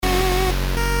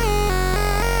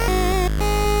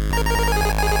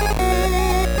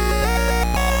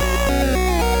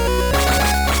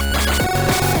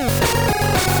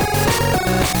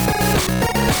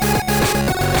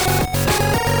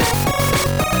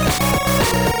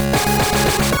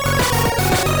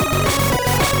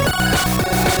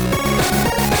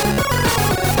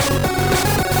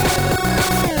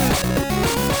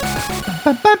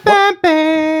Good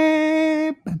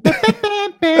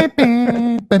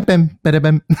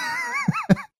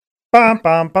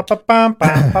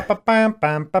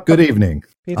evening.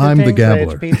 I'm the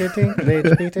Gambler.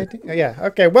 Yeah.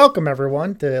 Okay. Welcome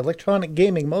everyone to Electronic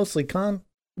Gaming Mostly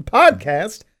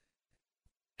podcast.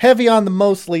 Heavy on the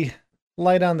mostly,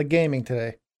 light on the gaming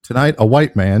today. Tonight, a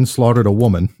white man slaughtered a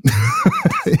woman.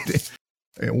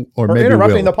 or maybe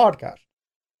interrupting will. the podcast.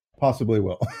 Possibly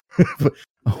will.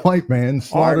 A white man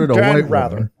slaughtered a white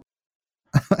woman.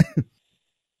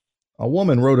 A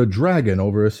woman rode a dragon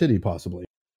over a city, possibly.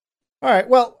 All right,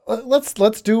 well, let's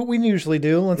do what we usually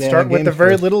do. Let's start with the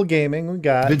very little gaming we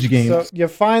got. Video games. So you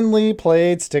finally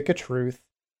played Stick of Truth.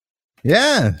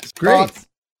 Yeah, it's great.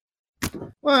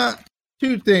 Well,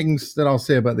 two things that I'll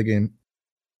say about the game.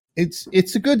 It's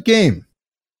a good game.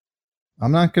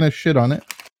 I'm not going to shit on it.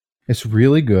 It's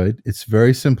really good. It's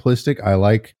very simplistic. I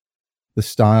like the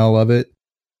style of it.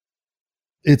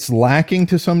 It's lacking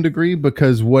to some degree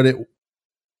because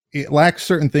it lacks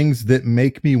certain things that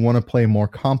make me want to play more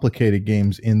complicated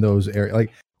games in those areas.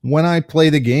 Like when I play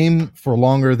the game for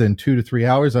longer than 2 to 3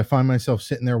 hours, I find myself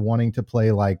sitting there wanting to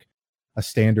play like a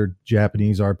standard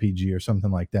Japanese RPG or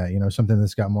something like that. You know, something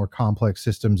that's got more complex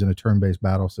systems and a turn-based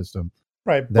battle system.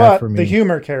 Right, but the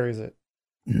humor carries it.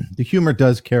 The humor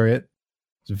does carry it.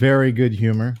 It's very good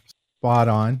humor. Spot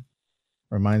on.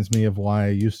 Reminds me of why I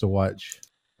used to watch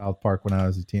South Park when I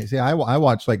was a teen. See, I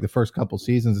watched like the first couple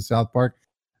seasons of South Park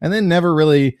and then never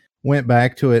really went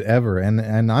back to it ever.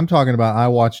 And I'm talking about I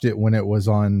watched it when it was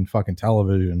on fucking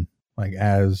television, like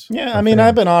as I mean,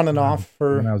 I've been on and off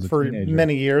for teenager.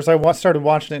 Many years. I started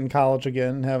watching it in college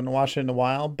again. Haven't watched it in a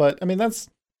while, but I mean that's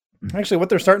actually what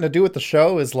they're starting to do with the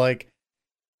show is like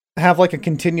have like a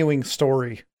continuing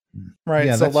story. Right.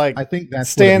 Yeah, so like I think that's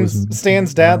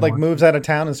Stan's dad like moves out of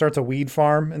town and starts a weed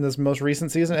farm in this most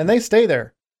recent season and they stay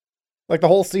there like the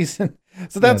whole season.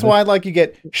 So that's why like you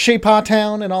get Shapa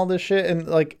Town and all this shit and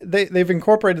like they've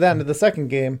incorporated that into the second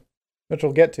game, which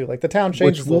we'll get to. Like the town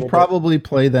changes. Which we'll probably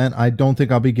play that. I don't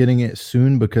think I'll be getting it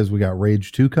soon because we got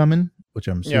Rage 2 coming, which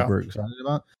I'm super excited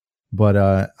about.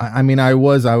 But I mean I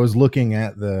was looking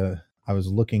at the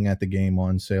game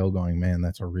on sale going, man,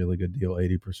 that's a really good deal,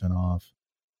 80% off.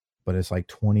 But it's like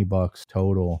 $20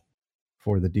 total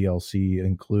for the DLC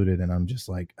included. And I'm just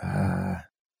like, I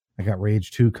got Rage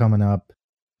 2 coming up.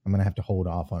 I'm going to have to hold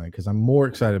off on it because I'm more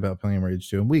excited about playing Rage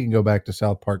 2. And we can go back to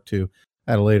South Park 2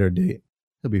 at a later date.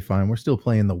 It'll be fine. We're still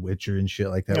playing The Witcher and shit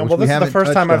like that. Yeah, well, this is the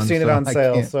first time I've seen it on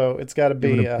sale, so it's got to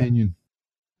be an opinion.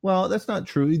 Well, that's not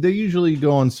true. They usually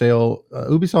go on sale.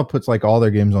 Ubisoft puts like all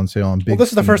their games on sale on big. Well, this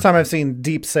is the first time I've seen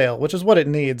deep sale, which is what it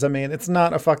needs. I mean, it's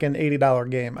not a fucking $80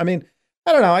 game. I mean,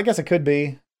 I don't know. I guess it could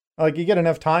be. Like you get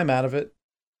enough time out of it,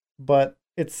 but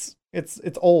it's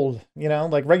old, you know?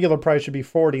 Like regular price should be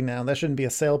 $40 now. That shouldn't be a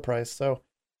sale price. So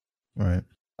right.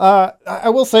 I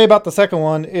will say about the second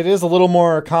one, it is a little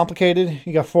more complicated.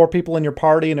 You got 4 people in your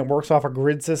party and it works off a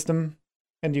grid system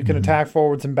and you can attack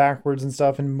forwards and backwards and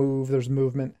stuff and move. There's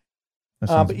movement.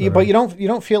 But you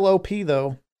don't feel OP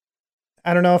though.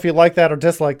 I don't know if you like that or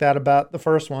dislike that about the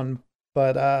first one,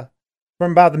 but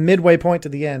from about the midway point to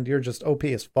the end, you're just OP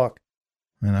as fuck.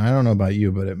 And I don't know about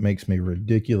you, but it makes me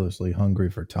ridiculously hungry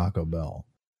for Taco Bell.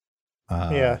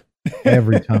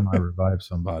 Every time I revive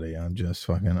somebody, I'm just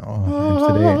fucking, today,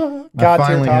 I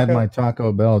finally had my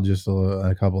Taco Bell just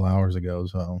a couple hours ago,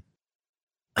 so.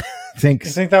 You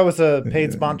think that was a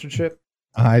paid sponsorship?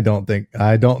 I don't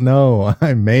know.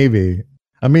 Maybe.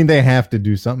 I mean, they have to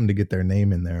do something to get their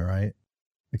name in there, right?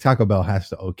 Like Taco Bell has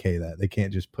to okay that. They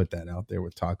can't just put that out there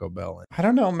with Taco Bell. I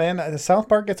don't know, man. The South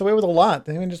Park gets away with a lot.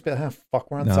 They can just be like,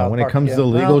 fuck, we're on South Park. When it comes to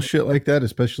legal shit like that,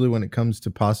 especially when it comes to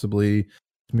possibly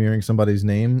smearing somebody's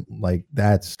name, like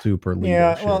that's super legal.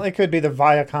 Yeah, shit. well, it could be the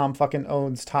Viacom fucking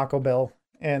owns Taco Bell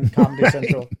and Comedy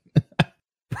Central.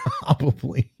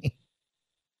 Probably.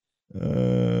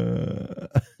 But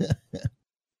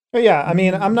yeah, I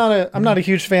mean, I'm not a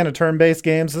huge fan of turn-based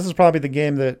games. This is probably the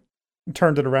game that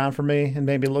turned it around for me and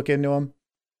made me look into them.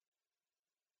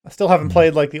 I still haven't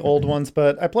played like the old ones,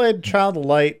 but I played Child of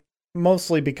Light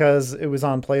mostly because it was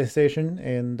on PlayStation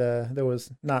and there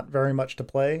was not very much to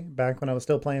play back when I was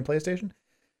still playing PlayStation.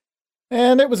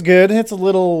 And it was good. It's a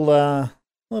little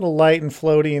light and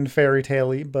floaty and fairy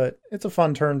tale-y, but it's a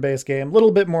fun turn-based game. A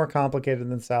little bit more complicated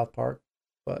than South Park,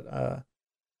 but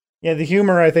yeah, the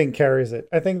humor I think carries it.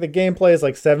 I think the gameplay is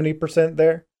like 70%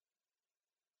 there.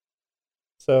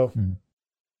 So,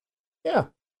 yeah.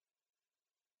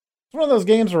 It's one of those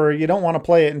games where you don't want to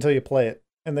play it until you play it,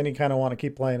 and then you kind of want to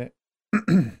keep playing it.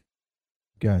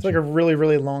 Gotcha. It's like a really,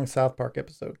 really long South Park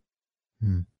episode.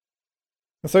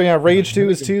 So yeah, Rage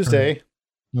 2 is Tuesday.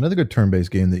 Another good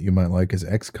turn-based game that you might like is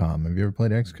XCOM. Have you ever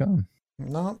played XCOM?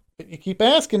 No, but you keep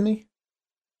asking me.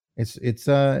 It's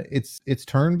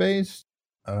turn-based,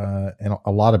 and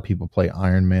a lot of people play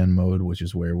Iron Man mode, which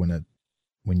is where when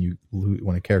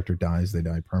a character dies, they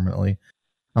die permanently.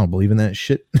 I don't believe in that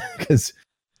shit because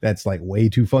that's like way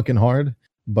too fucking hard.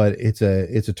 But it's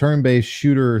a turn-based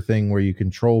shooter thing where you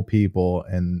control people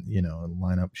and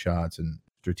line up shots and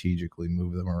strategically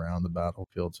move them around the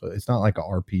battlefield. So it's not like a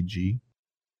RPG,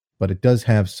 but it does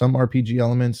have some RPG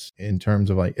elements in terms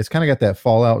of like it's kind of got that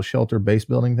Fallout Shelter base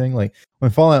building thing. Like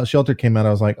when Fallout Shelter came out, I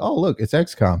was like, oh look, it's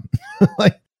XCOM,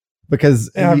 like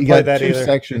because you got two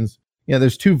sections. Yeah,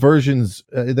 there's two versions.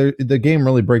 The game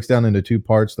really breaks down into two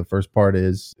parts. The first part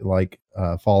is like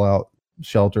Fallout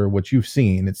Shelter, which you've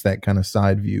seen. It's that kind of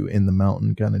side view in the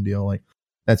mountain kind of deal. Like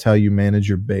that's how you manage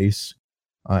your base.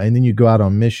 And then you go out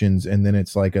on missions, and then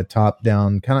it's like a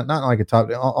top-down, kind of not like a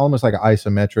top, almost like an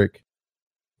isometric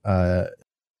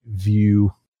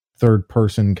view,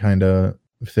 third-person kind of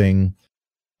thing,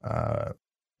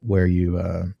 where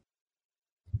you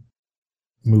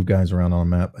move guys around on a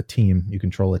map. A team, you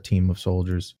control a team of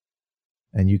soldiers,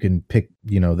 and you can pick,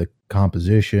 the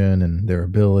composition and their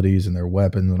abilities and their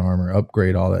weapons and armor,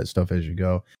 upgrade all that stuff as you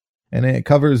go. And it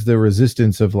covers the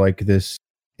resistance of like this.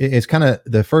 It's kind of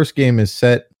the first game is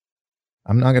set.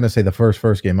 I'm not going to say the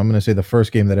first game. I'm going to say the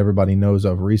first game that everybody knows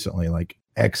of recently, like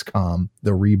XCOM,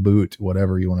 the reboot,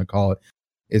 whatever you want to call it,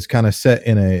 is kind of set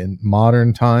in a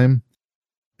modern time.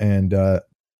 And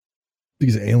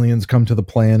these aliens come to the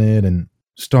planet and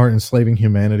start enslaving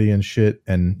humanity and shit.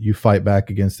 And you fight back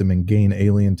against them and gain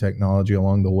alien technology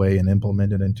along the way and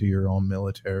implement it into your own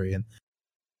military. And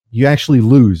you actually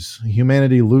lose.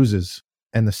 Humanity loses.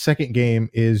 And the second game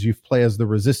is you play as the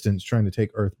Resistance trying to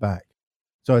take Earth back.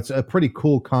 So it's a pretty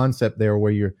cool concept there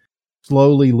where you're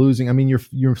slowly losing. I mean,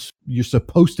 you're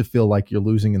supposed to feel like you're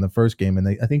losing in the first game, and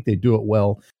I think they do it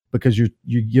well because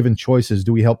you're given choices.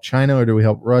 Do we help China or do we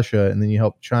help Russia? And then you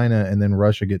help China, and then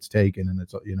Russia gets taken, and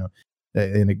it's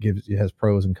and it has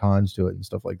pros and cons to it and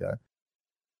stuff like that.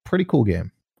 Pretty cool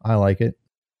game. I like it.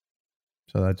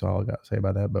 So that's all I got to say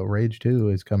about that. But Rage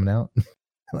 2 is coming out,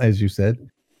 as you said.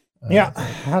 Yeah,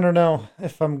 I don't know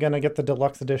if I'm gonna get the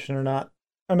deluxe edition or not.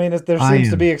 I mean, there seems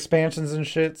to be expansions and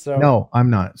shit. So no, I'm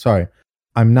not. Sorry,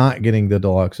 I'm not getting the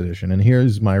deluxe edition. And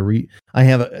here's my I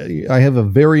have a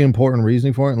very important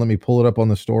reasoning for it. And let me pull it up on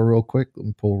the store real quick. Let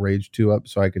me pull Rage 2 up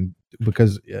so I can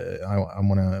because I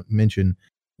want to mention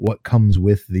what comes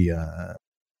with the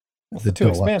two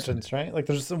expansions, right? Like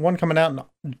there's one coming out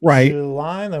in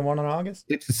July, and then one in August.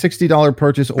 It's a $60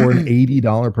 purchase or an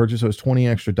 $80 purchase, so it's $20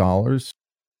 extra.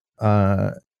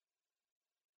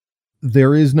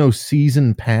 There is no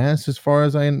season pass as far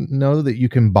as I know that you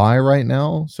can buy right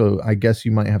now. So I guess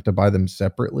you might have to buy them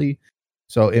separately.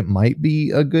 So it might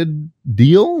be a good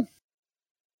deal.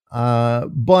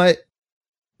 But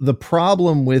the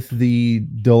problem with the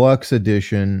deluxe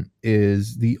edition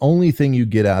is the only thing you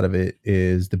get out of it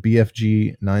is the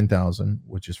BFG 9000,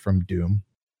 which is from Doom.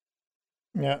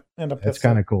 Yeah. And that's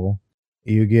kind of cool.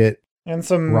 You get and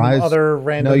some other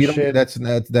random shit.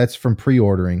 That's from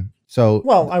pre-ordering. So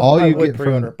I would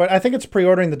pre-order, but I think it's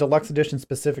pre-ordering the deluxe edition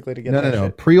specifically to get that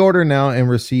shit. Pre-order now and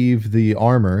receive the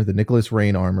armor, the Nicholas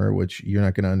Rain armor, which you're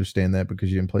not going to understand that because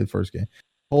you didn't play the first game.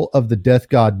 Full of the Death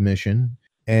God mission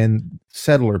and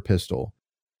Settler pistol.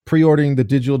 Pre-ordering the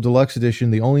digital deluxe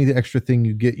edition, the only extra thing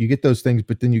you get those things,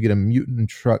 but then you get a mutant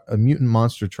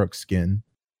monster truck skin,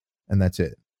 and that's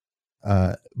it.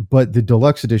 But the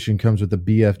deluxe edition comes with the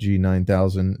BFG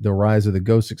 9000, the Rise of the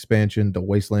Ghost expansion, the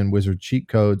Wasteland Wizard cheat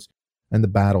codes, and the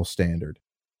battle standard.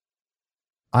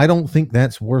 I don't think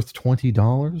that's worth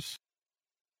 $20.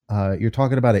 You're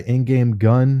talking about an in-game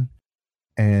gun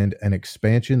and an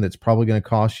expansion that's probably going to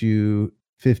cost you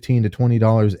 $15 to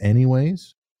 $20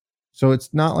 anyways. So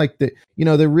it's not like that.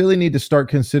 They really need to start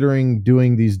considering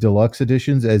doing these deluxe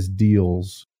editions as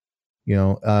deals.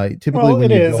 Typically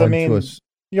when you go into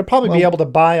you'll probably be able to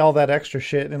buy all that extra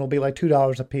shit, and it'll be like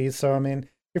 $2 a piece. So I mean,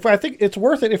 I think it's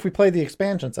worth it if we play the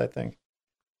expansions. I think.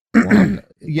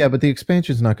 Yeah, but the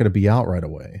expansion's not going to be out right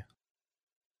away,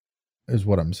 is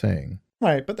what I'm saying.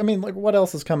 Right, but I mean, like, what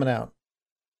else is coming out?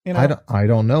 I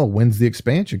don't know. When's the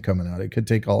expansion coming out? It could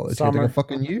take a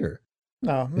fucking year.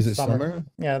 No, is it summer?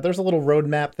 Yeah, there's a little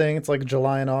roadmap thing. It's like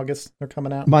July and August. They're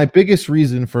coming out. My biggest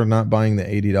reason for not buying the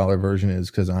 $80 version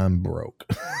is because I'm broke.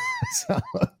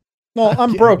 Well,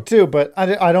 I'm broke too, but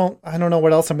I don't know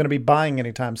what else I'm going to be buying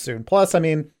anytime soon. Plus, I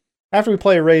mean, after we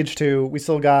play Rage 2, we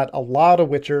still got a lot of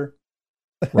Witcher.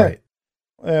 Right.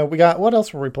 We got, what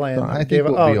else were we playing? So I think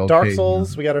we'll be okay, Dark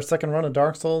Souls. We got our second run of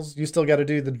Dark Souls. You still got to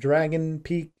do the Dragon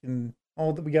Peak and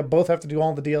both have to do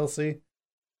all the DLC.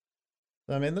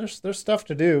 I mean, there's stuff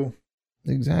to do.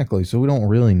 Exactly. So we don't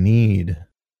really need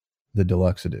the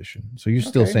deluxe edition. So you're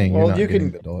still saying you're not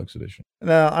getting the deluxe edition.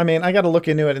 No, I mean, I got to look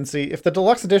into it and see if the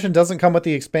deluxe edition doesn't come with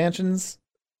the expansions.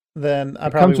 Then I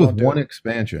probably won't do it. It comes with one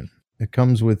expansion. It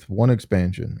comes with one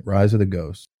expansion, Rise of the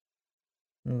Ghost.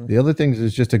 The other things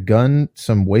is just a gun,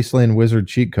 some Wasteland Wizard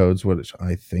cheat codes, which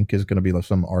I think is going to be like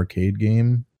some arcade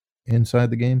game inside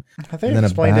the game. I think I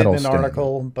explained it in an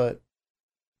article, but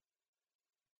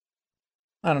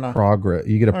I don't know. Progress.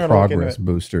 You get a progress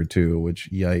booster too, which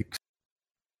yikes.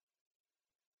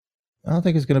 I don't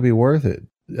think it's going to be worth it.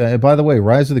 By the way,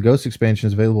 Rise of the Ghost expansion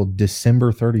is available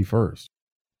December 31st.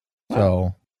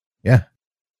 So, yeah,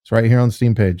 it's right here on the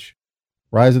Steam page.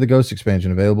 Rise of the Ghost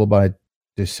expansion available by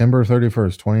December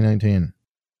 31st, 2019.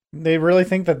 They really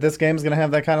think that this game is going to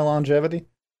have that kind of longevity?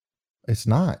 It's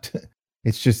not.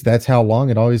 It's just that's how long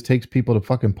it always takes people to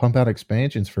fucking pump out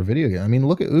expansions for video games. I mean,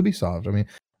 look at Ubisoft. I mean,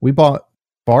 we bought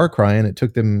Far Cry and it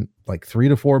took them like 3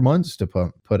 to 4 months to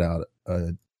put out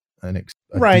a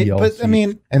right, DLC. But I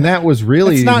mean, and that was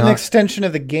really it's not an extension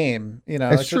of the game. You know,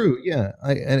 it's true. Yeah,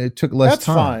 and it took less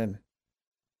time. That's fine.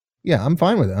 Yeah, I'm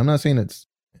fine with it. I'm not saying it's.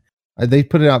 They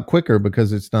put it out quicker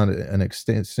because it's not an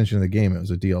extension of the game. It was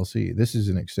a DLC. This is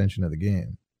an extension of the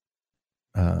game.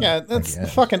 Yeah,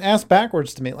 that's fucking ass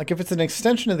backwards to me. Like, if it's an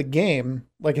extension of the game,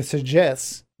 like it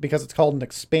suggests, because it's called an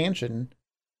expansion,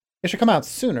 it should come out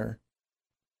sooner.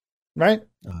 Right?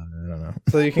 I don't know.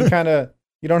 So you can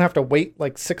you don't have to wait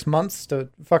like 6 months to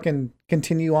fucking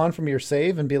continue on from your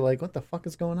save and be like, what the fuck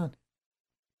is going on?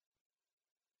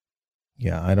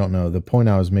 Yeah, I don't know. The point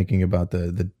I was making about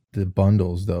the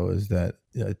bundles, though, is that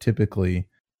typically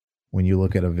when you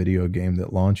look at a video game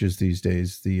that launches these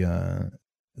days, the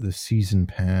season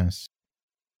pass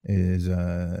is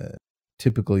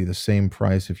typically the same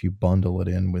price if you bundle it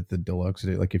in with the deluxe.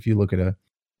 Like if you look at a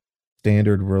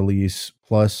standard release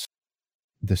plus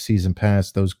the season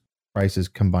pass, those prices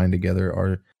combined together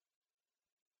are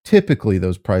typically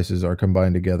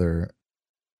combined together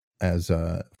as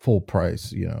a full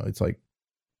price. You know, it's like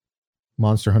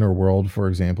Monster Hunter World, for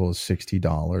example, is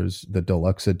 $60. The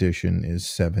deluxe edition is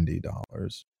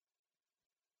 $70.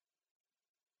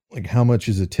 Like, how much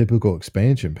is a typical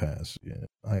expansion pass? Yeah,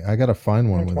 I got to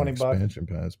find one with an expansion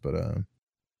pass, but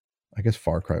I guess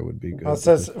Far Cry would be good. Well, it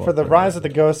says for the Rise of the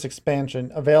Ghost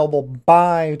expansion, available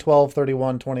by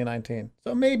 12/31/2019.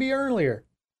 So maybe earlier.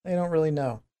 They don't really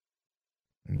know.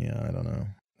 Yeah, I don't know.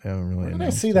 They haven't really. Where did I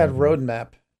see that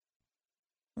roadmap?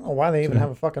 I don't know why they even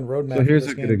have a fucking roadmap. So here's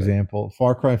a good example.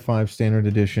 Far Cry 5 Standard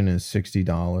Edition is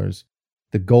 $60.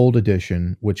 The Gold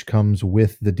Edition, which comes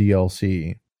with the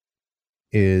DLC,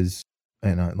 is,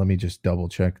 and let me just double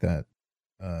check that.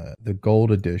 The Gold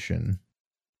Edition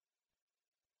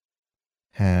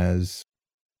has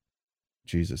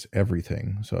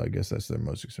everything. So I guess that's their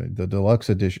most expensive. The Deluxe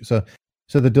Edition. So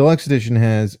the Deluxe Edition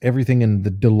has everything in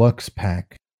the Deluxe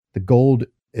pack. The Gold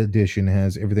Edition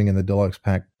has everything in the Deluxe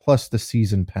pack plus the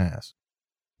season pass.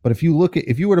 But if you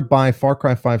were to buy Far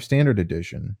Cry 5 Standard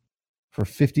Edition for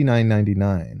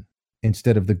 $59.99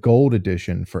 instead of the Gold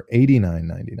Edition for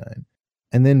 $89.99,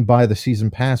 and then buy the season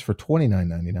pass for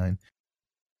 $29.99,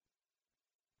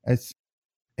 it's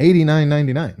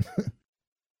 $89.99.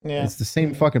 Yeah, it's the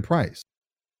same fucking price.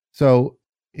 So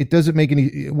it doesn't make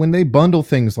any, when they bundle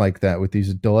things like that with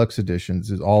these deluxe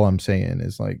editions, is all I'm saying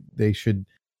is like they should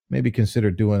maybe consider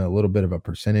doing a little bit of a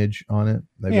percentage on it.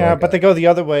 Yeah, but they go the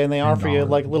other way and they offer you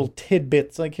like little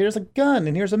tidbits, like here's a gun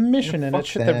and here's a mission and it's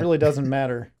shit that really doesn't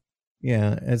matter.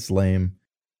 Yeah, it's lame.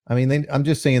 I mean, I'm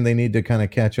just saying they need to kind of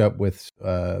catch up with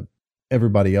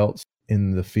everybody else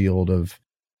in the field of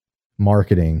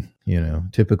marketing. You know,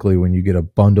 typically when you get a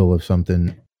bundle of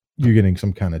something, you're getting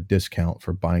some kind of discount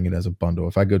for buying it as a bundle.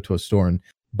 If I go to a store and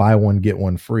buy one, get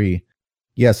one free,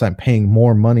 yes, I'm paying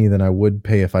more money than I would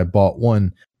pay if I bought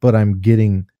one, but I'm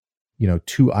getting,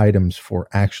 2 items for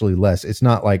actually less. It's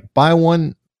not like buy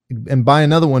one and buy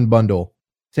another one bundle.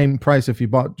 Same price if you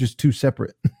bought just 2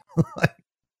 separate.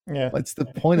 Yeah. What's the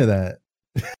point of that?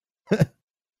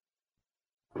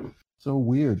 So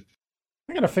weird.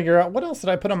 I got to figure out what else did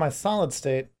I put on my solid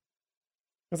state?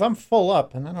 Because I'm full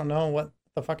up and I don't know what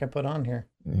the fuck I put on here.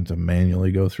 You need to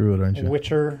manually go through it, aren't you?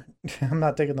 Witcher. I'm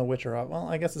not taking the Witcher off. Well,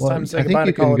 I guess it's time to say goodbye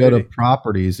to Call of Duty. I think you can go to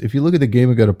properties. If you look at the game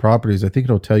and go to properties, I think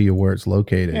it'll tell you where it's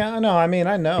located. Yeah, I know. I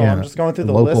know. Yeah, I'm just going through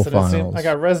the list. And I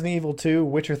got Resident Evil 2,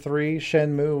 Witcher 3,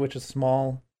 Shenmue, which is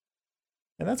small.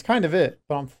 And that's kind of it.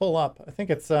 But I'm full up. I think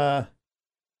it's time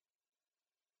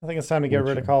to get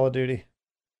rid of Call of Duty.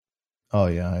 Oh,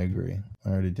 yeah, I agree. I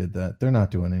already did that. They're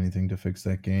not doing anything to fix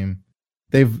that game.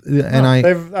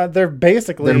 They're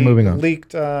basically moving on.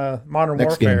 leaked Modern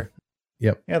Next Warfare. game.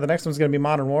 Yep. Yeah, the next one's going to be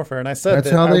Modern Warfare, and I said That's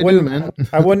how they do, man.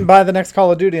 I wouldn't buy the next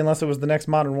Call of Duty unless it was the next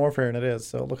Modern Warfare, and it is.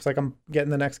 So it looks like I'm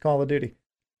getting the next Call of Duty.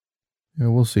 Yeah,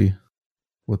 we'll see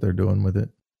what they're doing with it.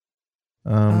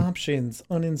 Options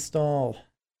uninstall.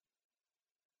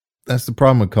 That's the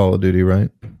problem with Call of Duty,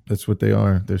 right? That's what they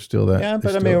are. They're still that. Yeah,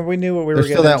 but I mean, we knew what we were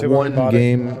getting into. There's still that when we one bought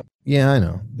game. it. Yeah, I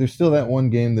know. There's still that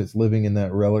one game that's living in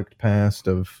that relic past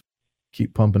of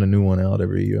keep pumping a new one out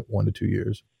every 1 to 2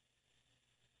 years.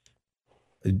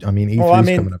 I mean,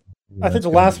 E3's coming up. I think the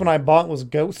last one I bought was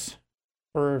Ghosts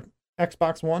for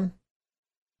Xbox One.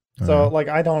 So, like,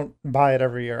 I don't buy it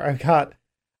every year. I got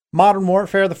Modern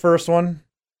Warfare, the first one,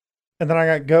 and then I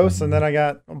got Ghosts, and then I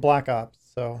got Black Ops.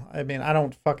 So, I mean, I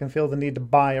don't fucking feel the need to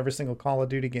buy every single Call of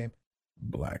Duty game.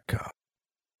 Black Ops.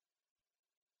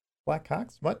 Black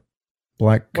Ops? What?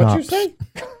 Black Ops. What'd you say?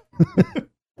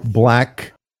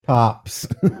 Black Ops.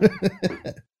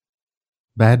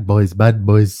 Bad boys, bad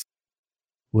boys.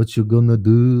 What you gonna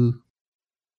do?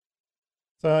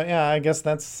 So yeah, I guess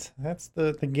that's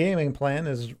the gaming plan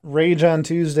is Rage on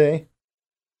Tuesday,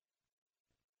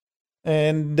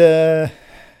 and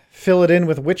fill it in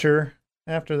with Witcher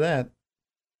after that.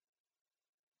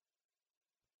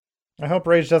 I hope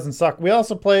Rage doesn't suck. We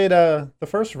also played the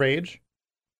first Rage.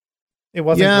 It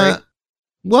wasn't great.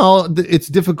 Well, it's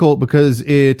difficult because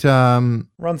it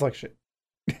runs like shit.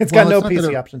 It's got no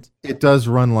PC options. It does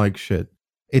run like shit.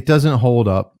 It doesn't hold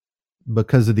up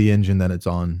because of the engine that it's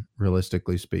on,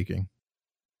 realistically speaking.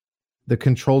 The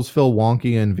controls feel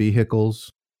wonky in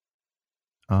vehicles.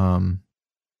 That's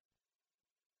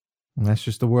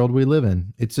just the world we live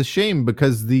in. It's a shame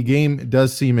because the game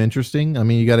does seem interesting. I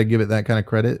mean, you got to give it that kind of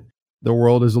credit. The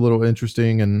world is a little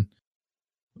interesting and,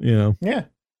 you know. Yeah.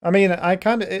 I mean, I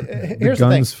kind of... Here's the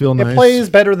thing. Guns feel nice. It plays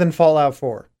better than Fallout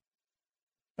 4.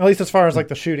 At least as far as, like,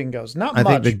 the shooting goes. Not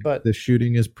much, but... the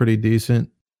shooting is pretty decent.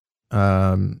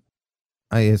 I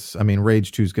mean,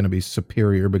 Rage 2 is going to be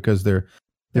superior because they're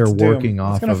working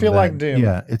off of It's going to feel like Doom.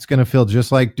 Yeah, it's going to feel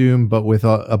just like Doom, but with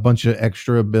a bunch of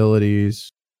extra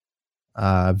abilities,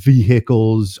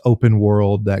 vehicles, open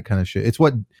world, that kind of shit. It's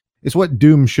what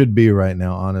Doom should be right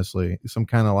now, honestly. Some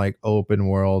kind of like open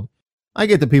world. I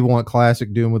get that people want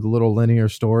classic Doom with a little linear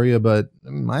story, but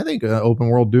I think open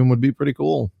world Doom would be pretty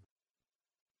cool.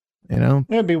 You know?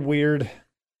 It'd be weird.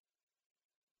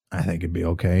 I think it'd be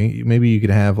okay. Maybe you could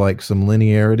have like some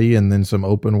linearity and then some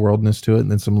open worldness to it and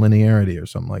then some linearity or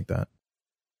something like that.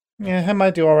 Yeah, I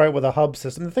might do all right with a hub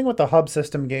system. The thing with the hub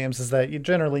system games is that you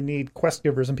generally need quest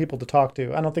givers and people to talk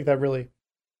to. I don't think that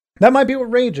might be what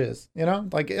Rage is, you know?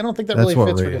 Like, I don't think that really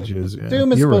fits for Doom. Is, yeah.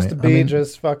 Doom is supposed to be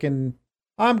just fucking,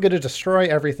 I'm going to destroy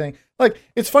everything. Like,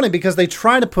 it's funny because they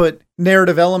try to put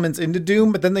narrative elements into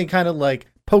Doom, but then they kind of like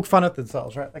poke fun at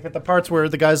themselves, right? Like at the parts where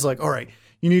the guy's like, all right,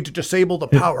 you need to disable the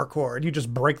power core, and you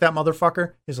just break that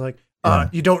motherfucker. He's like,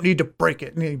 you don't need to break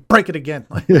it. And you break it again.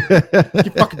 Like, you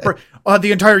fucking break.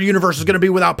 The entire universe is going to be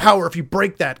without power if you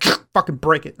break that. Fucking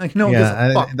break it. Like, no one gives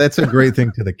a fuck. That's a great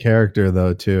thing to the character,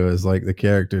 though, too, is like the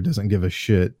character doesn't give a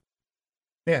shit.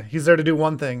 Yeah, he's there to do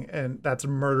one thing, and that's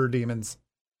murder demons.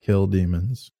 Kill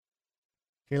demons.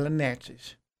 Killing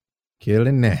Nazis.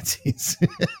 Killing Nazis.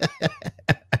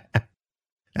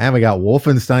 And we got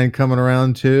Wolfenstein coming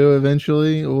around too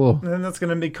eventually. Ooh. And then that's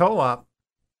going to be co-op.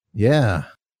 Yeah.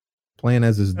 Playing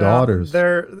as his daughters.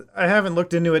 I haven't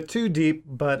looked into it too deep,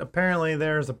 but apparently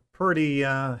there's a pretty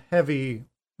heavy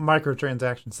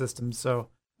microtransaction system. So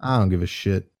I don't give a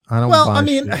shit. I don't buy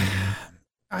shit.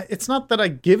 It's not that I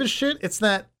give a shit. It's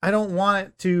that I don't want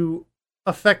it to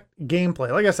affect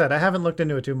gameplay. Like I said, I haven't looked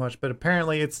into it too much, but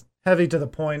apparently it's heavy to the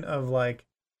point of like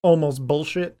almost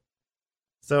bullshit.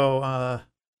 So,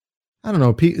 I don't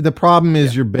know. The problem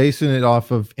is you're basing it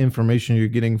off of information you're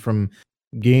getting from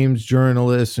games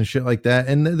journalists and shit like that.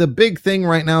 And the big thing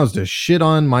right now is to shit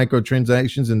on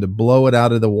microtransactions and to blow it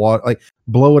out of the water, like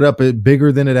blow it up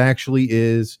bigger than it actually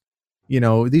is. You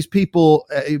know, these people,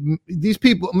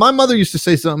 my mother used to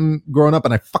say something growing up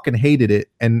and I fucking hated it.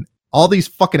 And all these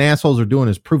fucking assholes are doing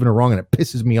is proving it wrong and it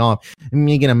pisses me off. And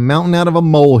making a mountain out of a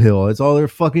molehill. That's all they're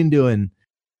fucking doing.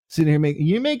 Sitting here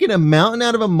you're making a mountain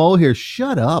out of a molehill.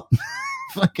 Shut up.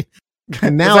 Fucking.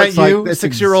 And now is that you, like,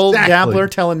 6-year-old Gabler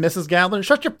telling Mrs. Gabler,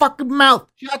 shut your fucking mouth.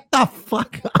 Shut the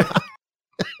fuck up.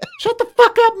 Shut the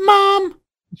fuck up, Mom.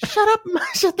 Shut up.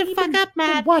 Shut the fuck up,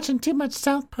 Matt. Watching too much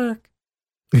South Park.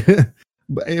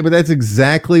 But that's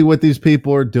exactly what these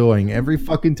people are doing every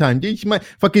fucking time.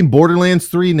 Fucking Borderlands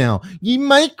 3 now. Ye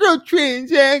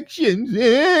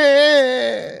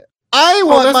microtransactions. I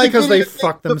want my because they video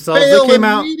fucked to themselves. fail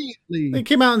They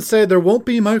came out and said there won't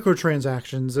be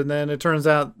microtransactions, and then it turns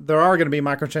out there are going to be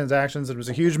microtransactions. It was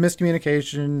a huge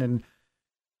miscommunication, and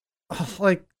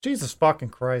like Jesus fucking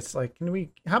Christ, like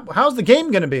how's the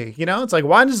game going to be? You know, it's like,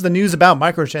 why does the news about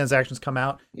microtransactions come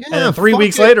out, and then 3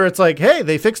 weeks later it's like, hey,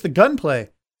 they fixed the gunplay.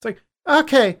 It's like,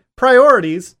 okay,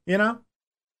 priorities, you know.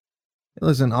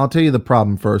 Listen, I'll tell you the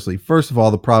problem firstly. First of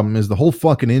all, the problem is the whole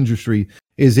fucking industry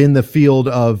is in the field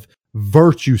of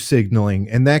virtue signaling,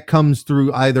 and that comes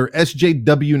through either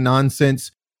SJW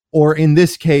nonsense or, in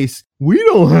this case, we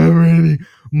don't have any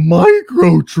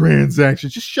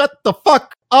microtransactions. Just shut the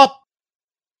fuck up.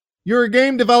 You're a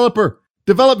game developer.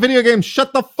 Develop video games.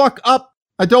 Shut the fuck up.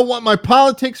 I don't want my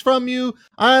politics from you.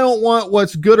 I don't want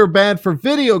what's good or bad for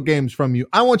video games from you.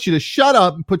 I want you to shut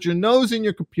up and put your nose in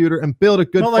your computer and build a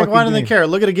good fucking game. Why do they care?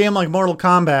 Look at a game like Mortal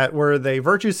Kombat where they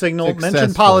virtue signal,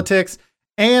 mention politics,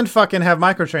 and fucking have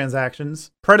microtransactions,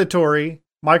 predatory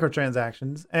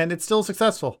microtransactions, and it's still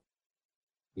successful.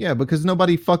 Yeah, because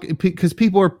because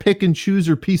people are pick and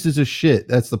chooser pieces of shit.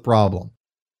 That's the problem.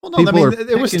 Well, no, I mean,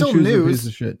 there was still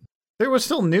news. There was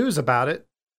still news about it.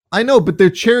 I know, but they're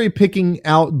cherry picking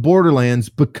out Borderlands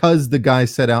because the guy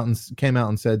came out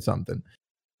and said something.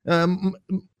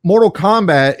 Mortal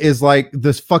Kombat is like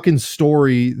this fucking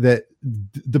story that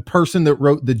the person that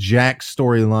wrote the Jack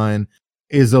storyline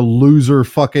is a loser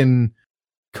fucking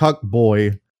cuck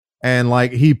boy. And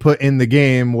like he put in the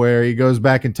game where he goes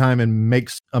back in time and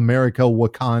makes America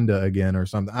Wakanda again or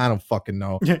something. I don't fucking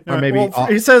know. Or maybe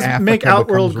he says Africa make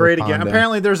Outworld great Wakanda again.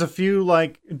 Apparently there's a few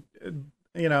like,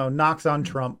 knocks on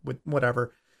Trump with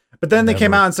whatever. But then they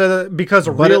came out and said that because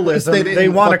of realism, they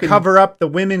want to cover up the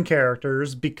women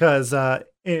characters because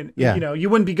you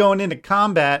wouldn't be going into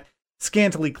combat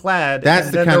scantily clad. That's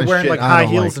and the then kind they're of wearing shit like high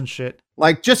heels like. and shit.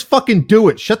 Like, just fucking do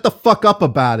it. Shut the fuck up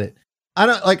about it.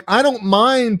 I don't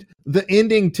mind the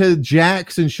ending to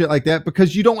Jax and shit like that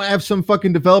because you don't have some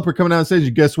fucking developer coming out and says,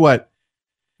 guess what?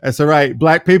 That's all right.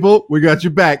 Black people, we got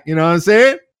your back. You know what I'm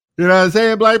saying? You know what I'm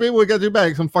saying? Black people, we got your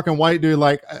back. Some fucking white dude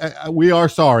like, we are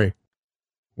sorry.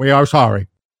 We are sorry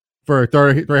for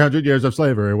 300 years of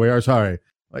slavery. We are sorry.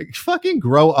 Like, fucking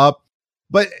grow up.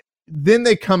 But then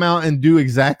they come out and do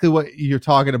exactly what you're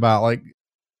talking about. Like,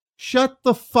 shut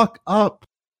the fuck up.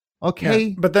 Okay.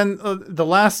 Yeah, but then the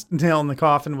last nail in the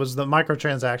coffin was the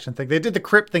microtransaction thing. They did the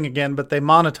crypt thing again, but they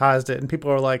monetized it, and people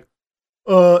are like,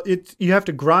 you have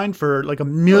to grind for like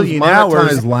 1 million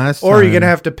hours, or you're gonna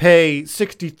have to pay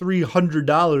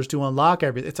 $6,300 to unlock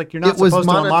everything. It's like you're not supposed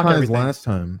to unlock everything. Last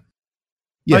time.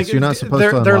 Yes, like, you're not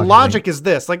supposed to. Their logic is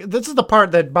this. Like, this is the part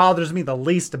that bothers me the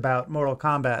least about Mortal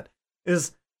Kombat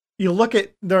is you look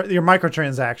at your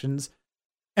microtransactions,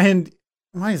 and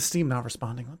why is Steam not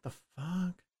responding? What the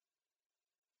fuck?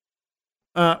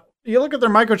 You look at their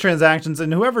microtransactions,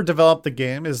 and whoever developed the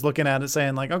game is looking at it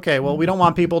saying like, okay, well, we don't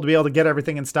want people to be able to get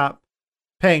everything and stop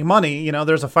paying money. You know,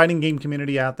 there's a fighting game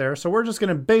community out there. So we're just going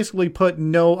to basically put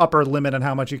no upper limit on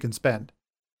how much you can spend.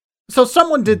 So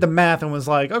someone did the math and was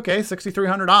like, okay,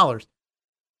 $6,300.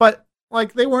 But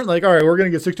like, they weren't like, all right, we're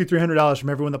going to get $6,300 from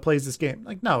everyone that plays this game.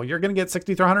 Like, no, you're going to get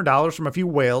 $6,300 from a few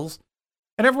whales,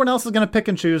 and everyone else is going to pick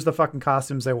and choose the fucking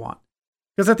costumes they want.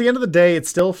 Because at the end of the day, it's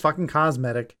still fucking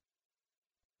cosmetic.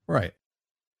 Right.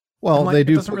 Well, like, they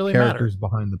do put really characters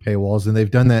behind the paywalls, and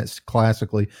they've done that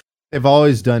classically. They've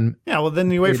always done. Yeah, well, then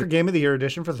you wait for Game of the Year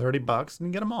edition for $30 and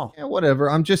you get them all. Yeah, whatever.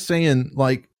 I'm just saying,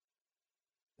 like,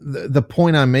 the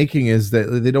point I'm making is that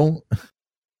they don't.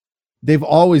 They've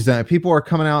always done it. People are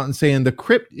coming out and saying the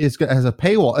crypt has a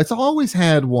paywall. It's always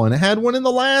had one. It had one in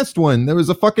the last one. There was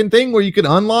a fucking thing where you could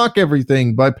unlock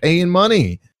everything by paying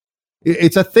money.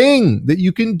 It's a thing that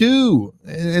you can do.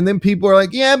 And then people are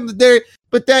like, yeah,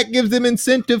 but that gives them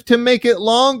incentive to make it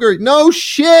longer. No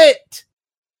shit.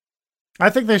 I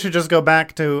think they should just go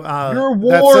back to your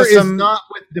war is not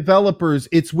with developers.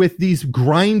 It's with these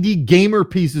grindy gamer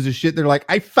pieces of shit. They're like,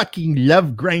 I fucking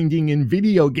love grinding in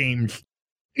video games.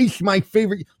 It's my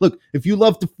favorite. Look, if you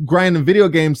love to grind in video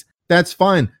games, that's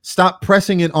fine. Stop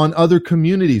pressing it on other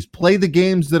communities. Play the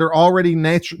games that are already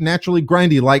naturally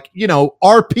grindy, like, you know,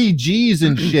 RPGs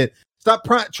and shit. Stop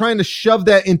trying to shove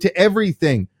that into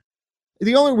everything.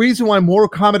 The only reason why Mortal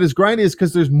Kombat is grindy is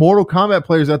because there's Mortal Kombat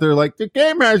players out there like, the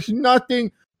game has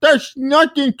nothing. There's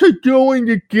nothing to do in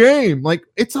the game. Like,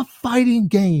 it's a fighting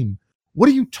game. What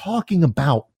are you talking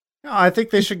about? No, I think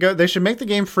they should make the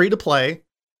game free to play,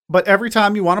 but every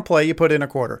time you want to play, you put in a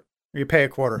quarter. Or you pay a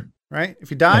quarter. Right?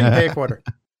 If you die, you pay a quarter.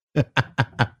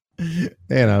 You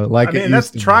know, like, I mean,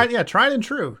 that's tried and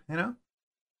true, you know?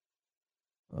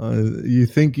 You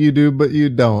think you do, but you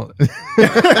don't.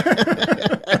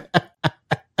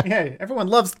 Hey, everyone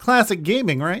loves classic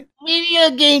gaming, right?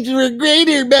 Video games were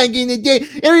greater back in the day.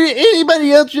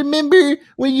 Anybody else remember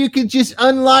when you could just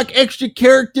unlock extra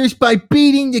characters by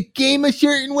beating the game a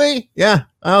certain way? Yeah,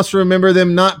 I also remember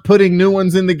them not putting new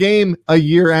ones in the game a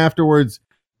year afterwards.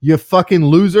 You fucking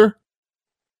loser.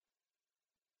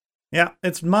 Yeah,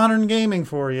 it's modern gaming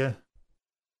for you.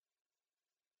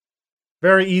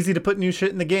 Very easy to put new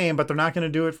shit in the game, but they're not going to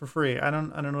do it for free. I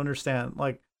don't understand.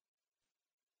 Like,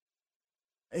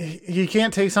 you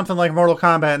can't take something like Mortal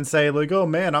Kombat and say, like, oh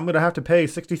man, I'm going to have to pay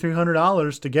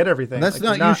 $6,300 to get everything. That's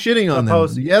like, not you shitting on them.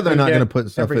 Yeah, they're not going to put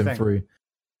stuff everything in free.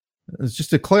 It's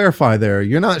just to clarify there.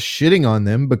 You're not shitting on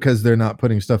them because they're not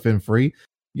putting stuff in free.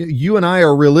 You and I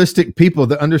are realistic people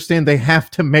that understand they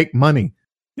have to make money.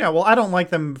 Yeah, well, I don't like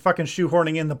them fucking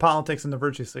shoehorning in the politics and the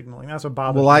virtue signaling. That's what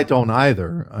bothers me. Well, I don't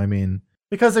either. I mean,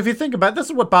 because if you think about it, this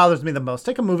is what bothers me the most.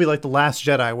 Take a movie like The Last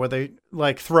Jedi where they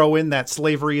like throw in that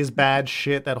slavery is bad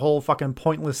shit, that whole fucking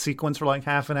pointless sequence for like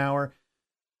half an hour.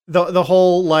 The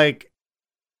whole like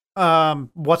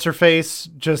what's her face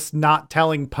just not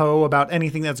telling Poe about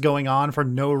anything that's going on for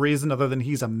no reason other than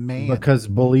he's a man. Because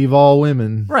believe all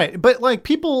women. Right. But like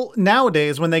people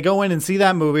nowadays, when they go in and see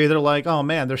that movie, they're like, oh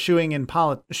man, they're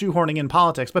shoehorning in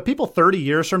politics. But people 30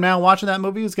 years from now watching that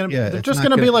movie is they're just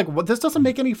gonna be like, well, this doesn't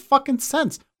make any fucking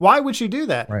sense. Why would she do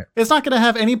that? Right. It's not gonna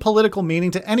have any political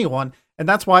meaning to anyone, and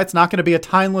that's why it's not gonna be a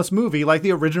timeless movie like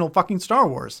the original fucking Star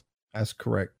Wars. That's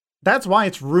correct. That's why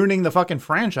it's ruining the fucking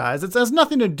franchise. It has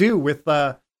nothing to do with,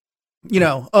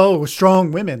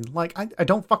 strong women. Like, I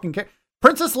don't fucking care.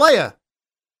 Princess Leia.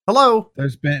 Hello.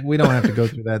 We don't have to go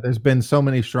through that. There's been so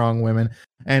many strong women.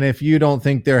 And if you don't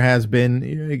think there has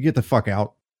been, get the fuck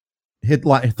out. Hit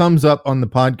thumbs up on the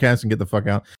podcast and get the fuck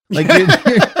out. Like,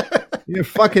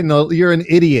 you're an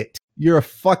idiot. You're a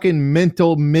fucking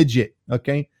mental midget.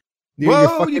 Okay. Your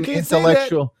fucking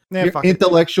intellectual, your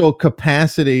intellectual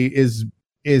capacity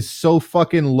is so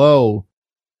fucking low.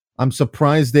 I'm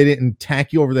surprised they didn't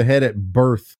tack you over the head at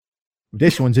birth.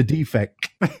 This one's a defect.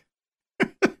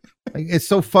 It's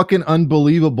so fucking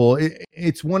unbelievable.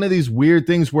 It's one of these weird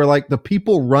things where like the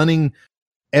people running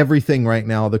everything right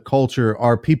now, the culture,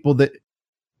 are people that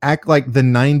act like the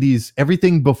 90s,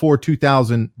 everything before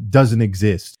 2000 doesn't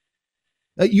exist.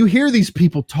 You hear these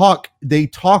people talk, they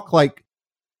talk like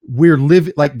we're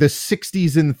living, like the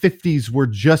 60s and 50s were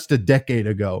just a decade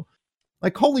ago.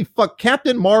 Like, holy fuck,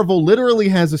 Captain Marvel literally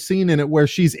has a scene in it where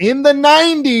she's in the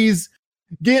 90s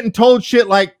getting told shit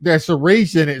like, there's a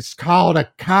reason it's called a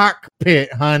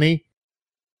cockpit, honey.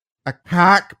 A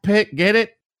cockpit, get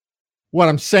it? What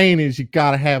I'm saying is you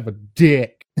gotta have a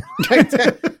dick.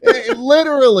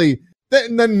 Literally,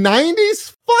 in the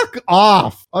 90s? Fuck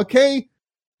off, okay?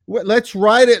 Let's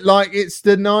write it like it's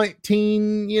the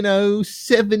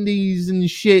 70s and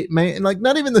shit, man. Like,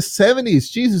 not even the 70s.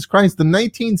 Jesus Christ, the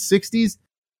 1960s.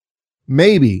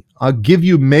 Maybe. I'll give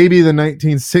you maybe the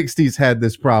 1960s had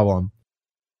this problem.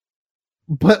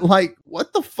 But, like,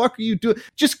 what the fuck are you doing?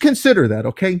 Just consider that,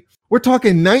 okay? We're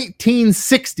talking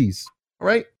 1960s, all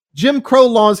right? Jim Crow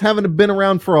laws haven't been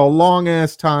around for a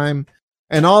long-ass time.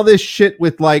 And all this shit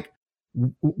with, like,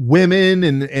 women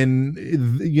and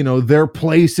their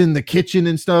place in the kitchen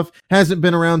and stuff hasn't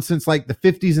been around since like the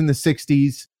 50s and the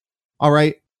 60s. All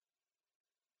right,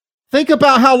 think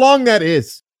about how long that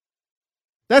is.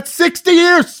 That's 60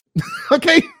 years.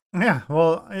 Okay. Yeah,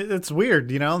 well, it's weird,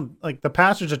 like the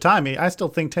passage of time. I still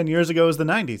think 10 years ago is the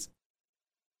 90s.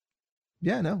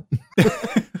 Yeah, no.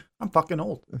 I'm fucking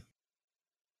old.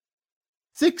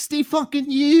 60 fucking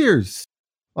years.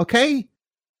 Okay.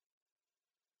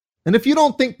 And if you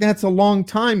don't think that's a long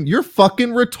time, you're fucking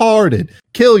retarded.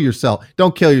 Kill yourself.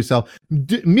 Don't kill yourself.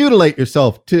 Mutilate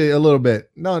yourself to a little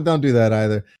bit. No, don't do that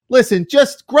either. Listen,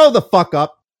 just grow the fuck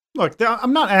up. Look,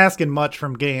 I'm not asking much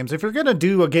from games. If you're going to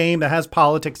do a game that has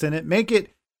politics in it, make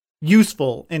it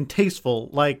useful and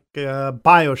tasteful, like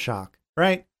BioShock,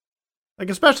 right? Like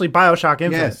especially BioShock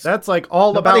Infinite. Yes. That's like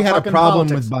all Nobody about had a problem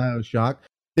politics. With BioShock.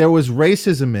 There was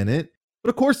racism in it. But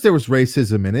of course there was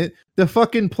racism in it. The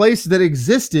fucking place that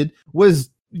existed was,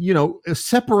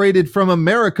 separated from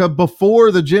America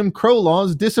before the Jim Crow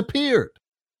laws disappeared.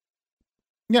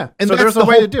 Yeah. And so there's a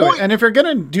way to do it. And if you're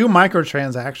going to do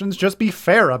microtransactions, just be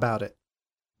fair about it.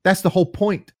 That's the whole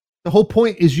point. The whole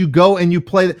point is you go and you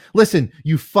play. Listen,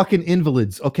 you fucking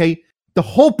invalids. Okay. The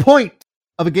whole point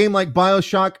of a game like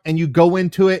BioShock, and you go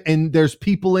into it and there's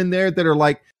people in there that are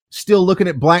like still looking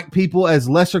at black people as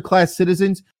lesser class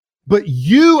citizens. But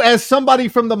you, as somebody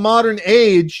from the modern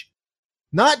age,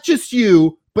 not just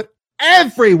you, but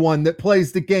everyone that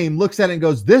plays the game looks at it and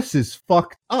goes, this is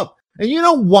fucked up. And you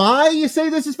know why you say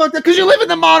this is fucked up? Because you live in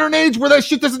the modern age where that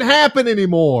shit doesn't happen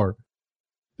anymore.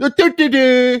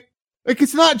 Like,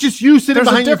 it's not just you sitting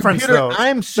behind your computer. Though.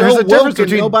 I'm so woke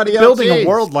and nobody else building is. a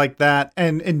world like that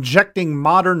and injecting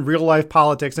modern real-life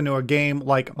politics into a game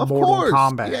like Mortal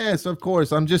Kombat. Yes, of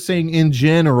course. I'm just saying in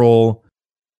general,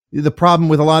 the problem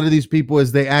with a lot of these people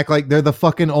is they act like they're the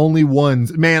fucking only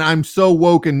ones. Man, I'm so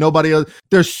woke and nobody else.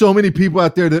 There's so many people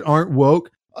out there that aren't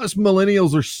woke. Us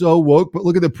millennials are so woke, but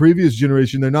look at the previous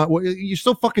generation. They're not woke. You're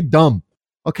so fucking dumb.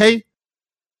 Okay?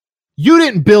 You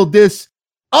didn't build this.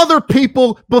 Other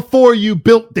people before you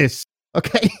built this,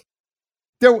 okay?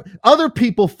 Other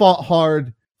people fought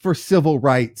hard for civil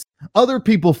rights. Other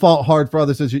people fought hard for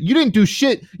other citizens. You didn't do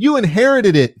shit. You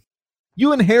inherited it.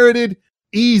 You inherited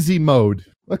easy mode,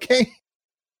 okay?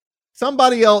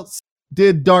 Somebody else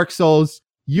did Dark Souls.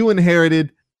 You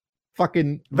inherited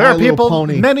fucking There are people,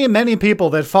 many people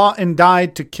that fought and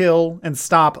died to kill and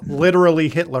stop literally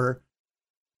Hitler.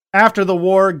 After the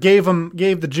war, gave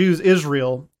the Jews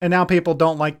Israel, and now people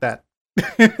don't like that.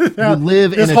 You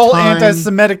live this in whole time...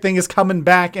 anti-Semitic thing is coming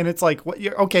back, and it's like,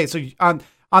 okay, so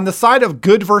on the side of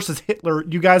good versus Hitler,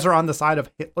 you guys are on the side of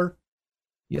Hitler.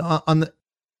 Yeah,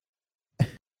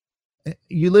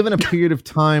 you live in a period of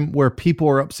time where people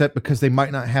are upset because they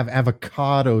might not have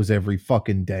avocados every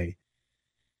fucking day.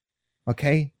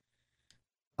 Okay,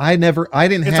 I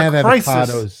didn't have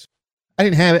avocados. I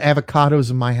didn't have avocados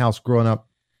in my house growing up.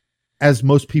 As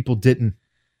most people didn't,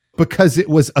 because it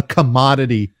was a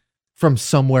commodity from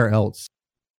somewhere else.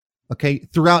 Okay?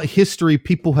 Throughout history,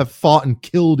 people have fought and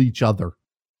killed each other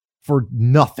for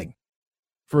nothing,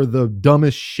 for the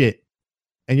dumbest shit.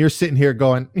 And you're sitting here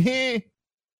going,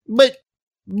 but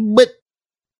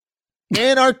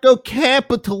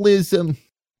anarcho-capitalism.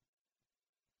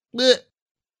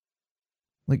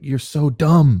 Like, you're so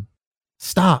dumb.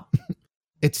 Stop.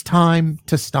 It's time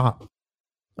to stop.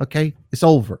 Okay? It's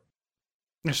over.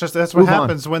 It's just that's what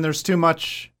happens when there's too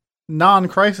much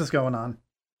non-crisis going on.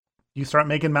 You start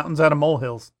making mountains out of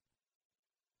molehills.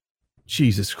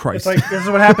 Jesus Christ. It's like this is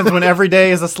what happens when every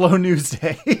day is a slow news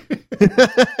day.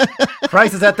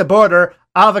 Crisis at the border,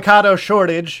 avocado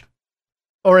shortage,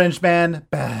 Orange Man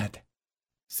bad.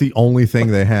 It's the only thing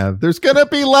they have. There's gonna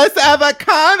be less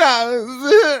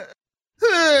avocados.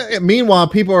 Meanwhile,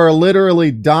 people are literally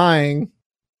dying.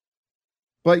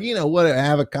 But you know what?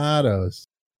 Avocados.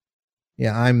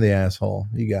 Yeah, I'm the asshole.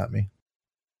 You got me.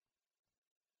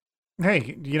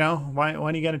 Hey, you know, why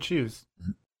do you got to choose?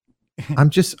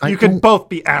 You can both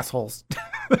be assholes.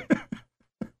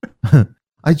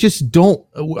 I just don't.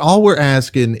 All we're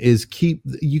asking is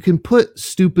you can put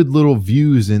stupid little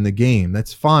views in the game.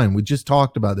 That's fine. We just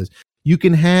talked about this. You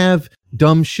can have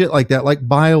dumb shit like that, like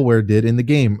BioWare did in the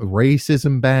game.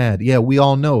 Racism bad. Yeah, we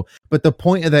all know. But the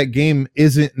point of that game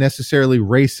isn't necessarily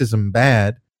racism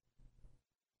bad.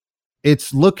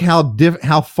 It's look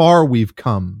how far we've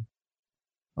come.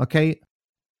 Okay?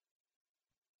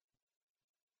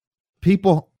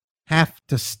 People have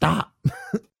to stop.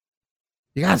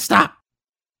 You gotta stop.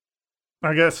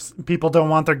 I guess people don't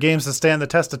want their games to stand the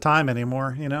test of time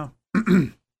anymore, you know?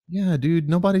 Yeah, dude.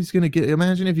 Nobody's gonna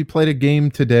imagine if you played a game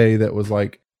today that was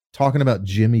like talking about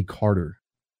Jimmy Carter.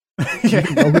 You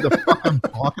know who the fuck I'm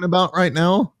talking about right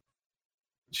now?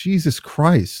 Jesus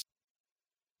Christ.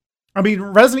 I mean,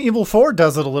 Resident Evil 4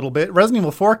 does it a little bit. Resident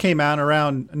Evil 4 came out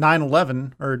around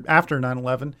 9/11 or after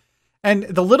 9/11. And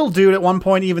the little dude at one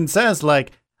point even says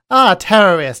like,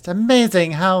 terrorist.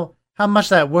 Amazing how much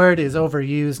that word is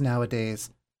overused nowadays.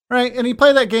 Right? And you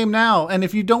play that game now, and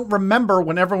if you don't remember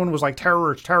when everyone was like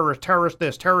terrorist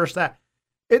this, terrorist that,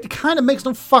 it kind of makes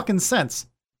no fucking sense.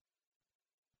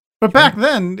 But back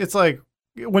then, it's like,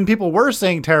 when people were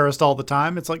saying terrorist all the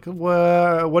time, it's like,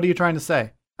 what are you trying to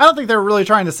say? I don't think they were really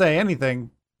trying to say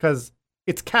anything, because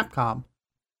it's Capcom.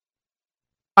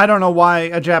 I don't know why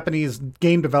a Japanese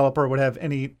game developer would have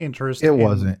any interest. It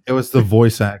wasn't. It was the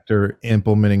voice actor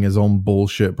implementing his own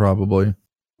bullshit, probably.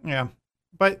 Yeah.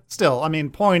 But still, I mean,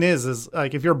 point is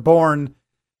like, if you're born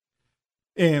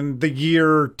in the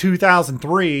year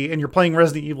 2003 and you're playing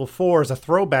Resident Evil 4 as a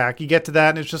throwback, you get to that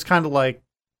and it's just kind of like,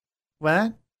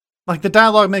 what? Like, the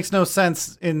dialogue makes no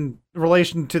sense in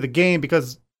relation to the game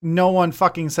because no one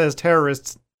fucking says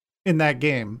terrorists in that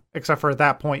game, except for at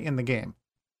that point in the game.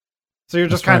 So you're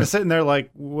just kind of sitting there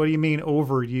like, what do you mean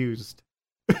overused?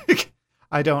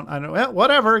 I don't, well,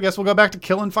 whatever. I guess we'll go back to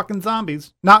killing fucking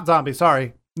zombies. Not zombies,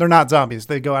 sorry. They're not zombies.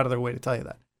 They go out of their way to tell you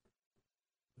that.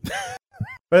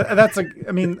 But that's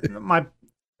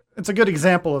it's a good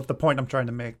example of the point I'm trying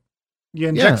to make. You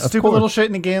inject stupid little shit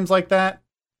into games like that.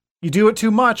 You do it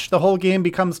too much, the whole game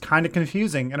becomes kind of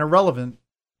confusing and irrelevant.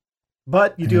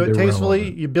 But you do it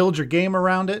tastefully, you build your game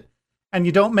around it, and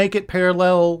you don't make it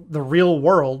parallel the real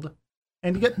world,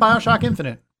 and you get BioShock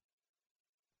Infinite.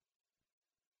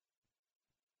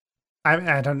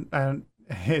 I don't.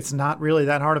 It's not really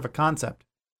that hard of a concept.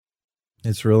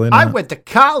 It's really not. I went to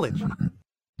college.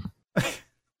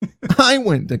 I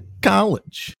went to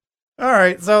college. All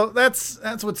right, so that's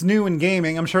what's new in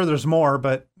gaming. I'm sure there's more,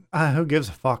 but who gives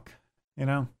a fuck? You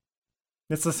know,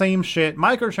 it's the same shit.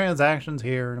 Microtransactions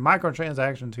here and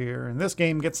microtransactions here, and this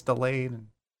game gets delayed. And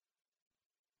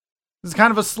it's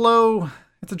kind of a slow.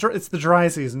 It's the dry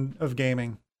season of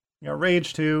gaming. You know,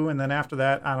 Rage 2, and then after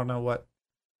that, I don't know what.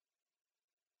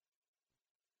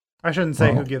 I shouldn't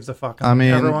say who gives a fuck. I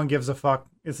mean, everyone gives a fuck.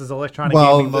 This is electronic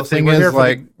gaming mostly.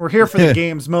 We're here for the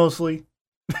games mostly.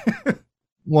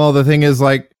 Well, the thing is,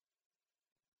 like,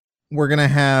 we're going to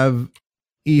have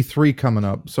E3 coming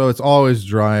up. So it's always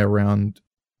dry around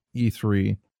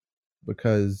E3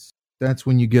 because that's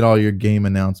when you get all your game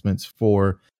announcements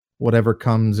for whatever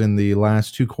comes in the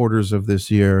last 2 quarters of this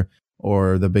year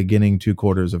or the beginning 2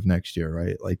 quarters of next year,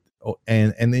 right? Like,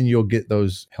 and then you'll get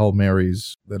those Hail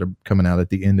Marys that are coming out at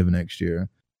the end of next year.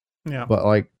 Yeah. But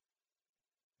like,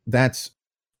 that's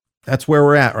where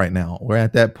we're at right now. We're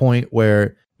at that point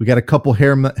where we got a couple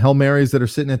Hail Marys that are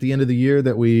sitting at the end of the year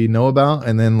that we know about,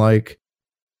 and then like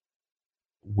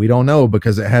we don't know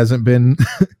because it hasn't been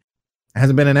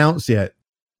announced yet.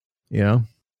 You know?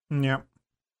 Yeah.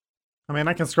 I mean,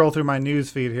 I can scroll through my news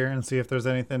feed here and see if there's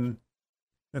anything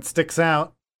that sticks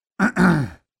out.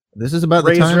 This is about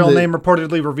Rey's the time real name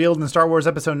reportedly revealed in Star Wars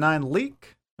Episode 9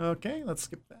 leak. Okay, let's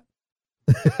skip that.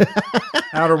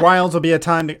 Outer Wilds will be a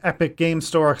timed Epic Game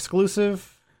Store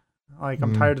exclusive. Like,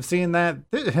 I'm tired of seeing that.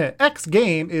 X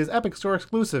game is Epic Store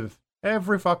exclusive.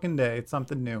 Every fucking day. It's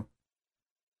something new.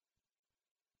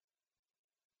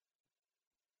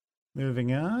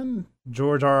 Moving on.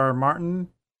 George R.R. Martin,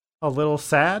 a little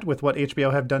sad with what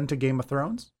HBO have done to Game of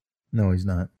Thrones. No, he's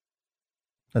not.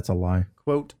 That's a lie.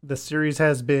 Quote, the series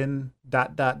has been ...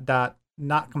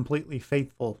 not completely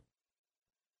faithful.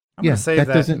 I'm gonna say that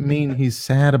doesn't mean he's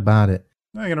sad about it.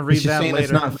 I'm going to read that later.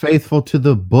 It's not faithful to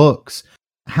the books.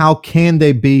 How can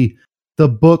they be? The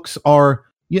books are,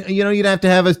 you know, you'd have to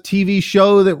have a TV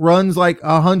show that runs like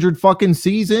 100 fucking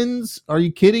seasons. Are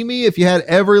you kidding me? If you had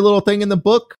every little thing in the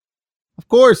book, of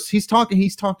course, he's talked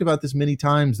about this many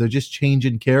times. They're just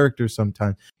changing characters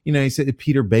sometimes. You know, he said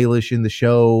Peter Baelish in the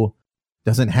show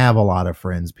doesn't have a lot of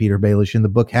friends. Peter Baelish in the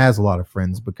book has a lot of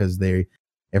friends because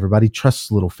everybody trusts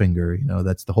Littlefinger. You know,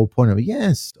 that's the whole point of it.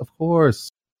 Yes, of course.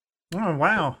 Oh,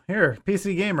 wow. Here,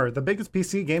 PC Gamer, the biggest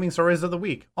PC gaming stories of the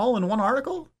week. All in one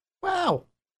article? Wow.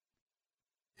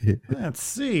 Let's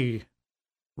see.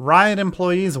 Riot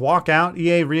employees walk out.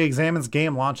 EA re-examines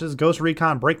game launches. Ghost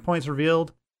Recon breakpoints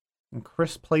revealed. And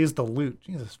Chris plays the loot.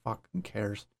 Jesus fuck, who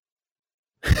cares?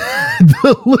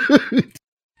 The loot.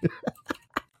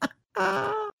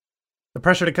 The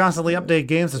pressure to constantly update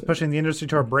games is pushing the industry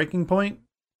to a breaking point.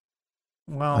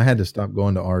 Well, I had to stop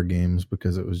going to our games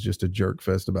because it was just a jerk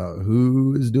fest about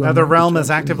who is doing. NetherRealm is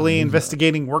actively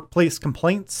investigating workplace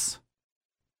complaints.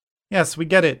 Yes, we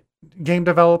get it. Game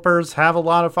developers have a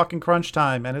lot of fucking crunch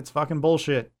time, and it's fucking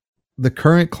bullshit. The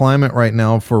current climate right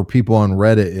now for people on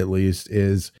Reddit, at least,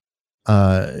 is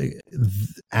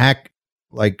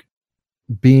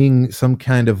being some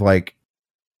kind of like,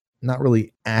 not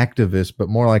really activist, but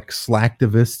more like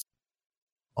slacktivists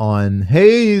on,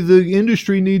 hey, the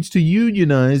industry needs to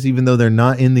unionize, even though they're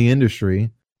not in the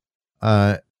industry.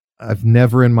 I've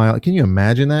never in my life, can you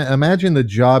imagine that? Imagine the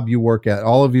job you work at,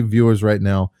 all of you viewers right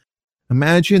now.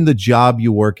 Imagine the job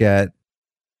you work at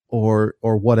or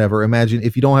whatever. Imagine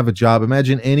if you don't have a job,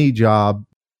 imagine any job.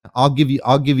 I'll give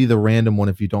you the random one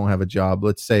if you don't have a job.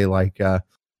 Let's say like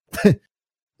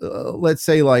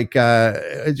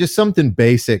just something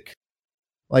basic,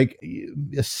 like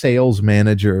a sales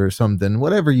manager or something,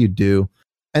 whatever you do.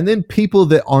 And then people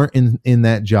that aren't in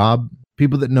that job,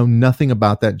 people that know nothing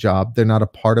about that job, they're not a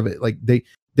part of it. Like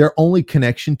their only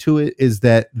connection to it is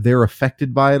that they're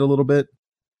affected by it a little bit.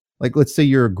 Like, let's say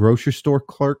you're a grocery store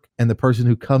clerk and the person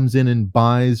who comes in and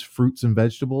buys fruits and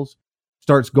vegetables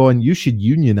starts going, you should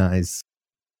unionize.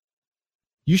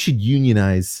 You should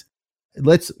unionize.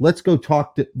 Let's go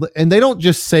talk to, and they don't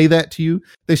just say that to you.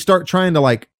 They start trying to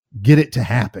like get it to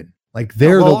happen. Like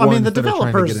they're the ones that are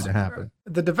trying to get it to happen.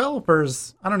 The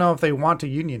developers, I don't know if they want to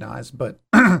unionize, but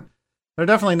they're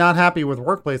definitely not happy with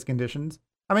workplace conditions.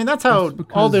 I mean, that's how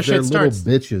all this shit starts.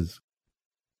 Little bitches.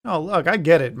 Oh, look, I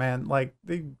get it, man. Like,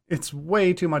 it's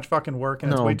way too much fucking work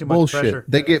and it's way too much pressure.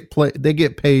 They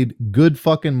get paid good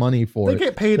fucking money for it. They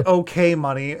get paid okay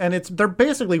money, and they're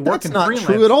basically working freelance. That's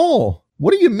not true at all. What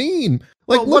do you mean?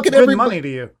 Like, well, look at good money to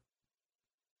you.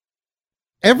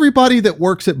 Everybody that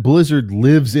works at Blizzard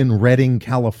lives in Redding,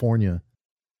 California.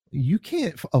 You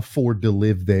can't afford to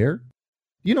live there.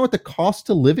 You know what the cost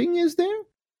of living is there?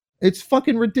 It's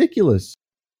fucking ridiculous.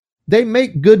 They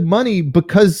make good money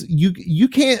because you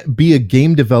can't be a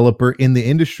game developer in the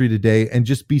industry today and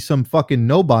just be some fucking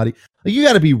nobody. You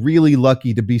got to be really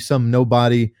lucky to be some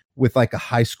nobody with like a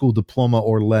high school diploma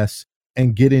or less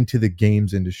and get into the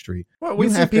games industry. Well, we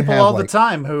see people all the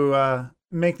time who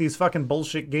make these fucking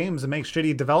bullshit games and make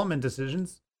shitty development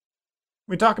decisions.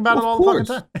 We talk about it all the fucking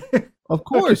time. Of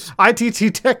course.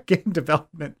 ITT Tech game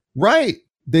development. Right.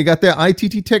 They got that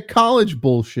ITT Tech college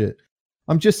bullshit.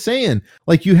 I'm just saying,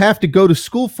 like, you have to go to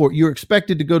school for it. You're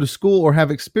expected to go to school or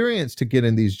have experience to get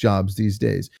in these jobs these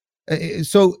days.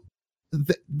 So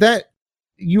that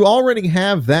you already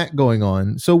have that going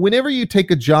on. So whenever you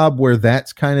take a job where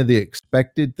that's kind of the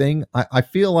expected thing, I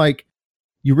feel like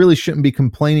you really shouldn't be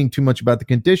complaining too much about the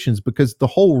conditions, because the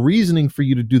whole reasoning for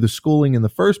you to do the schooling in the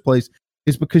first place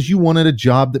is because you wanted a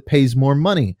job that pays more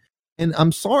money. And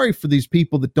I'm sorry for these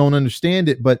people that don't understand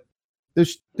it, but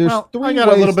there's well, three I got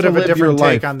ways a little bit to of a live different your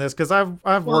take life. on this, because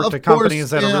I've worked at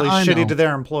companies that are really shitty to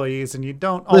their employees, and you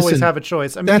don't always have a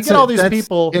choice. I mean, you get all these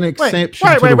people. An exception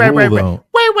to the rule, though.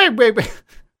 Wait.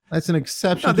 That's an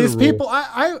exception. No, to these the rule. people,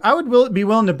 I would be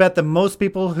willing to bet that most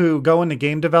people who go into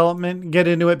game development get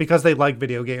into it because they like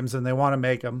video games and they want to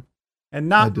make them, and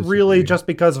not really just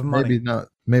because of money.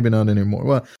 Maybe not anymore.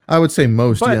 Well, I would say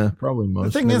most. But yeah, probably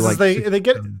most. The thing is they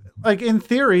get, like, in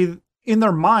theory, in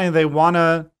their mind, they want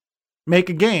to make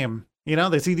a game. You know,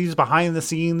 they see these behind the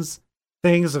scenes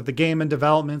things of the game and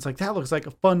development. It's like, that looks like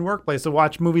a fun workplace to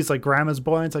watch movies like Grandma's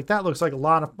Boy. It's like, that looks like a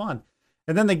lot of fun.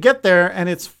 And then they get there and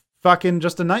it's fucking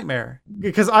just a nightmare.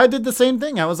 Because I did the same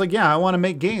thing. I was like, yeah, I want to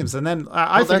make games. And then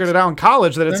I figured it out in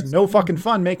college that it's no fucking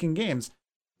fun making games.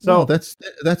 So no,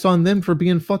 that's on them for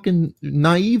being fucking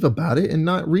naive about it and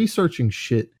not researching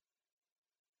shit.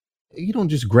 You don't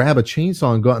just grab a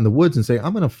chainsaw and go out in the woods and say,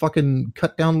 I'm going to fucking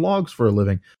cut down logs for a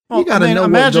living. Well, you got to know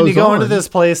imagine what you go on. into this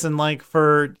place and, like,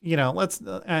 for, you know,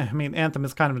 I mean, Anthem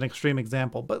is kind of an extreme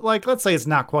example, but, like, let's say it's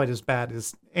not quite as bad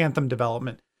as Anthem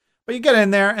development. But you get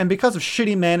in there, and because of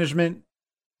shitty management,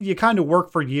 you kind of work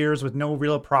for years with no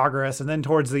real progress. And then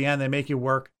towards the end, they make you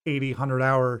work 80,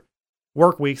 100-hour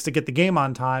work weeks to get the game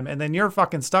on time. And then you're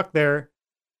fucking stuck there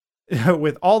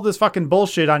with all this fucking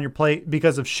bullshit on your plate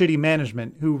because of shitty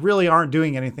management who really aren't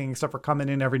doing anything except for coming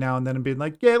in every now and then and being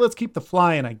like, yeah, let's keep the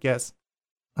flying, I guess.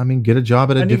 I mean, get a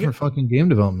job at a different fucking game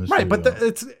development studio. Right, but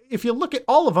it's if you look at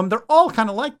all of them, they're all kind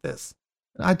of like this.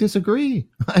 I disagree.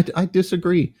 I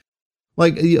disagree.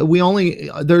 Like, we only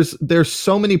there's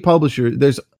so many publishers.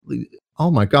 There's,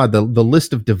 oh my God, the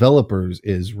list of developers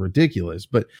is ridiculous.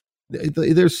 But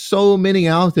there's so many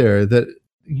out there that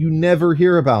you never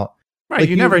hear about. Right, like,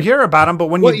 you never hear about them, but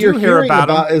when you do hear about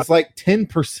them, is like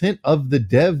 10% of the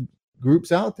dev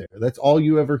groups out there. That's all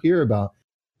you ever hear about.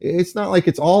 It's not like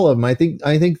it's all of them. I think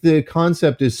the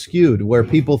concept is skewed where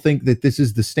people think that this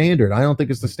is the standard. I don't think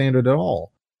it's the standard at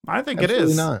all. I think Absolutely it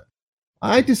is. Not.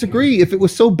 I disagree. If it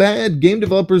was so bad, game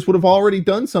developers would have already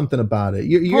done something about it.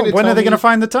 When are they going to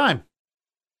find the time?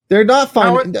 They're not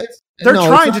finding. They're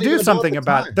trying to do something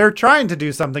about it. They're trying to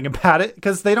do something about it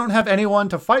because they don't have anyone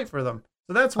to fight for them.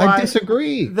 So that's why I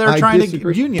disagree. They're trying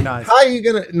to unionize. How are you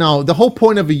going to? No, the whole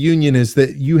point of a union is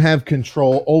that you have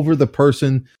control over the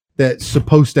person that's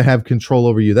supposed to have control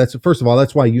over you. That's, first of all,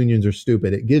 that's why unions are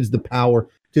stupid. It gives the power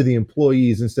to the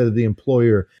employees instead of the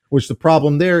employer, which the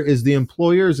problem there is the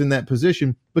employer's in that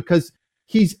position because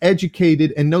he's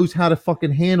educated and knows how to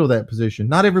fucking handle that position.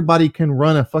 Not everybody can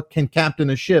can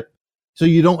captain a ship. So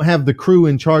you don't have the crew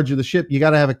in charge of the ship. You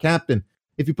got to have a captain.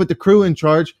 If you put the crew in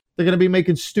charge, they're going to be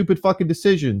making stupid fucking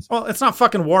decisions. Well, it's not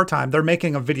fucking wartime. They're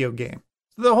making a video game.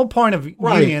 So the whole point of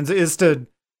unions is to,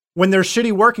 when there's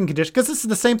shitty working conditions, because this is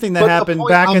the same thing that happened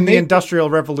back in the Industrial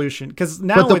Revolution. Because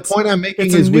now the point I'm making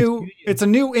is it's a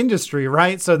new industry,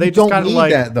 right? So they just kind of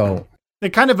like that, though.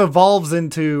 It kind of evolves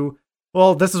into,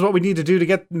 well, this is what we need to do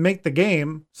to make the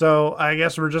game. So I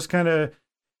guess we're just kind of,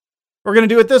 we're going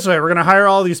to do it this way. We're going to hire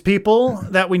all these people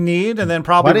that we need, and then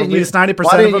probably release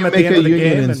 90% of them at the end of the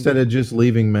game. Instead of just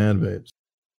leaving Mad Babes?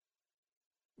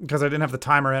 Because I didn't have the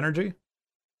time or energy.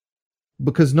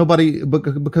 Because would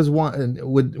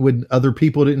other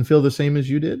people didn't feel the same as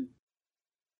you did?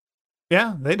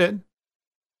 Yeah, they did.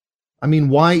 I mean,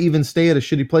 why even stay at a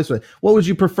shitty place? What would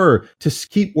you prefer, to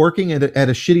keep working at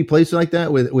a shitty place like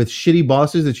that with shitty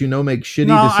bosses that make shitty decisions?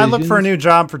 No, I looked for a new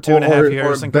job for 2.5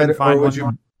 years and couldn't find one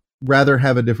more. Rather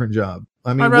have a different job?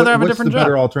 I mean, I'd rather have a different job. What's the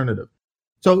better alternative?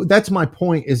 So that's my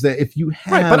point, is that if you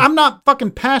have... Right, but I'm not fucking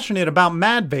passionate about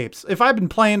Mad Vapes. If I've been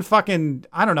playing fucking,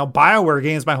 I don't know, BioWare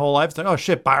games my whole life, it's like, oh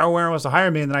shit, BioWare wants to hire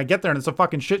me, and then I get there and it's a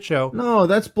fucking shit show. No,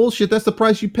 that's bullshit. That's the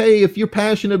price you pay. If you're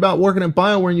passionate about working at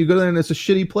BioWare and you go there and it's a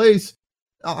shitty place,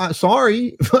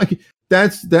 sorry. Like,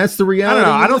 that's the reality. I don't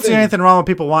know. I don't see anything wrong with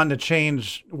people wanting to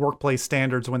change workplace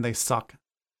standards when they suck.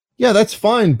 Yeah, that's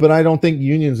fine, but I don't think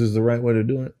unions is the right way to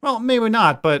do it. Well, maybe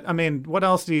not, but I mean, what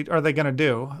else are they going to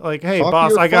do? Like, hey, talk boss,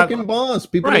 to your I got fucking boss.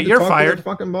 People right, need to you're talk fired. To their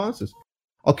fucking bosses.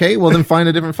 Okay, well then find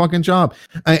a different fucking job.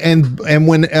 And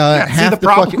when half the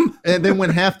fucking, and then when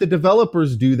half the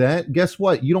developers do that, guess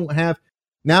what? You don't have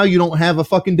a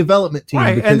fucking development team.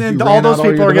 Right, and then all those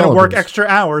people are going to work extra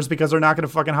hours because they're not going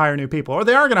to fucking hire new people, or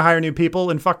they are going to hire new people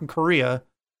in fucking Korea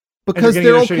because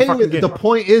they're okay with it. The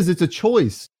point is, it's a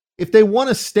choice. If they want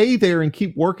to stay there and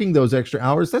keep working those extra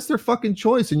hours, that's their fucking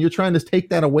choice. And you're trying to take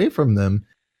that away from them.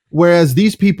 Whereas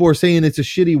these people are saying it's a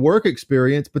shitty work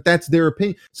experience, but that's their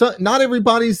opinion. So not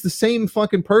everybody's the same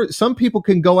fucking person. Some people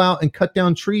can go out and cut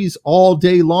down trees all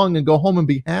day long and go home and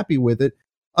be happy with it.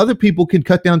 Other people can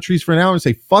cut down trees for an hour and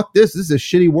say, fuck this. This is a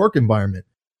shitty work environment.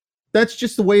 That's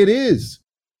just the way it is.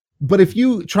 But if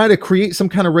you try to create some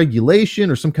kind of regulation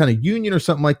or some kind of union or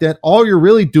something like that, all you're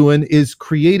really doing is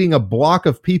creating a block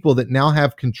of people that now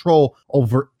have control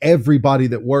over everybody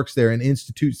that works there and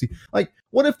institutes. Like,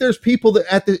 what if there's people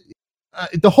that at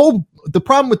the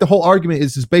problem with the whole argument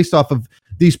is based off of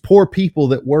these poor people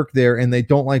that work there and they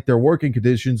don't like their working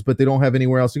conditions, but they don't have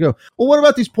anywhere else to go. Well, what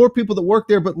about these poor people that work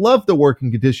there but love the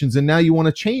working conditions and now you want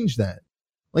to change that?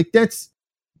 Like, that's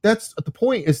the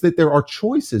point, is that there are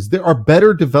choices. There are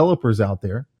better developers out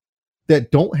there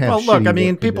that don't have. Well, look, I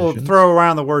mean, people throw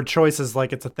around the word choices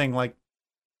like it's a thing. Like,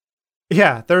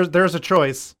 yeah, there's a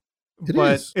choice,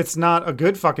 but it's not a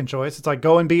good fucking choice. It's like,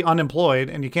 go and be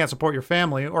unemployed and you can't support your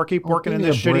family, or keep working in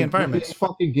this shitty environment. These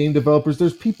fucking game developers,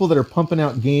 there's people that are pumping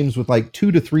out games with like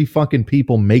 2 to 3 fucking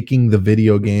people making the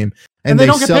video game, and they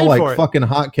sell like fucking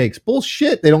hotcakes.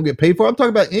 Bullshit. They don't get paid for it. I'm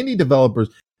talking about indie developers.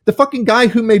 The fucking guy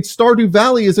who made Stardew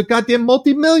Valley is a goddamn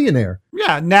multimillionaire.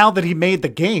 Yeah, now that he made the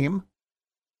game.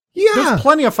 Yeah. There's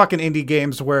plenty of fucking indie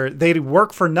games where they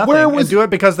work for nothing and do it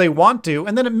because they want to,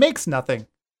 and then it makes nothing.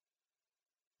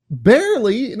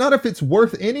 Barely. Not if it's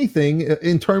worth anything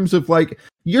in terms of, like,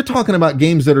 you're talking about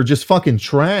games that are just fucking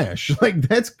trash. Like,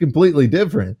 that's completely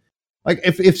different. Like,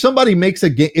 if somebody makes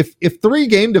a game, if 3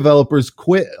 game developers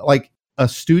quit, like, a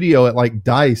studio at, like,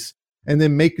 DICE, and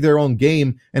then make their own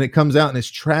game and it comes out and it's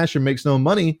trash and makes no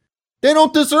money, they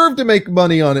don't deserve to make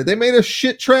money on it. They made a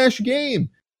shit trash game.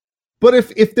 But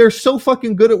if they're so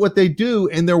fucking good at what they do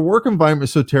and their work environment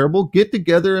is so terrible, get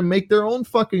together and make their own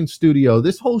fucking studio.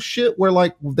 This whole shit where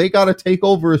like they got to take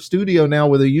over a studio now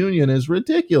with a union is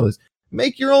ridiculous.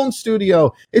 Make your own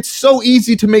studio. It's so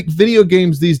easy to make video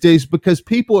games these days because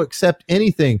people accept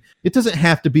anything. It doesn't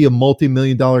have to be a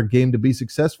multi-million-dollar game to be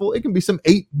successful. It can be some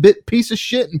 8-bit piece of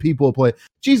shit and people will play.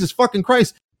 Jesus fucking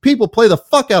Christ. People play the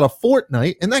fuck out of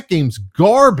Fortnite and that game's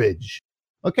garbage.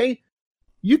 Okay?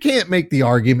 You can't make the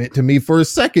argument to me for a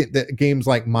second that games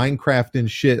like Minecraft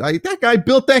and shit, like that guy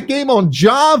built that game on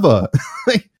Java.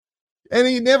 And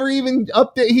he never even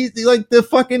update. He like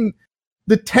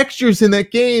the textures in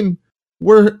that game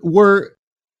were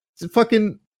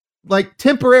fucking like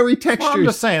temporary textures. Well, I'm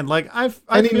just saying, like I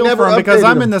feel for him because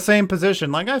I'm in the same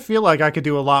position. Like I feel like I could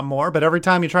do a lot more, but every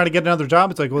time you try to get another job,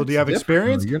 it's like, well, do you have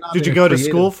experience? Did you go to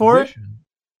school for it?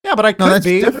 Yeah, but I could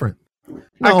be different.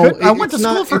 No, I went to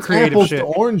school for creative apples shit. To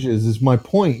oranges is my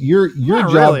point. Your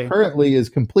job currently is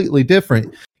completely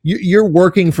different. You're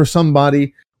working for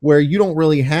somebody where you don't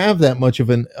really have that much of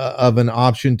an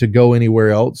option to go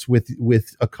anywhere else with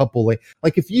a couple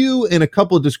like if you and a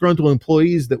couple of disgruntled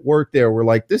employees that work there were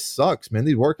like, this sucks, man,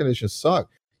 these work conditions suck.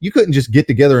 You couldn't just get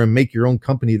together and make your own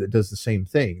company that does the same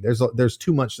thing. There's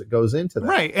too much that goes into that.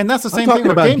 Right, and that's the same thing. I'm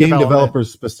talking about game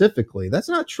developers specifically. That's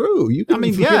not true.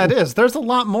 Yeah, it is. There's a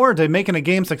lot more to making a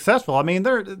game successful. I mean,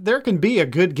 there can be a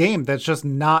good game that's just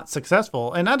not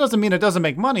successful, and that doesn't mean it doesn't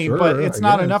make money, but it's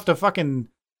not enough to fucking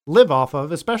live off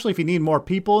of, especially if you need more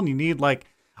people and you need like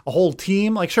a whole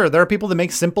team. Like, sure, there are people that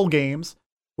make simple games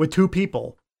with 2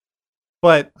 people.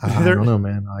 But I don't know,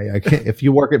 man. I can't. If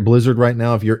you work at Blizzard right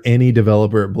now, if you're any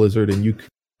developer at Blizzard and you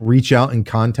reach out and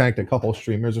contact a couple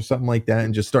streamers or something like that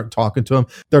and just start talking to them,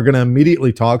 they're going to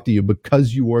immediately talk to you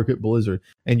because you work at Blizzard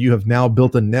and you have now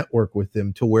built a network with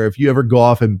them to where if you ever go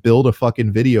off and build a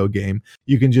fucking video game,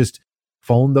 you can just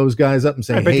phone those guys up and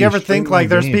say, but hey, you ever think like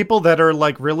there's people that are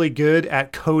like really good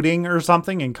at coding or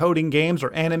something and coding games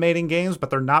or animating games,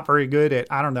 but they're not very good at,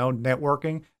 I don't know,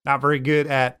 networking, not very good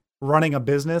at running a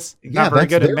business, not very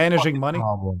good at managing money.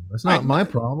 Problem. That's not my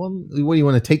problem. What, you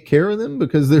want to take care of them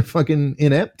because they're fucking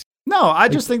inept? No, I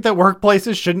just think that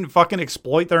workplaces shouldn't fucking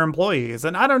exploit their employees.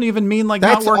 And I don't even mean like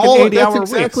not working 80-hour weeks.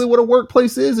 That's exactly what a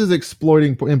workplace is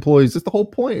exploiting employees. That's the whole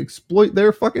point. Exploit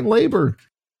their fucking labor.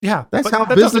 Yeah, that's how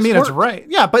that doesn't mean works. It's right.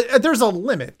 Yeah, but there's a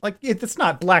limit. Like it's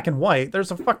not black and white.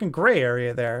 There's a fucking gray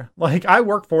area there. Like I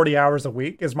work 40 hours a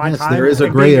week. Is my time? There is a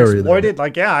gray area exploited?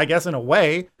 Like yeah, I guess in a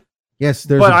way. Yes,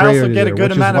 there's but a gray I also area get there, a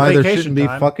good amount of vacation there shouldn't be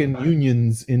fucking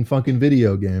unions in fucking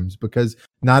video games because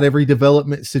not every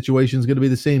development situation is going to be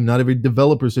the same. Not every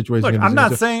developer situation. Look, is I'm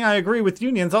not saying I agree with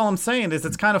unions. All I'm saying is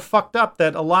it's kind of fucked up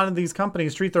that a lot of these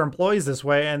companies treat their employees this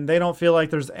way, and they don't feel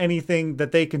like there's anything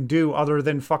that they can do other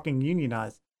than fucking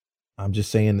unionize. I'm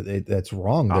just saying that's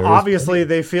wrong. Obviously,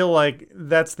 they feel like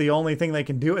that's the only thing they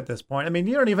can do at this point. I mean,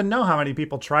 you don't even know how many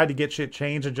people tried to get shit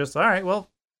changed and just, all right, well,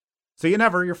 see you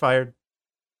never. You're fired.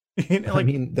 Like, I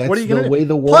mean, that's the way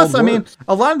the world Plus, works. I mean,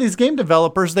 a lot of these game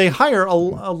developers, they hire a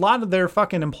lot of their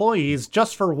fucking employees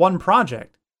just for one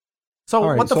project. So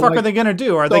right, what the fuck are they going to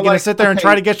do? Are they going to sit there and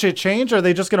try to get shit changed? Or are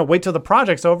they just going to wait till the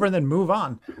project's over and then move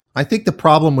on? I think the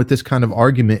problem with this kind of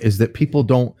argument is that people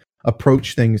don't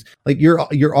approach things like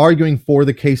you're arguing for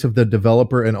the case of the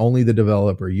developer and only the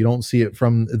developer. You don't see it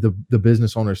from the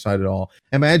business owner side at all.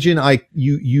 Imagine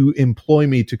you employ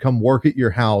me to come work at your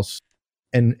house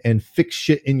and fix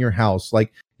shit in your house,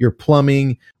 like your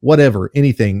plumbing, whatever,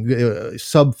 anything,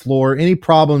 subfloor, any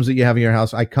problems that you have in your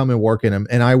house. I come and work in them,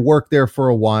 and I work there for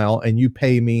a while, and you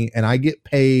pay me, and I get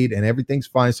paid, and everything's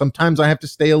fine. Sometimes I have to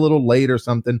stay a little late or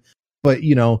something, but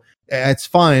you know, it's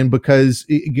fine because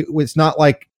it's not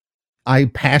like I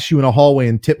pass you in a hallway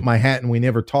and tip my hat and we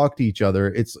never talk to each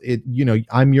other. You know,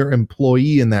 I'm your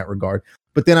employee in that regard.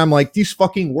 But then I'm like, these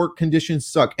fucking work conditions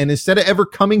suck. And instead of ever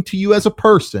coming to you as a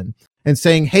person and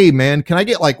saying, hey man, can I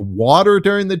get like water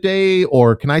during the day?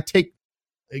 Or can I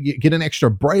get an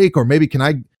extra break? Or maybe can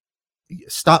I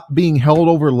stop being held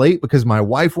over late because my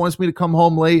wife wants me to come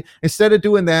home late? Instead of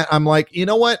doing that, I'm like, you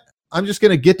know what? I'm just going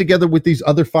to get together with these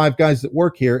other 5 guys that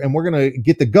work here, and we're going to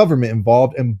get the government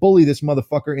involved and bully this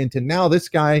motherfucker into now this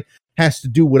guy has to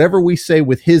do whatever we say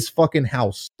with his fucking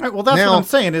house. All right, well, that's what I'm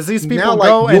saying is these people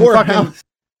go and fucking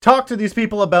talk to these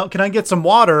people about, can I get some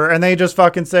water? And they just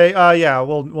fucking say, yeah,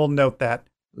 we'll note that.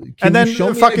 And then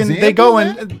fucking they go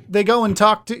and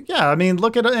talk to, yeah, I mean,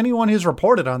 look at anyone who's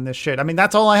reported on this shit. I mean,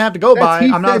 that's all I have to go by.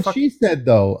 I'm not she said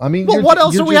though. I mean, well, what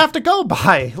else do we have to go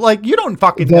by? Like, you don't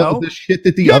fucking know the shit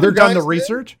that the other guy done the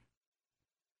research.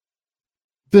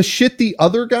 The shit the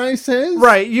other guy says?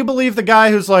 Right. You believe the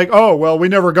guy who's like, oh, well, we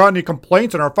never got any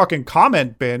complaints in our fucking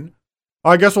comment bin.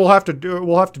 I guess we'll have to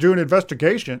do an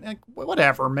investigation. Like,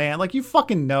 whatever, man. Like, you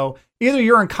fucking know. Either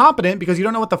you're incompetent because you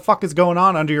don't know what the fuck is going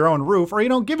on under your own roof, or you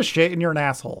don't give a shit and you're an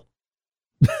asshole.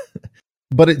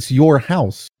 But it's your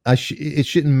house. It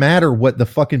shouldn't matter what the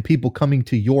fucking people coming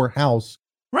to your house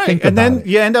right. And then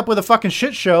you end up with a fucking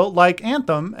shit show like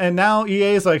Anthem, and now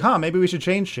EA is like, maybe we should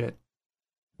change shit.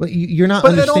 But you're not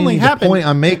understanding the point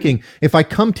I'm making. If I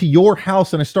come to your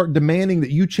house and I start demanding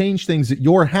that you change things at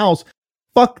your house,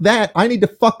 fuck that. I need to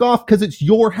fuck off because it's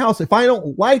your house. If I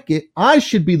don't like it, I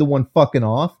should be the one fucking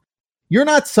off. You're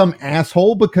not some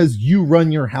asshole because you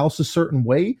run your house a certain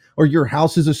way, or your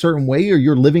house is a certain way, or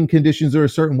your living conditions are a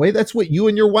certain way. That's what you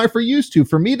and your wife are used to.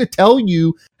 For me to tell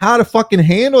you how to fucking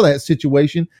handle that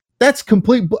situation, that's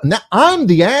complete. Now I'm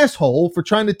the asshole for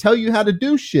trying to tell you how to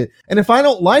do shit. And if I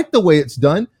don't like the way it's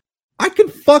done, I can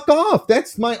fuck off.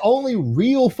 That's my only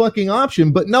real fucking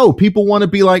option. But no, people want to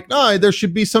be like, no, there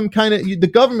should be some kind of, the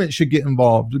government should get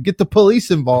involved, get the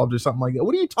police involved or something like that.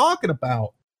 What are you talking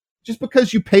about? Just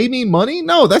because you pay me money?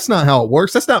 No, that's not how it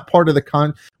works. That's not part of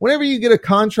the whenever you get a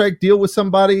contract deal with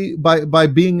somebody by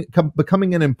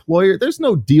becoming an employer, there's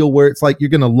no deal where it's like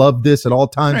you're going to love this at all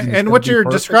times. Right. And what you're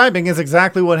describing is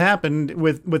exactly what happened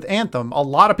with Anthem. A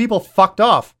lot of people fucked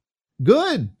off.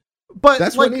 Good. But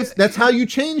that's that's how you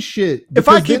change shit. If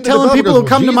I keep telling people who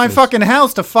come to my fucking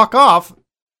house to fuck off,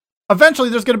 eventually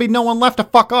there's going to be no one left to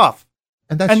fuck off.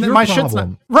 And that's your my problem. Shit's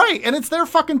not, right, and it's their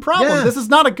fucking problem. Yeah. This is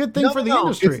not a good thing for the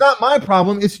industry. It's not my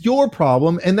problem. It's your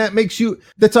problem, and that makes you.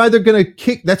 That's either going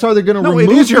to remove.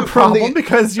 It is your problem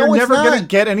because you're never going to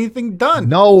get anything done.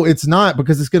 No, it's not,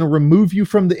 because it's going to remove you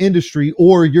from the industry,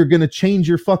 or you're going to change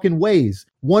your fucking ways.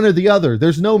 One or the other.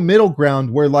 There's no middle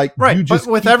ground where you just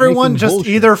but with everyone just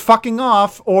bullshit. Either fucking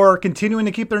off or continuing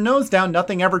to keep their nose down,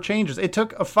 nothing ever changes. It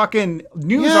took a fucking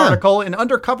news article and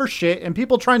undercover shit and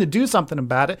people trying to do something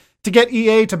about it to get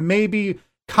EA to maybe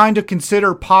kind of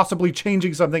consider possibly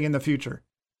changing something in the future.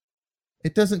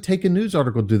 It doesn't take a news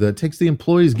article to do that. It takes the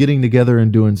employees getting together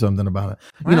and doing something about it.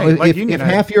 You know, if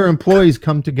half your employees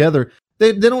come together,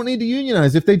 they don't need to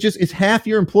unionize. If it's half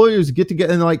your employers get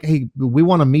together and they're like, hey, we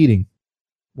want a meeting.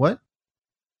 What?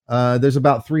 There's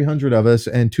about 300 of us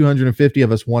and 250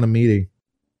 of us want a meeting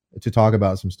to talk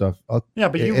about some stuff. Yeah,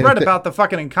 but you read about the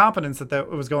fucking incompetence that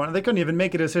was going on. They couldn't even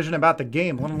make a decision about the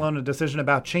game, let alone a decision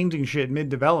about changing shit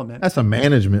mid-development. That's a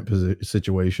management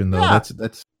situation, though. Yeah.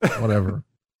 That's whatever.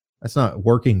 That's not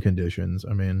working conditions.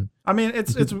 I mean,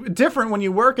 it's different when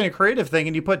you work in a creative thing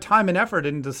and you put time and effort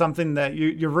into something that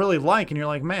you really like, and you're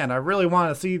like, man, I really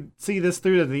want to see this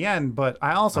through to the end, but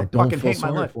I also fucking hate my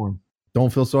life.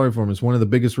 Don't feel sorry for him. It's one of the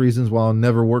biggest reasons why I'll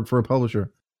never work for a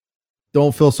publisher.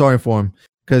 Don't feel sorry for him,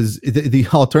 because the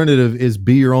alternative is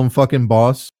be your own fucking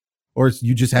boss, or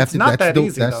you just have to. Not that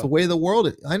easy. That's the way the world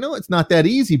is. I know it's not that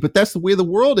easy, but that's the way the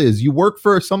world is. You work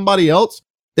for somebody else.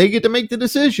 They get to make the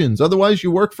decisions. Otherwise,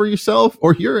 you work for yourself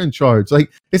or you're in charge.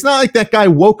 Like, it's not like that guy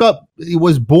woke up, he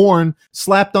was born,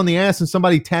 slapped on the ass, and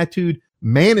somebody tattooed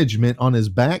management on his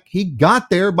back. He got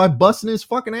there by busting his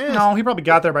fucking ass. No, he probably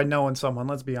got there by knowing someone.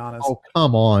 Let's be honest. Oh,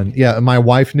 come on. Yeah, my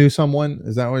wife knew someone.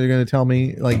 Is that what you're going to tell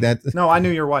me? Like that? No, I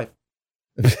knew your wife.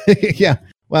 Yeah.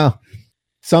 Well,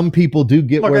 some people do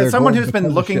get where as someone who's been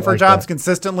looking for jobs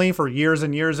consistently for years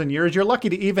and years and years, you're lucky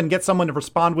to even get someone to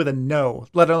respond with a no,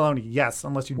 let alone a yes,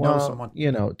 unless you know someone.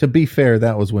 You know, to be fair,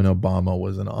 that was when Obama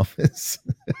was in office.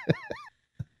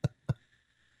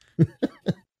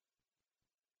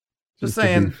 Just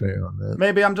saying,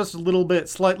 maybe I'm just a little bit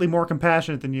slightly more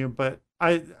compassionate than you, but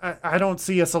I don't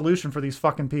see a solution for these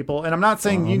fucking people. And I'm not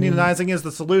saying unionizing is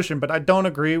the solution, but I don't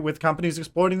agree with companies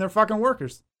exploiting their fucking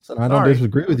workers. I don't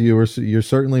disagree with you. You're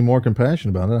certainly more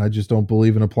compassionate about it. I just don't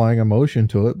believe in applying emotion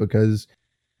to it, because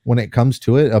when it comes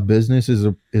to it, a business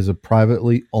is a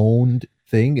privately owned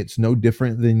thing. It's no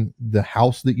different than the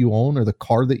house that you own or the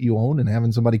car that you own, and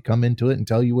having somebody come into it and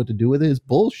tell you what to do with it is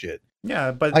bullshit.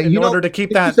 Yeah, but in order to keep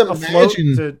that afloat,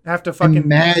 to have to fucking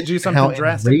do something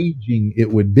drastic. How enraging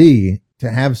it would be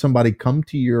to have somebody come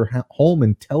to your home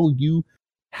and tell you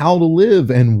how to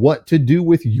live and what to do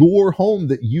with your home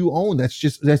that you own.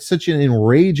 That's such an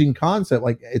enraging concept.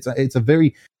 Like, it's a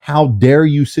very how dare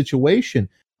you situation.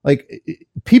 Like,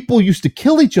 people used to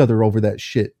kill each other over that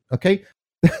shit. Okay.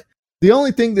 The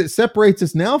only thing that separates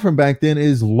us now from back then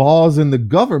is laws and the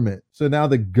government. So now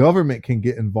the government can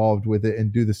get involved with it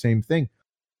and do the same thing.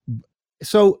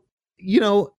 So, you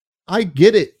know, I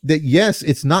get it that yes,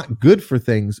 it's not good for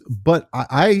things, but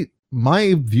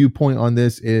my viewpoint on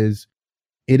this is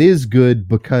it is good,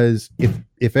 because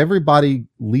if everybody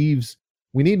leaves,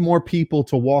 we need more people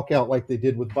to walk out like they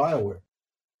did with BioWare.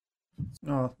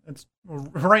 It's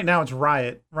right now it's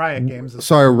Riot Games.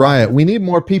 Sorry, Riot. We need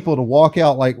more people to walk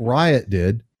out like Riot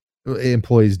did,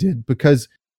 employees did, because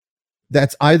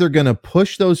that's either going to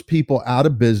push those people out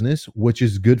of business, which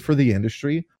is good for the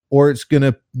industry, or it's going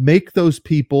to make those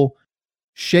people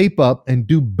shape up and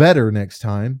do better next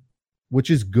time, which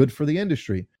is good for the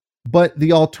industry. But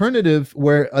the alternative,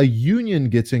 where a union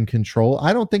gets in control,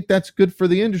 I don't think that's good for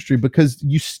the industry, because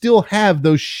you still have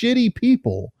those shitty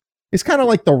people. It's kind of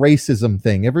like the racism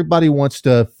thing. Everybody wants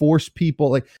to force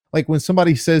people, like when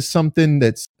somebody says something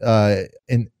that's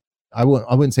and I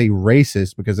wouldn't say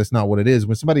racist, because that's not what it is.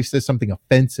 When somebody says something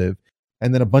offensive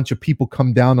and then a bunch of people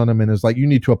come down on them and is like, you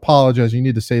need to apologize, you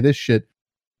need to say this shit,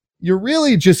 you're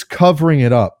really just covering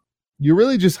it up. You're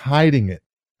really just hiding it.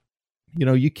 You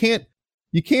know, you can't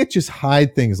just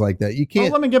hide things like that. You can't.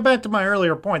 Well, let me get back to my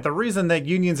earlier point. The reason that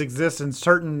unions exist in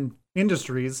certain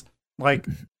industries, like,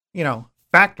 you know,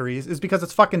 factories, is because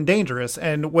it's fucking dangerous.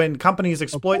 And when companies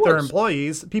exploit their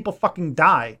employees, people fucking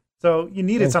die. So you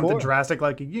needed something drastic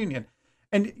like a union.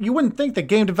 And you wouldn't think that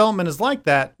game development is like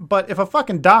that, but if a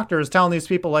fucking doctor is telling these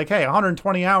people like, hey,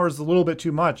 120 hours is a little bit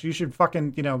too much, you should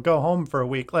fucking, you know, go home for a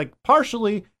week. Like,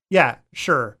 partially, yeah,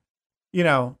 sure. You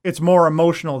know, it's more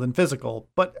emotional than physical,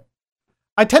 but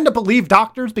I tend to believe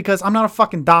doctors because I'm not a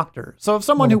fucking doctor. So if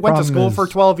someone who went to school for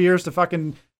 12 years to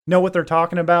fucking know what they're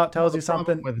talking about tells you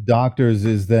something. With doctors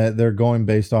is that they're going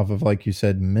based off of, like you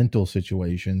said, mental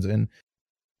situations. And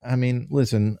I mean,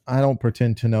 listen, I don't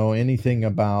pretend to know anything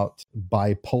about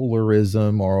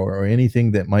bipolarism or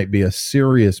anything that might be a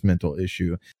serious mental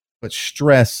issue, but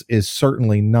stress is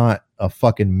certainly not a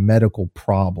fucking medical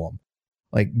problem.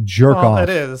 Like, jerk off, it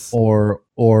is,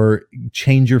 or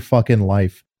change your fucking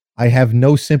life. I have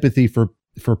no sympathy for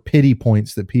pity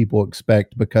points that people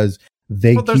expect because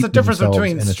they. Well, there's a difference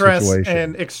between stress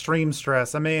and extreme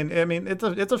stress. I mean,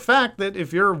 it's a fact that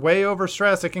if you're way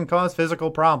overstressed, it can cause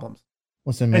physical problems.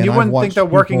 Listen, man, and you wouldn't think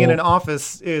that working in an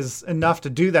office is enough to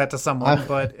do that to someone,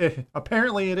 but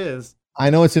apparently it is. I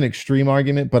know it's an extreme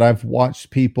argument, but I've watched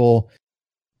people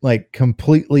like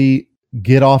completely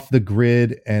get off the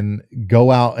grid and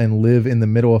go out and live in the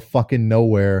middle of fucking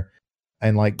nowhere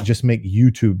and like just make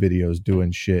YouTube videos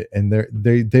doing shit. And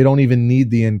they don't even need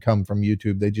the income from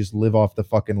YouTube. They just live off the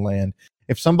fucking land.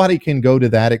 If somebody can go to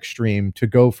that extreme, to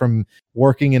go from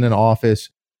working in an office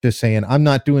to saying, I'm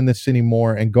not doing this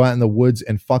anymore, and go out in the woods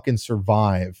and fucking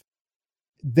survive,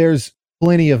 there's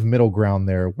plenty of middle ground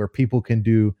there where people can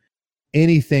do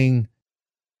anything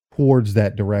towards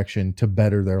that direction to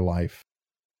better their life.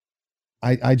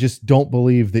 I just don't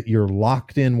believe that you're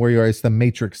locked in where you are. It's the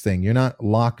Matrix thing. You're not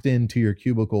locked into your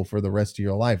cubicle for the rest of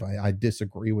your life. I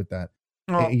disagree with that.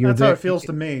 Well, that's how it feels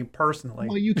to me personally.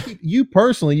 Well, you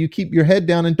keep your head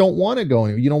down and don't want to go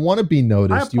anywhere. You don't want to be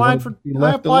noticed.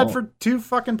 I applied for 2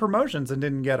 fucking promotions and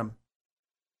didn't get them.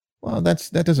 Well, that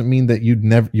doesn't mean that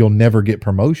you'll never get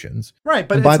promotions. Right,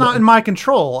 but it's not in my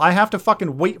control. I have to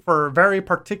fucking wait for very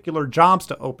particular jobs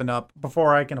to open up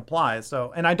before I can apply.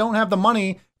 So, and I don't have the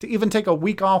money to even take a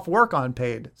week off work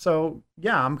unpaid. So,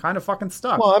 yeah, I'm kind of fucking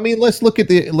stuck. Well, I mean, let's look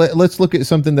at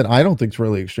something that I don't think is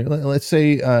really extreme. Let's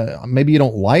say maybe you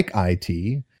don't like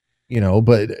IT,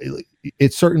 but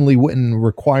it certainly wouldn't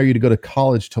require you to go to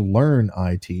college to learn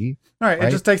IT. All right,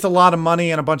 it just takes a lot of money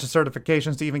and a bunch of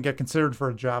certifications to even get considered for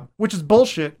a job, which is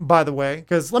bullshit, by the way,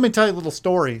 because let me tell you a little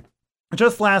story.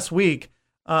 Just last week,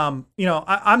 I'm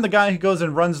the guy who goes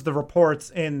and runs the reports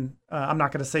in, I'm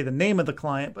not going to say the name of the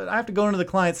client, but I have to go into the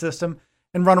client system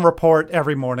and run a report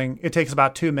every morning. It takes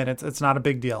about 2 minutes. It's not a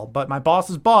big deal, but my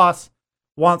boss's boss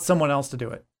wants someone else to do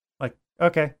it. Like,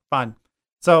 okay, fine.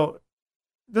 So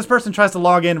this person tries to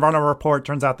log in, run a report.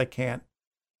 Turns out they can't.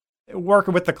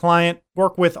 Working with the client,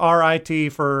 work with our IT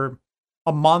for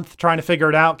a month trying to figure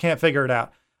it out, can't figure it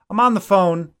out. I'm on the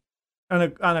phone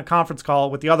on a conference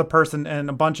call with the other person and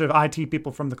a bunch of IT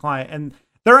people from the client, and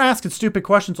they're asking stupid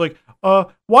questions like,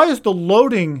 why is the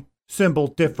loading symbol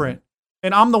different?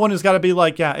 And I'm the one who's got to be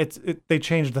like, yeah, they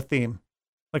changed the theme.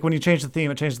 Like when you change the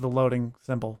theme, it changes the loading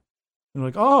symbol. And they're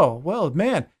like, oh, well,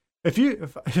 man, if you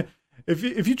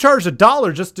charged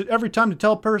 $1 just every time to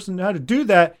tell a person how to do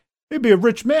that, he'd be a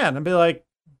rich man. I'd be like,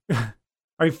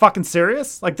 are you fucking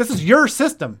serious? Like, this is your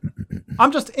system.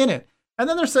 I'm just in it. And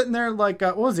then they're sitting there like,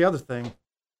 what was the other thing?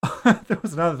 There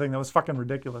was another thing that was fucking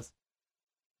ridiculous.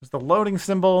 It was the loading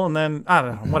symbol, and then, I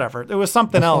don't know, whatever. It was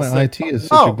something else. IT is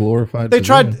such a glorified They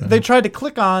tried to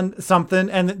click on something,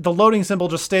 and the loading symbol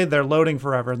just stayed there loading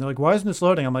forever. And they're like, why isn't this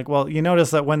loading? I'm like, well, you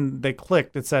notice that when they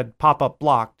clicked, it said pop-up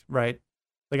blocked, right?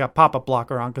 They got pop-up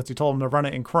blocker on because you told them to run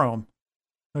it in Chrome.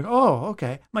 Like, oh,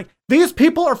 okay. I'm like, these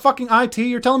people are fucking IT.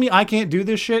 You're telling me I can't do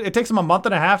this shit? It takes them a month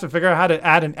and a half to figure out how to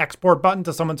add an export button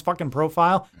to someone's fucking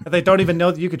profile that they don't even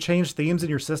know that you could change themes in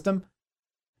your system.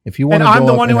 If you want, and I'm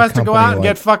the one who has to go out and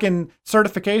get fucking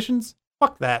certifications.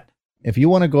 Fuck that. If you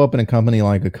want to go up in a company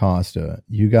like Acosta,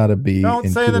 you got to be. Don't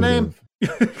say the name.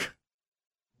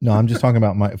 No, I'm just talking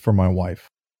about my wife.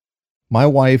 My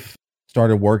wife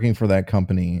started working for that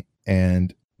company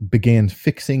and began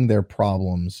fixing their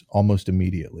problems almost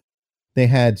immediately. They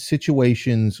had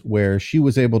situations where she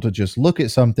was able to just look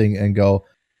at something and go,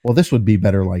 well, this would be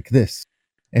better like this.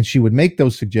 And she would make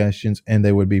those suggestions and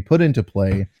they would be put into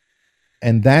play.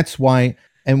 And that's why,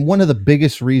 and one of the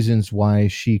biggest reasons why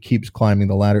she keeps climbing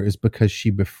the ladder is because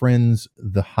she befriends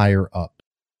the higher up.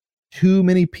 Too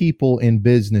many people in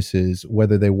businesses,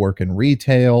 whether they work in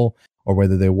retail or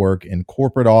whether they work in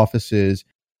corporate offices,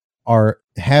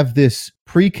 have this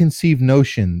preconceived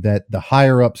notion that the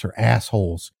higher ups are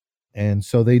assholes. And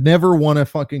so they never want to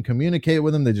fucking communicate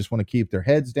with them. They just want to keep their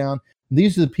heads down.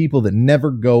 These are the people that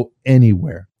never go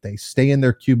anywhere. They stay in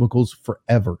their cubicles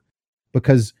forever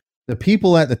because the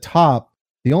people at the top,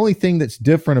 the only thing that's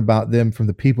different about them from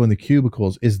the people in the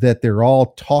cubicles is that they're all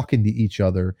talking to each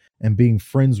other and being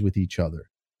friends with each other.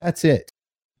 That's it.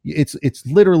 It's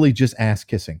literally just ass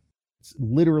kissing. It's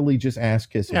literally just ass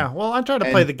kissing. Yeah, well, I try to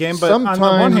play the game, but on the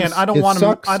one hand, I don't want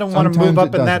to move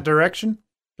up in that direction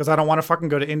because I don't want to fucking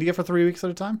go to India for 3 weeks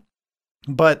at a time.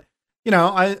 But,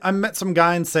 I met some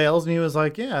guy in sales and he was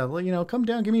like, yeah, come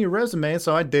down, give me your resume.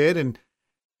 So I did. And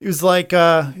he was like,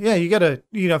 yeah, you got to,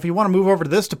 if you want to move over to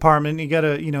this department, you got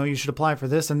to, you should apply for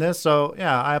this and this. So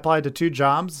yeah, I applied to 2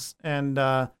 jobs and,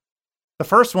 the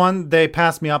first one they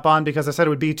passed me up on because I said it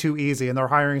would be too easy and they're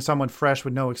hiring someone fresh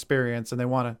with no experience and they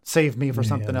want to save me for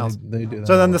something else. They do that.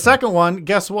 So then the second one,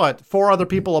 guess what? 4 other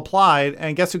people applied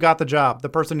and guess who got the job? The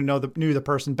person who knew the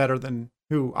person better than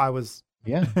who I was.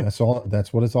 Yeah, that's all.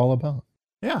 That's what it's all about.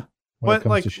 Yeah. But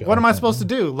like, what am I supposed to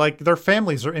do? Like their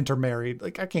families are intermarried.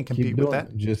 Like I can't compete with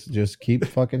that. Just keep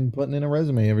fucking putting in a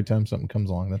resume every time something comes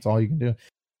along. That's all you can do.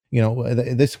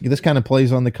 this kind of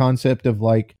plays on the concept of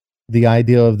like the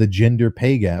idea of the gender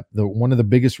pay gap. One of the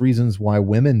biggest reasons why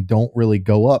women don't really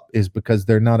go up is because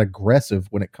they're not aggressive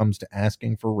when it comes to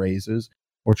asking for raises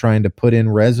or trying to put in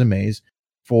resumes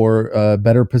for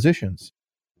better positions.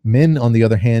 Men, on the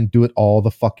other hand, do it all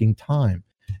the fucking time.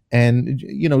 And,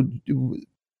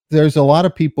 there's a lot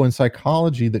of people in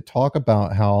psychology that talk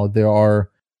about how there are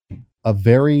a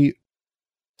very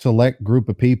select group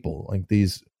of people, like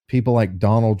these people like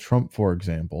Donald Trump, for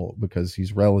example, because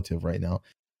he's relative right now.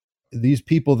 These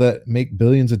people that make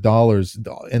billions of dollars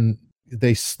and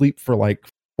they sleep for like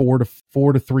 4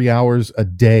 to 3 hours a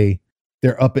day.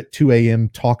 They're up at 2 a.m.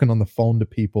 talking on the phone to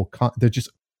people. They're just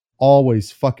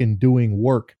always fucking doing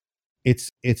work.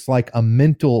 It's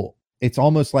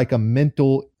almost like a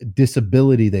mental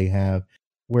disability they have,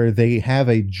 where they have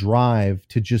a drive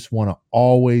to just want to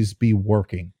always be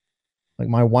working. Like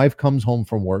my wife comes home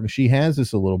from work, and she has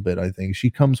this a little bit, I think. She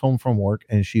comes home from work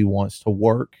and she wants to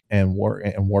work and work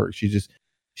and work.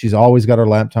 She's always got her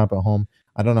laptop at home.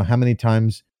 I don't know how many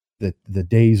times the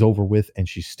day's over with and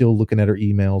she's still looking at her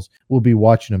emails. We'll be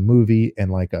watching a movie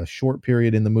and like a short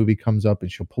period in the movie comes up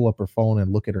and she'll pull up her phone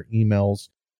and look at her emails.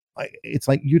 It's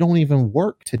like, you don't even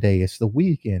work today. It's the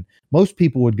weekend. Most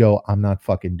people would go, I'm not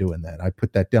fucking doing that. I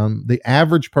put that down. The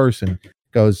average person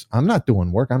goes, I'm not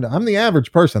doing work. I'm the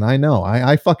average person. I know.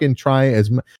 I fucking try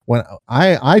when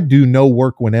I do no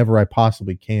work whenever I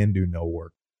possibly can do no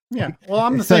work. Yeah. Well,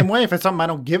 I'm the same way if it's something I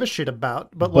don't give a shit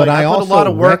about. But like, I put a lot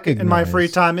of work in my free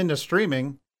time into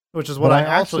streaming, which is what I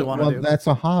actually want to do. That's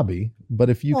a hobby. But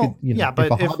if you could, if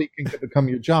a hobby can become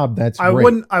your job, that's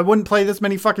great. I wouldn't play this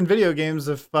many fucking video games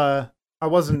if I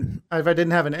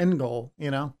didn't have an end goal,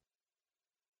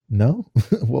 No?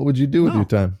 What would you do with your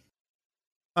time?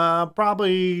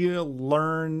 Probably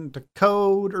learn to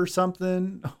code or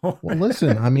something. Well,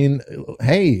 listen, I mean,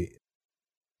 hey,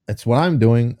 that's what I'm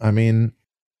doing. I mean,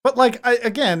 but like,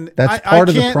 that's part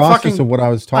of the process of what I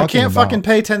was talking about. I can't fucking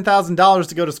pay $10,000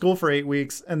 to go to school for 8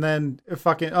 weeks and then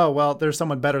there's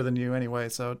someone better than you anyway.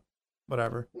 So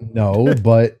whatever. No,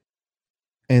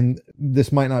 and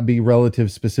this might not be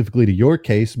relative specifically to your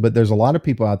case, but there's a lot of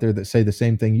people out there that say the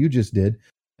same thing you just did.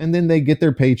 And then they get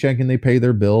their paycheck and they pay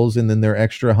their bills, and then their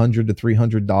extra $100 to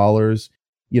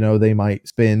 $300, they might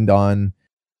spend on,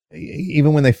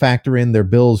 even when they factor in their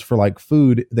bills for like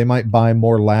food, they might buy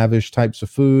more lavish types of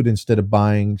food instead of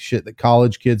buying shit that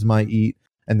college kids might eat,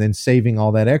 and then saving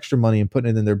all that extra money and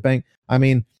putting it in their bank. I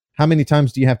mean, how many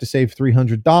times do you have to save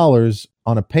 $300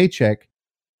 on a paycheck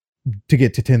to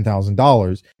get to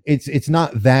 $10,000? It's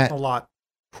not that a lot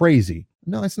crazy.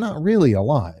 No, it's not really a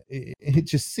lot. It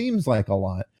just seems like a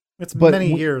lot. It's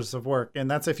many years of work, and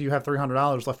that's if you have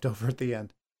 $300 left over at the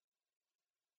end.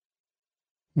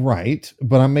 Right,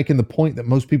 but I'm making the point that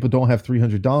most people don't have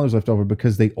 $300 left over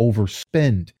because they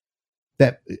overspend.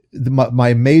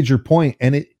 My major point,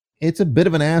 and it's a bit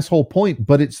of an asshole point,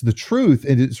 but it's the truth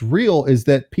and it's real, is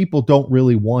that people don't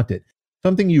really want it.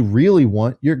 Something you really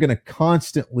want, you're going to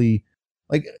constantly,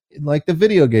 like the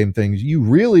video game things, you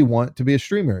really want to be a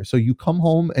streamer. So you come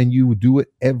home and you do it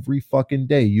every fucking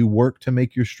day. You work to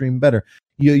make your stream better.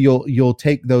 You'll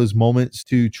take those moments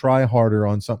to try harder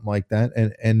on something like that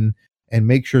and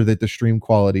make sure that the stream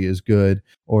quality is good,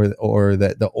 or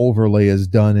that the overlay is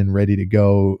done and ready to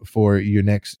go for your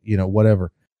next,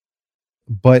 whatever.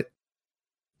 But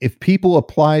if people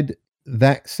applied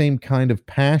that same kind of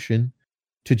passion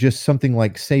to just something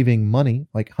like saving money,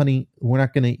 like, honey, we're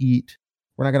not going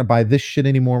to buy this shit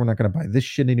anymore. We're not going to buy this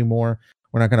shit anymore.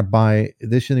 We're not going to buy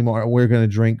this anymore. We're going to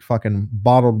drink fucking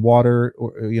bottled water,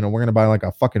 or, we're going to buy like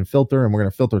a fucking filter, and we're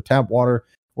going to filter tap water.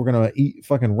 We're going to eat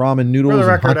fucking ramen noodles. For the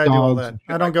record, and hot dogs. I do all that.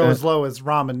 I don't go as low as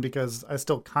ramen because I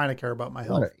still kind of care about my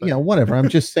health. Whatever. I'm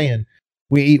just saying,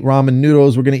 we eat ramen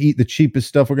noodles. We're going to eat the cheapest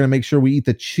stuff. We're going to make sure we eat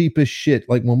the cheapest shit.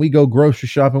 Like when we go grocery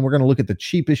shopping, we're going to look at the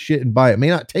cheapest shit and buy it. It may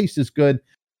not taste as good,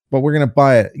 but we're going to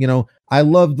buy it. I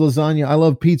love lasagna. I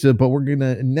love pizza, but we're going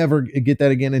to never get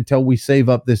that again until we save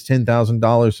up this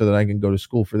 $10,000 so that I can go to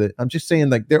school for that. I'm just saying,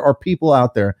 like, there are people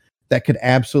out there that could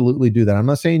absolutely do that. I'm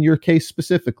not saying your case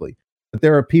specifically, but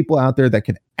there are people out there that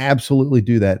can absolutely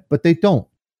do that, but they don't,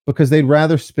 because they'd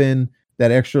rather spend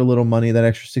that extra little money, that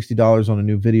extra $60 on a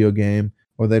new video game,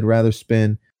 or they'd rather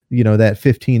spend, that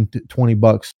 15 to 20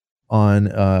 bucks on,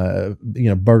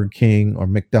 Burger King or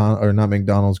McDonald's, or not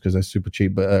McDonald's because that's super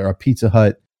cheap, but or a Pizza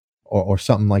Hut or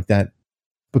something like that.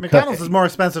 Because McDonald's is more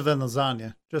expensive than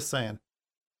lasagna. Just saying.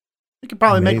 You could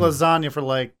probably make lasagna for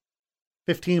like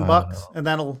 $15, and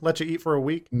that'll let you eat for a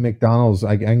week. McDonald's,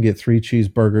 I can get 3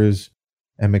 cheeseburgers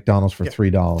at McDonald's for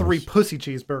 $3. 3 pussy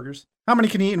cheeseburgers. How many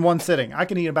can you eat in one sitting? I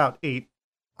can eat about 8.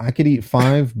 I could eat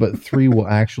 5, but 3 will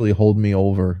actually hold me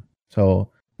over. So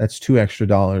that's $2 extra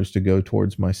to go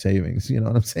towards my savings. You know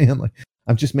what I'm saying? Like,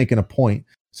 I'm just making a point.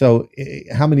 So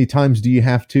how many times do you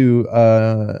have to,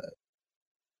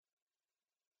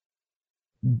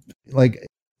 like,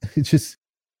 just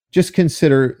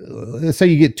consider, let's say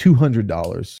you get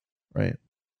 $200, right?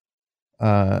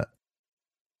 How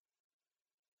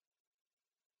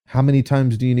many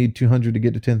times do you need 200 to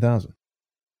get to 10,000?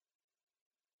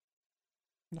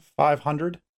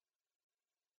 500.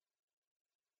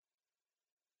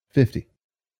 50.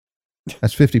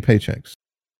 That's 50 paychecks.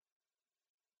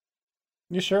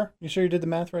 You sure? You sure you did the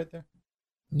math right there?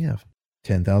 Yeah.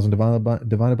 10,000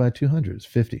 divided by 200 is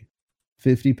 50.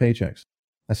 50 paychecks.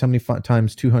 That's how many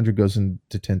times 200 goes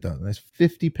into 10,000. That's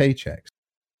 50 paychecks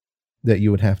that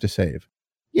you would have to save.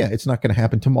 Yeah, it's not going to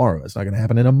happen tomorrow. It's not going to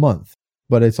happen in a month,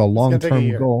 but it's a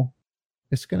long-term goal.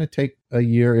 It's going to take a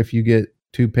year if you get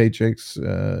 2 paychecks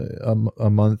a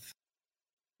month.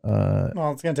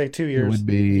 Well, it's going to take 2 years. It would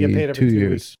be you get paid every 2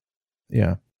 years. Weeks.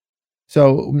 Yeah.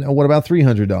 So what about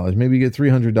 $300? Maybe you get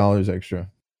 $300 extra,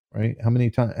 right? How many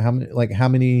times? How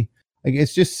many? Like,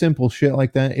 it's just simple shit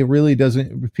like that. It really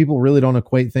doesn't. People really don't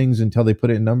equate things until they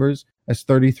put it in numbers. That's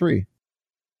 33.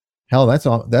 Hell, that's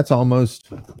almost.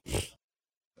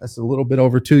 That's a little bit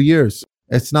over 2 years.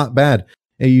 It's not bad.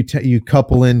 And you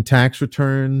couple in tax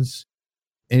returns,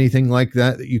 anything like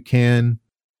that you can.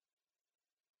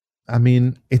 I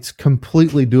mean, it's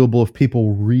completely doable if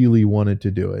people really wanted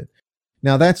to do it.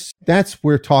 Now that's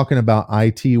we're talking about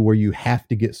IT where you have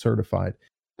to get certified.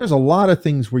 There's a lot of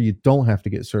things where you don't have to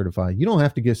get certified. You don't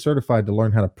have to get certified to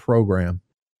learn how to program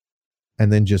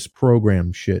and then just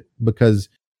program shit, because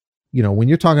when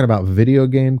you're talking about video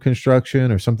game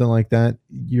construction or something like that,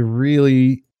 you're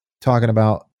really talking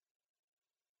about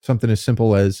something as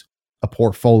simple as a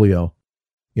portfolio.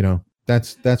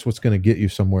 That's what's going to get you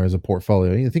somewhere as a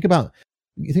portfolio. You think about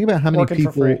how many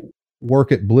people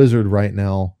work at Blizzard right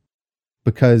now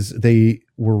because they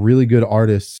were really good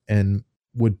artists and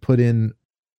would put in,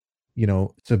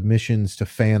 submissions to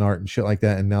fan art and shit like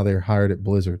that, and now they're hired at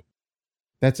Blizzard.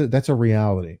 That's a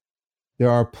reality. There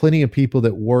are plenty of people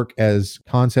that work as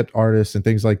concept artists and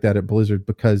things like that at Blizzard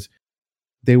because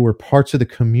they were parts of the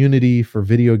community for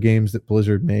video games that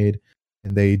Blizzard made,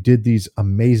 and they did these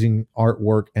amazing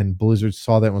artwork, and Blizzard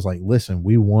saw that and was like, listen,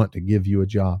 we want to give you a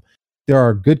job. There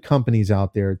are good companies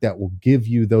out there that will give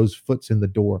you those foots in the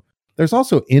door. There's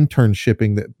also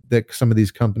internshipping that some of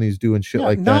these companies do and shit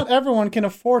like that. Not everyone can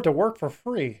afford to work for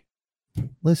free.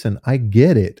 Listen, I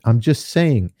get it. I'm just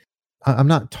saying, I'm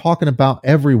not talking about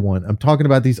everyone. I'm talking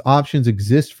about these options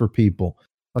exist for people.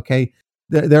 Okay.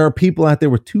 There are people out there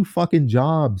with 2 fucking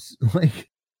jobs. Like,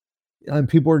 and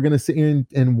people are going to sit in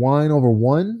and whine over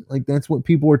one. Like, that's what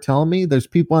people are telling me. There's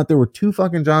people out there with 2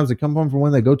 fucking jobs that come home from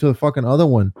one, they go to the fucking other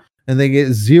one, and they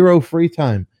get 0 free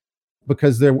time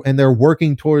because they're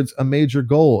working towards a major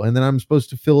goal. And then I'm supposed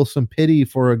to feel some pity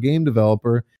for a game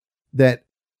developer that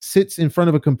sits in front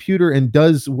of a computer and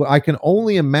does what I can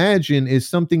only imagine is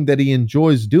something that he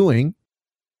enjoys doing.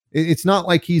 It's not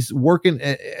like he's working,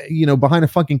 behind a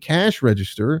fucking cash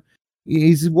register.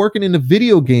 He's working in the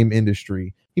video game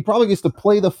industry. He probably gets to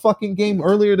play the fucking game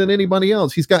earlier than anybody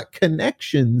else. He's got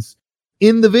connections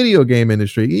in the video game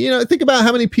industry. Think about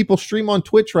how many people stream on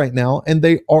Twitch right now, and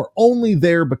they are only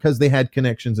there because they had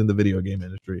connections in the video game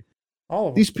industry. All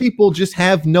of them. These people just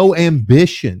have no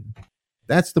ambition.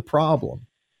 That's the problem.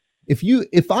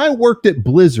 If I worked at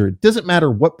Blizzard, doesn't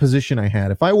matter what position I had.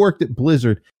 If I worked at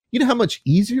Blizzard, you know how much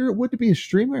easier it would to be a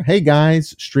streamer? Hey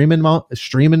guys,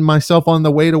 streaming myself on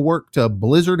the way to work to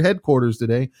Blizzard headquarters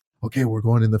today. Okay, we're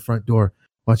going in the front door.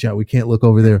 Watch out, we can't look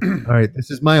over there. All right, this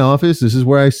is my office. This is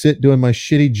where I sit doing my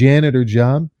shitty janitor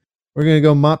job. We're gonna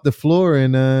go mop the floor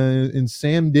in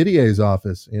Sam Didier's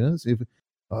office. See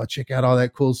if check out all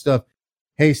that cool stuff.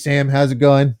 Hey Sam, how's it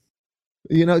going?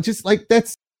 Just like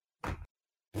that's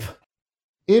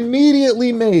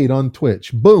immediately made on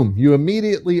Twitch. Boom, you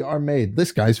immediately are made.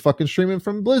 This guy's fucking streaming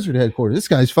from Blizzard headquarters. This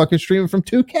guy's fucking streaming from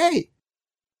 2K.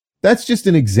 That's just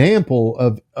an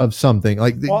example of something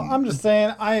like. Well, I'm just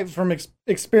saying, from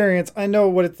experience, I know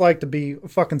what it's like to be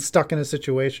fucking stuck in a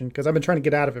situation because I've been trying to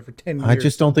get out of it for 10 years. I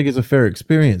just don't think it's a fair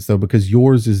experience though, because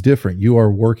yours is different. You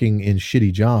are working in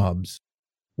shitty jobs,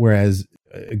 whereas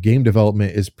game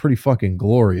development is pretty fucking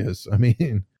glorious. I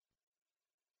mean,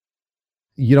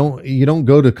 you don't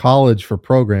go to college for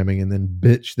programming and then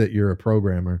bitch that you're a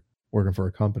programmer working for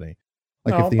a company.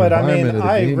 Like, no, but I mean,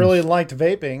 I really liked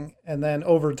vaping, and then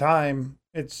over time,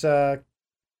 it's not,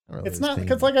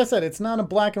 because like I said, it's not a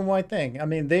black and white thing. I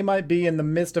mean, they might be in the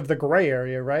midst of the gray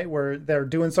area, right, where they're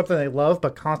doing something they love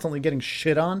but constantly getting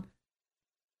shit on.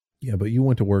 Yeah, but you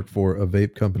went to work for a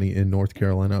vape company in North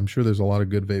Carolina. I'm sure there's a lot of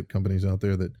good vape companies out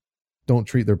there that don't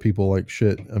treat their people like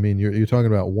shit. I mean, you're talking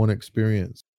about one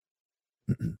experience.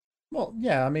 Well,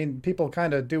 yeah, I mean, people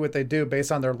kind of do what they do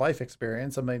based on their life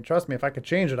experience. I mean, trust me, if I could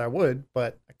change it, I would,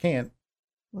 but I can't.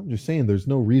 I'm just saying, there's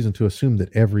no reason to assume that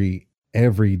every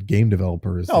game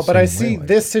developer is. No, but I see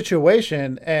this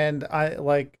situation, and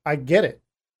I get it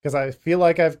because I feel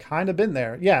like I've kind of been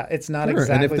there. Yeah, it's not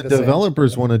exactly and if the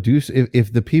developers want to do,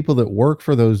 if the people that work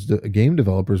for those game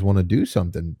developers want to do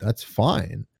something, that's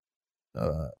fine.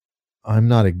 I'm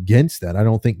not against that. I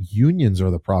don't think unions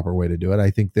are the proper way to do it. I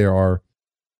think there are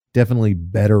definitely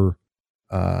better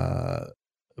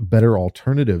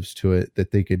alternatives to it that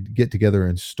they could get together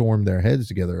and storm their heads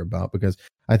together about, because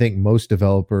I think most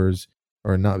developers,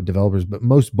 or not developers, but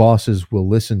most bosses will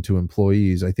listen to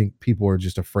employees. I think people are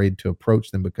just afraid to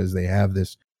approach them because they have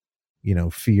this,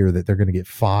 fear that they're going to get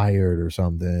fired or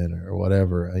something or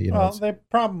whatever. Well, they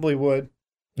probably would.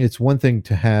 It's one thing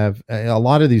to have, a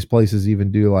lot of these places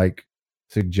even do like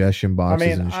suggestion boxes. I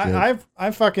mean, and shit.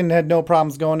 I fucking had no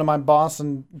problems going to my boss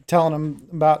and telling him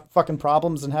about fucking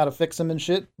problems and how to fix them and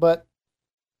shit, but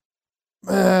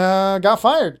got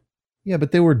fired. Yeah,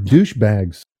 but they were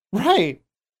douchebags. Right.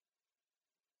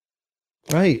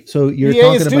 So you're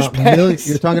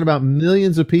talking about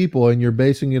millions of people, and you're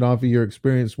basing it off of your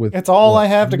experience with. It's all I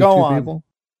have to go on. People?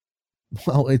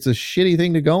 Well, it's a shitty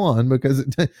thing to go on because,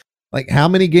 like, how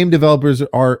many game developers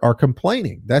are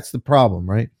complaining? That's the problem,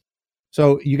 right?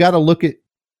 So you got to look at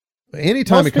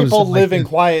anytime it comes to people live in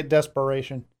quiet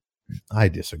desperation. I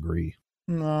disagree.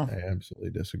 No, I absolutely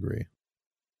disagree.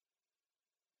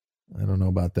 I don't know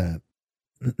about that.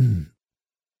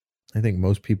 I think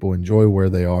most people enjoy where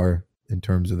they are in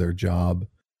terms of their job,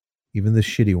 even the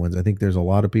shitty ones. I think there's a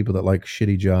lot of people that like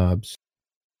shitty jobs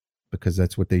because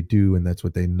that's what they do and that's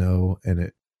what they know,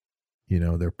 and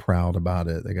they're proud about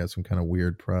it. They got some kind of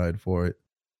weird pride for it.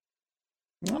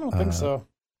 I don't think so.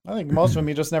 I think most of them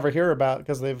you just never hear about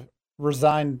because they've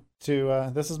resigned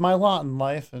to this is my lot in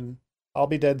life and I'll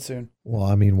be dead soon. Well,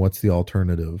 I mean, what's the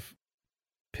alternative?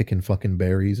 Picking fucking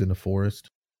berries in a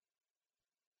forest?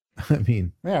 I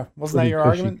mean, yeah, wasn't that your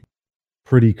argument?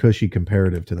 Pretty cushy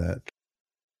comparative to that.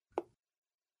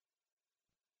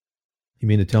 You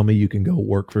mean to tell me you can go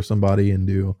work for somebody and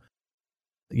do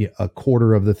a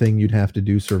quarter of the thing you'd have to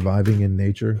do surviving in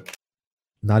nature?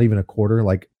 Not even a quarter.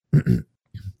 Like,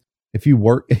 if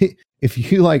your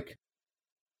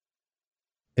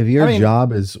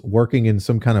job is working in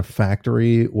some kind of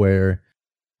factory where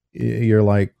you're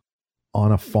like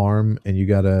on a farm and you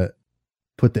got to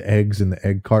put the eggs in the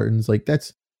egg cartons, like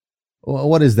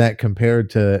what is that compared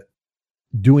to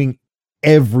doing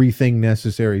everything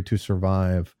necessary to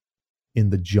survive in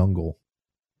the jungle,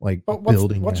 like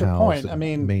building what's a your house? Point? I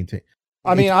mean, maintain.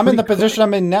 I'm in the position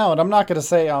I'm in now, and I'm not going to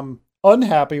say I'm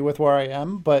unhappy with where I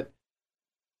am, but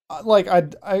like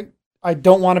I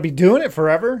don't want to be doing it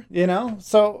forever,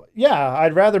 So yeah,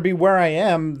 I'd rather be where I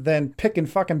am than picking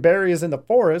fucking berries in the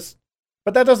forest.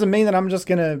 But that doesn't mean that I'm just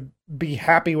gonna be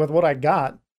happy with what I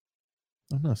got.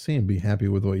 I'm not saying be happy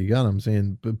with what you got. I'm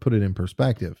saying put it in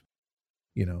perspective.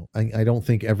 I don't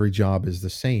think every job is the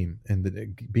same, and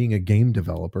that being a game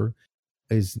developer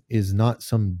is not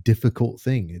some difficult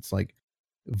thing. It's like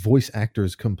voice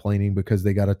actors complaining because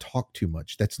they got to talk too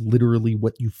much. That's literally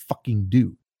what you fucking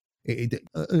do.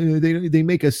 They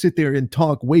make us sit there and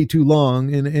talk way too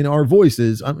long in our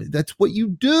voices. I mean, that's what you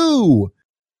do.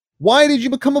 Why did you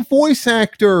become a voice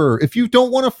actor if you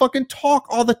don't want to fucking talk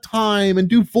all the time and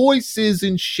do voices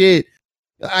and shit?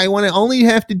 I want to only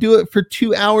have to do it for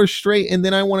 2 hours straight and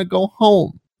then I want to go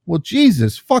home. Well,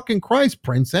 Jesus fucking Christ,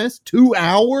 princess. 2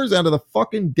 hours out of the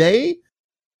fucking day?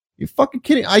 You fucking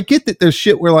kidding? I get that there's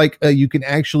shit where like you can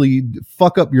actually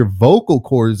fuck up your vocal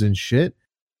cords and shit.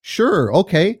 Sure,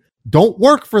 okay. Don't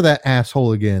work for that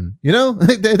asshole again.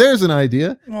 There's an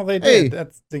idea. Well, they did. Hey,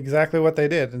 that's exactly what they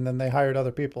did. And then they hired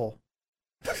other people.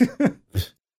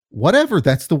 Whatever.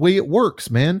 That's the way it works,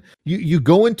 man. You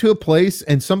go into a place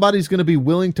and somebody's going to be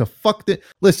willing to fuck the.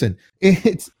 Listen,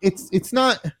 it's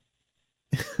not.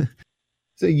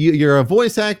 So you're a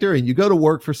voice actor and you go to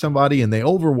work for somebody and they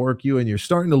overwork you and you're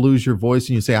starting to lose your voice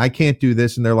and you say, I can't do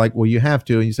this. And they're like, well, you have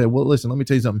to. And you say, well, listen, let me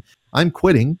tell you something. I'm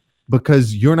quitting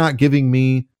because you're not giving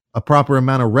me a proper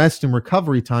amount of rest and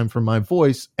recovery time for my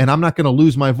voice, and I'm not going to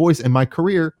lose my voice and my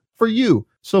career for you.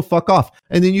 So fuck off.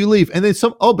 And then you leave. And then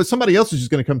but somebody else is just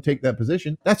going to come take that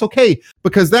position. That's okay,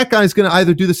 because that guy's going to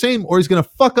either do the same or he's going to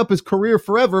fuck up his career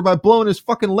forever by blowing his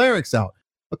fucking larynx out.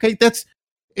 Okay,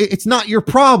 it's not your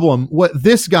problem what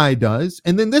this guy does.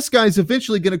 And then this guy's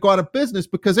eventually going to go out of business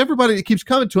because everybody that keeps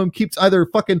coming to him keeps either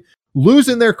fucking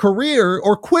losing their career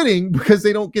or quitting because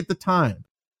they don't get the time.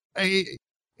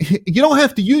 You don't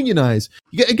have to unionize.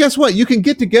 Guess what? You can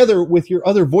get together with your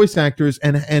other voice actors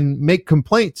and make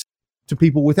complaints to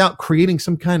people without creating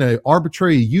some kind of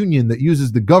arbitrary union that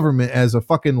uses the government as a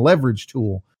fucking leverage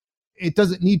tool. It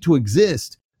doesn't need to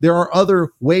exist. There are other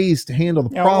ways to handle the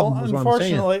problem. Well,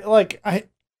 unfortunately, like I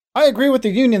agree with the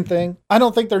union thing. I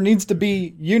don't think there needs to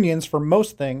be unions for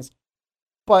most things.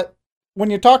 But when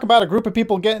you talk about a group of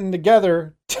people getting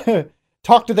together to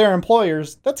talk to their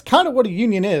employers, that's kind of what a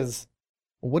union is.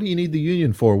 Well, what do you need the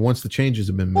union for once the changes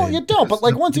have been made? Well, you don't, but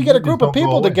like once you get a group of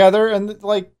people together and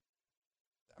like,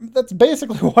 that's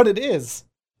basically what it is.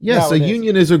 Yes, nowadays. A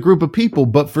union is a group of people,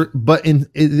 but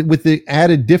with the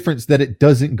added difference that it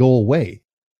doesn't go away.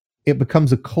 It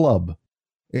becomes a club.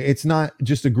 It's not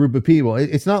just a group of people.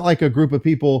 It's not like a group of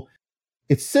people.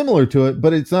 It's similar to it,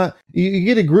 but it's not. You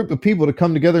get a group of people to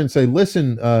come together and say,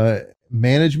 listen,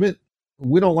 management,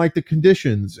 we don't like the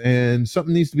conditions and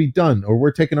something needs to be done, or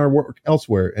we're taking our work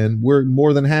elsewhere and we're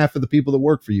more than half of the people that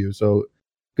work for you. So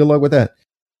good luck with that.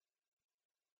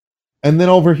 And then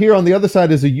over here on the other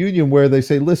side is a union where they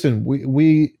say, listen,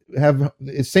 we have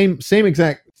the same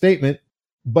exact statement,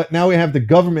 but now we have the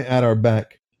government at our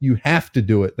back. You have to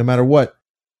do it no matter what.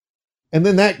 And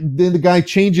then the guy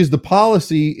changes the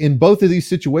policy in both of these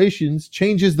situations,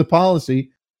 changes the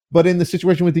policy. But in the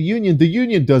situation with the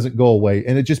union doesn't go away.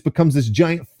 And it just becomes this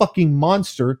giant fucking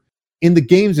monster in the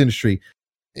games industry.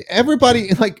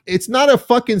 Everybody, like, it's not a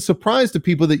fucking surprise to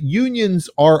people that unions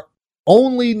are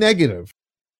only negative.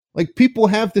 Like, people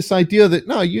have this idea that,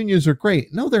 no, unions are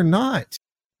great. No, they're not.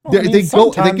 Well, they get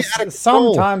out of control.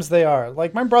 Sometimes they are.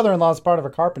 Like, my brother-in-law is part of a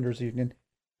carpenters union.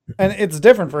 And it's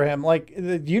different for him. Like,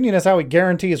 the union is how he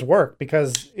guarantees work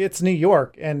because it's New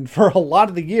York. And for a lot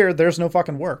of the year, there's no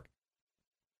fucking work.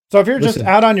 So if you're just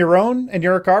out on your own and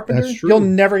you're a carpenter, you'll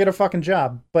never get a fucking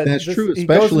job. But that's true,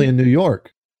 especially in New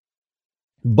York.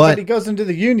 But he goes into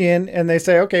the union and they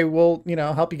say, okay, we'll,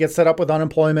 help you get set up with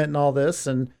unemployment and all this.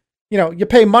 And, you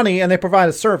pay money and they provide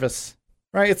a service,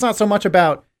 right? It's not so much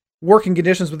about working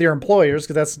conditions with your employers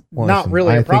because that's not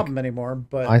really a problem anymore.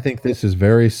 But I think this is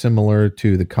very similar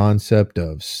to the concept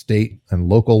of state and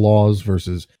local laws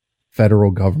versus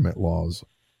federal government laws.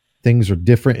 Things are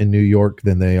different in New York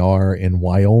than they are in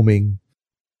Wyoming.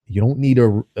 You don't need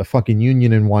a fucking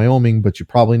union in Wyoming, but you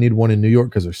probably need one in New York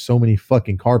because there's so many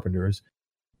fucking carpenters.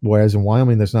 Whereas in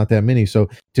Wyoming, there's not that many. So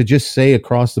to just say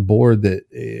across the board that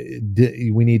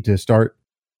we need to start,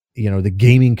 the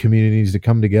gaming communities to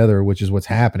come together, which is what's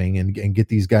happening, and get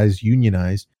these guys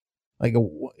unionized. Like,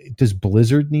 does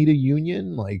Blizzard need a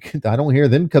union? Like, I don't hear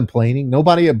them complaining.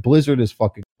 Nobody at Blizzard is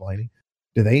fucking complaining.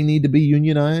 Do they need to be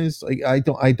unionized? Like, I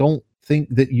don't think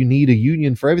that you need a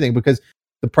union for everything, because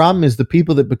the problem is the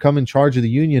people that become in charge of the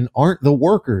union aren't the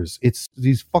workers. It's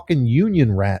these fucking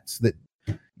union rats that,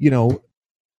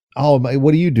 oh,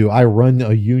 what do? I run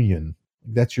a union.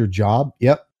 That's your job?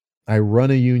 Yep. I run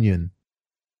a union.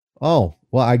 Oh,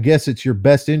 well, I guess it's your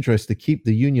best interest to keep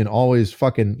the union always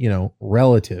fucking,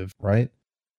 relative, right?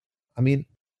 I mean,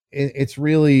 it's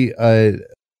really a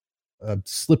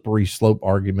slippery slope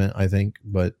argument, I think,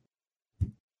 but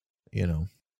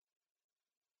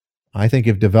I think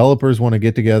if developers want to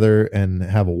get together and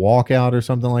have a walkout or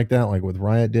something like that, like what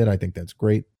Riot did, I think that's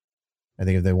great. I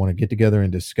think if they want to get together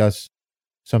and discuss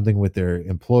something with their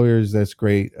employers, that's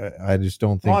great. I just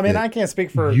don't think. Well, I can't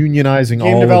speak for unionizing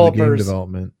game all developers of the game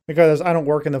development because I don't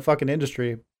work in the fucking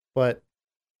industry. But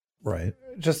right,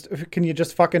 can you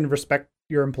just fucking respect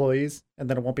your employees, and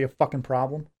then it won't be a fucking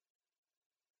problem?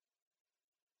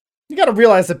 You got to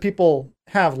realize that people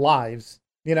have lives,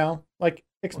 like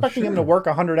expecting them to work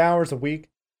 100 hours a week.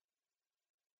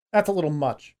 That's a little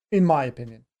much, in my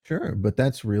opinion. Sure. But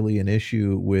that's really an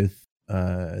issue with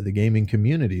the gaming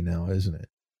community now, isn't it?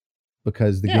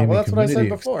 Because the gaming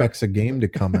community expects a game to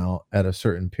come out at a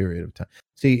certain period of time.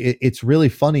 See, it's really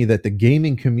funny that the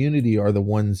gaming community are the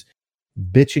ones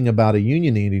bitching about a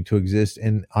union needing to exist,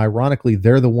 and ironically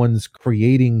they're the ones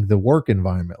creating the work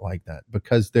environment like that,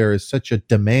 because there is such a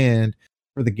demand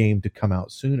for the game to come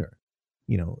out sooner.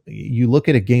 You look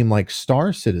at a game like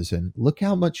Star Citizen, look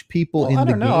how much people in the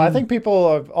game. I think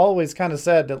people have always kind of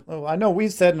said that, I know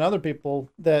we've said, and other people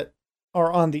that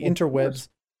are on the interwebs,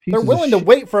 they're willing to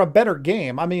wait for a better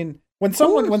game. I mean, when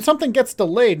something gets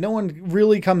delayed, no one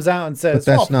really comes out and says,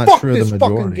 but that's not fuck true of this the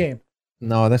majority. Fucking game.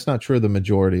 No, that's not true of the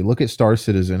majority. Look at Star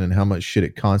Citizen and how much shit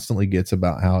it constantly gets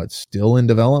about how it's still in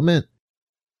development.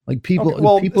 Like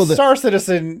Star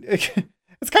Citizen,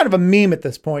 it's kind of a meme at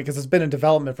this point because it's been in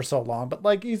development for so long. But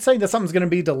like, you'd say that something's going to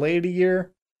be delayed a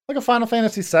year, like a Final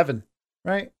Fantasy VII,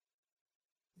 right?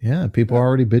 Yeah, people are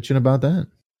already bitching about that.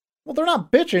 Well, they're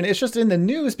not bitching. It's just in the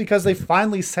news because they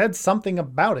finally said something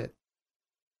about it.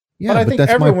 Yeah, but I think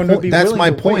everyone would be. That's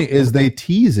my point. Is they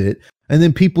tease it, and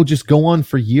then people just go on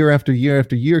for year after year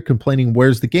after year complaining,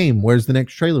 "Where's the game? Where's the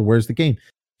next trailer? Where's the game?"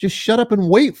 Just shut up and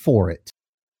wait for it.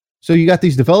 So you got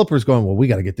these developers going, "Well, we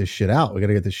got to get this shit out. We got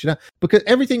to get this shit out," because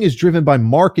everything is driven by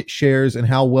market shares and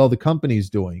how well the company's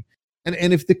doing.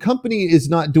 And if the company is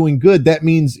not doing good, that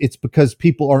means it's because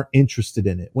people aren't interested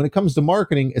in it. When it comes to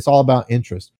marketing, it's all about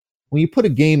interest. When you put a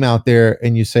game out there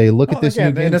and you say, look at this again,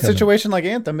 new game in a situation like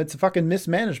Anthem, it's fucking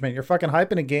mismanagement. You're fucking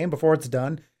hyping a game before it's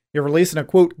done. You're releasing a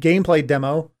quote gameplay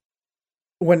demo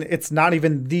when it's not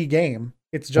even the game.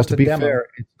 It's just a demo. Fair,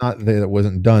 it's not that it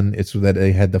wasn't done. It's that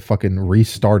they had to fucking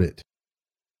restart it.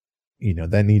 You know,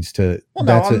 that needs to. Well,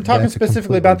 no, I'm talking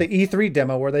specifically about the E3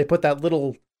 demo where they put that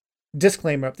little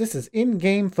disclaimer up. This is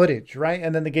in-game footage, right?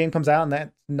 And then the game comes out and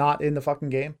that's not in the fucking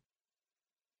game.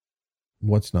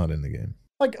 What's not in the game?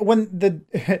 Like when the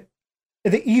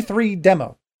E3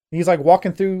 demo, he's like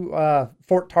walking through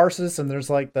Fort Tarsus and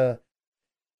there's like the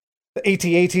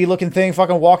AT-AT looking thing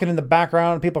fucking walking in the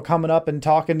background and people coming up and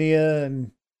talking to you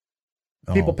and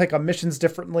people pick up missions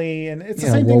differently. And it's the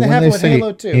same thing that happened with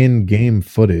Halo 2. In-game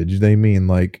footage, they mean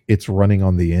like it's running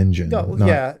on the engine. No,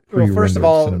 yeah. Well, first of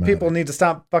all, people need to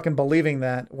stop fucking believing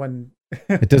that when...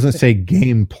 It doesn't say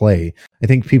gameplay. I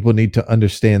think people need to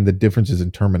understand the differences in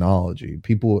terminology.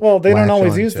 People, well, they don't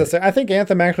always use this. I think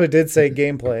Anthem actually did say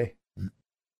gameplay,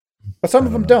 but some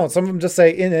of them don't. Some of them just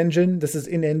say in-engine. This is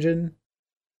in-engine.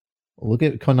 Look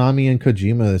at Konami and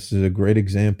Kojima. This is a great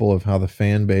example of how the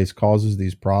fan base causes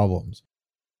these problems.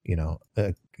 You know,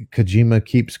 Kojima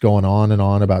keeps going on and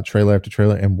on about trailer after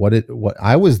trailer, and what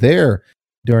I was there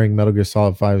during Metal Gear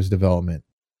Solid 5's development.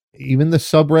 Even the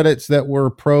subreddits that were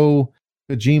pro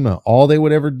Kojima, all they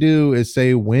would ever do is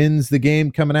say, "When's the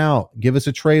game coming out? Give us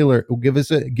a trailer. Give us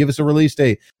a release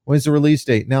date. When's the release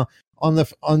date?" Now, on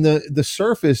the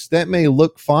surface, that may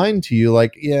look fine to you,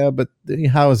 like, yeah, but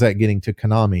how is that getting to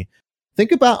Konami?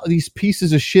 Think about these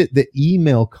pieces of shit that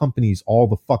email companies all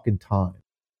the fucking time.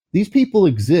 These people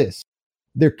exist.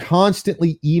 They're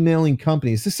constantly emailing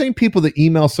companies. The same people that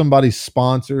email somebody's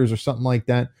sponsors or something like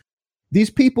that. These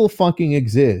people fucking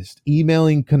exist,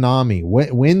 emailing Konami.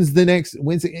 When's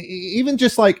even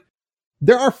just like,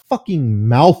 there are fucking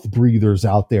mouth breathers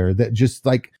out there that just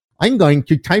like, I'm going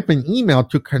to type an email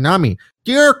to Konami.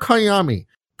 Dear Konami,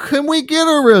 can we get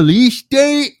a release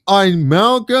date on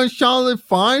Metal Gear Solid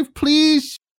 5,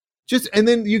 please? And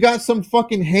then you got some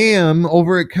fucking ham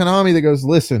over at Konami that goes,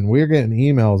 listen, we're getting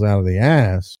emails out of the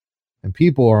ass. And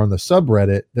people are on the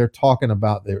subreddit, they're talking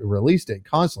about the release date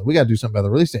constantly. We got to do something about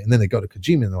the release date. And then they go to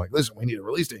Kojima and they're like, listen, we need a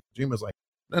release date. Kojima's like,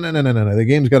 no. The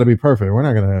game's got to be perfect. We're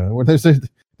not going to,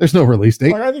 there's no release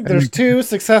date. Like, I think there's two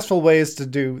successful ways to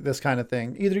do this kind of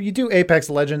thing. Either you do Apex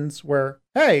Legends where,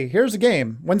 hey, here's a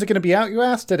game. When's it going to be out? You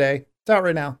asked today. It's out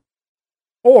right now.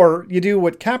 Or you do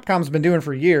what Capcom's been doing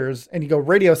for years and you go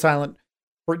radio silent,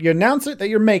 where you announce it that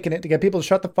you're making it to get people to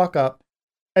shut the fuck up.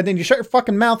 And then you shut your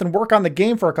fucking mouth and work on the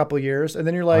game for a couple of years. And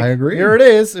then you're like, I agree. Here it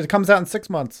is. It comes out in 6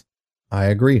 months. I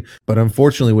agree. But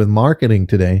unfortunately with marketing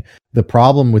today, the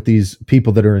problem with these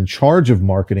people that are in charge of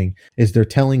marketing is they're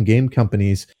telling game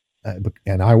companies,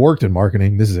 and I worked in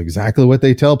marketing, this is exactly what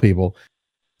they tell people.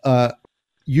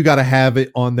 You got to have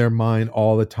it on their mind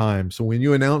all the time. So when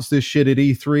you announce this shit at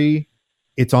E3,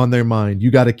 it's on their mind.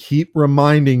 You got to keep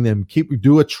reminding them,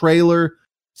 do a trailer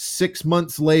 6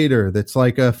 months later that's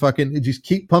like a fucking, just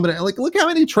keep pumping it. Like, look how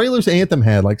many trailers Anthem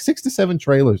had, like 6 to 7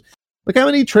 trailers. Look how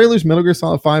many trailers Metal Gear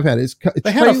Solid 5 had.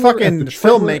 They had a fucking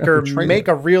filmmaker make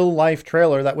a real life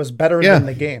trailer that was better than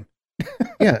the game.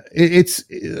 Yeah,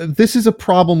 this is a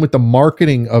problem with the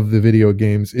marketing of the video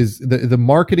games. Is the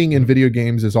marketing in video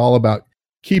games is all about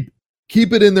keep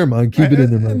it in their mind, keep it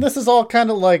in their mind. And this is all kind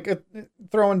of like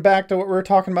throwing back to what we were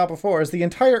talking about before, is the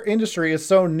entire industry is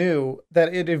so new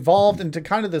that it evolved into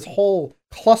kind of this whole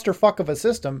clusterfuck of a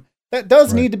system that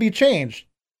does need to be changed.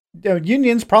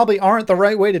 Unions probably aren't the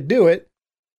right way to do it.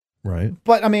 Right.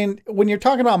 But I mean, when you're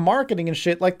talking about marketing and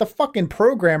shit, like the fucking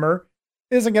programmer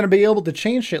isn't going to be able to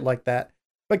change shit like that.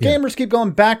 But gamers keep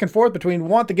going back and forth between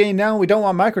want the game now, we don't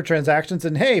want microtransactions,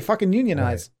 and hey, fucking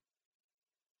unionize. Right.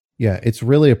 Yeah, it's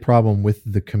really a problem with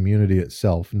the community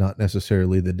itself, not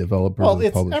necessarily the developers.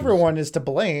 Well, everyone is to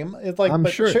blame. It's like, I'm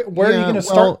sure. Where are you going to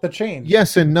start the change?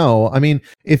 Yes and no. I mean,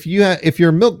 if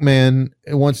your milkman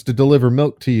wants to deliver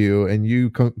milk to you, and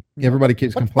everybody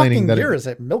keeps complaining that year is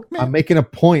it milkman? I'm making a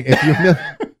point.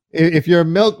 If you're a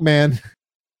milkman,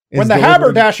 when the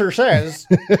haberdasher says.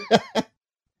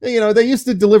 They used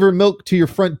to deliver milk to your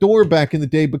front door back in the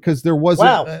day because there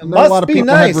wasn't not a lot of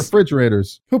people had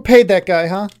refrigerators. Who paid that guy,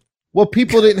 huh? Well,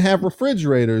 people didn't have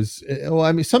refrigerators. Well,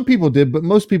 I mean, some people did, but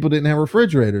most people didn't have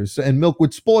refrigerators, and milk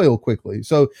would spoil quickly.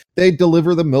 So they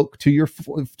deliver the milk to your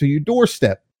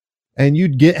doorstep, and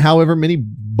you'd get however many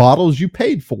bottles you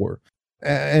paid for.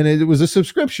 And it was a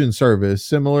subscription service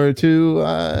similar to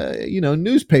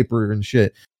newspaper and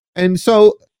shit. And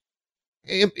so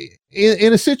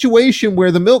in a situation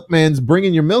where the milkman's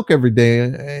bringing your milk every day,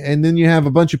 and then you have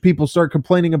a bunch of people start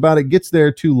complaining about it gets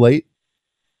there too late,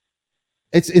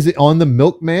 is it on the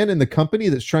milkman and the company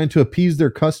that's trying to appease their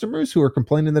customers who are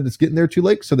complaining that it's getting there too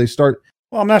late? So they start.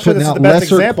 Well, I'm not sure this is the best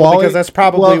example because that's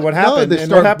probably what happened.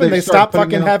 And what happened? They stopped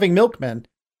fucking having milkmen.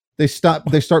 They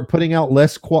start putting out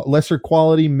lesser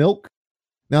quality milk.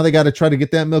 Now they got to try to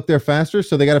get that milk there faster.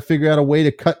 So they got to figure out a way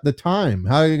to cut the time.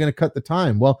 How are you going to cut the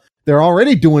time? Well, they're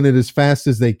already doing it as fast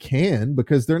as they can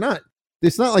because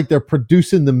it's not like they're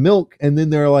producing the milk and then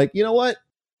they're like, you know what?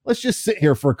 Let's just sit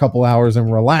here for a couple hours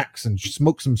and relax and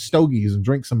smoke some stogies and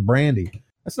drink some brandy.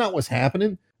 That's not what's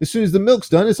happening. As soon as the milk's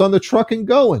done, it's on the truck and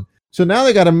going. So now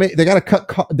they got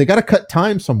to cut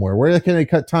time somewhere. Where can they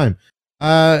cut time?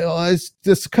 Let's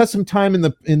just cut some time in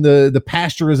the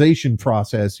pasteurization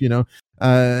process.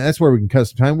 That's where we can cut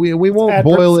some time. We won't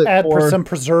boil it. Add for some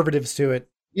preservatives to it.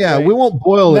 Yeah, right? We won't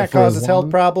boil it. That causes health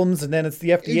problems, and then it's the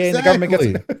FDA and the government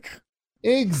gets.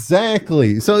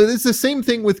 Exactly. So it's the same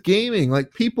thing with gaming.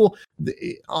 Like people,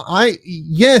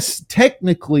 yes,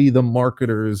 technically the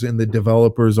marketers and the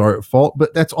developers are at fault,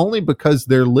 but that's only because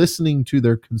they're listening to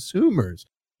their consumers.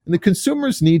 And the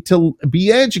consumers need to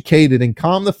be educated and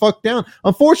calm the fuck down.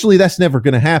 Unfortunately, that's never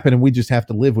going to happen, and we just have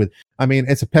to live with. I mean,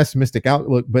 it's a pessimistic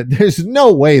outlook, but there's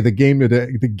no way the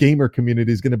gamer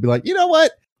community is going to be like, you know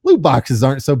what? Loot boxes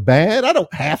aren't so bad. I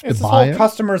don't have to buy them.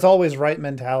 Customer's always right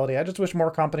mentality. I just wish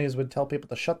more companies would tell people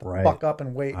to shut the fuck up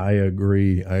and wait. I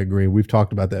agree. We've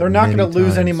talked about that. They're not going to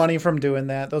lose any money from doing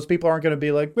that. Those people aren't going to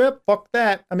be like, fuck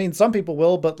that. I mean, some people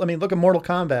will, but I mean, look at Mortal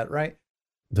Kombat, right?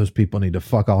 Those people need to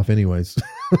fuck off anyways.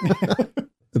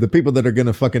 The people that are going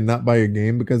to fucking not buy a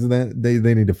game because of that,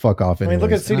 they need to fuck off anyways. I mean,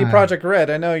 look at CD Projekt Red.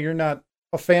 I know you're not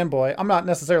a fanboy. I'm not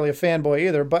necessarily a fanboy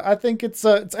either, but I think it's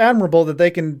admirable that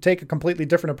they can take a completely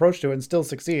different approach to it and still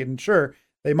succeed. And sure,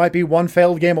 they might be one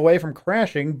failed game away from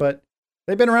crashing, but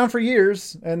they've been around for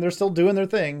years and they're still doing their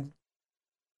thing.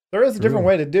 There is a different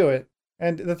way to do it.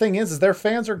 And the thing is their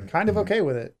fans are kind of okay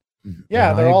with it.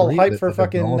 Yeah, they're all hyped for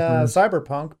fucking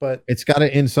Cyberpunk, but it's got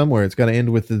to end somewhere. It's got to end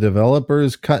with the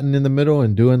developers cutting in the middle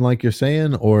and doing like you're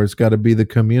saying, or it's got to be the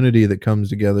community that comes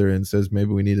together and says,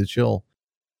 maybe we need to chill.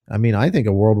 I mean, I think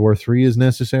a World War III is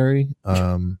necessary.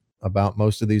 About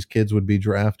most of these kids would be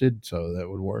drafted, so that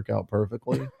would work out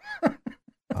perfectly.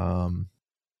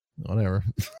 Whatever.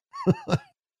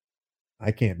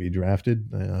 I can't be drafted.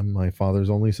 I'm my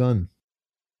father's only son.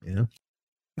 Yeah.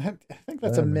 I think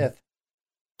that's a myth.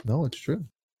 No, it's true.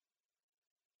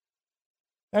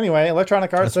 Anyway,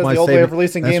 Electronic Arts says the old way of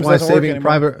releasing games doesn't work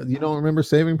anymore. You don't remember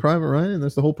Saving Private Ryan?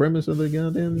 That's the whole premise of the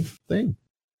goddamn thing.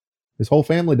 His whole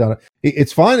family died.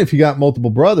 It's fine if you got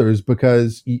multiple brothers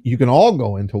because you can all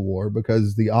go into war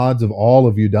because the odds of all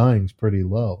of you dying is pretty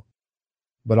low.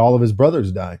 But all of his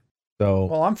brothers die. So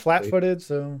well, I'm flat-footed,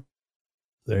 so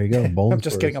there you go. Bones I'm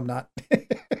just kidding. I'm not.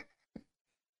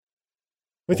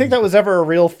 We think that was ever a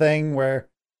real thing where,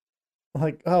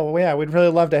 like, oh yeah, we'd really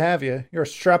love to have you. You're a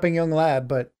strapping young lad,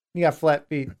 but you got flat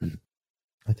feet.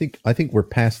 I think we're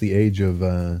past the age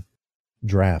of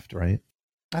draft, right?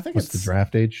 I think What's the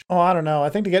draft age? Oh, I don't know. I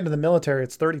think to get into the military,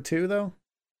 it's 32 though.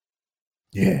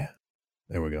 Yeah,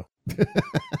 there we go.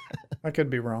 I could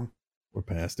be wrong. We're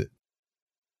past it.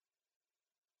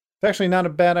 It's actually not a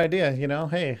bad idea, you know.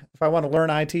 Hey, if I want to learn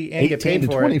IT and get paid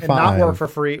for it and not work for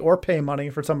free or pay money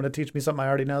for someone to teach me something I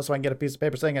already know so I can get a piece of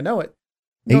paper saying I know it.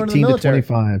 18 to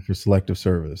 25 for selective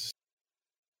service.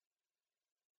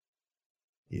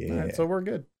 Yeah. All right, so we're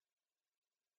good.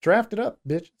 Draft it up,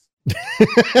 bitches.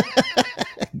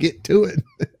 Get to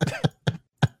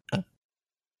it.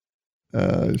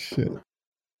 Oh, shit.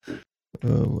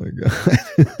 Oh, my God.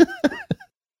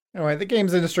 Anyway, the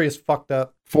games industry is fucked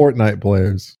up. Fortnite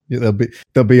players. Yeah,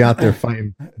 they'll be out there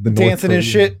fighting the dancing and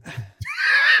shit.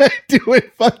 Doing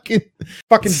fucking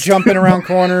jumping around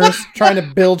corners, trying to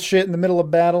build shit in the middle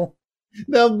of battle.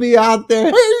 They'll be out there.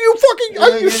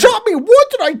 Hey, you shot me.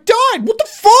 What did I die? What the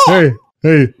fuck?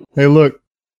 Hey, look.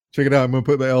 Check it out. I'm going to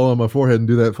put the L on my forehead and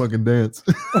do that fucking dance.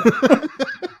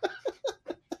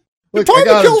 The time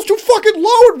to kill is too fucking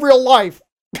low in real life.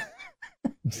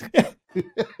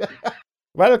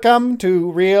 Welcome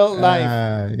to real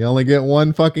life. You only get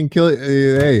one fucking kill.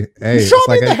 Hey. You shot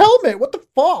me in the helmet. What the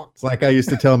fuck? It's like I used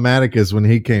to tell Maticus when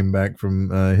he came back from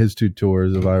his 2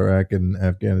 tours of Iraq and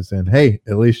Afghanistan. Hey,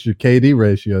 at least your KD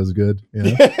ratio is good. You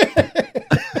know?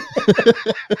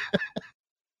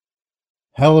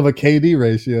 Hell of a KD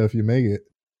ratio if you make it.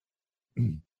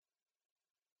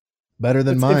 Better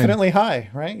than mine. Infinitely high,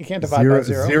 right? You can't divide by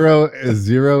 0. 0 is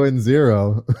 0 and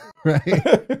 0,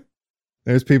 right?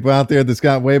 There's people out there that's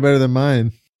got way better than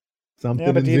mine. Something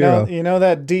yeah, but you know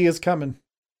that D is coming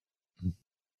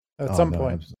at some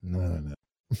point. No.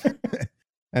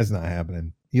 That's not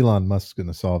happening. Elon Musk's going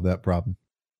to solve that problem.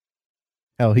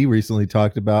 Hell, he recently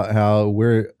talked about how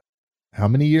we're how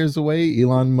many years away,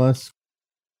 Elon Musk?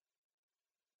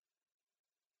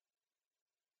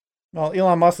 Well,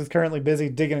 Elon Musk is currently busy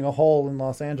digging a hole in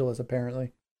Los Angeles,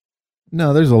 apparently.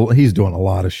 No, he's doing a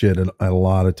lot of shit at a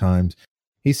lot of times.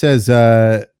 He says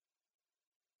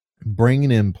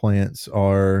brain implants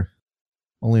are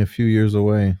only a few years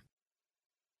away.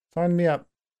 Sign me up.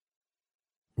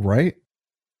 Right?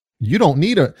 You don't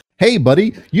need hey,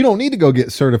 buddy, you don't need to go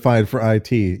get certified for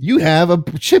IT. You have a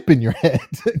chip in your head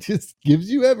that just gives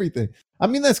you everything. I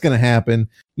mean, that's going to happen.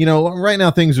 You know, right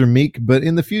now things are meek, but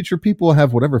in the future, people will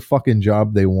have whatever fucking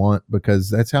job they want because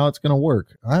that's how it's going to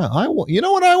work. You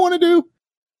know what I want to do?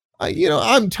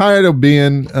 I'm tired of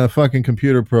being a fucking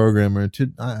computer programmer. It's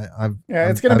going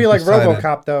to be like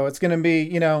RoboCop, though. It's going to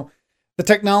be, the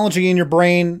technology in your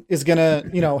brain is going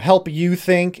to, help you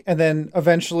think. And then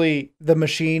eventually the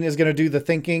machine is going to do the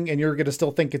thinking and you're going to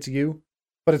still think it's you.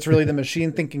 But it's really the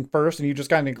machine thinking first and you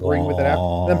just kind of agreeing with it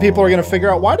after. Then people are going to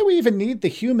figure out, why do we even need the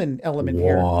human element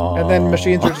here? And then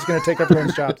machines are just going to take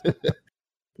everyone's jobs.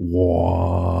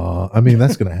 I mean,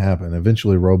 that's going to happen.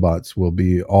 Eventually, robots will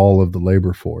be all of the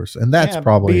labor force, and that's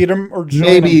probably beat them or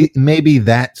maybe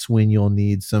that's when you'll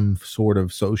need some sort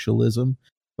of socialism.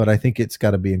 But I think it's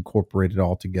got to be incorporated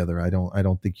all together. I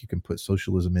don't think you can put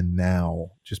socialism in now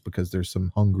just because there's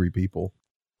some hungry people.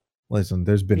 Listen,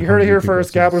 there's been you heard it here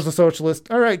first. Gabler's a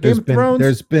socialist. All right, Game of Thrones.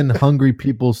 There's been hungry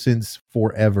people since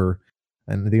forever.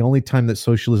 And the only time that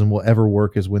socialism will ever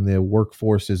work is when the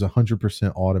workforce is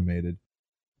 100% automated.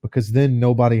 Because then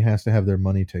nobody has to have their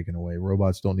money taken away.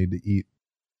 Robots don't need to eat.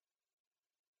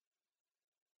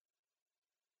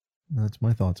 That's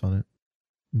my thoughts on it.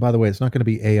 And by the way, it's not going to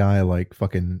be AI like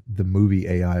fucking the movie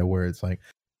AI where it's like,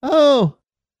 or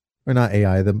not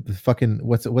AI, the fucking,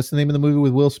 what's the name of the movie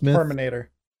with Will Smith? Terminator.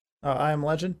 I Am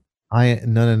Legend?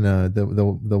 No.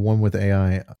 The one with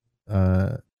AI.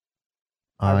 I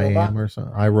Am or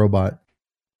something. iRobot.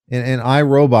 And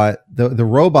iRobot, the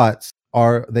robots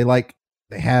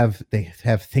they have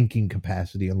thinking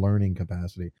capacity and learning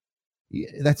capacity.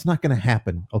 That's not going to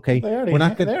happen. Okay, they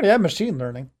already have machine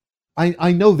learning.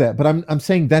 I know that, but I'm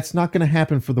saying that's not going to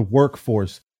happen for the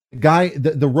workforce.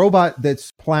 The robot that's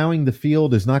plowing the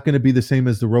field is not going to be the same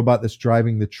as the robot that's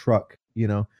driving the truck.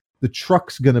 The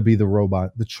truck's going to be the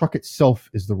robot. The truck itself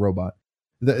is the robot.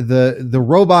 The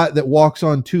robot that walks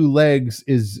on 2 legs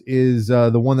is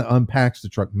the one that unpacks the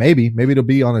truck. Maybe it'll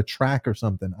be on a track or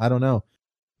something. I don't know.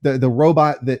 The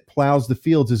robot that plows the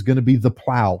fields is going to be the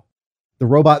plow. The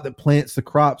robot that plants the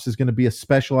crops is going to be a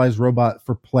specialized robot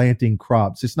for planting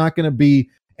crops. It's not going to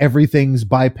be everything's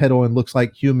bipedal and looks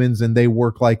like humans and they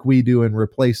work like we do and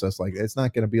replace us like that. It's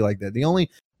not going to be like that. The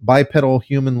only bipedal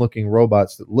human-looking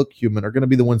robots that look human are going to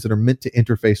be the ones that are meant to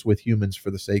interface with humans for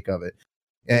the sake of it.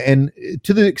 And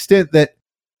to the extent that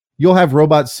you'll have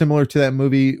robots similar to that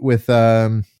movie with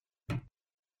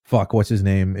what's his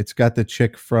name? It's got the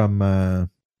chick from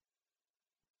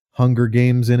Hunger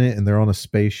Games in it, and they're on a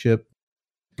spaceship.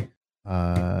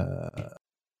 What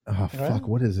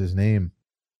is his name?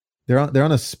 They're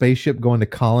on a spaceship going to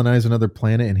colonize another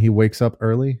planet, and he wakes up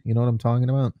early. You know what I'm talking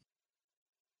about?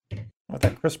 What,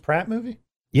 that Chris Pratt movie?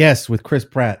 Yes, with Chris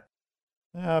Pratt.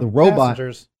 The robot.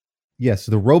 Passengers. Yes,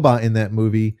 the robot in that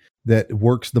movie that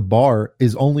works the bar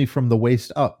is only from the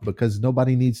waist up because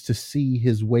nobody needs to see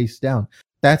his waist down.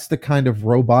 That's the kind of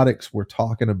robotics we're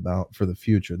talking about for the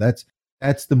future. That's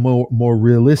the more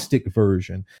realistic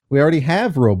version. We already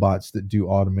have robots that do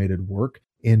automated work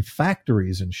in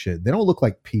factories and shit. They don't look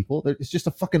like people. It's just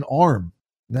a fucking arm.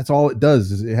 That's all it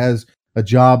does. Is it has a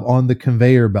job on the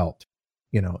conveyor belt.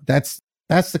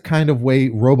 That's the kind of way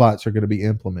robots are going to be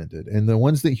implemented. And the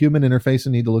ones that human interface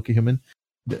and need to look at human,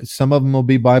 some of them will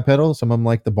be bipedal. Some of them,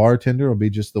 like the bartender, will be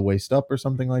just the waist up or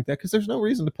something like that. Because there's no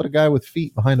reason to put a guy with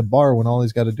feet behind a bar when all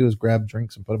he's got to do is grab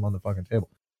drinks and put them on the fucking table.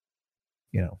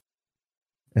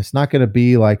 It's not going to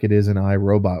be like it is in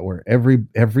iRobot, where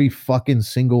every fucking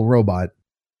single robot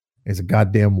is a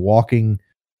goddamn walking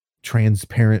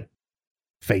transparent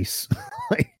face.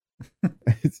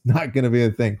 It's not going to be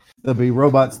a thing. There'll be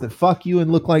robots that fuck you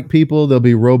and look like people. There'll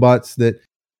be robots that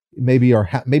maybe are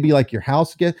maybe like your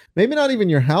house maybe not even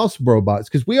your house robots,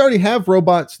 because we already have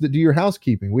robots that do your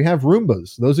housekeeping. We have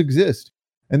Roombas. Those exist.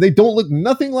 And they don't look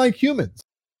nothing like humans.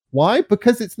 Why?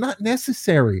 Because it's not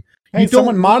necessary. Hey,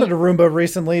 someone modded a Roomba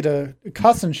recently to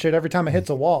cuss and shit every time it hits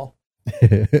a wall.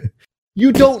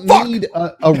 You don't need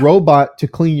a robot to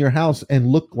clean your house and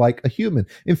look like a human.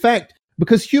 In fact,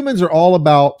 because humans are all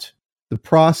about the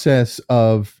process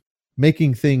of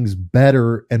making things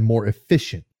better and more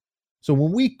efficient. So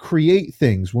when we create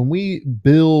things, when we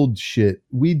build shit,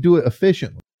 we do it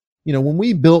efficiently. You know, when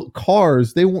we built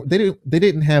cars, they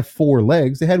didn't have 4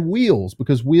 legs. They had wheels,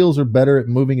 because wheels are better at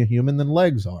moving a human than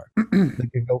legs are. They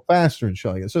can go faster and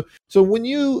shit like that. So when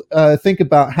you think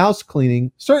about house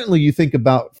cleaning, certainly you think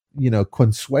about,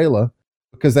 Consuela,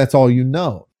 because that's all you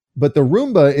know. But the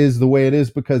Roomba is the way it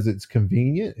is because it's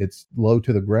convenient. It's low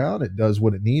to the ground. It does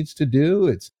what it needs to do.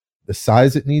 It's the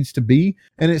size it needs to be,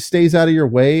 and it stays out of your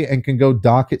way and can go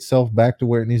dock itself back to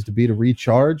where it needs to be to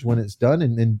recharge when it's done,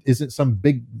 and isn't some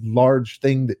big large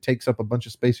thing that takes up a bunch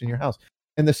of space in your house.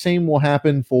 And the same will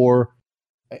happen for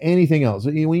anything else.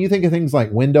 When you think of things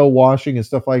like window washing and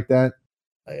stuff like that,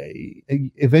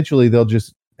 eventually they'll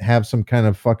just have some kind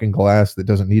of fucking glass that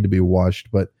doesn't need to be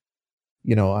washed. But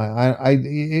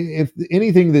if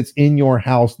anything that's in your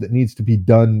house that needs to be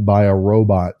done by a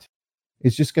robot,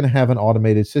 it's just going to have an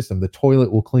automated system. The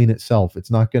toilet will clean itself.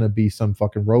 It's not going to be some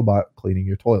fucking robot cleaning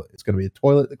your toilet. It's going to be a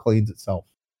toilet that cleans itself.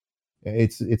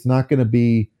 It's not going to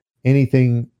be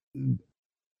anything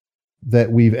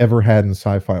that we've ever had in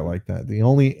sci-fi like that. The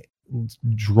only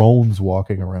drones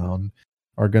walking around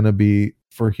are going to be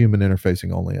for human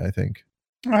interfacing only, I think.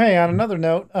 Hey, on another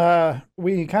note,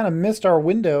 we kind of missed our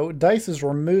window. DICE is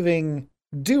removing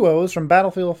duos from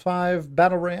Battlefield 5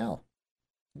 Battle Royale.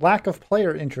 Lack of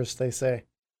player interest, they say.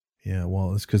 Yeah,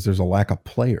 well, it's because there's a lack of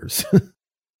players.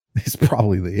 It's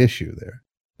probably the issue there.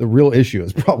 The real issue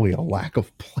is probably a lack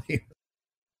of players.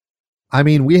 I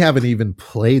mean, we haven't even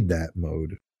played that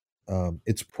mode.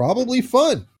 It's probably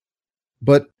fun.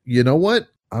 But you know what?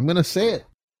 I'm going to say it.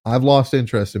 I've lost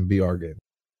interest in BR games.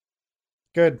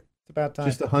 Good. It's about time.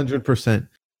 Just 100%.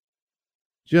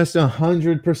 Just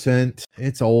 100%.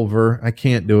 It's over. I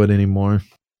can't do it anymore.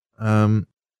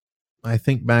 I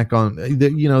think back on,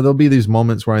 there'll be these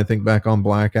moments where I think back on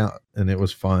Blackout and it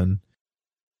was fun.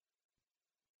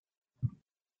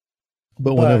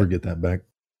 But we'll never get that back.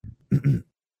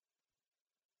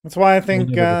 That's why I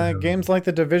think games like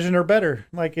The Division are better.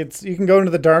 Like, you can go into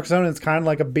the Dark Zone and it's kind of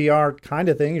like a BR kind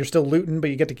of thing. You're still looting,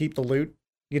 but you get to keep the loot.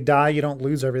 You die, you don't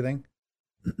lose everything.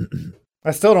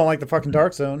 I still don't like the fucking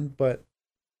Dark Zone, but,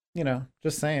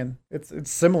 just saying.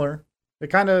 It's similar. It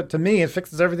kind of, to me, it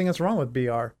fixes everything that's wrong with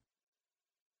BR.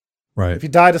 Right. If you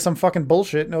die to some fucking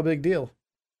bullshit, no big deal.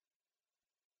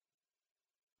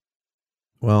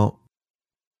 Well,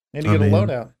 and you get a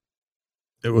loadout.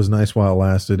 It was nice while it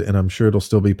lasted, and I'm sure it'll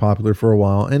still be popular for a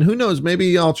while. And who knows,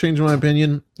 maybe I'll change my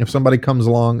opinion if somebody comes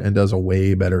along and does a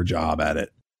way better job at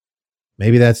it.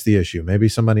 Maybe that's the issue. Maybe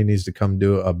somebody needs to come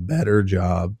do a better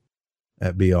job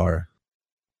at BR.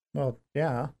 Well,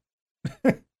 yeah.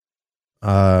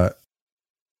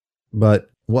 But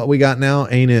what we got now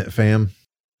ain't it, fam.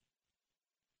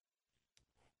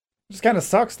 It just kind of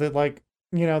sucks that,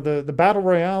 the Battle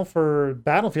Royale for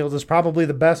Battlefield is probably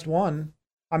the best one.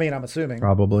 I mean, I'm assuming.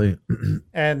 Probably.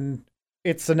 And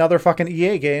it's another fucking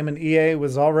EA game, and EA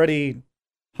was already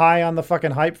high on the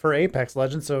fucking hype for Apex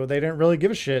Legends, so they didn't really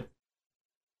give a shit.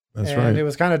 That's right. And it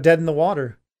was kind of dead in the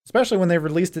water, especially when they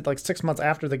released it 6 months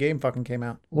after the game fucking came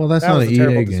out. Well, that's not an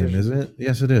EA game, is it?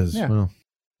 Yes, it is. Yeah. Well,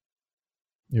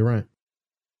 you're right.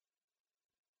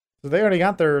 So they already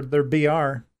got their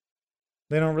BR.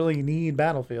 They don't really need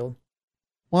Battlefield.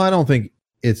 Well, I don't think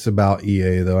it's about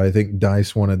EA, though. I think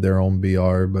DICE wanted their own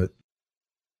BR, but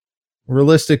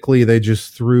realistically, they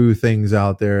just threw things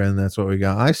out there, and that's what we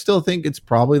got. I still think it's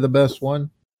probably the best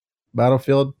one,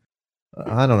 Battlefield.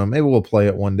 I don't know. Maybe we'll play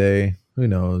it one day. Who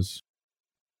knows?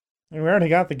 We already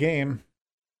got the game.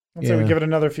 I'd say we give it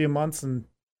another few months, and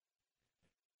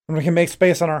when we can make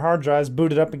space on our hard drives,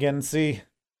 boot it up again and see.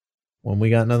 When we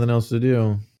got nothing else to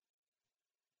do.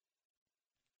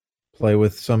 Play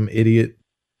with some idiot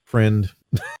friend.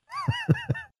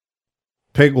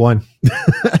 Pick one.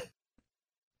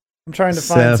 I'm trying to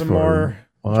find some more.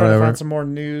 I'm trying to find some more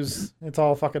news. It's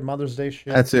all fucking Mother's Day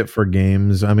shit. That's it for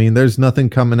games. I mean, there's nothing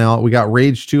coming out. We got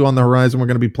Rage 2 on the horizon. We're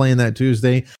going to be playing that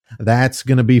Tuesday. That's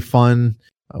going to be fun.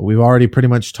 We've already pretty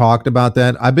much talked about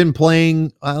that. I've been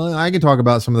playing. I can talk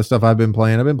about some of the stuff I've been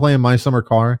playing. I've been playing My Summer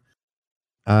Car.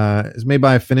 It's made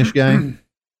by a Finnish guy.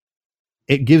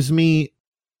 it gives me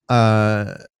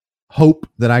hope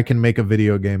that I can make a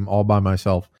video game all by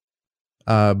myself,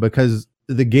 because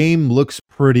the game looks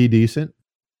pretty decent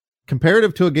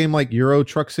comparative to a game like Euro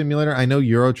Truck Simulator. I know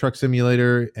Euro Truck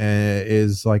Simulator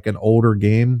is like an older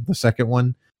game, the second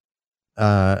one,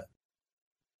 but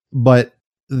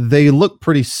they look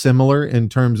pretty similar in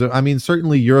terms of, I mean,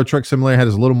 certainly Euro Truck Simulator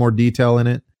has a little more detail in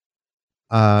it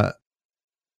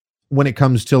when it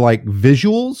comes to like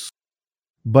visuals,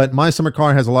 but My Summer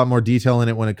Car has a lot more detail in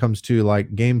it when it comes to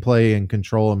like gameplay and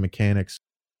control and mechanics.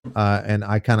 And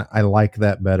I like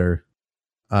that better.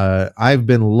 I've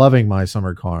been loving My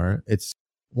Summer Car. It's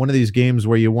one of these games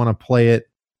where you want to play it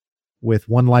with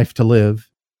one life to live,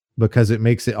 because it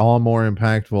makes it all more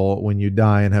impactful when you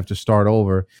die and have to start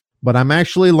over. But I'm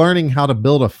actually learning how to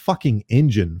build a fucking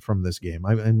engine from this game.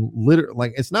 I'm literally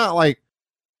like, it's not like,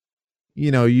 you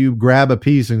know, you grab a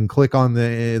piece and click on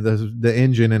the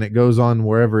engine and it goes on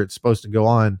wherever it's supposed to go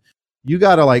on. You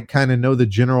got to like kind of know the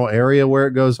general area where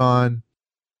it goes on,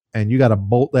 and you got to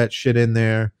bolt that shit in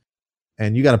there,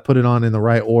 and you got to put it on in the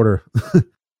right order.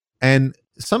 And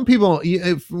some people,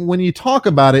 when you talk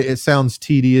about it, it sounds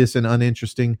tedious and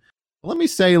uninteresting. Let me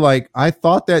say, like, I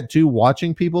thought that too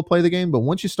watching people play the game, but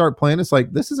once you start playing, it's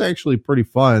like, this is actually pretty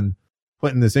fun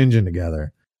putting this engine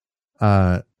together.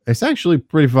 It's actually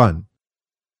pretty fun.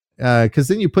 Because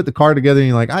then you put the car together and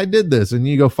you're like, I did this, and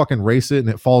you go fucking race it and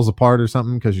it falls apart or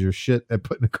something because you're shit at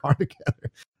putting a car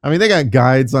together. I mean, they got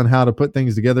guides on how to put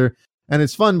things together, and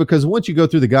it's fun because once you go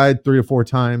through the guide 3 or 4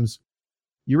 times,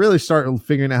 you really start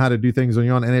figuring out how to do things on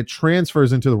your own, and it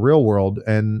transfers into the real world.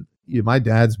 And my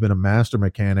dad's been a master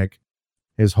mechanic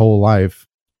his whole life,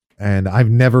 and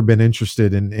I've never been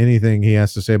interested in anything he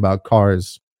has to say about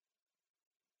cars.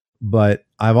 But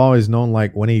I've always known,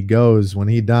 like, when he dies,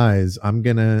 I'm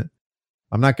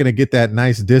not gonna get that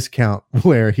nice discount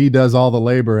where he does all the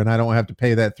labor and I don't have to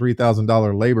pay that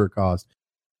 $3,000 labor cost.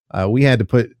 We had to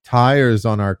put tires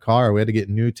on our car. We had to get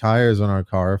new tires on our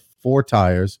car, 4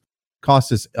 tires.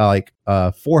 Cost us like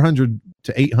 $400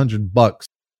 to $800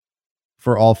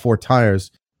 for all 4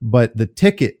 tires. But the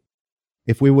ticket,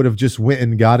 if we would have just went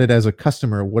and got it as a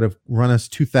customer, would have run us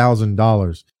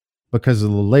 $2,000 because of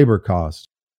the labor cost.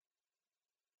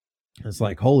 It's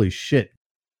like, holy shit.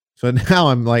 So now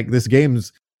I'm like, this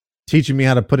game's teaching me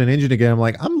how to put an engine together. I'm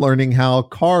like, I'm learning how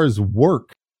cars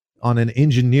work on an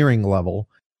engineering level,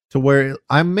 to where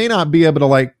I may not be able to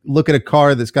like look at a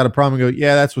car that's got a problem and go,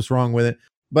 yeah, that's what's wrong with it.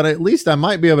 But at least I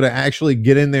might be able to actually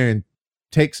get in there and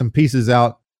take some pieces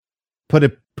out, put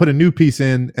a new piece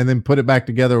in, and then put it back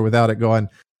together without it going,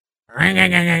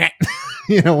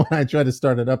 you know, when I try to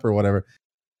start it up or whatever.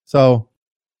 So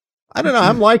I don't know.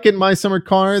 I'm liking My Summer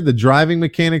Car. The driving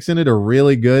mechanics in it are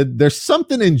really good. There's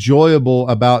something enjoyable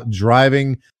about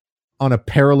driving on a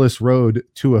perilous road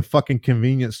to a fucking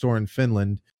convenience store in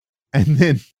Finland, and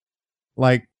then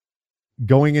like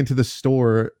going into the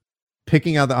store,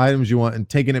 picking out the items you want and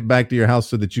taking it back to your house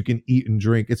so that you can eat and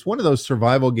drink. It's one of those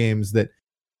survival games that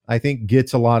I think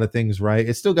gets a lot of things right.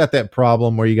 It's still got that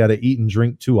problem where you got to eat and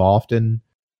drink too often.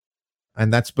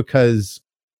 And that's because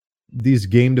these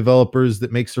game developers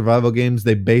that make survival games,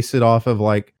 they base it off of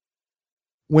like,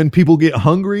 when people get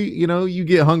hungry, you know, you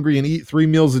get hungry and eat 3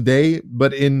 meals a day.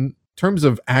 But in terms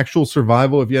of actual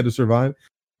survival, if you had to survive,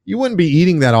 you wouldn't be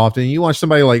eating that often. You watch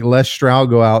somebody like Les Stroud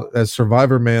go out as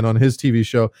Survivor Man on his TV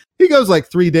show. He goes like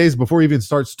 3 days before he even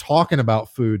starts talking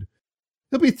about food.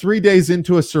 He'll be 3 days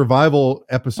into a survival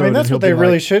episode. I mean, that's what they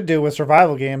really should do with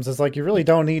survival games, is like, you really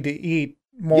don't need to eat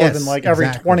more than like every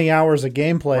 20 hours of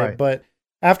gameplay. Right. But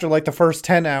after like the first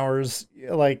 10 hours,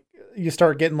 like you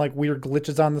start getting like weird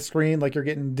glitches on the screen, like you're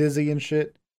getting dizzy and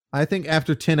shit. I think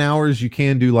after 10 hours, you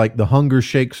can do like the hunger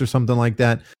shakes or something like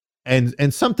that.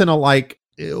 And something like,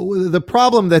 the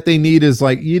problem that they need is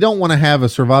like, you don't want to have a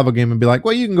survival game and be like,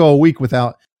 well, you can go a week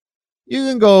without, you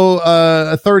can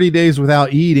go 30 days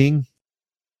without eating,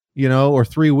 you know, or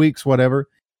 3 weeks, whatever.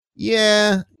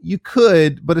 Yeah, you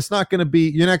could, but it's not going to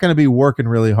be, you're not going to be working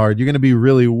really hard. You're going to be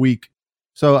really weak.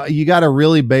 So you got to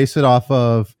really base it off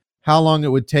of how long it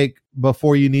would take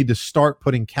before you need to start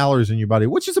putting calories in your body,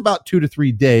 which is about 2 to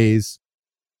 3 days,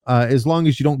 as long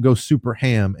as you don't go super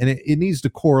ham. And it needs to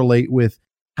correlate with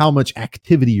how much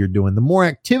activity you're doing. The more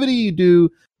activity you do,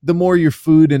 the more your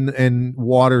food and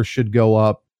water should go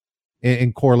up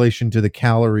in correlation to the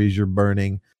calories you're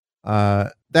burning.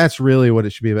 That's really what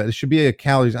it should be about. It should be a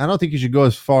calories. I don't think you should go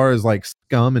as far as like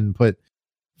Scum and put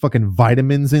fucking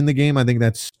vitamins in the game. I think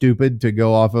that's stupid to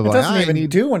go off of. It doesn't even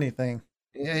do anything.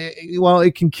 Well,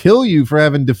 it can kill you for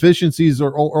having deficiencies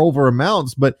or over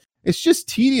amounts, but it's just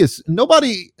tedious.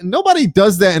 Nobody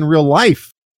does that in real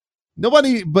life.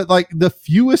 Nobody, but like the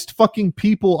fewest fucking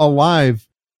people alive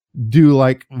do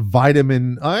like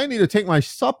vitamin. I need to take my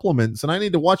supplements and I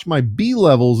need to watch my B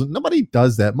levels. And nobody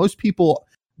does that. Most people,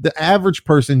 the average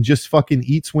person just fucking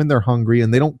eats when they're hungry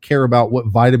and they don't care about what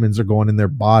vitamins are going in their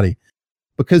body,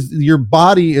 because your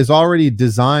body is already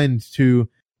designed to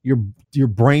your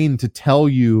brain to tell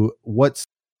you what's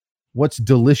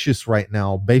delicious right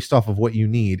now based off of what you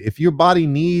need. If your body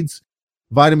needs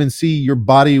vitamin C, your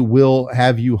body will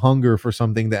have you hunger for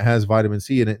something that has vitamin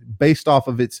C in it based off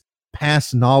of its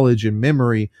past knowledge and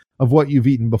memory of what you've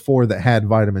eaten before that had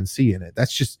vitamin C in it.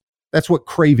 That's what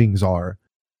cravings are.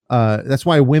 That's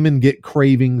why women get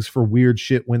cravings for weird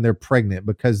shit when they're pregnant,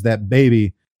 because that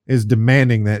baby is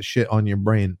demanding that shit on your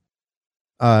brain.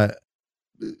 So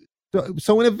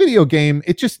in a video game,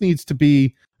 it just needs to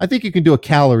be, I think you can do a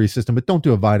calorie system, but don't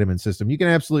do a vitamin system. You can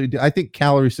absolutely do, I think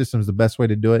calorie system is the best way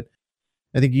to do it.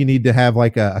 I think you need to have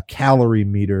like a calorie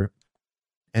meter.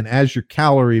 And as your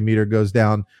calorie meter goes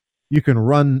down, you can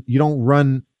run, you don't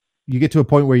run, you get to a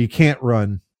point where you can't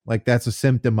run. Like that's a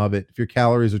symptom of it. If your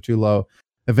calories are too low,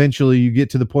 eventually you get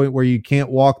to the point where you can't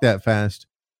walk that fast.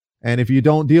 And if you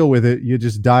don't deal with it, you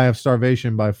just die of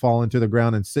starvation by falling to the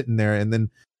ground and sitting there. And then,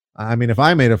 I mean, if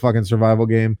I made a fucking survival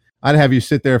game, I'd have you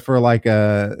sit there for like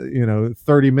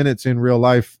 30 minutes in real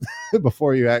life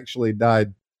before you actually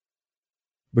died.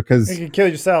 Because you can kill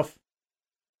yourself.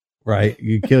 Right.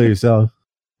 You kill yourself.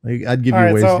 I'd give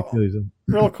you ways to kill yourself.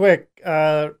 Real quick,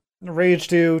 Rage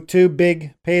 2, 2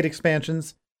 big paid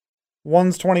expansions.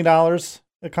 One's $20.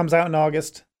 It comes out in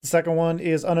August. The second one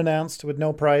is unannounced with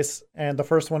no price, and the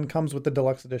first one comes with the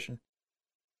deluxe edition.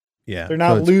 Yeah, they're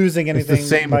not losing anything. It's the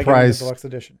same by price. The deluxe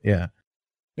edition. Yeah,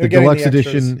 the deluxe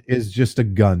edition is just a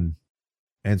gun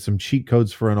and some cheat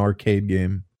codes for an arcade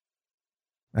game.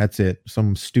 That's it.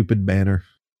 Some stupid banner.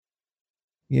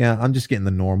 Yeah, I'm just getting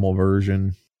the normal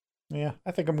version. Yeah,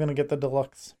 I think I'm gonna get the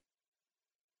deluxe.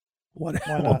 What?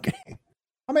 Why not? Okay.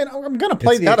 I mean, I'm gonna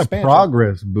play the expansion. It's got expansion. a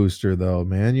progress booster, though,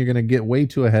 man. You're gonna get way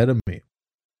too ahead of me.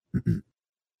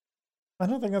 I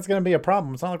don't think that's gonna be a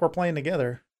problem. It's not like we're playing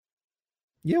together.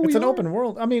 Yeah, it's an open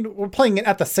world. I mean, we're playing it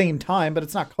at the same time, but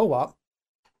it's not co-op.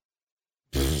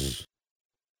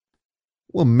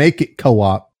 We'll make it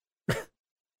co-op.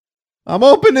 I'm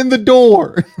opening the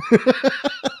door.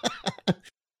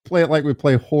 Play it like we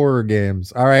play horror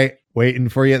games. All right, waiting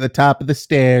for you at the top of the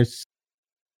stairs.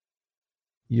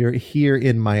 You're here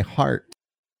in my heart.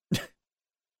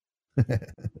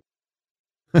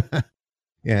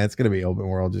 Yeah, it's going to be open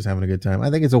world, just having a good time.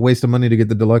 I think it's a waste of money to get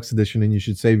the deluxe edition, and you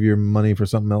should save your money for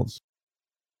something else.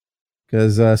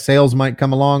 Because sales might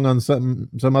come along on some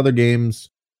other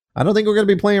games. I don't think we're going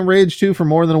to be playing Rage 2 for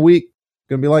more than a week. It's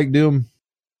going to be like Doom.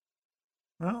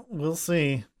 Well, we'll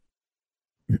see.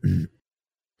 All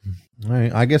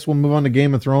right, I guess we'll move on to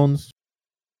Game of Thrones,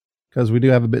 because we do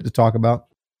have a bit to talk about.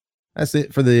 That's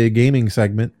it for the gaming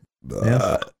segment.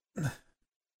 Yeah.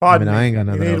 I ain't got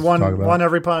nothing else to talk about. One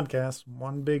every podcast.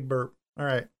 One big burp. All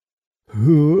right.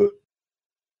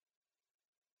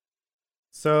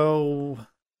 So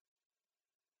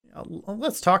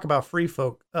let's talk about Free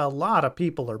Folk. A lot of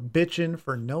people are bitching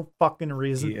for no fucking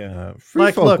reason. Yeah,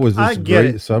 Free Folk was this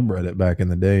great subreddit back in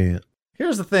the day.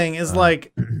 Here's the thing: is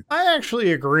like I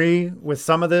actually agree with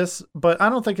some of this, but I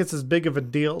don't think it's as big of a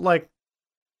deal. Like,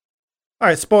 all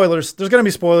right, spoilers. There's gonna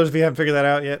be spoilers if you haven't figured that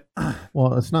out yet.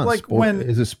 Well, it's not like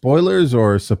is it spoilers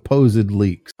or supposed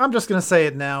leaks? I'm just gonna say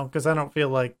it now because I don't feel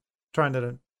like trying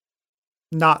to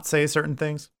not say certain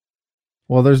things.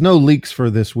 Well, there's no leaks for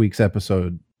this week's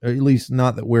episode, at least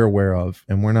not that we're aware of,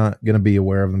 and we're not gonna be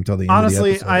aware of them until the end of the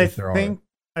episode. Honestly,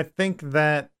 I think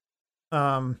that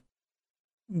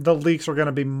the leaks are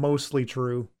gonna be mostly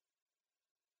true.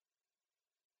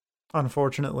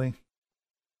 Unfortunately.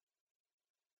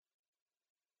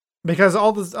 Because a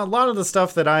lot of the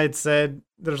stuff that I had said,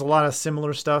 there's a lot of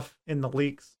similar stuff in the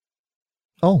leaks.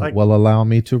 Oh, well, allow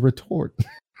me to retort.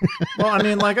 Well, I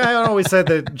mean, like I always said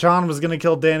that Jon was going to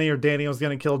kill Dany or Dany was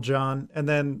going to kill Jon. And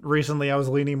then recently I was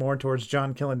leaning more towards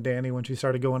Jon killing Dany when she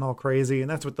started going all crazy. And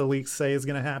that's what the leaks say is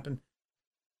going to happen.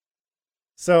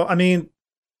 So, I mean,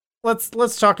 let's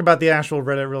talk about the actual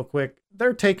Reddit real quick.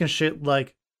 They're taking shit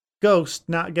like Ghost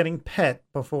not getting pet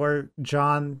before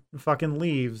Jon fucking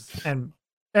leaves. And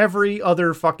every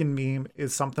other fucking meme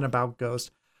is something about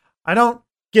Ghost. I don't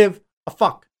give a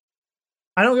fuck.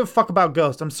 I don't give a fuck about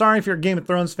Ghost. I'm sorry if you're a Game of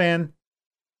Thrones fan.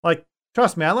 Like,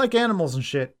 trust me, I like animals and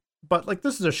shit. But, like,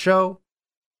 this is a show.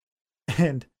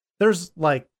 And there's,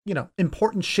 like, you know,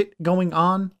 important shit going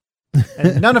on.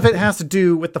 And none of it has to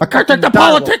do with the I can't take the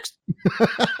politics.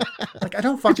 Like, I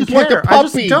don't fucking care. Like I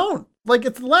just don't. Like,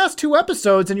 it's the last 2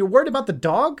 episodes and you're worried about the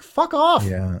dog? Fuck off.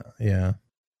 Yeah.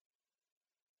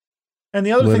 And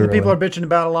the other thing that people are bitching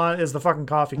about a lot is the fucking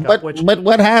coffee cup. But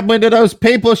what happened to those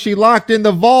people she locked in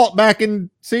the vault back in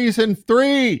season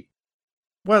 3?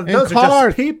 Well, those are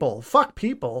just people. Fuck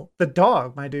people. The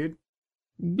dog, my dude.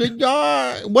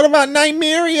 What about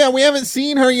Nymeria? We haven't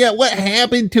seen her yet. What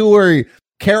happened to her?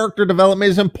 Character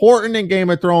development is important in Game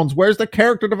of Thrones. Where's the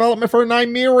character development for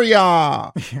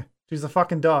Nymeria? She's a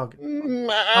fucking dog. I'm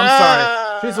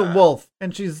sorry. She's a wolf,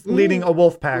 and she's leading a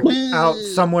wolf pack out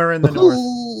somewhere in the north.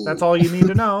 That's all you need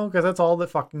to know, because that's all that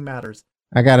fucking matters.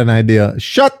 I got an idea.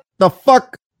 Shut the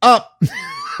fuck up.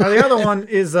 Now, the other one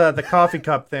is the coffee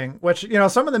cup thing, which,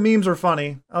 some of the memes are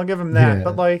funny. I'll give them that. Yeah.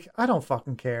 But, like, I don't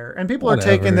fucking care. And people are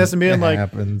taking this and being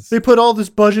like, they put all this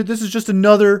budget. This is just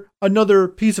another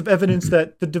piece of evidence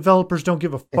that the developers don't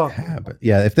give a fuck.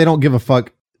 Yeah, if they don't give a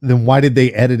fuck, then why did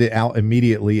they edit it out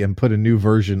immediately and put a new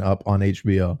version up on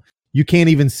HBO? You can't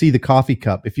even see the coffee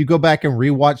cup. If you go back and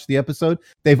rewatch the episode,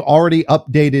 they've already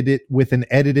updated it with an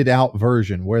edited out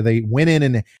version where they went in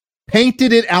and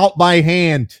painted it out by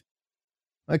hand.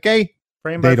 Okay?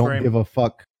 They don't give a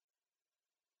fuck.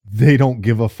 They don't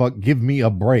give a fuck. Give me a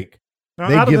break.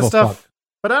 They give a fuck.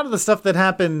 But out of the stuff that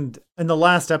happened in the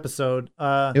last episode,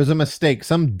 it was a mistake.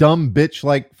 Some dumb bitch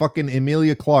like fucking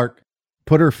Emilia Clarke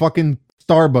put her fucking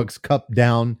Starbucks cup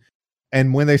down,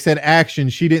 and when they said action,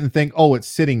 she didn't think, oh, it's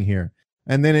sitting here.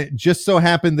 And then it just so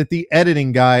happened that the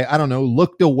editing guy, I don't know,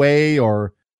 looked away,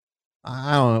 or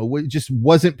I don't know, just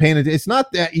wasn't paying attention. It's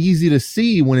not that easy to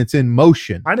see when it's in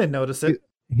motion. I didn't notice it.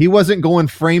 He wasn't going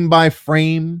frame by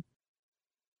frame.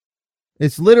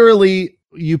 It's literally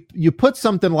you put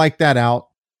something like that out.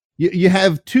 You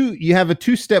have a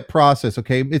 2-step process.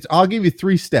 Okay, I'll give you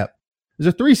 3-step.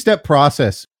 There's a 3-step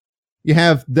process. You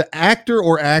have the actor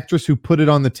or actress who put it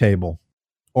on the table,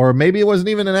 or maybe it wasn't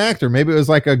even an actor. Maybe it was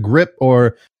like a grip,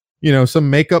 or some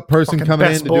makeup person fucking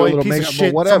coming in to do a little makeup,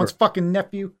 or whatever. Someone's fucking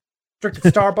nephew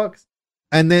drinking Starbucks.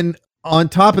 And then on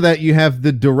top of that, you have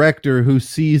the director who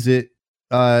sees it,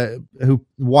 who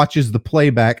watches the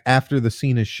playback after the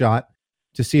scene is shot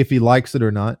to see if he likes it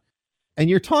or not. And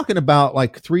you're talking about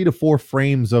like 3 to 4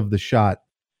 frames of the shot.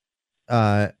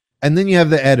 And then you have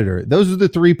the editor. Those are the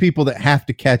 3 people that have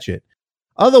to catch it.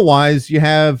 Otherwise, you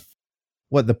have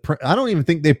I don't even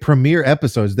think they premiere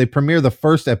episodes. They premiere the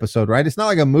first episode, right? It's not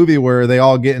like a movie where they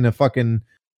all get in a fucking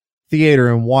theater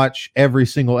and watch every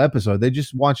single episode. They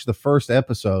just watch the first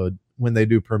episode when they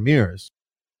do premieres.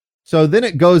 So then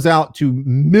it goes out to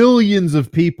millions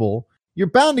of people. You're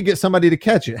bound to get somebody to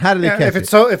catch it. How did they catch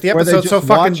it? If the episode's so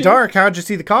fucking dark, how'd you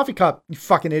see the coffee cup, you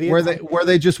fucking idiot? Were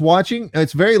they just watching?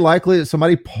 It's very likely that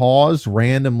somebody paused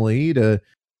randomly to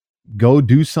go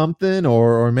do something,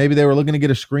 or maybe they were looking to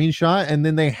get a screenshot and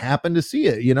then they happened to see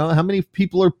it. How many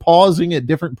people are pausing at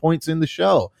different points in the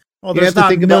show? Well, there's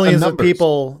not millions of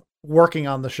people working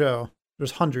on the show.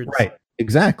 There's hundreds. Right.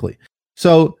 Exactly.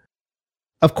 So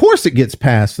of course it gets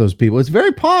past those people. It's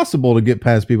very possible to get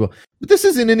past people. But this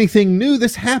isn't anything new.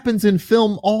 This happens in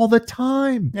film all the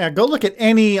time. Yeah, go look at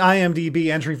any IMDb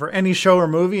entry for any show or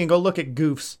movie and go look at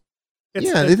goofs.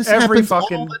 This happens all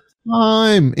the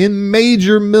time in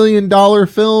major $1 million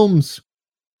films.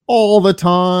 All the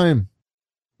time.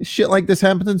 Shit like this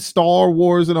happens in Star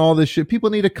Wars and all this shit. People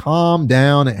need to calm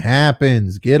down. It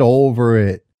happens. Get over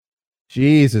it.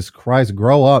 Jesus Christ,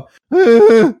 grow up.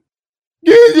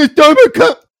 Get your stomach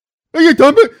cup. Your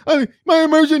stomach. My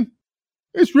immersion.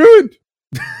 It's ruined.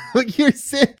 Like you're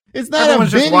sick. It's not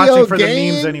Everyone's a video just watching for game.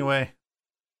 The memes anyway.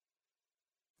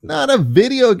 Not a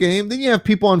video game. Then you have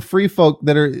people on Free Folk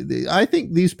that are. I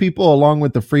think these people, along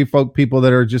with the Free Folk people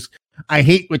that are just, I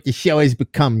hate what the show has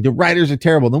become. The writers are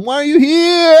terrible. Then why are you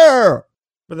here?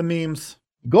 For the memes.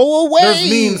 Go away. There's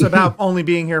memes about only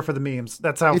being here for the memes.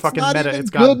 That's how fucking meta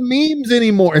it's got. Good memes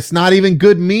anymore. It's not even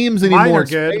good memes anymore. Mine are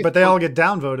good, but they all get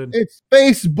downvoted. It's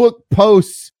Facebook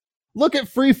posts. Look at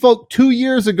Free Folk 2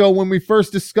 years ago when we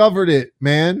first discovered it,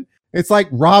 man. It's like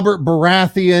Robert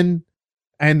Baratheon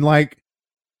and like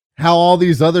how all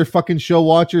these other fucking show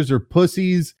watchers are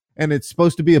pussies, and it's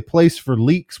supposed to be a place for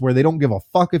leaks where they don't give a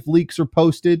fuck if leaks are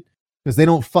posted because they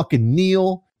don't fucking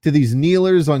kneel to these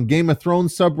kneelers on Game of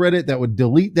Thrones subreddit that would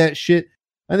delete that shit.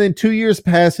 And then 2 years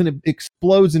pass and it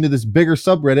explodes into this bigger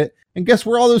subreddit. And guess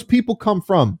where all those people come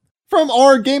from? From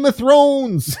our Game of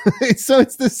Thrones. So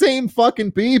it's the same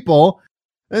fucking people.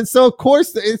 And so, of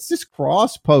course, it's just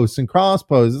cross posts and cross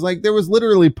posts. It's like there was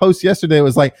literally posts yesterday. It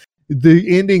was like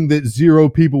the ending that 0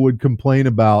 people would complain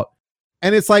about.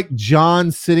 And it's like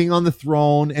Jon sitting on the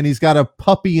throne and he's got a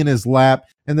puppy in his lap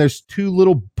and there's two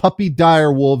little puppy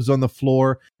dire wolves on the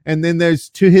floor. And then there's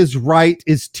to his right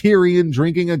is Tyrion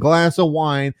drinking a glass of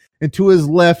wine, and to his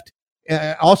left,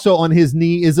 also on his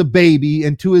knee, is a baby,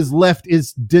 and to his left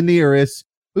is Daenerys,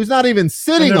 who's not even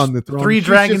sitting on the throne. Three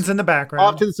dragons in the background.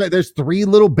 Off to the side, there's three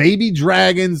little baby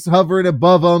dragons hovering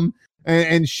above them,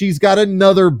 and she's got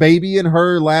another baby in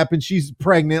her lap, and she's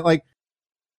pregnant. Like,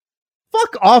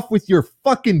 fuck off with your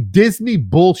fucking Disney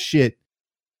bullshit.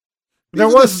 There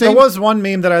was one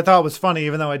meme that I thought was funny,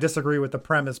 even though I disagree with the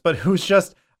premise, but it was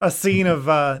just a scene of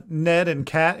Ned and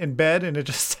Kat in bed, and it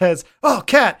just says, "Oh,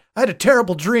 Kat, I had a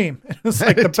terrible dream." It was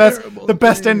like the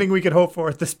best ending we could hope for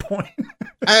at this point.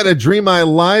 I had a dream I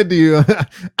lied to you.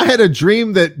 I had a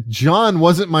dream that Jon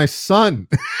wasn't my son.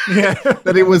 Yeah.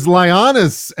 That it was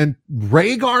Lyanna's and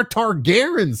Rhaegar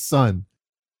Targaryen's son.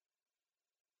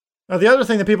 Now, the other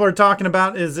thing that people are talking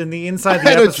about is in the inside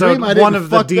the episode, one of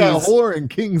the D's. That whore in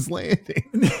King's Landing.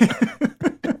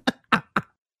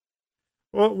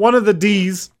 Well, one of the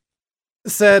D's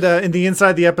said in the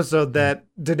inside the episode that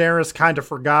Daenerys kind of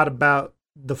forgot about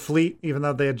the fleet, even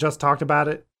though they had just talked about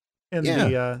it.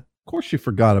 Of course she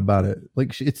forgot about it.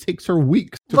 Like, it takes her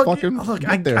weeks to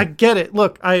get there. I get it.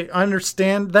 Look, I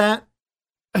understand that.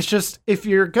 It's just, if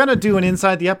you're going to do an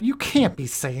inside the episode, you can't be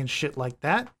saying shit like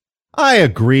that. I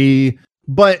agree,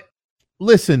 but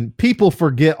listen, people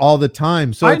forget all the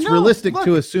time, so it's realistic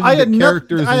to assume that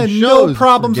characters and shows I had no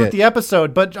problems with the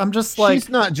episode, but I'm just like, she's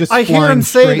not just I hear him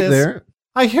say this. There.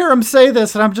 I hear him say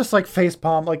this, and I'm just like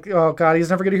facepalm, like, oh god, he's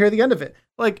never going to hear the end of it.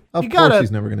 Like, of course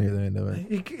he's never going to hear the end of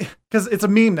it because it's a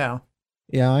meme now.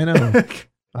 Yeah, I know.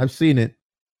 I've seen it.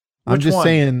 I'm just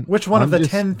saying. Which one of the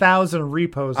 10,000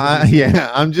 repos?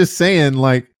 Yeah, I'm just saying,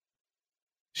 like,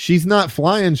 she's not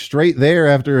flying straight there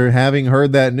after having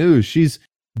heard that news. She's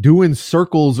doing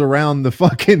circles around the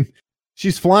fucking.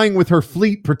 She's flying with her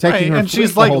fleet, protecting her and fleet.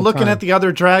 She's like looking at the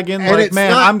other dragon, and like,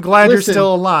 man, I'm glad you're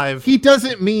still alive. He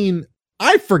doesn't mean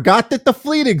I forgot that the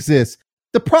fleet exists.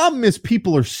 The problem is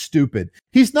people are stupid.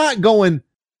 He's not going,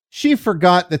 she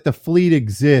forgot that the fleet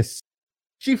exists.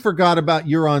 She forgot about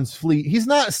Euron's fleet. He's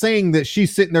not saying that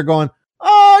she's sitting there going,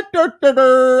 oh,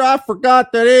 I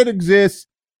forgot that it exists.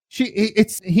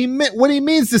 What he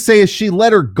means to say is she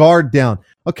let her guard down.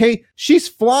 Okay, she's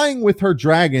flying with her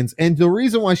dragons, and the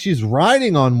reason why she's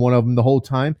riding on one of them the whole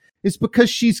time is because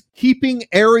she's keeping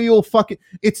aerial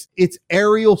it's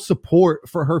aerial support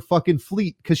for her fucking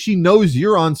fleet, because she knows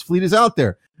Euron's fleet is out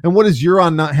there. And what does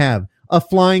Euron not have? A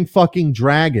flying fucking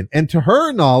dragon. And to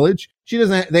her knowledge,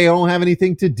 they don't have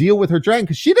anything to deal with her dragon,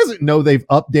 because she doesn't know they've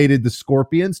updated the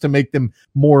Scorpions to make them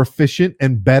more efficient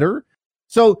and better.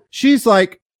 So she's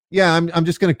like, yeah, I'm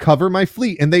just going to cover my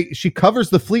fleet. And she covers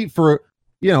the fleet for,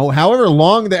 however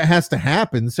long that has to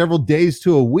happen, several days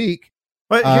to a week.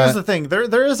 But here's the thing.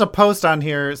 There is a post on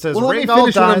here. It says, let me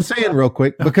finish what I'm saying real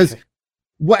quick, because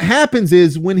what happens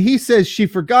is when he says she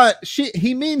forgot,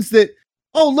 he means that,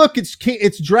 oh, look, it's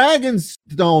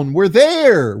Dragonstone. We're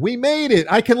there. We made it.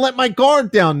 I can let my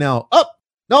guard down now. Oh,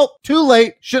 nope, too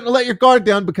late. Shouldn't have let your guard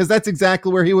down, because that's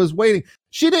exactly where he was waiting.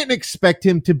 She didn't expect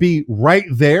him to be right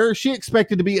there. She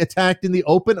expected to be attacked in the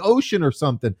open ocean or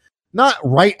something, not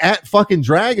right at fucking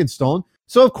Dragonstone.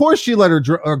 So of course she let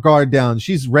her guard down.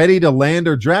 She's ready to land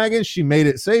her dragon. She made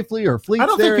it safely. Her fleet's there. I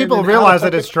don't think people realize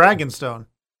that it's Dragonstone.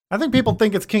 I think people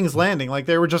think it's King's Landing. Like,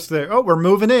 they were just there, oh, we're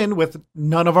moving in with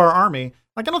none of our army.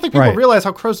 Like, I don't think people realize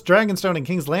how close Dragonstone and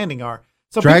King's Landing are.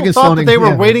 So people thought that they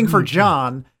were waiting for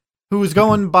Jon, who was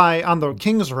going by on the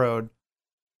King's Road,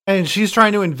 and she's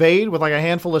trying to invade with like a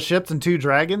handful of ships and 2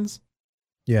 dragons.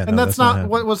 Yeah, and that's not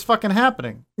what was fucking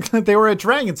happening. They were at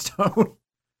Dragonstone.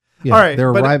 Yeah, all right, they're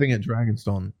arriving at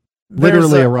Dragonstone.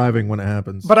 Literally arriving when it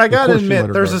happens. But I gotta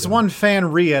admit, there's this one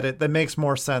fan re-edit that makes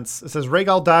more sense. It says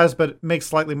Rhaegal dies, but it makes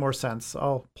slightly more sense.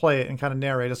 I'll play it and kind of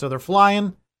narrate it. So they're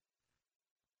flying.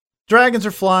 Dragons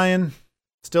are flying.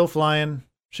 Still flying.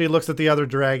 She looks at the other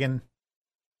dragon.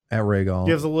 At Rhaegal.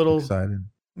 Gives a little... excited.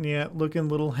 Yeah, looking a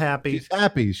little happy. She's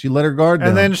happy. She let her guard down.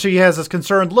 And then she has this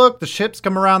concerned look. The ships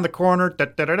come around the corner.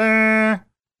 Da-da-da-da.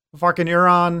 Fucking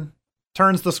Euron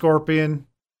turns the Scorpion.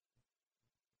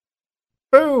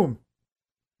 Boom.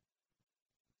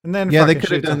 And then they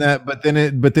could have done that, but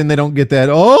then they don't get that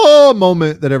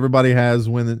moment that everybody has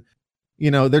when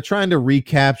they're trying to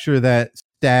recapture that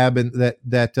stab and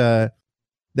that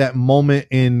moment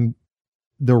in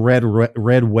the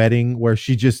red wedding where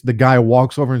the guy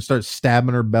walks over and starts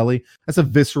stabbing her belly. That's a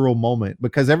visceral moment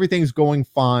because everything's going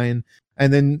fine,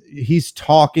 and then he's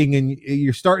talking and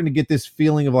you're starting to get this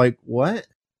feeling of like, what?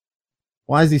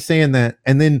 Why is he saying that?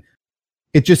 And then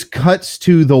it just cuts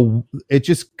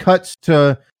to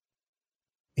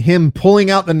him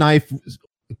pulling out the knife,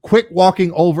 quick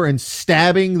walking over and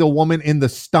stabbing the woman in the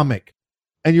stomach.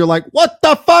 And you're like, what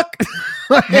the fuck?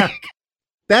 Like,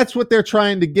 that's what they're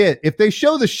trying to get. If they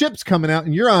show the ships coming out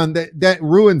and you're on, that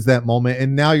ruins that moment.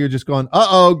 And now you're just going,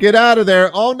 uh-oh, get out of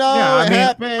there. Oh, no,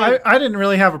 happened. I didn't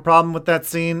really have a problem with that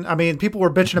scene. I mean, people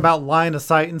were bitching about line of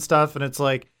sight and stuff, and it's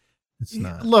like, it's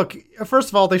not. Look, first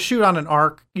of all, they shoot on an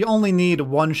arc. You only need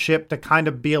one ship to kind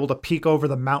of be able to peek over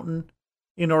the mountain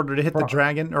in order to hit the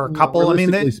dragon, or a couple. I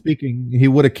mean, speaking, he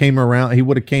would have came around. He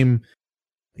would have came,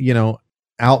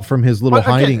 out from his little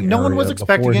hiding. No one was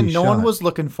expecting it. No one was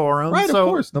looking for him. Right, of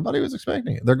course, nobody was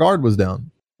expecting it. Their guard was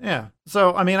down. Yeah.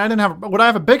 So I mean, I didn't have. What I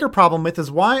have a bigger problem with is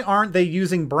why aren't they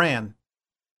using Bran?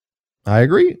 I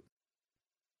agree.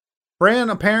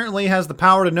 Bran apparently has the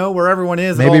power to know where everyone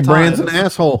is. Maybe at all Bran's times. an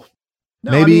asshole.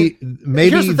 No, maybe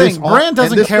here's the thing. Bran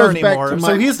doesn't care anymore,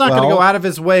 so he's not going to go out of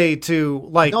his way to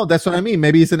like. No, that's what I mean.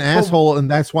 Maybe he's an asshole, and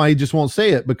that's why he just won't say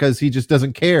it, because he just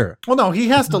doesn't care. Well, no, he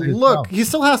has to look. He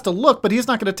still has to look, but he's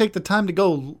not going to take the time to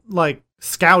go like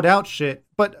scout out shit.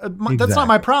 But that's not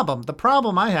my problem. The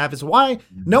problem I have is why,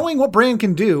 knowing what Bran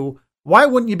can do, why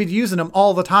wouldn't you be using him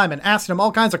all the time and asking him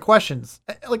all kinds of questions,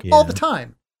 all the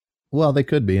time? Well, they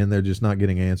could be, and they're just not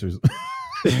getting answers.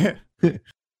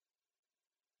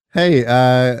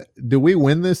 Hey, do we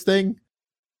win this thing?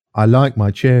 I like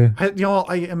my chair.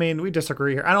 I mean, we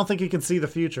disagree here. I don't think he can see the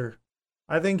future.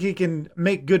 I think he can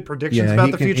make good predictions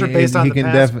about the future based on the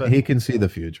past. He can see the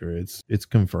future. It's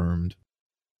confirmed.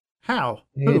 How?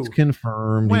 It's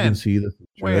confirmed. When? He can see the future.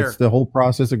 Where? It's the whole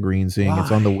process of green seeing. It's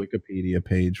on the Wikipedia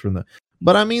page from the.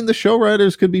 But I mean, the show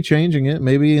writers could be changing it.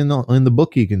 Maybe in the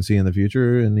book he can see in the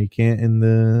future, and he can't in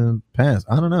the past.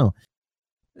 I don't know.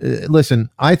 Listen,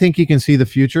 I think he can see the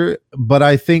future, but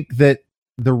I think that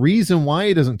the reason why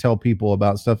he doesn't tell people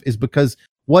about stuff is because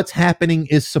what's happening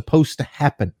is supposed to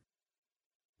happen.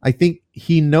 I think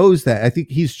he knows that. I think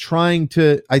he's trying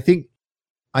to. I think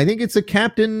it's a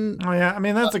captain. Oh yeah, I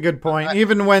mean that's a good point.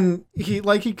 Even when he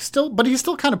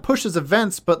still kind of pushes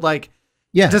events, but like,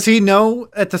 yeah, does he know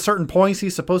at the certain points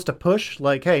he's supposed to push?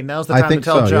 Like, hey, now's the time to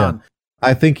tell Jon. Yeah.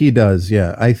 I think he does.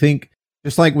 Yeah, I think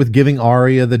just like with giving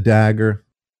Arya the dagger.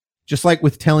 Just like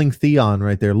with telling Theon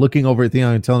right there, looking over at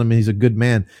Theon and telling him he's a good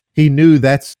man. He knew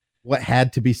that's what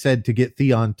had to be said to get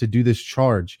Theon to do this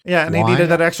charge. Yeah, and he needed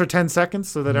that extra 10 seconds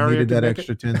so that Arya needed that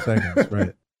extra 10 seconds,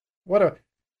 right. What a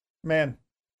man.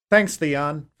 Thanks,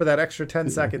 Theon, for that extra 10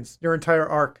 seconds. Your entire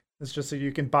arc is just so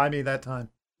you can buy me that time.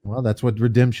 Well, that's what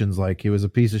redemption's like. He was a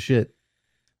piece of shit.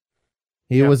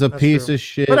 He was a piece of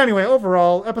shit. But anyway,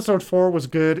 overall, episode 4 was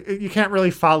good. You can't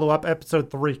really follow up episode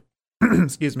 3.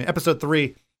 Excuse me, episode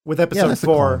 3. With episode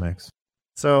 4.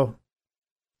 So,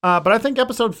 but I think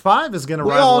episode 5 is going to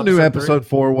rival. We all knew episode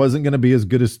 4 wasn't going to be as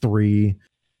good as 3.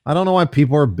 I don't know why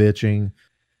people are bitching.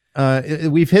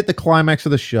 We've hit the climax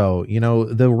of the show.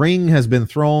 The ring has been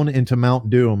thrown into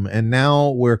Mount Doom, and now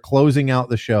we're closing out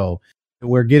the show.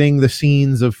 We're getting the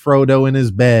scenes of Frodo in his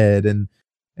bed, and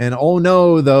oh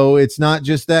no, though, it's not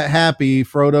just that happy.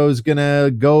 Frodo's going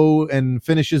to go and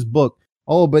finish his book.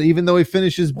 Oh, but even though he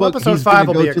finished his book, episode he's 5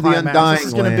 going will to be go to climax. the Undying This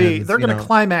is going to be. They're going to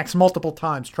climax multiple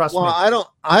times. Trust me.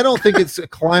 Well, I don't think it's a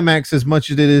climax as much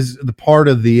as it is the part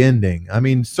of the ending. I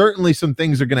mean, certainly some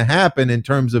things are going to happen in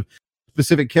terms of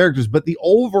specific characters, but the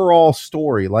overall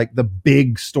story, like the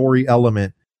big story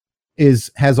element,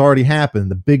 has already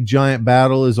happened. The big giant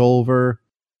battle is over.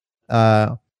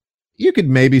 You could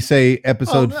maybe say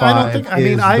episode 5.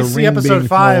 I see episode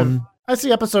 5. I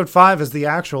see episode 5 as the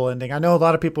actual ending. I know a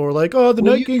lot of people were like, "Oh, the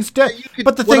Night King's dead."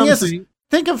 But the thing is,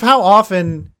 think of how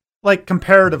often, like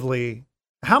comparatively,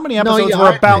 how many episodes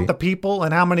were about the people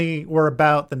and how many were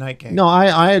about the Night King. No,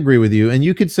 I agree with you. And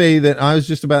you could say that. I was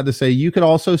just about to say, you could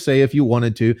also say, if you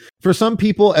wanted to, for some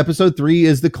people, episode 3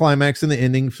 is the climax and the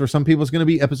ending. For some people, it's going to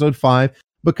be episode 5,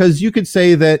 because you could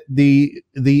say that the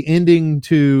ending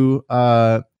to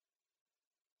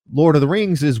Lord of the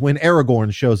Rings is when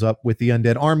Aragorn shows up with the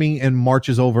undead army and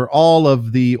marches over all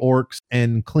of the orcs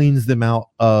and cleans them out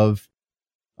of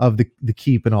the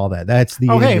keep and all that. That's the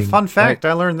ending, hey, fun fact,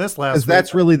 right? I learned this last week.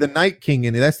 That's really the Night King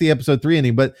ending. That's the episode 3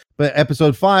 ending. But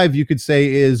episode 5, you could say,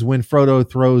 is when Frodo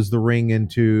throws the ring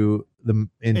into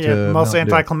most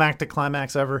anticlimactic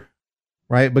climax ever.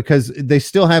 Right, because they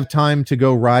still have time to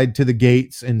go ride to the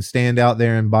gates and stand out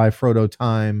there and buy Frodo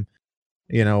time.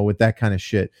 With that kind of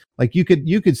shit. Like you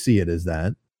could see it as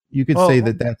that. You could say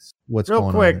that that's what's going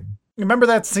on. Real quick, remember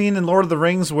that scene in Lord of the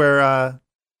Rings where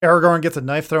Aragorn gets a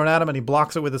knife thrown at him and he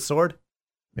blocks it with his sword?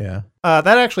 Yeah. That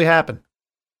actually happened.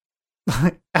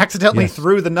 Accidentally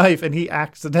threw the knife and he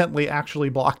accidentally actually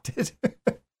blocked it.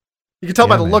 You can tell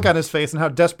by the look on his face and how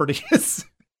desperate he is.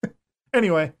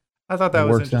 Anyway, I thought that it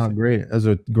was works out great. That was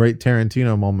a great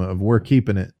Tarantino moment of we're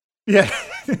keeping it. Yeah.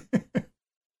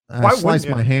 I slice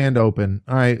my hand open.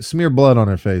 All right, smear blood on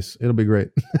her face. It'll be great.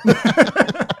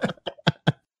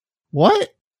 What?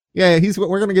 Yeah,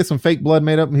 we're gonna get some fake blood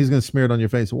made up and he's gonna smear it on your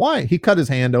face. Why? He cut his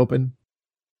hand open.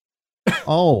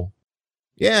 Oh,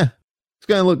 yeah. It's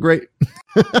gonna look great.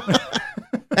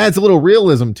 Adds a little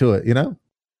realism to it, you know?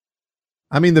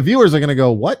 I mean, the viewers are gonna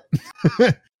go, what?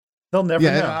 They'll never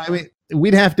know. I mean,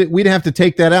 we'd have to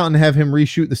take that out and have him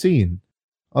reshoot the scene.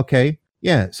 Okay.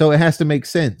 Yeah. So it has to make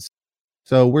sense.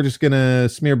 So we're just gonna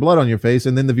smear blood on your face,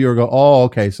 and then the viewer go, oh,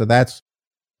 okay, so that's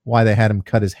why they had him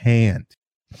cut his hand.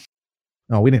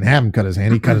 No, we didn't have him cut his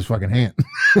hand. He cut his fucking hand.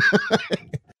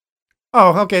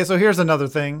 Oh, okay. So here's another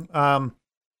thing.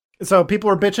 So people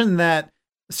are bitching that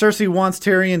Cersei wants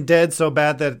Tyrion dead so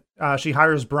bad that she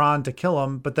hires Bronn to kill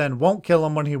him, but then won't kill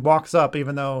him when he walks up,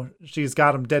 even though she's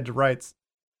got him dead to rights.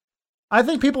 I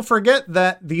think people forget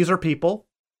that these are people,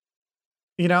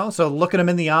 you know, so looking him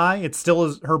in the eye, it still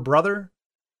is her brother.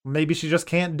 Maybe she just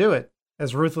can't do it.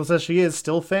 As ruthless as she is,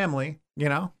 still family, you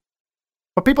know?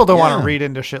 But people don't want to read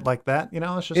into shit like that, you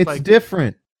know? It's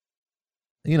different.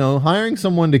 You know, hiring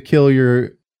someone to kill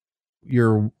your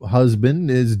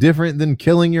husband is different than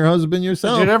killing your husband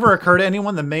yourself. Did it ever occur to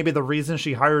anyone that maybe the reason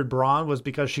she hired Bronn was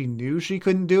because she knew she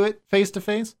couldn't do it face to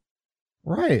face?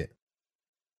 Right.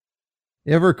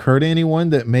 It ever occur to anyone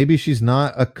that maybe she's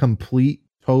not a complete,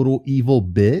 total evil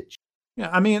bitch? Yeah,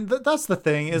 I mean, that's the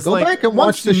thing. Is Go like back and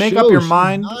once watch you the make show, up your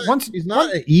mind, she's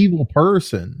not an evil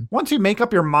person. Once you make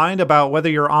up your mind about whether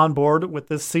you're on board with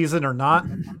this season or not,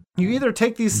 you either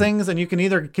take these things and you can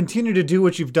either continue to do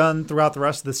what you've done throughout the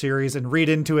rest of the series and read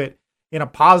into it in a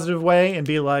positive way and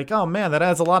be like, oh man, that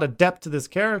adds a lot of depth to this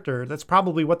character. That's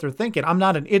probably what they're thinking. I'm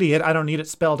not an idiot. I don't need it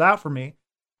spelled out for me.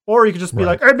 Or you could just be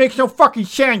like, it makes no fucking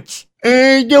sense.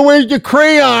 Hey, where's the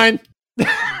crayon?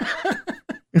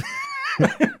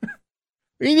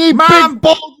 We need Mom, big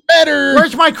bold letters.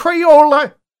 Where's my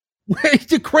Crayola? Where's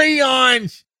the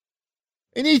crayons?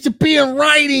 It needs to be in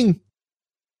writing.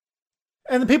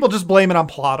 And the people just blame it on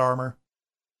plot armor.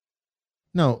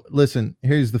 No, listen,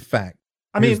 here's the fact.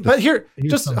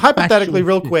 Just hypothetically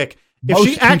real quick, if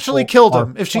she actually killed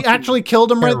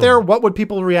him, right there, what would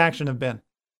people's reaction have been?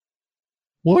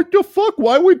 What the fuck?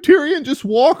 Why would Tyrion just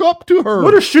walk up to her?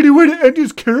 What a shitty way to end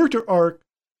his character arc.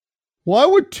 Why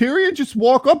would Tyrion just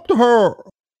walk up to her?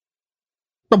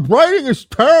 The writing is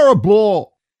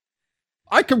terrible.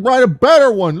 I could write a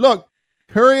better one. Look,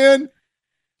 Tyrion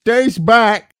stays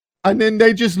back, and then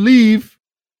they just leave.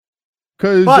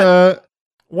 Because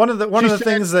one of the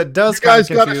things that does you guys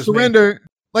got to surrender.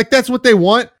 Like that's what they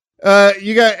want.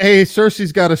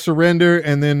 Cersei's got to surrender,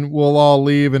 and then we'll all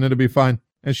leave, and it'll be fine,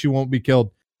 and she won't be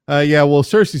killed.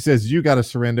 Cersei says you got to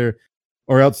surrender,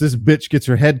 or else this bitch gets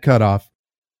her head cut off.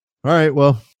 All right,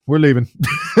 well, we're leaving.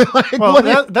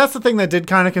 That's the thing that did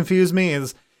kind of confuse me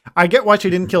is I get why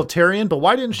she didn't kill Tyrion, but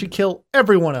why didn't she kill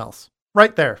everyone else?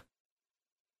 Right there.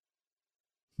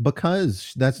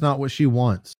 Because that's not what she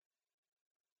wants.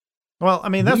 Well, I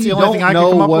mean, that's the only thing I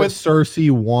can come up with. Cersei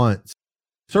wants.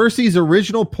 Cersei's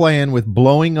original plan with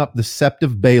blowing up the Sept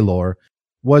of Baelor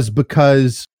was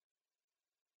because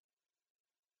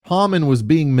Tommen was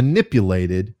being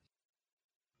manipulated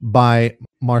by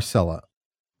Marcella.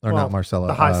 Or not Marcella.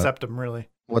 The High Septim, really.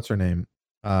 What's her name?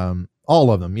 All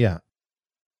of them, yeah.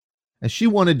 And she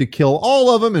wanted to kill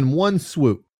all of them in one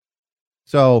swoop.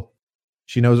 So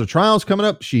she knows her trial's coming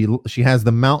up. She has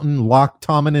the Mountain lock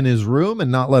Tommen in his room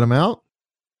and not let him out.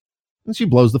 And she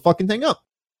blows the fucking thing up.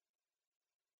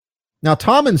 Now,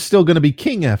 Tommen's still going to be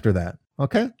king after that,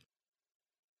 okay?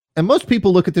 And most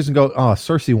people look at this and go, oh,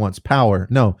 Cersei wants power.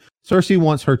 No, Cersei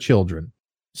wants her children.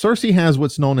 Cersei has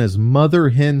what's known as mother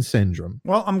hen syndrome.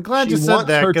 Well, I'm glad you said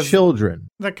that. Her children.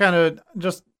 That kind of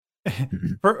just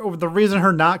for the reason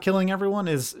her not killing everyone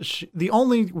is the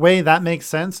only way that makes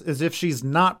sense is if she's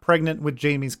not pregnant with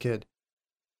Jaime's kid.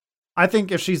 I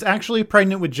think if she's actually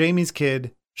pregnant with Jaime's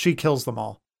kid, she kills them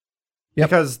all. Yep.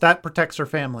 Because that protects her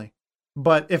family.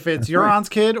 But if it's Euron's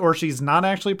kid or she's not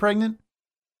actually pregnant,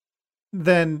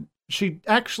 then she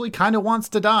actually kind of wants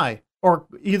to die. Or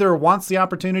either wants the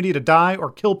opportunity to die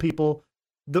or kill people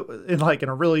in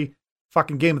a really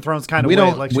fucking Game of Thrones kind of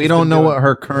way. We don't know what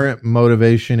her current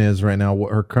motivation is right now,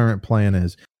 what her current plan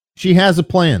is. She has a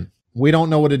plan. We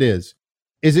don't know what it is.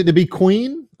 Is it to be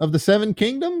queen of the Seven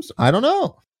Kingdoms? I don't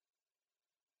know.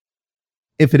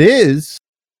 If it is,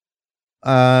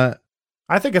 I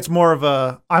think it's more of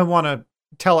I want to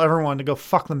tell everyone to go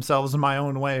fuck themselves in my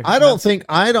own way. I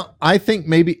think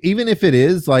maybe even if it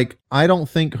is, like, I don't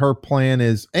think her plan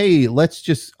is, hey,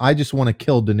 I just want to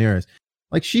kill Daenerys.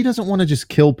 Like, she doesn't want to just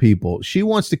kill people. She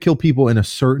wants to kill people in a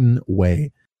certain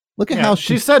way. Look at how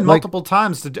she said multiple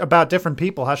times about different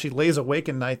people, how she lays awake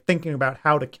at night thinking about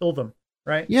how to kill them,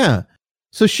 right? Yeah.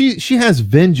 So she has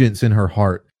vengeance in her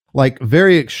heart, like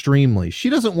very extremely. She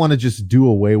doesn't want to just do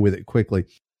away with it quickly.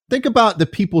 Think about the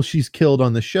people she's killed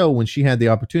on the show when she had the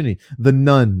opportunity. The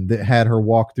nun that had her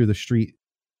walk through the street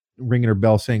ringing her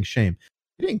bell saying shame.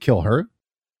 She didn't kill her.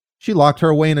 She locked her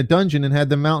away in a dungeon and had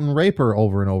the mountain rape her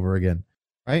over and over again,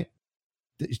 right?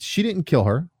 She didn't kill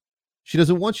her. She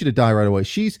doesn't want you to die right away.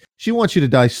 She wants you to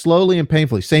die slowly and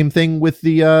painfully. Same thing with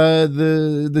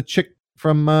the chick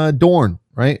from Dorne,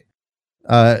 right?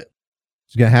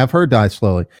 She's gonna have her die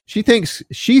slowly. She thinks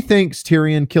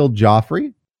Tyrion killed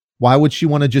Joffrey. Why would she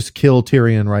want to just kill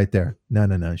Tyrion right there?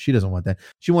 No. She doesn't want that.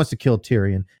 She wants to kill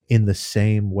Tyrion in the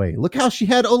same way. Look how she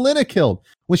had Olenna killed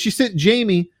when she sent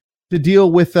Jaime to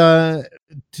deal with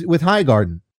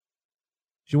Highgarden.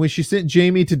 When she sent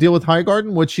Jaime to deal with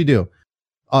Highgarden, what'd she do?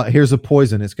 Here's a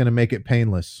poison. It's going to make it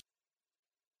painless,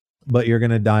 but you're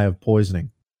going to die of poisoning,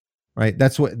 right?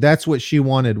 That's what she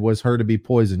wanted, was her to be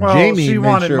poisoned. Well, Jaime she made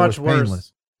wanted sure much it was worse.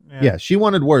 painless. Yeah, she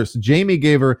wanted worse. Jaime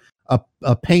gave her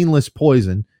a painless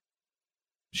poison.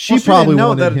 She probably didn't know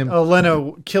wanted that him.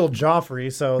 Olenna killed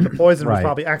Joffrey, so the poison was Right.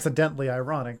 probably accidentally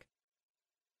ironic.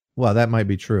 Well, that might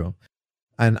be true.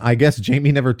 And I guess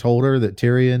Jaime never told her that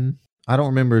Tyrion. I don't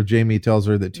remember if Jaime tells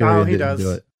her that Tyrion didn't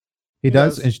do it. He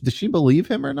does? And does she believe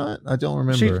him or not? I don't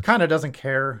remember. She kind of doesn't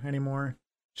care anymore.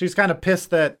 She's kind of pissed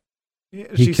that he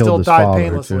she still died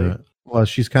painlessly. Too. Well,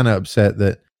 she's kind of upset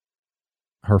that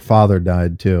her father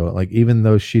died too. Like, even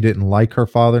though she didn't like her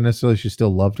father necessarily, she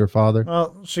still loved her father.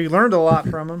 Well, she learned a lot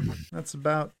from him. That's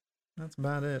about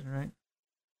it,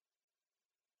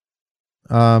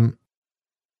 right?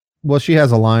 Well, she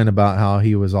has a line about how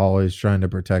he was always trying to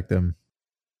protect them.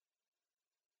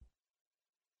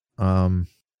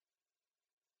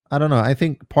 I don't know. I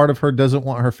think part of her doesn't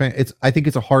want her I think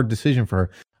it's a hard decision for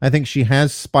her. I think she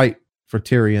has spite for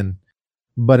Tyrion,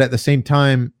 but at the same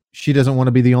time, she doesn't want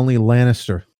to be the only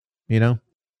Lannister, you know?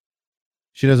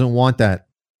 She doesn't want that.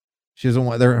 She doesn't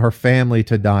want her family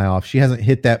to die off. She hasn't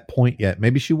hit that point yet.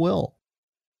 Maybe she will.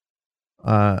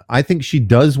 I think she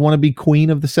does want to be queen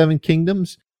of the Seven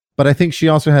Kingdoms, but I think she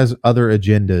also has other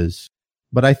agendas.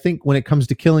 But I think when it comes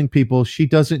to killing people, she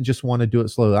doesn't just want to do it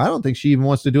slowly. I don't think she even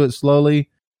wants to do it slowly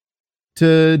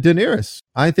to Daenerys.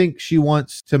 I think she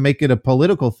wants to make it a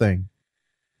political thing.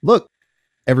 Look,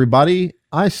 everybody,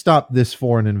 I stopped this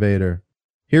foreign invader.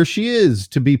 Here she is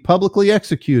to be publicly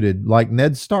executed like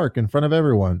Ned Stark in front of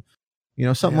everyone. You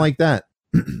know, something like that.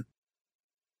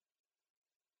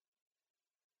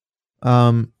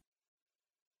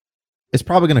 It's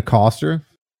probably going to cost her.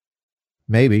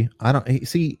 Maybe. I don't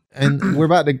see. And we're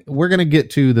going to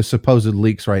get to the supposed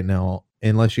leaks right now,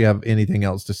 unless you have anything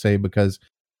else to say, because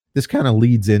this kind of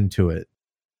leads into it.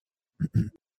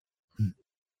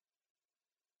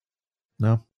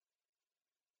 No?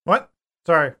 What?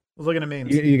 Sorry. I was looking at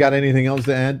memes. You got anything else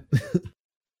to add?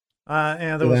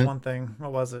 Yeah, there was one thing.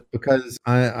 What was it? Because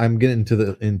I'm getting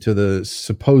into the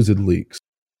supposed leaks.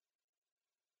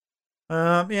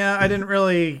 Yeah, I didn't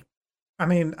really. I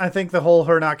mean, I think the whole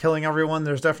her not killing everyone,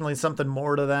 there's definitely something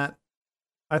more to that.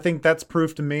 I think that's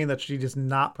proof to me that she's just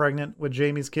not pregnant with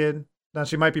Jaime's kid. Now,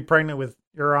 she might be pregnant with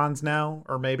Euron's now,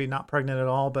 or maybe not pregnant at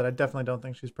all, but I definitely don't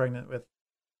think she's pregnant with.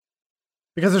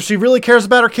 Because if she really cares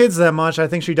about her kids that much, I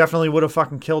think she definitely would have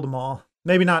fucking killed them all.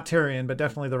 Maybe not Tyrion, but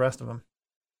definitely the rest of them.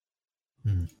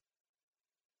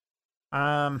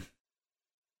 No,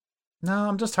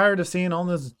 I'm just tired of seeing all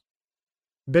this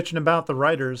bitching about the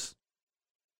writers.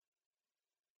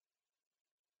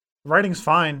 Writing's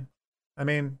fine. I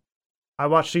mean, I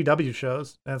watch CW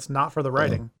shows, and it's not for the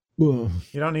writing. You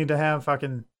don't need to have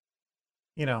fucking,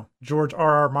 George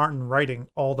R.R. Martin writing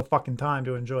all the fucking time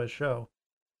to enjoy a show.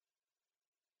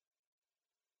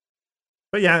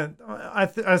 But yeah,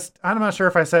 I'm not sure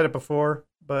if I said it before,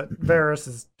 but Varys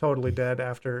is totally dead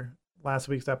after last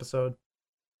week's episode.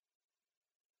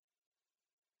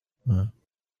 Yep.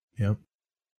 Did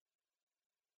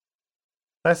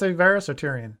I say Varys or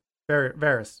Tyrion?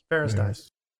 Varys. Varys dies.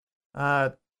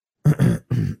 I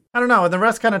don't know. And the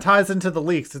rest kind of ties into the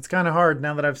leaks. It's kind of hard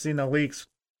now that I've seen the leaks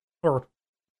or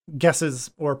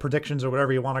guesses or predictions or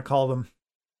whatever you want to call them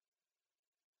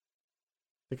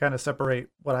to kind of separate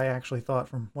what I actually thought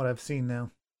from what I've seen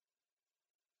now.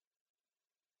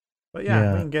 But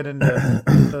yeah. We can get into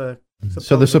the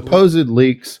supposed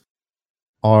leaks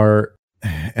are,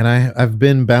 and I've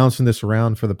been bouncing this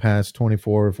around for the past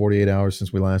 24 or 48 hours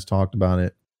since we last talked about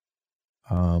it.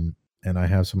 And I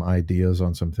have some ideas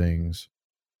on some things.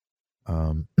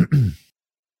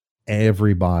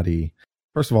 Everybody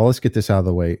First of all, let's get this out of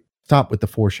the way. Stop with the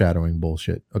foreshadowing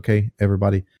bullshit, okay,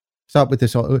 everybody? Stop with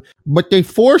this. But they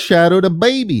foreshadowed a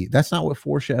baby. That's not what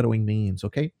foreshadowing means,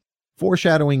 okay?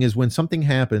 Foreshadowing is when something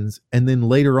happens and then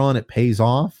later on it pays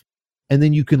off, and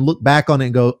then you can look back on it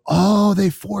and go, oh, they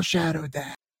foreshadowed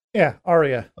that. Yeah,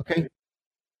 Arya. Okay.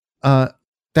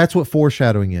 That's what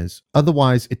foreshadowing is.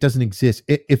 Otherwise, it doesn't exist.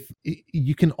 If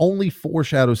you can only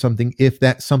foreshadow something if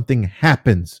that something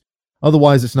happens.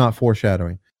 Otherwise, it's not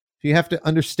foreshadowing. So you have to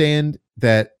understand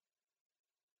that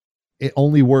it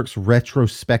only works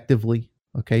retrospectively.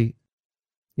 Okay.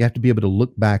 You have to be able to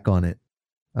look back on it.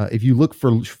 If you look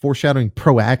for foreshadowing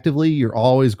proactively, you're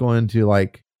always going to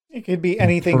like. It could be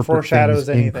anything foreshadows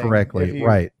anything. Incorrectly.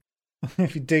 Right.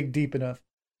 If you dig deep enough.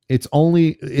 It's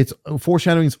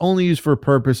foreshadowing is only used for a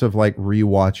purpose of like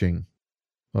rewatching.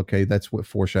 Okay. That's what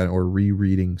foreshadowing or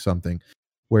rereading something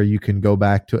where you can go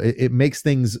back to it. It makes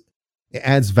things. It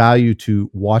adds value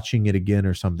to watching it again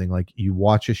or something. Like you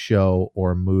watch a show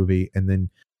or a movie and then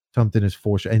something is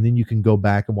foreshadowed and then you can go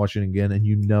back and watch it again and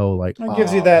like it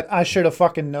gives you that I should have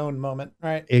fucking known moment,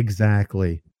 right?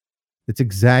 Exactly. It's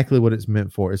exactly what it's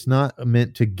meant for. It's not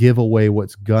meant to give away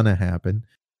what's gonna happen.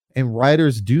 And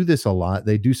writers do this a lot.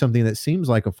 They do something that seems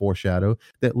like a foreshadow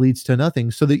that leads to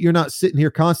nothing so that you're not sitting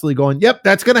here constantly going, yep,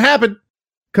 that's gonna happen.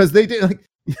 Because they did like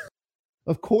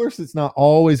of course, it's not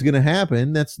always going to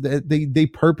happen. They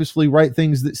purposefully write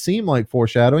things that seem like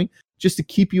foreshadowing just to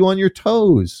keep you on your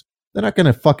toes. They're not going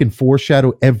to fucking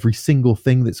foreshadow every single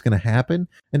thing that's going to happen,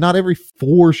 and not every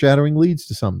foreshadowing leads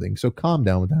to something. So calm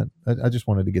down with that. I just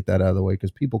wanted to get that out of the way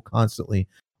because people constantly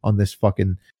on this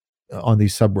fucking on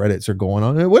these subreddits are going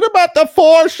on. What about the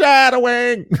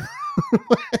foreshadowing?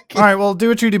 All right, well, do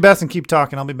what you do best and keep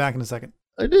talking. I'll be back in a second.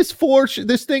 This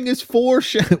thing is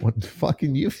foreshadowing. What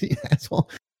fucking you, asshole?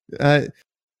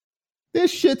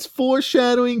 This shit's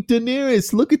foreshadowing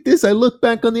Daenerys. Look at this. I look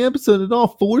back on the episode. It all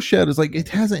foreshadows. Like it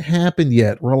hasn't happened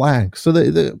yet. Relax. So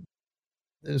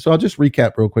so I'll just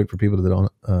recap real quick for people that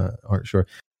aren't sure.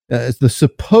 It's the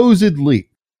supposed leak.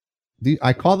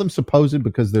 I call them supposed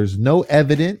because there's no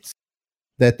evidence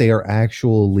that they are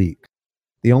actual leaks.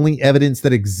 The only evidence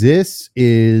that exists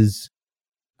is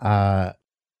a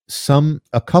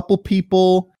couple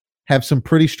people have some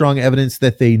pretty strong evidence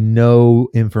that they know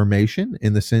information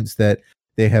in the sense that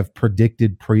they have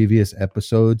predicted previous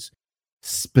episodes,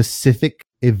 specific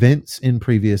events in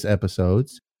previous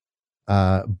episodes,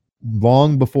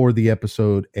 long before the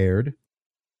episode aired.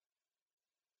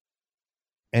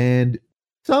 And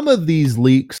some of these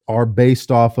leaks are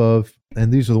based off of,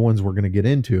 and these are the ones we're going to get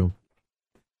into.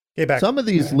 Some of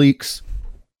these leaks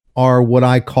are what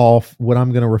I'm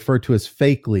going to refer to as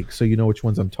fake leaks. So you know which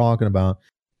ones I'm talking about.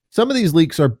 Some of these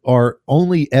leaks are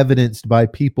only evidenced by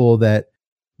people that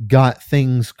got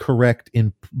things correct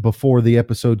before the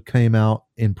episode came out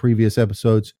in previous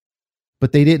episodes,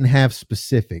 but they didn't have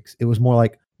specifics. It was more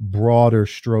like broader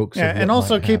strokes. Yeah, and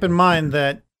also keep in mind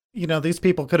that, these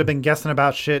people could have been guessing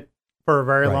about shit for a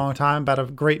very long time about a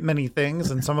great many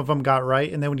things, and some of them got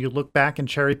right. And then when you look back and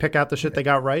cherry pick out the shit they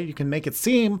got right, you can make it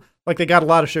seem like they got a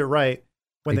lot of shit right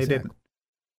when they didn't.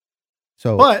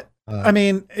 So, but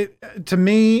to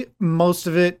me, most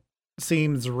of it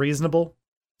seems reasonable.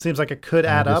 Seems like it could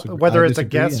add up, whether it's a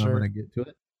guess or. I'm going to get to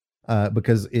it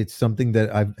because it's something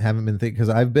that I haven't been thinking. Because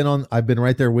I've been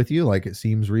right there with you. Like it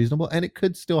seems reasonable, and it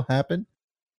could still happen,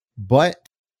 but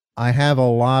I have a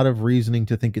lot of reasoning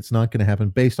to think it's not going to happen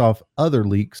based off other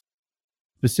leaks,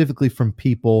 specifically from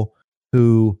people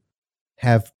who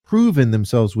have proven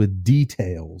themselves with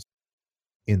details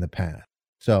in the past.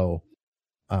 So,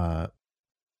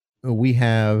 we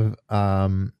have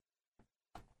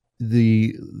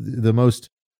the most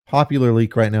popular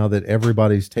leak right now that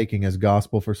everybody's taking as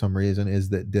gospel for some reason is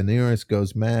that Daenerys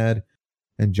goes mad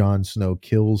and Jon Snow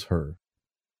kills her.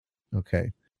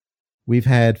 Okay. We've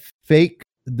had fake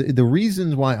the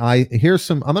reasons why I'm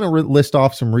going to list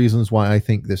off some reasons why I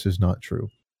think this is not true.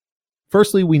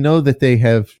 Firstly, we know that they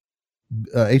have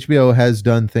HBO has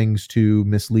done things to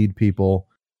mislead people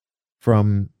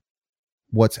from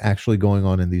what's actually going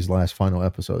on in these last final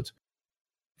episodes.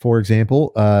 For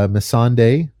example,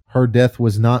 Missandei, her death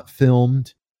was not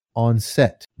filmed on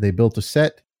set. They built a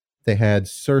set. They had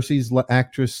Cersei's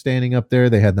actress standing up there.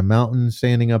 They had the Mountain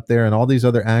standing up there and all these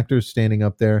other actors standing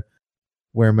up there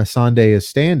where Missandei is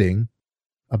standing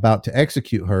about to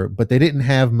execute her, but they didn't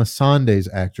have Missandei's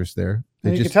actress there.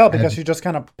 And you can tell because she just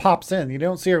kind of pops in. You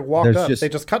don't see her walk up. They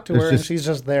just cut to her and she's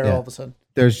just there all of a sudden.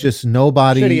 There's just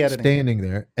nobody standing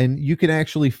there. And you can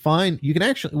actually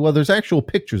there's actual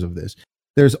pictures of this.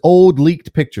 There's old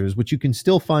leaked pictures, which you can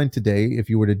still find today if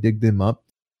you were to dig them up,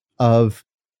 of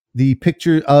the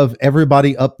picture of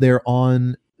everybody up there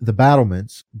on the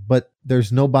battlements, but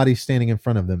there's nobody standing in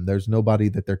front of them. There's nobody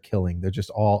that they're killing. They're just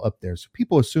all up there. So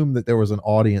people assume that there was an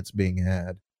audience being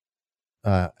had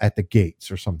at the gates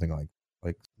or something like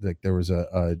there was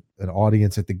an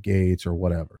audience at the gates or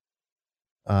whatever.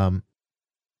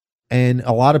 And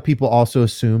a lot of people also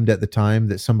assumed at the time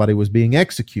that somebody was being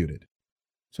executed.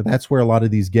 So that's where a lot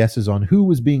of these guesses on who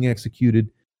was being executed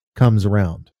comes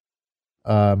around.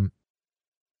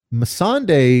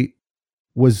 Missandei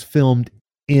was filmed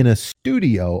in a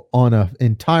studio on an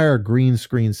entire green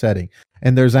screen setting.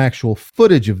 And there's actual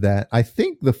footage of that. I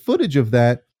think the footage of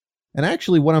that, and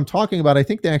actually what I'm talking about, I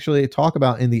think they actually talk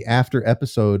about in the after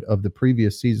episode of the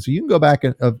previous season. So you can go back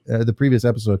of the previous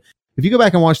episode. If you go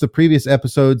back and watch the previous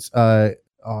episodes, oh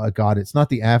God, it's not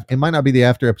the it might not be the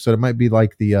after episode. It might be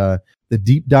like the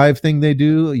deep dive thing they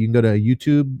do. You can go to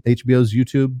YouTube, HBO's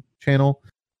YouTube channel,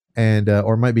 and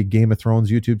or it might be Game of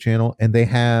Thrones YouTube channel, and they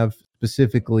have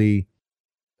specifically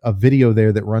a video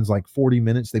there that runs like 40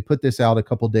 minutes. They put this out a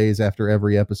couple days after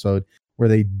every episode where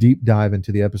they deep dive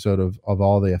into the episode of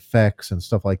all the effects and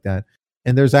stuff like that.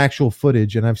 And there's actual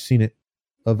footage, and I've seen it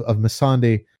of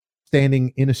Missandei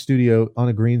standing in a studio on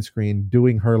a green screen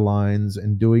doing her lines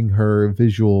and doing her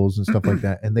visuals and stuff like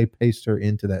that, and they paste her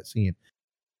into that scene.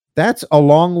 That's a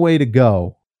long way to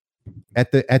go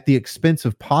at the expense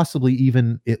of possibly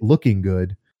even it looking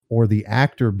good or the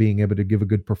actor being able to give a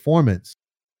good performance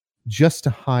just to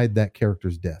hide that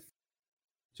character's death.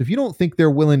 So if you don't think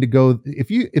they're willing to go,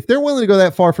 if they're willing to go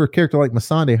that far for a character like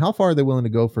Missandei, how far are they willing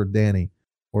to go for Dany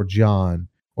or Jon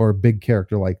or a big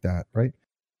character like that, right?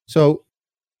 So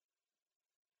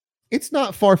it's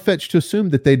not far-fetched to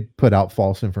assume that they'd put out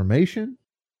false information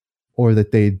or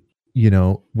that they'd,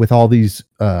 with all these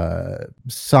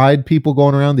side people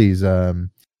going around, these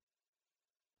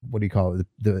what do you call it,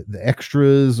 the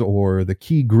extras or the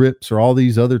key grips or all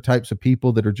these other types of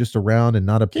people that are just around and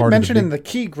not a part of mentioning the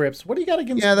key grips. What do you got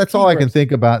against? Yeah, that's all I can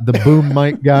think about. The boom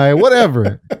mic guy,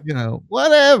 whatever,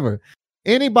 whatever.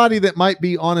 Anybody that might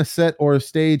be on a set or a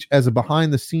stage as a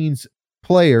behind the scenes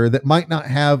player that might not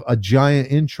have a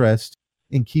giant interest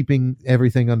in keeping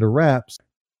everything under wraps.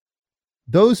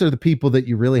 Those are the people that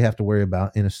you really have to worry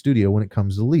about in a studio when it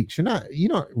comes to leaks. You're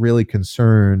not really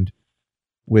concerned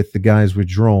with the guys with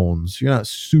drones. You're not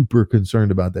super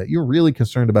concerned about that. You're really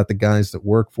concerned about the guys that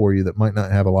work for you that might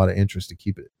not have a lot of interest to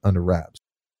keep it under wraps.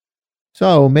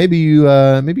 So maybe you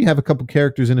have a couple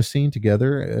characters in a scene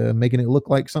together, making it look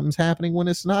like something's happening when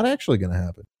it's not actually going to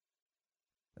happen.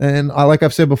 And like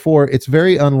I've said before, it's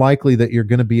very unlikely that you're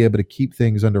going to be able to keep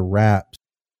things under wraps.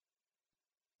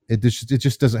 It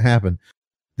just doesn't happen.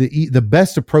 The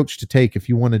best approach to take if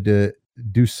you wanted to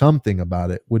do something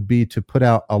about it would be to put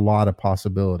out a lot of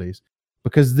possibilities,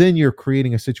 because then you're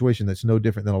creating a situation that's no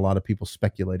different than a lot of people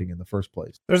speculating in the first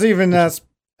place. There's even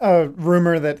a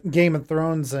rumor that Game of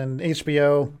Thrones and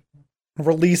HBO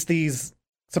released these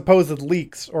supposed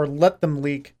leaks or let them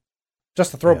leak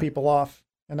just to throw people off.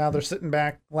 And now they're sitting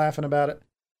back laughing about it.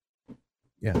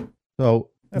 Yeah.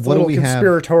 So that's what do we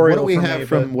conspiratorial. What do we have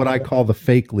from what I call the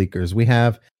fake leakers? We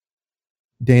have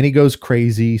Dany goes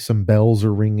crazy. Some bells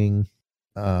are ringing.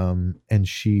 And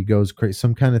she goes crazy.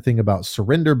 Some kind of thing about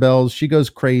surrender bells. She goes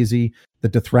crazy. The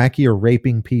Dothraki are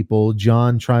raping people.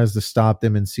 Jon tries to stop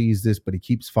them and sees this, but he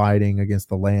keeps fighting against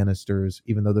the Lannisters,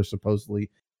 even though they're supposedly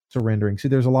surrendering. See,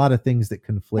 there's a lot of things that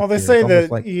conflict. Well, they say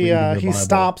that he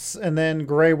stops, and then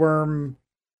Grey Worm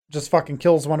just fucking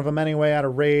kills one of them anyway out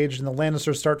of rage, and the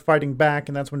Lannisters start fighting back,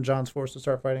 and that's when Jon's forced to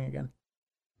start fighting again.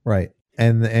 Right.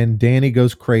 And Dany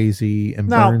goes crazy and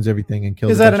burns everything and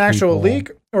kills. Is that an actual leak,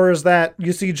 or is that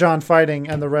you see Jon fighting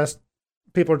and the rest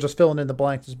people are just filling in the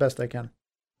blanks as best they can?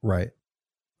 Right.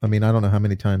 I mean, I don't know how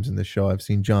many times in this show I've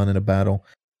seen Jon in a battle,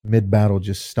 mid-battle,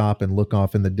 just stop and look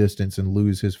off in the distance and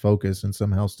lose his focus and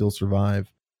somehow still survive,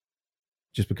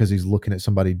 just because he's looking at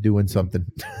somebody doing something.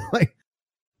 Like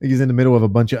he's in the middle of a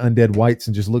bunch of undead whites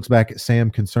and just looks back at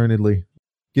Sam concernedly,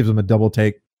 gives him a double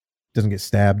take, doesn't get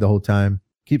stabbed the whole time.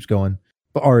 Keeps going.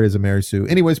 But Arya is a Mary Sue.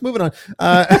 Anyways, moving on.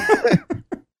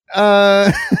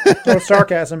 No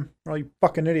sarcasm. All you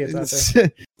fucking idiots out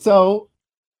there. So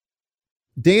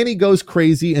Dany goes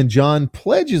crazy and Jon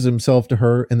pledges himself to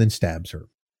her and then stabs her.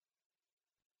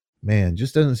 Man,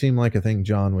 just doesn't seem like a thing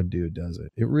Jon would do, does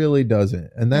it? It really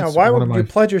doesn't. And that's why would you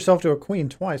pledge yourself to a queen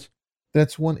twice?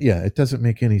 That's one. Yeah, it doesn't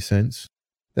make any sense.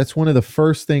 That's one of the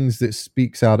first things that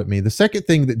speaks out at me. The second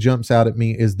thing that jumps out at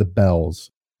me is the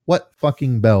bells. What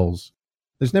fucking bells?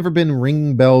 There's never been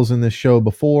ringing bells in this show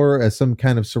before as some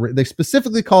kind of they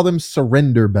specifically call them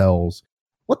surrender bells.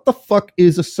 What the fuck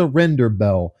is a surrender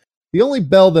bell? The only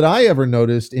bell that I ever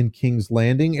noticed in King's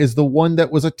Landing is the one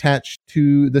that was attached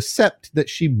to the sept that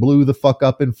she blew the fuck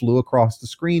up and flew across the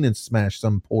screen and smashed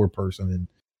some poor person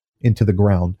into the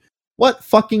ground. What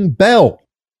fucking bell?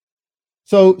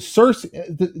 So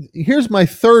Cersei, here's my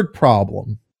third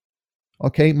problem.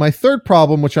 Okay, my third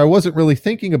problem, which I wasn't really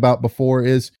thinking about before,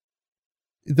 is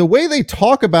the way they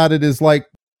talk about it is like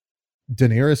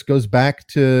Daenerys goes back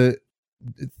to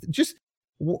just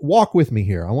walk with me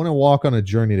here. I want to walk on a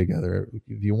journey together.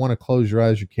 If you want to close your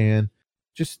eyes, you can.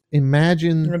 Just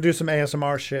imagine. I'm gonna do some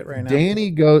ASMR shit right now.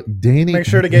 Danny. Make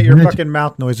sure to get your fucking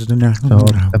mouth noises in there. So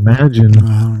imagine.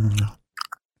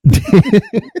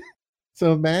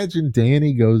 So imagine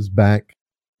Danny goes back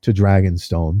to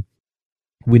Dragonstone.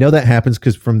 We know that happens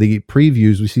because from the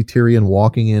previews, we see Tyrion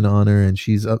walking in on her and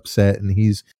she's upset and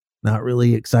he's not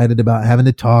really excited about having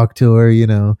to talk to her, you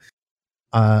know.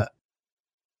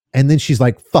 And then she's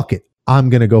like, fuck it. I'm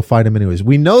going to go fight him anyways.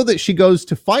 We know that she goes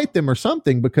to fight them or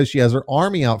something because she has her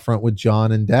army out front with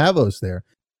Jon and Davos there.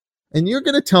 And you're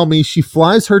going to tell me she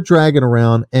flies her dragon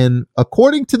around and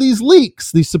according to these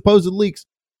leaks, these supposed leaks,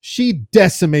 she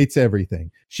decimates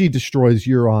everything. She destroys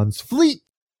Euron's fleet.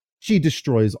 She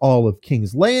destroys all of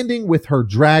King's Landing with her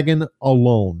dragon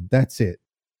alone. That's it.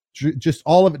 Just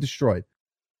all of it destroyed.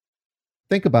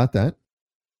 Think about that.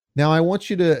 Now, I want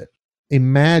you to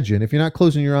imagine, if you're not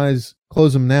closing your eyes,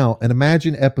 close them now, and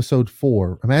imagine episode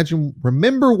 4.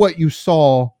 Remember what you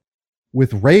saw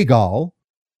with Rhaegal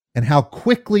and how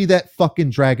quickly that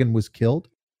fucking dragon was killed.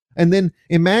 And then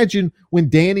imagine when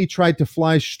Dany tried to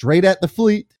fly straight at the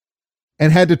fleet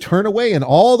and had to turn away and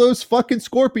all those fucking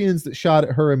scorpions that shot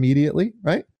at her immediately,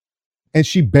 right? And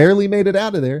she barely made it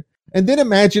out of there. And then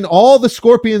imagine all the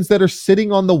scorpions that are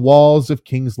sitting on the walls of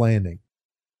King's Landing.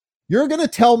 You're going to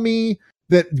tell me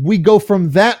that we go from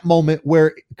that moment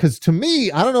where, because to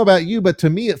me, I don't know about you, but to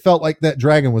me, it felt like that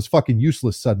dragon was fucking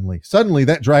useless suddenly. Suddenly,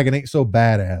 that dragon ain't so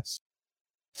badass.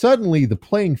 Suddenly, the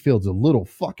playing field's a little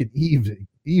fucking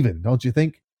even, don't you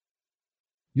think?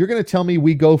 You're going to tell me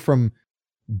we go from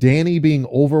Dany being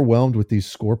overwhelmed with these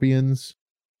scorpions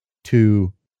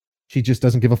to she just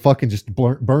doesn't give a fuck and just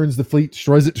burns the fleet,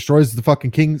 destroys the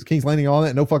fucking King's Landing, all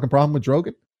that, no fucking problem with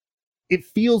Drogon? It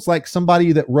feels like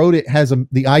somebody that wrote it has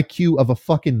the IQ of a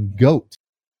fucking goat.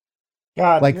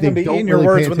 God, like you're going to be eating your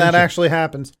words when that actually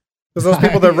happens. Because those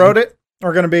people that wrote it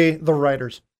are going to be the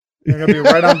writers. They're going to be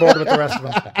right on board with the rest of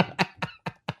them.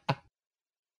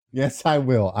 Yes, I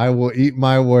will. I will eat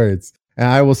my words. And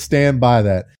I will stand by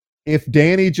that. If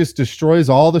Dany just destroys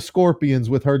all the scorpions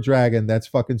with her dragon, that's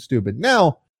fucking stupid.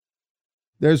 Now,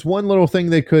 there's one little thing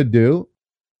they could do.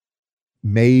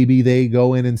 Maybe they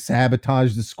go in and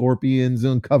sabotage the scorpions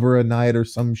and cover a night or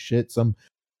some shit, some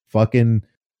fucking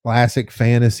classic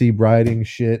fantasy writing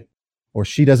shit. Or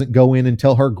she doesn't go in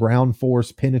until her ground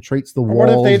force penetrates the walls. What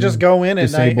if they just go in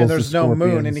at night and there's no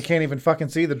moon and you can't even fucking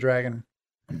see the dragon?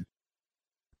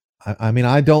 I mean,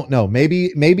 I don't know.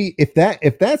 Maybe if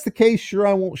that's the case, sure,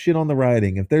 I won't shit on the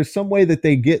writing. If there's some way that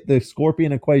they get the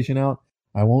scorpion equation out,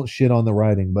 I won't shit on the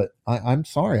writing. But I'm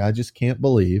sorry, I just can't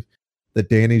believe that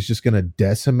Dany's just going to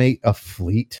decimate a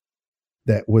fleet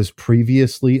that was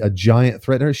previously a giant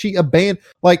threat to her. She abandoned,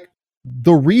 like,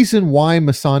 the reason why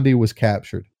Missandei was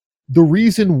captured, the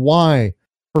reason why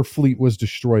her fleet was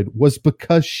destroyed was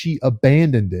because she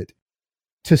abandoned it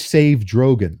to save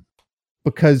Drogon.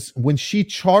 Because when she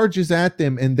charges at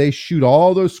them and they shoot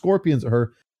all those scorpions at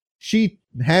her, she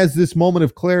has this moment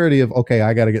of clarity of, okay,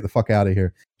 I got to get the fuck out of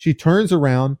here. She turns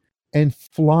around and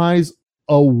flies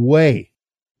away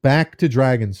back to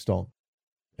Dragonstone.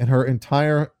 And her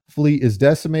entire fleet is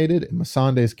decimated and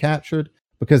Missandei is captured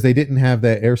because they didn't have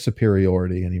that air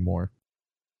superiority anymore.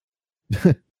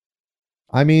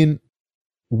 I mean,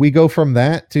 we go from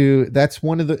that to that's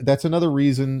another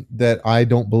reason that I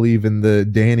don't believe in the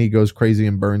Dany goes crazy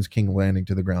and burns King's Landing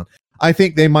to the ground. I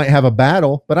think they might have a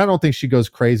battle, but I don't think she goes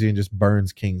crazy and just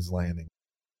burns King's Landing.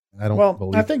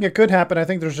 I think it could happen. I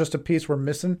think there's just a piece we're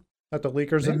missing that the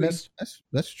leakers have missed.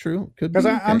 That's true. Could be.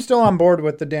 Because I'm still on board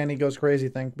with the Dany goes crazy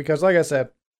thing. Because like I said,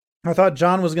 I thought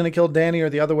Jon was going to kill Dany or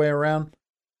the other way around.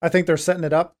 I think they're setting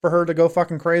it up for her to go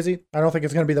fucking crazy. I don't think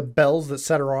it's going to be the bells that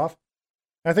set her off.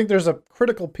 I think there's a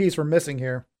critical piece we're missing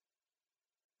here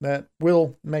that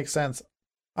will make sense.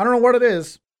 I don't know what it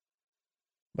is,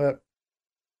 but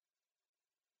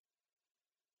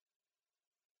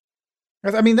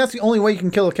I mean, that's the only way you can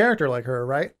kill a character like her,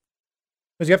 right?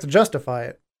 Because you have to justify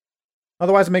it.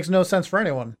 Otherwise, it makes no sense for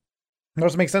anyone. It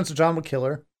doesn't make sense that Jon would kill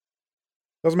her.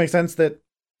 It doesn't make sense that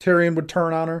Tyrion would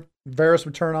turn on her. Varys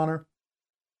would turn on her.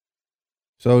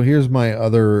 So here's my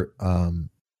other,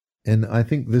 and I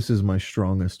think this is my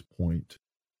strongest point.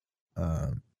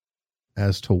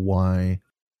 as to why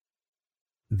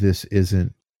this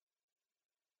isn't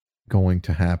going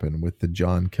to happen with the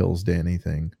Jon kills Danny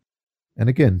thing. And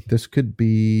again, this could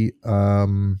be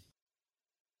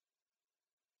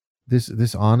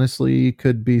this honestly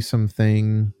could be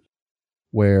something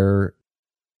where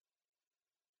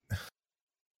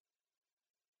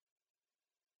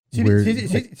God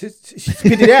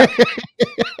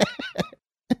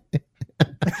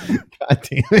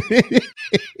damn it.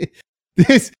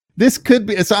 This could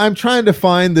be. So I'm trying to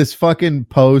find this fucking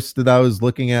post that I was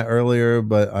looking at earlier,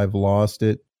 but I've lost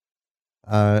it.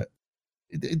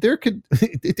 There could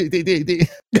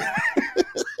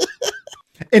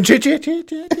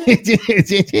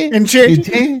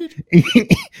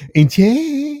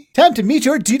time to meet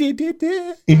your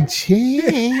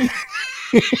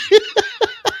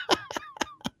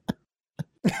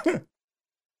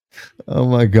Oh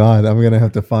my God, I'm gonna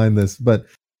have to find this. But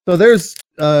so there's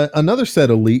another set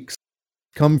of leaks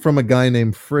come from a guy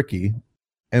named Fricky,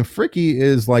 and Fricky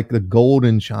is like the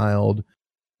golden child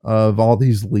of all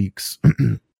these leaks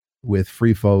with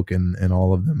Free Folk and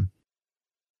all of them.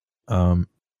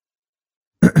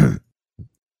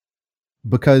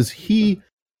 Because he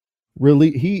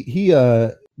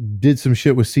did some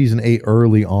shit with season 8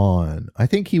 early on. I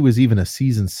think he was even a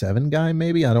season 7 guy,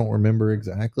 maybe. I don't remember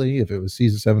exactly if it was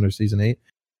season 7 or season 8.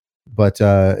 But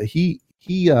he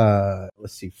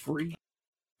let's see, Free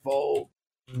Folk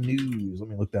News. Let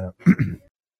me look that up.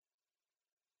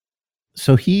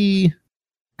 So he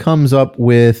comes up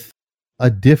with a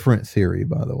different theory,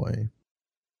 by the way.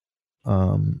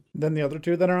 Than the other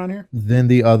two that are on here? Than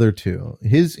the other two.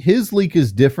 His leak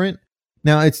is different.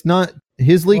 Now it's not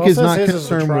his leak is not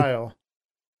concerned with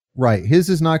right. His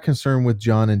is not concerned with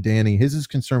Jon and Danny. His is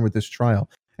concerned with this trial.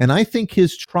 And I think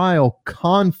his trial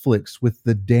conflicts with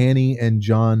the Danny and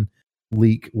Jon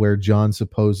leak where Jon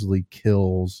supposedly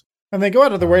kills. And they go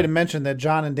out of the way to mention that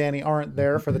Jon and Danny aren't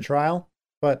there for the trial.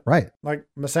 But right. Like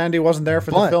Missandei wasn't there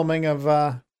for the filming of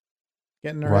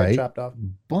getting her head chopped off.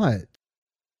 But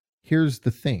here's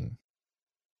the thing.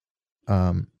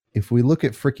 If we look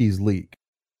at Fricky's leak,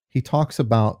 he talks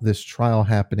about this trial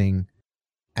happening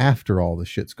after all the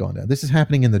shit's gone down. This is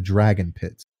happening in the dragon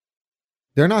pits.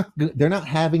 They're not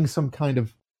having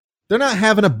they're not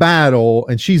having a battle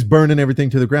and she's burning everything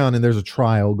to the ground and there's a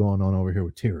trial going on over here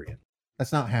with Tyrion.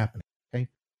 That's not happening. Okay.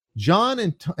 Jon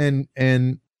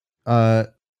and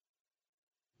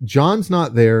Jon's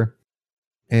not there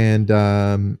and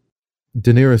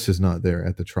Daenerys is not there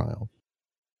at the trial.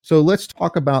 So let's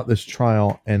talk about this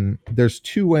trial, and there's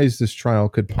two ways this trial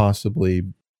could possibly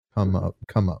come up.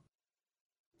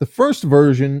 The first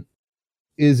version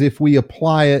is if we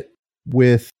apply it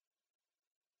with,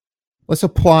 let's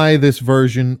apply this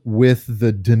version with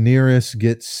the Daenerys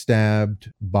gets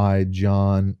stabbed by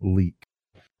Jon leak.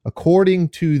 According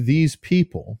to these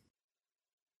people,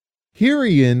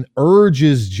 Tyrion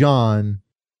urges Jon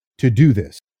to do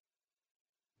this,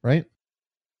 right?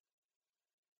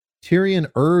 Tyrion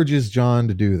urges Jon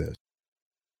to do this.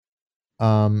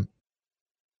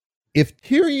 If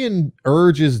Tyrion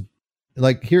urges,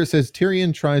 like here it says,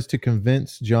 Tyrion tries to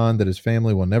convince Jon that his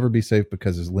family will never be safe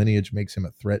because his lineage makes him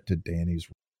a threat to Dany's.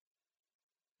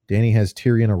 Dany has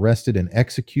Tyrion arrested and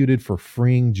executed for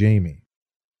freeing Jaime.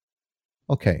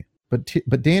 Okay, but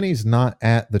Dany's not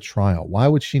at the trial. Why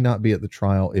would she not be at the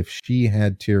trial if she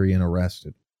had Tyrion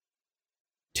arrested?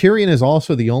 Tyrion is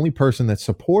also the only person that's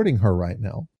supporting her right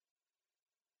now.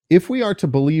 If we are to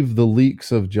believe the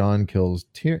leaks of Jon kills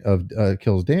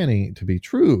Dany to be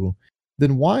true,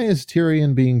 then why is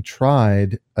Tyrion being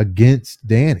tried against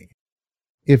Dany?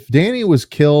 If Dany was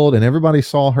killed and everybody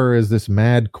saw her as this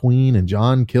mad queen and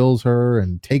Jon kills her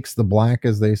and takes the black,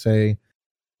 as they say,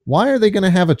 why are they going to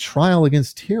have a trial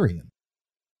against Tyrion?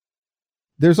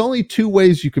 There's only two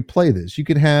ways you could play this. You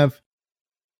could have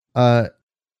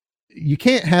you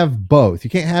can't have both. You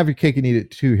can't have your cake and eat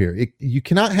it too here. You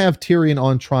cannot have Tyrion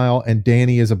on trial and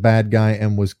Dany is a bad guy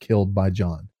and was killed by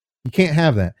Jon. You can't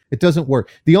have that. It doesn't work.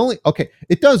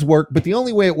 It does work, but the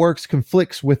only way it works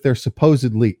conflicts with their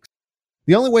supposed leaks.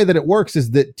 The only way that it works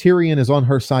is that Tyrion is on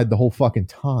her side the whole fucking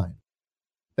time.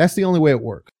 That's the only way it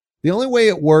works. The only way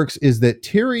it works is that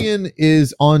Tyrion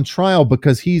is on trial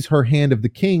because he's her hand of the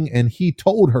king and he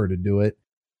told her to do it.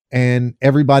 And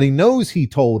everybody knows he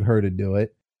told her to do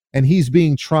it. And he's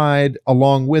being tried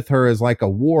along with her as like a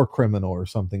war criminal or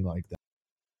something like that.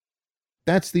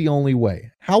 That's the only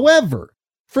way. However,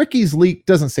 Fricky's leak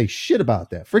doesn't say shit about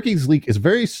that. Fricky's leak is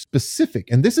very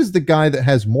specific. And this is the guy that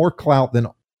has more clout than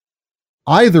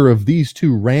either of these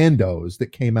two randos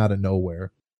that came out of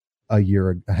nowhere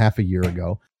half a year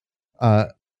ago.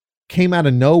 Came out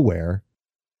of nowhere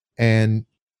and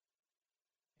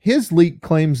his leak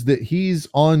claims that he's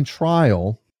on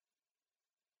trial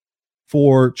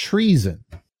for treason.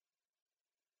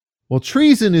 Well,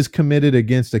 treason is committed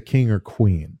against a king or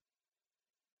queen.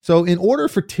 So in order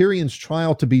for Tyrion's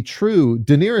trial to be true,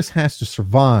 Daenerys has to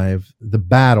survive the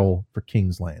battle for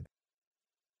King's Landing.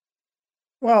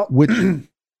 Well, which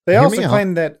they also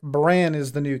claim that Bran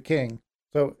is the new king.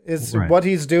 So is what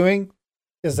he's doing,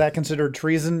 is that considered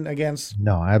treason against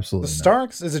absolutely the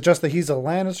Starks? Is it just that he's a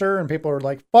Lannister and people are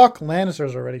like, fuck,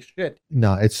 Lannisters already shit?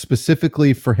 No, it's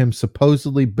specifically for him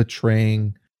supposedly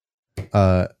betraying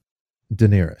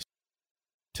Daenerys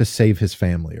to save his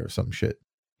family or some shit.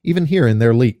 Even here in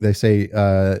their leak, they say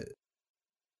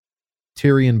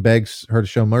Tyrion begs her to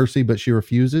show mercy, but she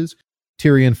refuses.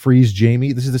 Tyrion frees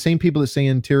Jaime. This is the same people that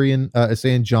saying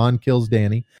saying Jon kills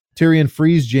Dany. Tyrion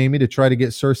frees Jaime to try to get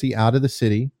Cersei out of the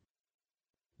city.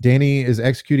 Dany is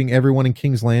executing everyone in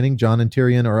King's Landing. Jon and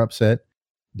Tyrion are upset.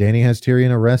 Dany has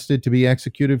Tyrion arrested to be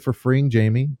executed for freeing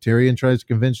Jaime. Tyrion tries to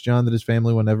convince Jon that his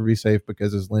family will never be safe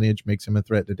because his lineage makes him a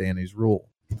threat to Dany's rule.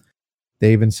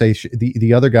 They even say,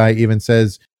 the other guy even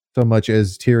says so much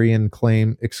as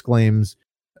Tyrion exclaims,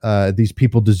 these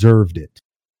people deserved it.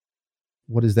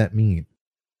 What does that mean?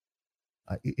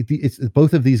 It's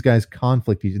both of these guys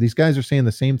conflict. These guys are saying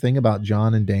the same thing about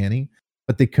Jon and Dany,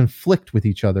 but they conflict with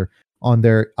each other on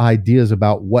their ideas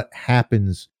about what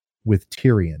happens with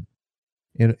Tyrion.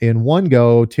 In one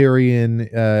go, Tyrion,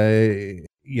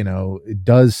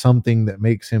 does something that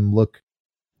makes him look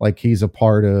like he's a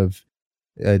part of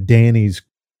Dany's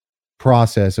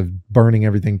process of burning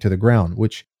everything to the ground,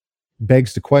 which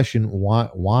begs the question: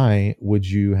 why would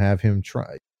you have him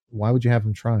try? Why would you have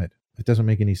him tried? It doesn't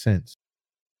make any sense.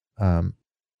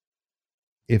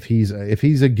 If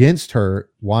he's against her,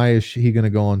 why is he going to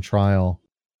go on trial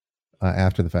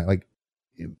after the fact? Like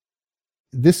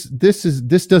this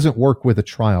doesn't work with a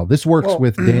trial. This works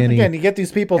with Dany. Again, you get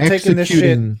these people taking this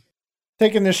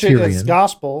shit as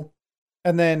gospel,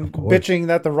 and then bitching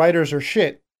that the writers are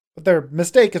shit. But their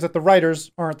mistake is that the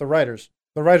writers aren't the writers.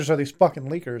 The writers are these fucking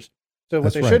leakers. So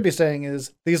what they should be saying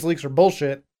is these leaks are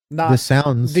bullshit. Not this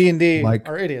sounds D&D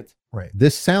are idiots. Right.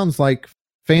 This sounds like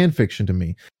fan fiction to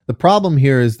me. The problem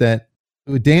here is that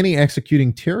Dany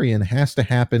executing Tyrion has to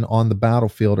happen on the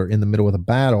battlefield or in the middle of the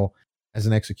battle as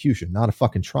an execution, not a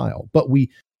fucking trial. But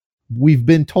we've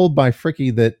been told by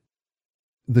Fricky that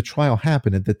the trial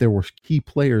happened and that there were key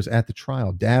players at the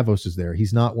trial. Davos is there.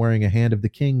 He's not wearing a Hand of the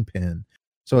King pin.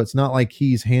 So it's not like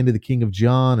he's Hand of the King of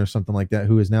Jon or something like that,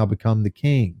 who has now become the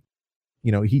king.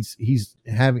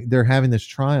 They're having this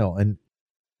trial, and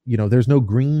there's no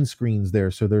green screens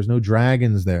there, so there's no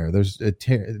dragons there. There's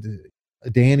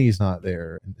Dany's not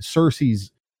there. Cersei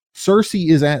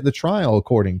is at the trial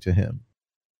according to him.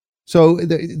 So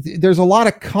there's a lot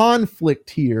of conflict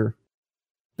here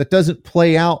that doesn't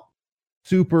play out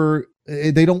super.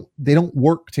 They don't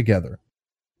work together.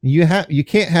 You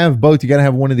can't have both. You got to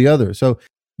have one or the other. So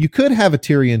you could have a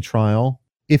Tyrion trial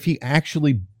if he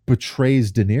actually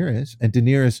betrays Daenerys, and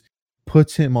Daenerys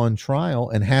puts him on trial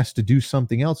and has to do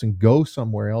something else and go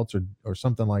somewhere else or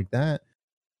something like that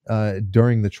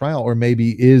during the trial, or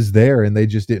maybe is there and they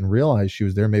just didn't realize she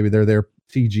was there. Maybe they're there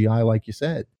CGI, like you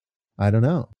said. I don't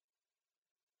know.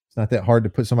 It's not that hard to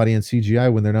put somebody in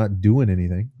CGI when they're not doing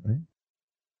anything, right?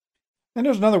 And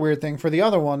there's another weird thing for the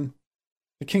other one,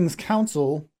 the King's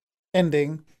Council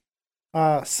ending.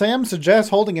 Sam suggests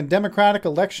holding a democratic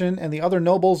election and the other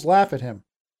nobles laugh at him.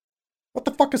 What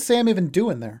the fuck is Sam even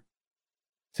doing there?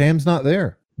 Sam's not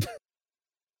there.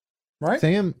 Right?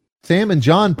 Sam and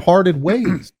Jon parted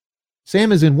ways.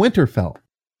 Sam is in Winterfell.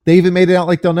 They even made it out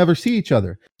like they'll never see each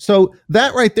other. So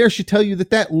that right there should tell you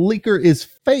that leaker is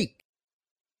fake.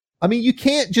 I mean, you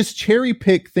can't just cherry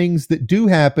pick things that do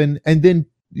happen and then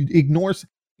ignore.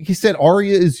 He said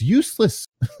Arya is useless.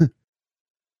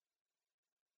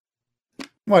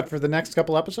 What, for the next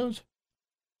couple episodes?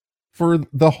 For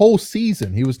the whole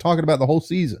season. He was talking about the whole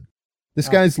season. This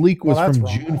guy's leak was from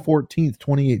June 14th,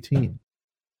 2018.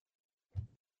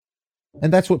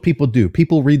 And that's what people do.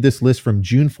 People read this list from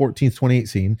June 14th,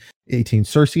 2018.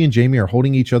 Cersei and Jaime are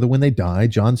holding each other when they die.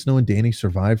 Jon Snow and Dany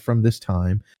survived from this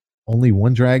time. Only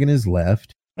one dragon is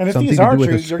left. And if these are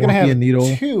true, you're going to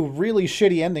have two really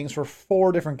shitty endings for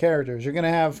 4 different characters. You're going to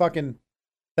have fucking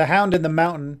the Hound in the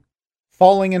Mountain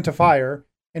falling into fire,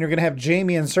 and you're going to have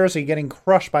Jaime and Cersei getting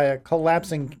crushed by a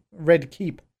collapsing Red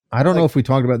Keep. I don't know if we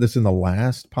talked about this in the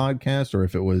last podcast or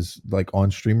if it was like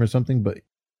on stream or something, but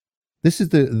this is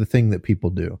the thing that people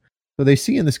do. So they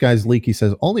see in this guy's leak, he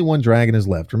says, only one dragon is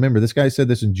left. Remember, this guy said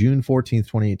this in June 14th,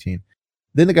 2018.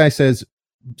 Then the guy says,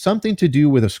 something to do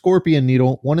with a scorpion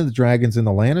needle, one of the dragons in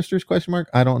the Lannisters, ?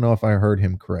 I don't know if I heard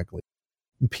him correctly.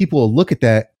 And people will look at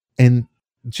that, and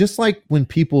just like when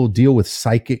people deal with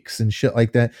psychics and shit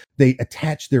like that, they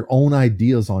attach their own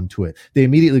ideas onto it. They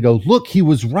immediately go, look, he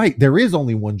was right. There is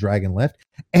only one dragon left.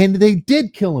 And they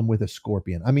did kill him with a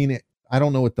scorpion. I mean, I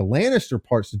don't know what the Lannister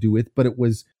parts to do with, but it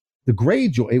was the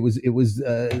Greyjoy. It was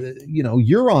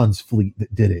Euron's fleet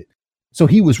that did it. So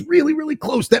he was really, really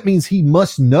close. That means he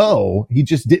must know. He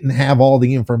just didn't have all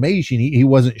the information. He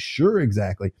wasn't sure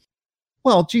exactly.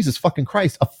 Well, Jesus fucking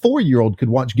Christ, a 4-year-old could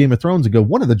watch Game of Thrones and go,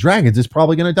 one of the dragons is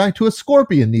probably going to die to a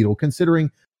scorpion needle, considering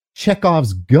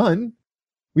Chekhov's gun.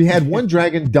 We had one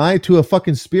dragon die to a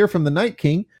fucking spear from the Night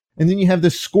King, and then you have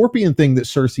this scorpion thing that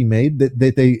Cersei made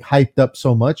that they hyped up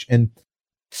so much and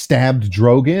stabbed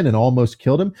Drogon and almost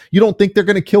killed him. You don't think they're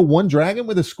going to kill one dragon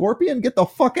with a scorpion? Get the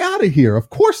fuck out of here. Of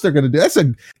course they're going to do.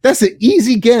 That's an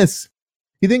easy guess.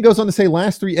 He then goes on to say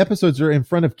last 3 episodes are in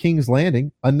front of King's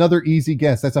Landing. Another easy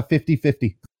guess. That's a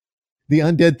 50-50. The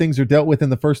undead things are dealt with in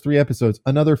the first 3 episodes.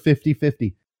 Another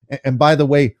 50-50. And by the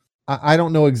way, I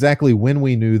don't know exactly when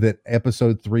we knew that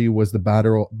episode 3 was the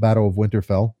Battle of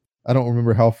Winterfell. I don't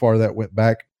remember how far that went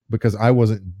back because I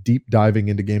wasn't deep diving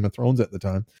into Game of Thrones at the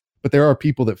time. But there are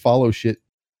people that follow shit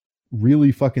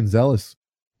really fucking zealous.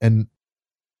 And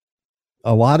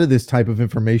a lot of this type of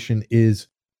information is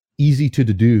easy to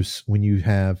deduce when you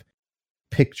have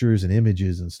pictures and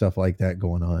images and stuff like that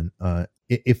going on.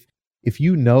 If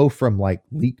you know from like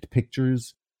leaked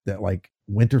pictures that like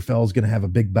Winterfell is going to have a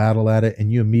big battle at it,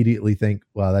 and you immediately think,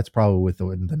 well, that's probably with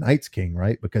the Night's King,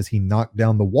 right? Because he knocked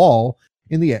down the wall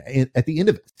at the end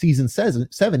of season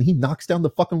 7, he knocks down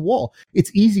the fucking wall.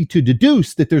 It's easy to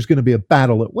deduce that there's going to be a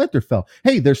battle at Winterfell.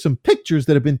 Hey, there's some pictures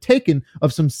that have been taken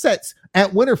of some sets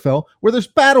at Winterfell where there's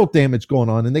battle damage going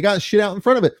on, and they got shit out in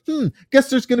front of it. Guess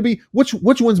there's going to be which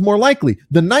one's more likely,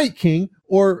 the Night King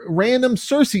or random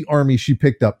Cersei army she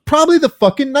picked up? Probably the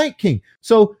fucking Night King.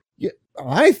 So yeah,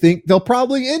 I think they'll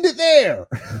probably end it there.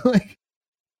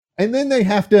 And then they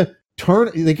have to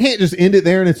they can't just end it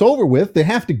there and it's over with. They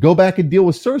have to go back and deal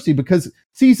with Cersei, because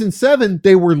season 7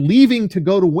 they were leaving to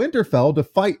go to Winterfell to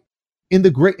fight in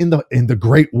the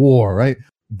Great War, right?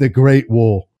 The Great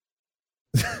War.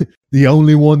 The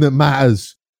only one that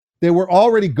matters. They were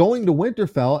already going to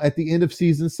Winterfell at the end of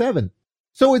season 7.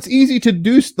 So it's easy to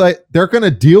deduce that they're going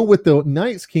to deal with the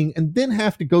Night's King and then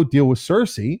have to go deal with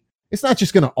Cersei. It's not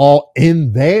just going to all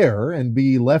end there and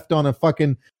be left on a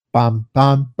fucking bam,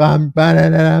 bam, bam,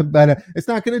 ba-da-da-da. It's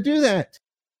not going to do that.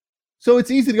 So it's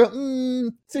easy to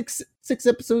go, six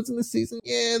episodes in the season.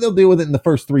 Yeah, they'll deal with it in the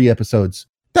first 3 episodes.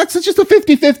 That's just a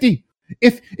 50-50.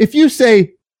 If you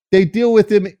say they deal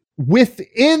with him within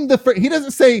he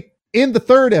doesn't say in the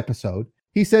 3rd episode.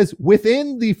 He says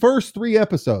within the first 3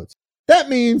 episodes. That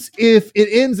means if it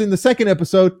ends in the 2nd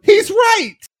episode, he's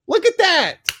right. Look at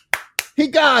that. He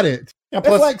got it. Yeah,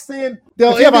 plus, it's like saying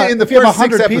they'll end it in the first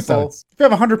 6 episodes. If you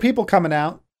have 100 people coming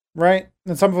out, right?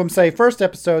 And some of them say 1st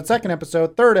episode, 2nd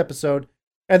episode, 3rd episode,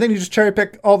 and then you just cherry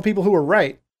pick all the people who were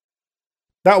right.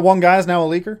 That one guy is now a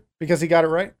leaker because he got it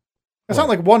right. It's not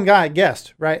like one guy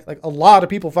guessed, right? Like a lot of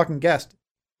people fucking guessed.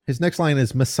 His next line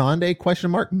is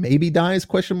Missandei ? Maybe dies ?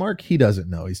 He doesn't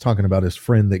know. He's talking about his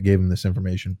friend that gave him this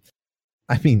information.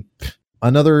 I mean,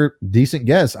 another decent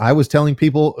guess. I was telling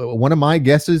people, one of my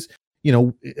guesses,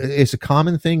 it's a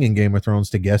common thing in Game of Thrones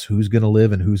to guess who's going to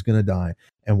live and who's going to die.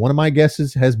 And one of my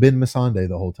guesses has been Missandei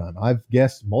the whole time. I've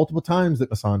guessed multiple times that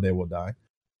Missandei will die.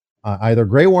 Either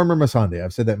Grey Worm or Missandei.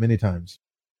 I've said that many times.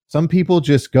 Some people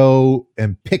just go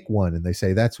and pick one and they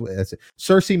say that's it.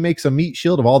 Cersei makes a meat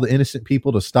shield of all the innocent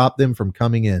people to stop them from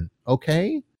coming in.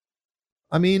 Okay.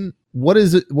 I mean, what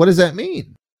is it? What does that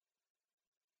mean?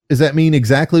 Does that mean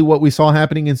exactly what we saw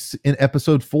happening in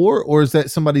episode 4? Or is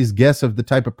that somebody's guess of the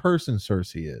type of person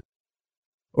Cersei is?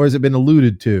 Or has it been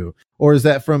alluded to? Or is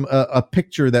that from a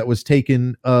picture that was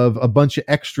taken of a bunch of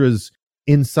extras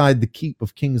inside the keep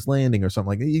of King's Landing or something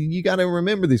like that? You got to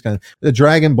remember these kinds. The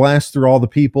dragon blasts through all the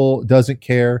people, doesn't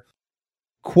care.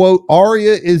 Quote,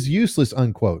 Arya is useless,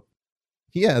 unquote.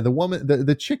 Yeah, the woman,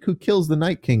 the chick who kills the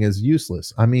Night King is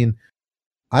useless. I mean,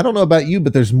 I don't know about you,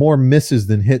 but there's more misses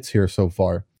than hits here so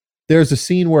far. There's a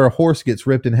scene where a horse gets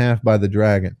ripped in half by the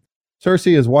dragon.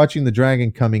 Cersei is watching the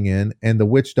dragon coming in, and the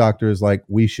witch doctor is like,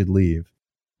 we should leave.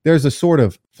 There's a sort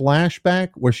of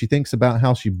flashback where she thinks about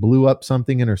how she blew up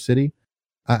something in her city.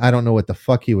 I don't know what the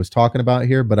fuck he was talking about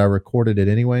here, but I recorded it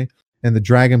anyway. And the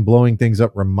dragon blowing things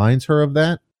up reminds her of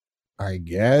that. I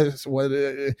guess.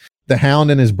 The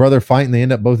Hound and his brother fight, and they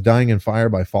end up both dying in fire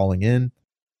by falling in.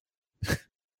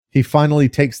 He finally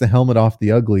takes the helmet off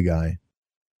the ugly guy.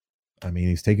 I mean,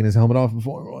 he's taken his helmet off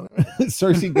before.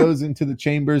 Cersei goes into the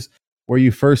chambers where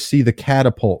you first see the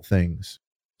catapult things.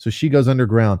 So she goes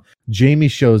underground. Jamie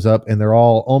shows up and they're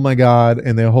all, oh my God,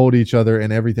 and they hold each other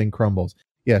and everything crumbles.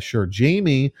 Yeah, sure.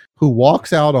 Jamie, who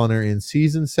walks out on her in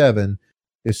season 7,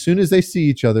 as soon as they see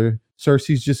each other,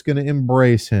 Cersei's just going to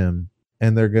embrace him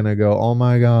and they're going to go, oh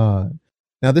my God.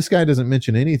 Now, this guy doesn't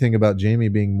mention anything about Jamie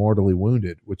being mortally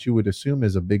wounded, which you would assume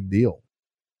is a big deal.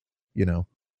 You know,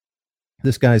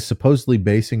 this guy's supposedly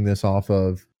basing this off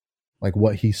of like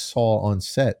what he saw on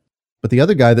set. But the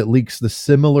other guy that leaks the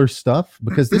similar stuff,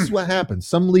 because this is what happens.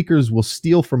 Some leakers will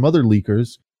steal from other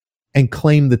leakers and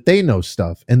claim that they know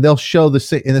stuff, and they'll show the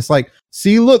same. And it's like,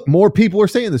 see, look, more people are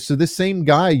saying this. So this same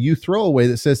guy you throw away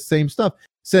that says the same stuff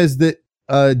says that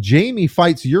Jamie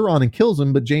fights Euron and kills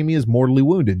him, but Jamie is mortally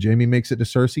wounded. Jamie makes it to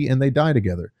Cersei and they die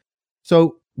together.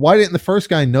 So why didn't the first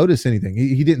guy notice anything?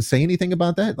 He didn't say anything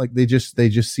about that. Like they just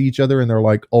see each other and they're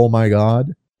like, oh my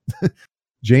God.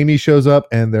 Jamie shows up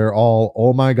and they're all,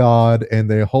 oh my God, and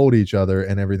they hold each other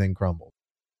and everything crumbles.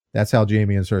 That's how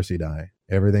Jamie and Cersei die.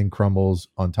 Everything crumbles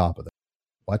on top of them.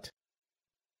 What?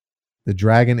 The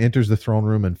dragon enters the throne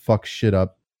room and fucks shit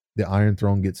up. The Iron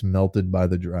Throne gets melted by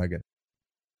the dragon.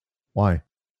 Why?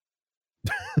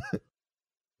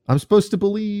 I'm supposed to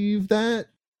believe that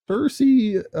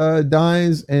Cersei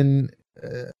dies and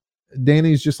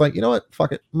Dany's just like, you know what?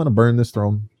 Fuck it. I'm going to burn this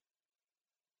throne.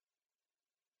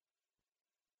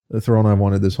 The throne I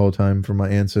wanted this whole time from my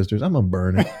ancestors. I'm going to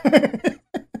burn it.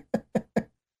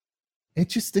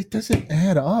 It doesn't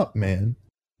add up, man.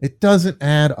 It doesn't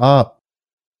add up.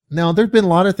 Now, there've been a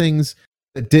lot of things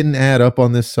that didn't add up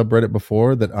on this subreddit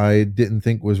before that I didn't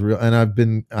think was real. And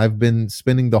I've been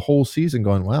spending the whole season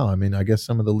going, wow, I mean, I guess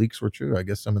some of the leaks were true. I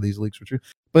guess some of these leaks were true.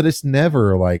 But it's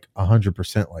never like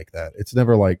 100% like that. It's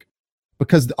never like,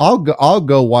 because I'll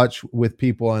go watch with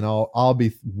people and I'll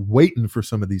be waiting for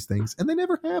some of these things and they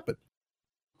never happen.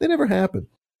 They never happen.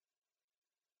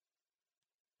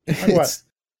 It's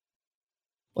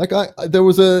like there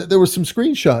was some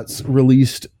screenshots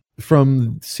released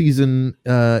from season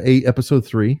 8 episode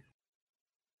 3,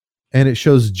 and it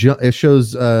shows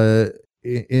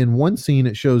in one scene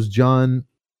it shows Jon,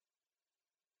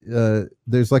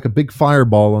 there's like a big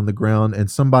fireball on the ground and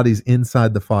somebody's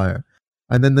inside the fire.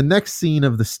 And then the next scene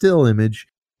of the still image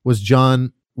was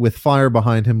Jon with fire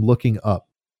behind him looking up.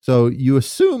 So you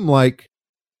assume like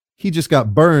he just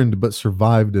got burned but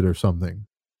survived it or something.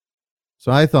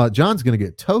 So I thought Jon's going to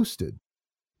get toasted.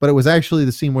 But it was actually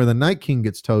the scene where the Night King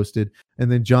gets toasted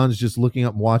and then Jon's just looking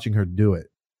up and watching her do it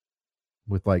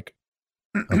with like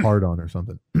a hard on or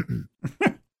something.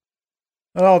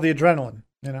 Oh, the adrenaline,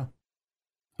 you know.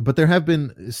 But there have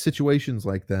been situations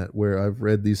like that where I've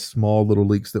read these small little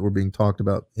leaks that were being talked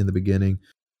about in the beginning,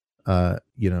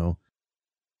 you know,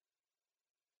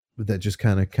 that just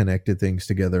kind of connected things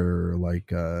together,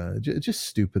 like just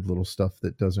stupid little stuff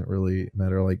that doesn't really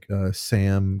matter, like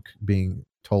Sam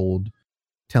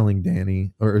telling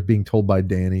Dany, or being told by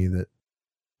Dany that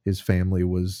his family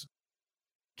was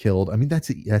killed. I mean,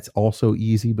 that's also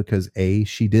easy because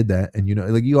she did that, and you know,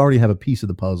 like you already have a piece of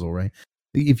the puzzle, right?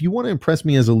 If you want to impress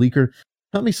me as a leaker,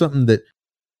 tell me something that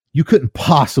you couldn't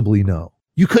possibly know.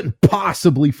 You couldn't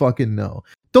possibly fucking know.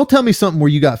 Don't tell me something where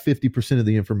you got 50% of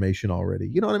the information already.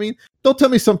 You know what I mean? Don't tell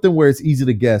me something where it's easy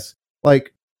to guess.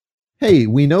 Like, hey,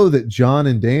 we know that Jon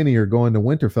and Dany are going to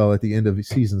Winterfell at the end of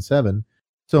season 7.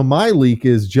 So my leak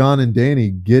is Jon and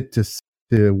Dany get to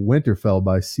Winterfell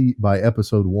by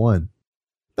episode 1.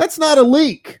 That's not a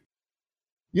leak.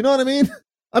 You know what I mean?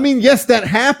 I mean, yes, that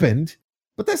happened,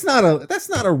 but that's not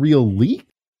a real leak.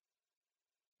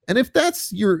 And if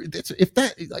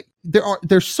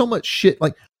there's so much shit.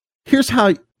 Like, here's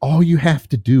how all you have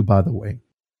to do, by the way,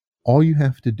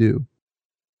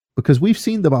 because we've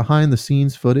seen the behind the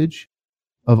scenes footage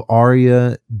of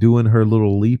Arya doing her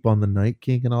little leap on the Night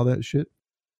King and all that shit.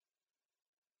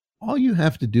 All you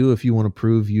have to do if you want to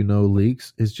prove you know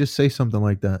leaks is just say something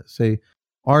like that. Say,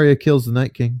 Arya kills the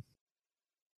Night King,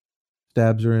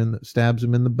 stabs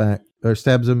him in the back, or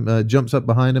jumps up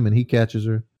behind him and he catches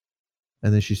her,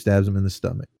 and then she stabs him in the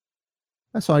stomach.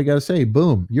 That's all you got to say.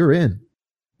 Boom, you're in.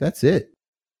 That's it.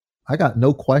 I got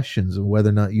no questions of whether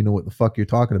or not you know what the fuck you're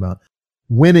talking about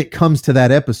when it comes to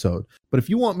that episode. But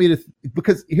if you want me to,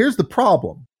 because here's the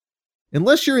problem.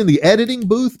 Unless you're in the editing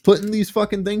booth putting these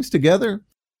fucking things together,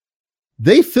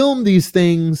 they film these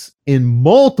things in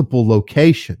multiple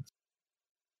locations.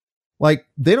 Like,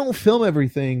 they don't film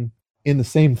everything in the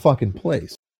same fucking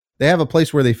place. They have a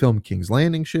place where they film King's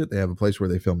Landing shit. They have a place where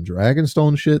they film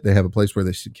Dragonstone shit. They have a place where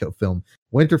they film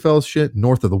Winterfell shit,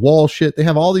 North of the Wall shit. They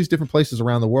have all these different places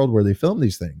around the world where they film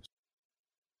these things.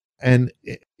 And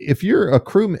if you're a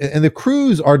crew, and the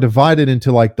crews are divided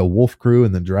into like the Wolf crew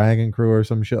and the Dragon crew or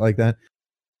some shit like that.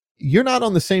 you're not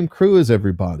on the same crew as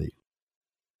everybody.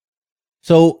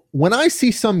 So when I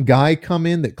see some guy come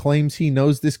in that claims he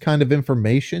knows this kind of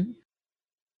information,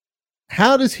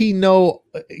 how does he know?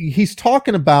 He's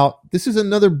talking about, this is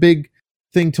another big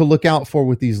thing to look out for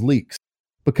with these leaks,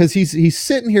 because he's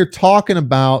sitting here talking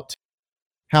about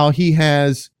how he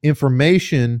has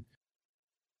information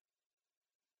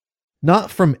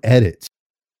not from edits.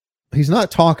 He's not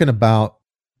talking about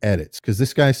edits, because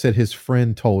this guy said his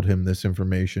friend told him this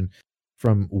information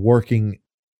from working,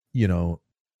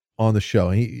 on the show.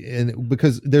 And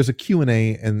because there's a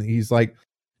Q&A, and he's like,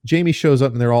 Jamie shows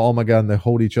up and they're all, oh my God, and they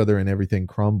hold each other and everything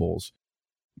crumbles.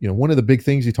 One of the big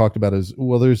things he talked about is,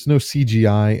 well, there's no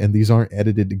CGI and these aren't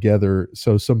edited together.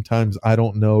 So sometimes I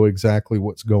don't know exactly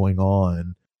what's going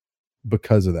on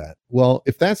because of that. Well,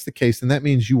 if that's the case, then that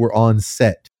means you were on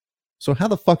set. So how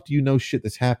the fuck do you know shit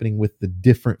that's happening with the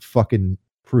different fucking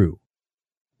crew?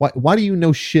 Why do you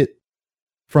know shit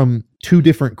from two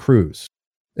different crews?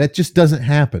 That just doesn't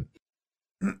happen.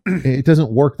 It doesn't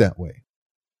work that way.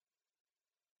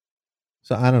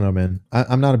 So I don't know, man.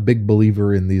 I'm not a big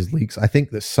believer in these leaks. I think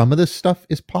that some of this stuff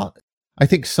is I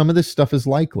think some of this stuff is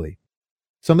likely.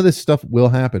 Some of this stuff will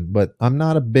happen, but I'm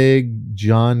not a big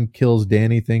Jon kills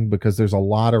Dany thing, because there's a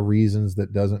lot of reasons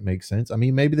that doesn't make sense. I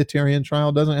mean, maybe the Tyrion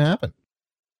trial doesn't happen.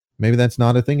 Maybe that's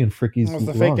not a thing, and Fricky's It was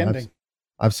the wrong. fake ending.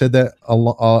 I've said that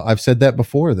I've said that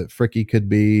before, that Fricky could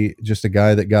be just a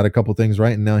guy that got a couple things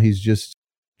right, and now he's just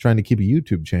trying to keep a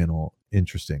YouTube channel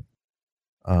interesting.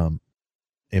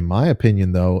 In my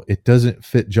opinion, though, it doesn't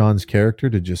fit Jon's character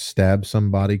to just stab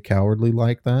somebody cowardly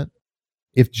like that.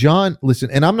 If Jon, listen,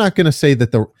 and I'm not going to say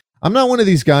that I'm not one of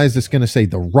these guys that's going to say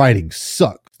the writing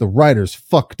sucks, the writers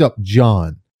fucked up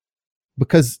Jon,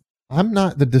 because I'm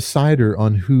not the decider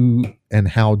on who and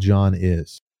how Jon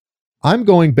is. I'm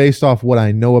going based off what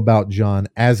I know about Jon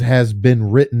as has been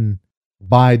written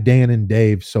by Dan and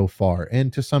Dave so far,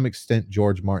 and to some extent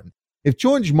George Martin. If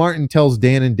George Martin tells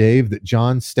Dan and Dave that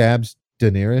Jon stabs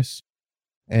Daenerys,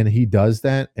 and he does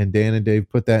that, and Dan and Dave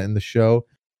put that in the show,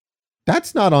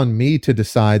 that's not on me to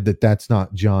decide that that's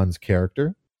not Jon's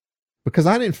character, because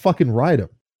I didn't fucking write him.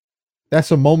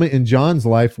 That's a moment in Jon's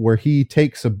life where he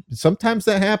takes sometimes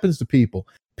that happens to people.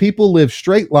 People live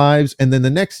straight lives, and then the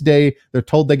next day they're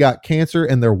told they got cancer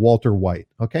and they're Walter White.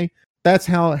 Okay? That's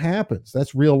how it happens.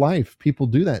 That's real life. People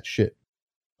do that shit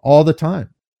all the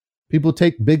time. People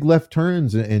take big left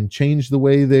turns and change the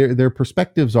way their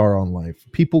perspectives are on life.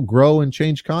 People grow and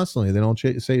change constantly. They don't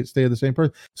stay the same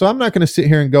person. So I'm not going to sit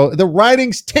here and go, the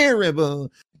writing's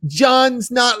terrible. Jon's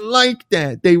not like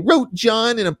that. They wrote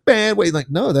Jon in a bad way. Like,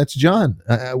 no, that's Jon.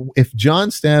 If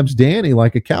Jon stabs Dany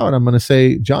like a coward, I'm going to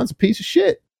say Jon's a piece of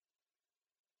shit.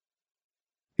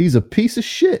 He's a piece of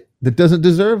shit that doesn't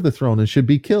deserve the throne and should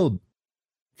be killed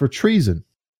for treason,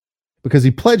 because he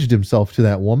pledged himself to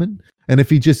that woman. And if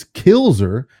he just kills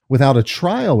her without a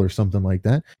trial or something like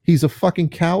that, he's a fucking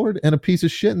coward and a piece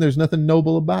of shit, and there's nothing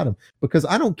noble about him. Because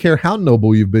I don't care how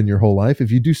noble you've been your whole life.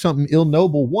 If you do something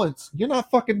ill-noble once, you're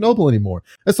not fucking noble anymore.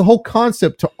 That's the whole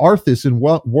concept to Arthas in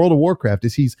World of Warcraft,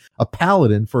 is he's a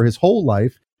paladin for his whole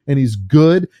life, and he's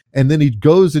good, and then he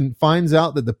goes and finds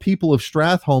out that the people of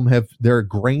Stratholme their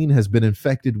grain has been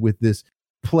infected with this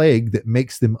plague that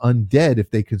makes them undead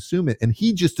if they consume it, and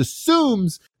he just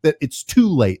assumes that it's too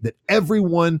late, that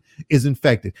everyone is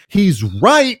infected. He's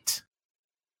right,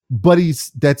 but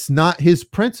that's not his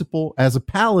principle as a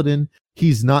paladin.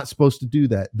 He's not supposed to do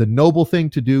that. The noble thing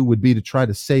to do would be to try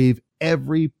to save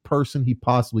every person he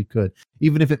possibly could,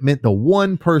 even if it meant the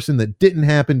one person that didn't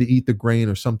happen to eat the grain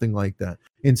or something like that.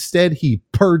 Instead, he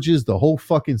purges the whole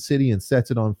fucking city and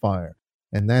sets it on fire,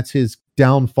 and that's his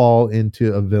downfall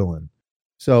into a villain.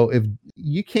 So if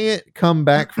you can't come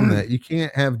back from that, you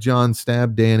can't have Jon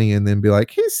stab Dany and then be like,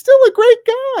 he's still a great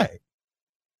guy.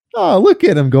 Oh, look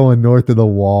at him going north of the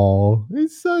wall.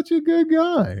 He's such a good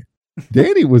guy.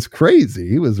 Dany was crazy.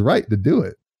 He was right to do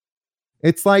it.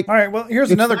 It's like, all right, well,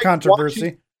 here's another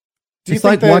controversy. Do you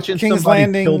think that watching King's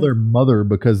Landing kill their mother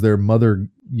because their mother,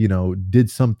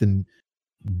 did something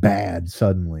bad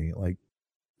suddenly? Like,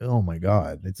 oh my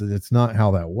God, it's not how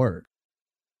that works.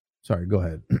 Sorry, go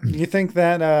ahead. You think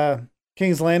that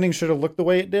King's Landing should have looked the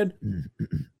way it did?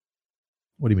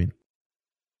 What do you mean?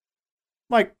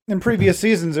 Like in previous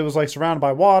seasons, it was like surrounded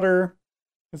by water.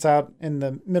 It's out in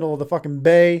the middle of the fucking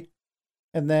bay.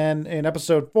 And then in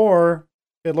episode 4,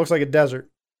 it looks like a desert.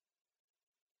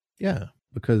 Yeah,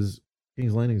 because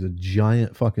King's Landing is a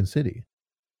giant fucking city.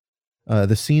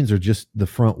 The scenes are just the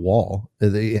front wall.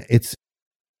 It's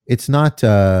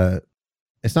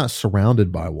not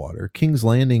surrounded by water. King's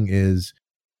Landing is,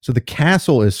 so the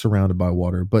castle is surrounded by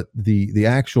water, but the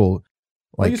actual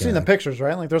Well, you've seen the pictures,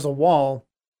 right? Like there's a wall,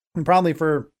 and probably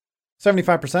for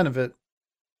 75% of it,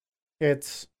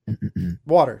 it's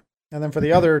water. And then for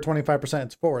the other 25%,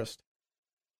 it's forest.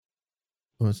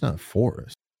 Well, it's not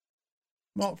forest.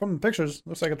 Well, from the pictures,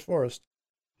 looks like it's forest.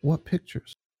 What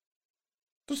pictures?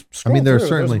 Just scroll through.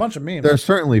 There's a bunch of memes. There's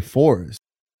certainly forest.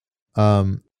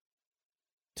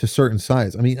 To certain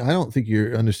size. I mean, I don't think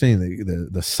you're understanding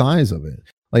the size of it.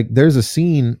 Like there's a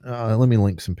scene. Let me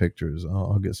link some pictures.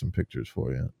 I'll get some pictures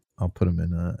for you. I'll put them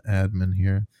in admin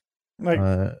here. Like,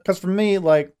 because for me,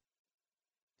 like,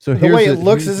 so the way it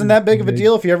looks isn't that big of a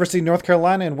deal. If you ever see North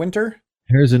Carolina in winter,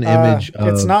 here's an image.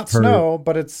 It's not snow,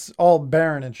 but it's all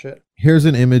barren and shit. Here's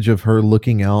an image of her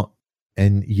looking out,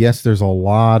 and yes, there's a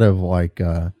lot of like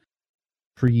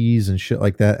trees and shit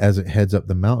like that as it heads up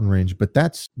the mountain range. But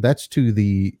that's to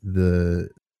the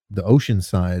ocean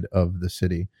side of the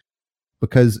city,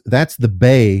 because that's the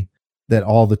bay that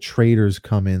all the traders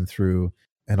come in through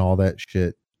and all that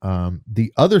shit.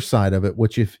 The other side of it,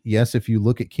 which if you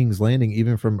look at King's Landing,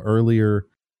 even from earlier,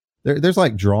 there's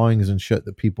like drawings and shit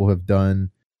that people have done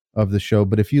of the show.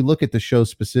 But if you look at the show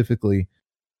specifically,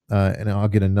 and I'll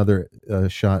get another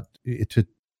shot to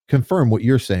confirm what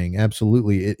you're saying.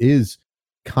 Absolutely. It is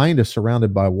kind of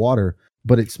surrounded by water,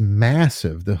 but it's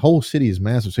massive. The whole city is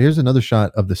massive. So here's another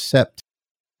shot of the Sept,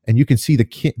 and you can see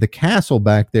the castle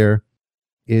back there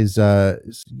is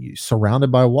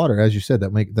surrounded by water, as you said.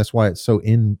 That's why it's so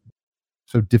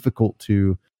difficult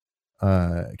to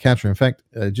capture. In fact,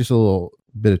 just a little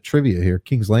bit of trivia here: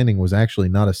 King's Landing was actually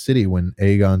not a city when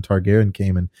Aegon Targaryen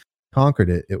came and conquered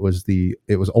it. It was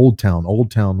Old Town. Old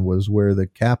Town was where the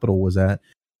capital was at,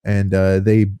 and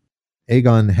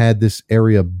Aegon had this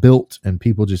area built, and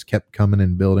people just kept coming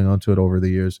and building onto it over the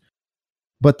years.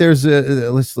 But there's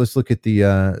let's look at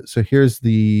the so here's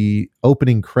the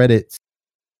opening credits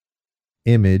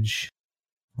image.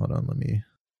 Hold on,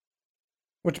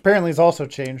 which apparently has also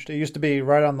changed. It used to be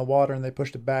right on the water and they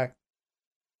pushed it back.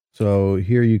 So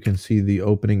here you can see the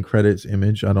opening credits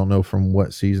image. I don't know from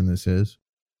what season this is.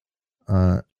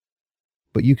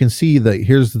 But you can see that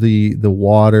here's the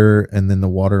water, and then the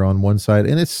water on one side,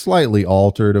 and it's slightly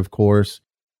altered, of course.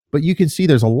 But you can see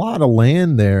there's a lot of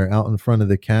land there out in front of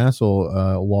the castle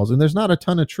walls, and there's not a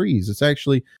ton of trees. It's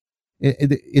actually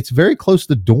it's very close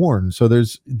to Dorne. So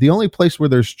there's the only place where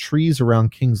there's trees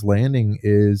around King's Landing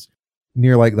is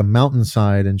near like the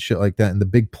mountainside and shit like that, and the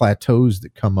big plateaus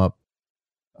that come up.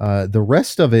 The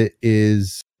rest of it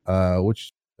is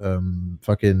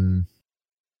fucking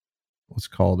what's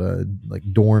called like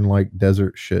Dorne like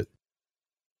desert shit.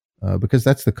 Because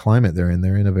that's the climate they're in.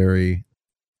 They're in a very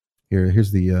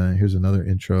here's another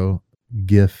intro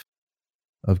GIF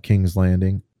of King's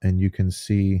Landing, and you can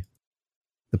see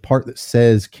the part that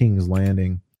says King's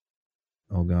Landing.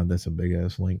 Oh god, that's a big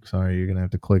ass link. Sorry, you're gonna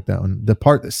have to click that one. The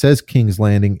part that says King's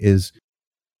Landing is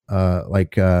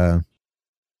peninsulas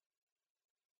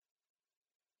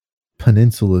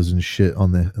and shit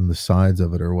on the sides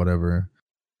of it or whatever.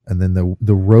 And then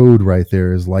the road right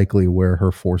there is likely where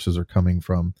her forces are coming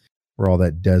from, where all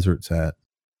that desert's at.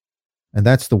 And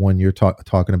that's the one you're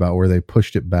talking about, where they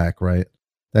pushed it back, right?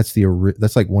 That's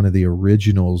that's like one of the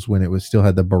originals when it was still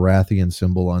had the Baratheon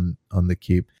symbol on the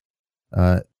keep.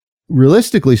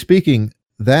 Realistically speaking,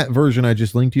 that version I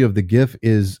just linked to you of the GIF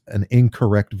is an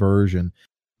incorrect version,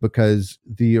 because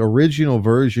the original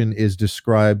version is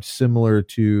described similar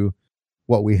to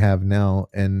what we have now.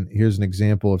 And here's an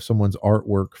example of someone's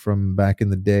artwork from back in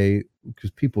the day,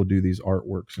 because people do these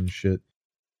artworks and shit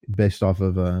based off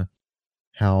of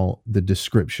how the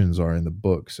descriptions are in the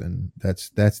books, and that's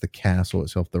the castle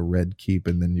itself, the Red Keep,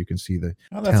 and then you can see the.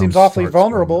 Well, that seems awfully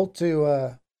vulnerable to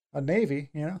a navy,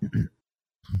 you know.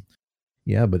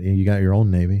 Yeah, but you got your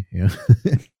own navy, you know.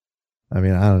 I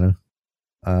mean, I don't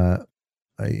know.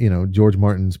 George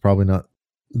Martin's probably not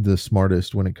the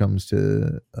smartest when it comes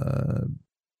to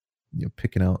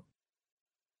picking out,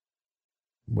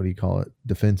 what do you call it,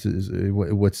 defenses,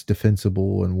 what's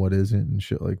defensible and what isn't and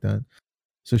shit like that.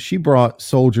 So she brought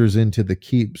soldiers into the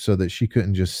keep so that she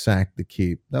couldn't just sack the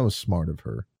keep. That was smart of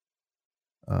her.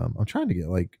 I'm trying to get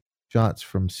like shots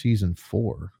from season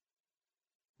 4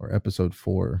 or episode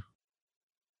 4.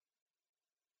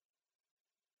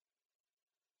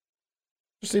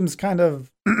 Seems kind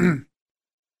of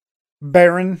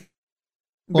barren.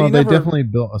 Well, they definitely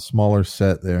built a smaller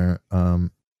set there.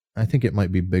 I think it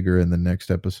might be bigger in the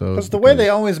next episode. Because the way they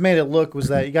always made it look was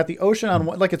that you got the ocean on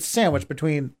one, like it's sandwiched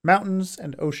between mountains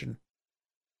and ocean.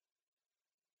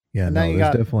 Yeah, no,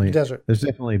 there's definitely desert. There's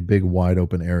definitely big wide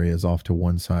open areas off to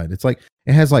one side. It's like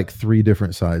it has like 3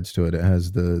 different sides to it. It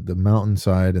has the mountain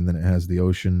side, and then it has the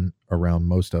ocean around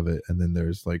most of it, and then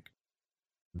there's like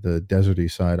the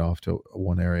deserty side off to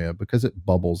one area because it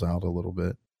bubbles out a little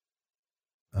bit.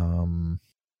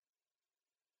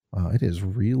 It is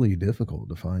really difficult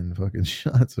to find fucking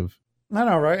shots of. I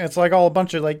know, right? It's like all a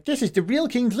bunch of like, this is the real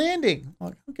King's Landing.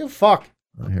 Like, don't give a fuck.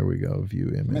 Here we go. View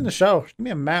image. I'm in the show. Give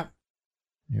me a map.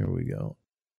 Here we go.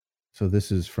 So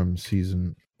this is from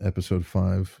episode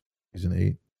 5, season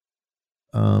 8.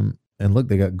 And look,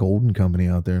 they got Golden Company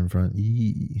out there in front.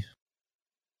 Yee.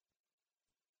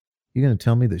 You gonna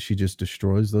tell me that she just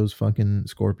destroys those fucking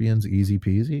scorpions easy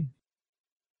peasy?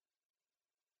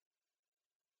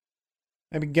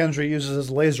 Maybe Gendry uses his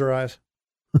laser eyes.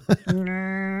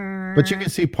 But you can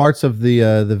see parts of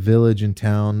the village and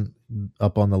town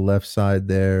up on the left side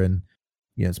there, and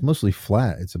yeah, it's mostly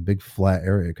flat. It's a big flat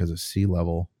area because of sea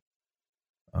level.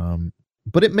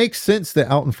 But it makes sense that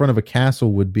out in front of a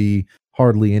castle would be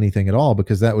hardly anything at all,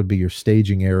 because that would be your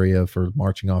staging area for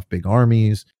marching off big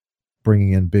armies,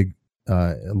 bringing in big,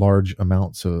 large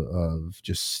amounts of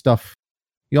just stuff.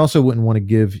 You also wouldn't want to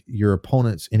give your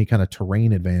opponents any kind of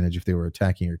terrain advantage if they were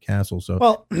attacking your castle. So,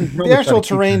 well, the actual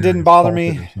terrain didn't bother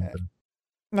me.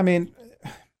 I mean,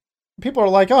 people are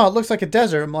like, "Oh, it looks like a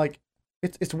desert." I'm like,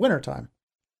 "It's wintertime.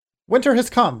 Winter has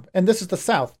come, and this is the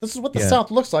South. This is what the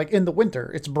South looks like in the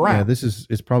winter. It's brown." Yeah,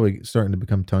 it's probably starting to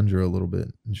become tundra a little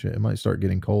bit and shit. It might start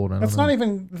getting cold. It's not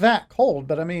even that cold,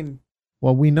 but I mean,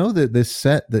 well, we know that this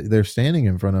set that they're standing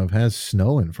in front of has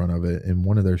snow in front of it in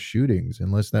one of their shootings,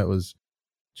 unless that was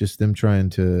just them trying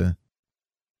to,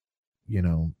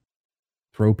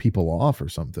 throw people off or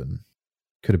something.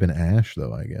 Could have been ash,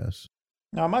 though, I guess.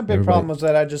 No, my big problem was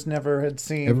that I just never had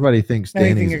seen everybody thinks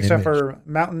anything Dany's except for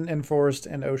mountain and forest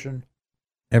and ocean.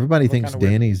 Everybody thinks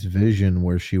Dany's vision,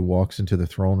 where she walks into the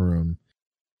throne room,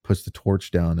 puts the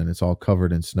torch down, and it's all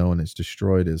covered in snow and it's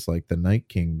destroyed, is like the Night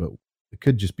King, but it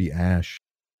could just be ash.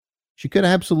 She could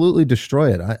absolutely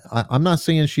destroy it. I'm not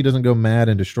saying she doesn't go mad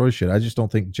and destroy shit. I just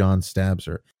don't think Jon stabs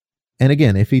her. And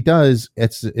again, if he does,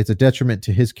 it's a detriment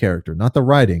to his character, not the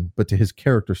writing, but to his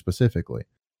character specifically.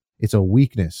 It's a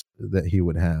weakness that he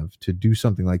would have to do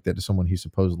something like that to someone he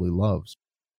supposedly loves.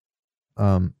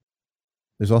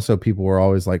 There's also people who are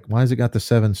always like, why has it got the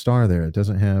 7-star there? It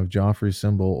doesn't have Joffrey's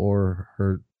symbol or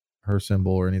her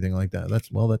symbol or anything like that. That's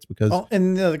because. Oh,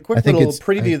 and the quick little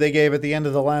preview they gave at the end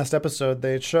of the last episode,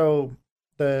 they show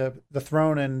the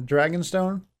throne in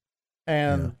Dragonstone,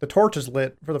 and the torch is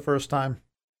lit for the first time.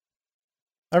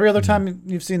 Every other time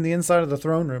you've seen the inside of the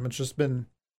throne room, it's just been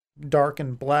dark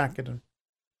and black, and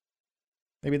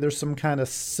maybe there's some kind of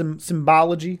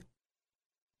symbology.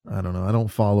 I don't know. I don't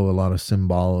follow a lot of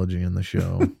symbology in the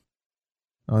show.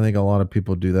 I think a lot of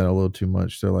people do that a little too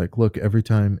much. They're like, look, every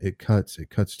time it cuts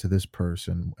to this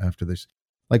person after this.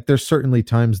 Like, there's certainly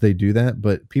times they do that,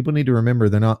 but people need to remember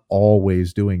they're not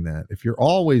always doing that. If you're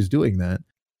always doing that,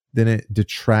 then it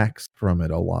detracts from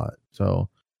it a lot. So,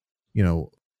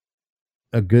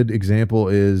 a good example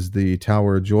is the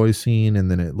Tower of Joy scene, and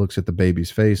then it looks at the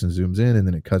baby's face and zooms in, and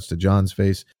then it cuts to Jon's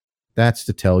face. That's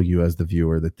to tell you as the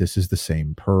viewer that this is the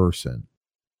same person.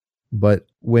 But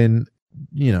when,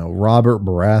 Robert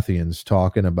Baratheon's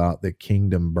talking about the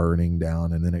kingdom burning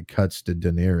down and then it cuts to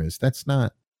Daenerys, that's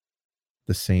not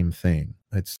the same thing.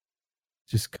 It's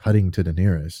just cutting to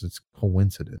Daenerys. It's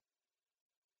coincidence.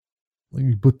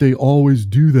 But they always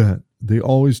do that. They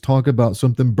always talk about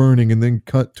something burning and then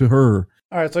cut to her.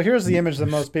 All right, so here's the image that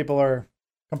most people are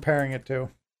comparing it to.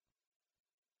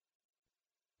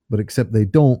 But except they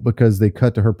don't, because they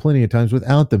cut to her plenty of times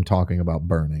without them talking about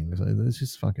burning. It's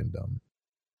just fucking dumb.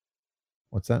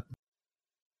 What's that?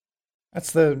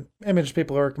 That's the image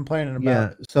people are complaining about.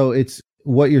 Yeah, so it's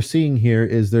what you're seeing here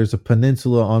is there's a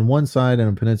peninsula on one side and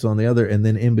a peninsula on the other, and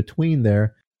then in between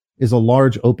there is a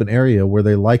large open area where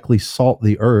they likely salt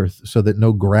the earth so that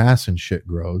no grass and shit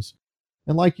grows.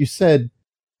 And like you said,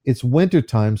 it's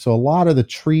wintertime, so a lot of the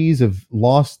trees have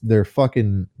lost their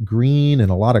fucking green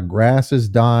and a lot of grass has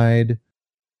died.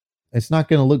 It's not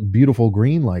going to look beautiful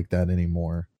green like that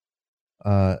anymore.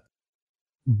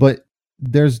 But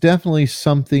there's definitely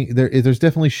something, there's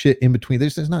definitely shit in between.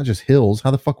 There's not just hills.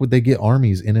 How the fuck would they get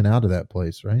armies in and out of that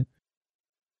place, right?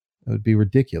 That would be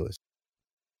ridiculous.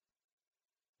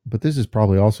 But this is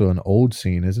probably also an old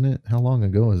scene, isn't it? How long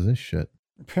ago is this shit?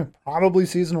 Probably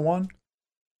season 1.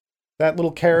 That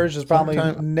little carriage is probably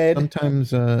Ned.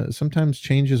 Sometimes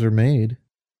changes are made,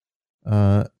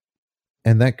 and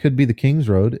that could be the King's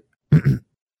Road.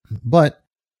 But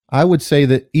I would say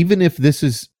that even if this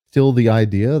is still the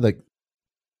idea, like,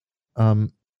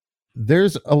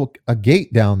 there's a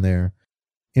gate down there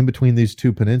in between these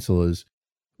two peninsulas,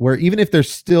 where even if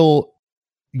there's still,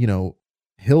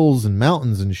 hills and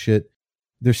mountains and shit,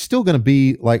 there's still going to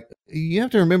be, like, you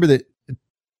have to remember that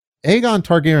Aegon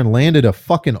Targaryen landed a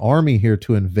fucking army here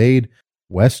to invade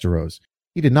Westeros.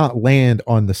 He did not land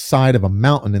on the side of a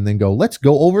mountain and then go, let's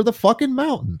go over the fucking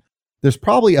mountain. There's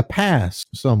probably a pass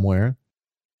somewhere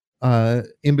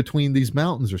in between these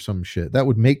mountains or some shit. That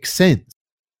would make sense.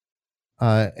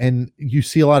 And you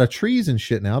see a lot of trees and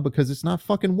shit now because it's not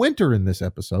fucking winter in this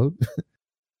episode.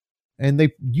 And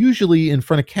they usually, in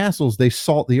front of castles, they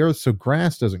salt the earth so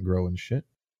grass doesn't grow and shit.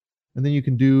 And then you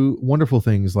can do wonderful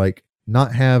things like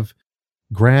not have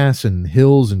grass and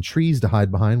hills and trees to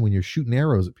hide behind when you're shooting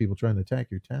arrows at people trying to attack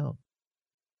your town.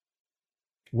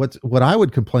 What I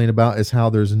would complain about is how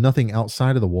there's nothing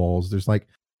outside of the walls. There's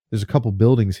a couple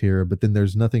buildings here, but then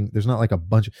there's nothing. There's not like a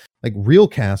bunch of, like, real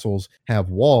castles have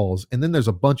walls, and then there's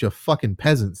a bunch of fucking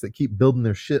peasants that keep building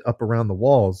their shit up around the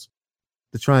walls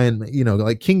to try and,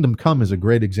 like Kingdom Come is a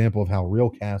great example of how real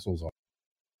castles are.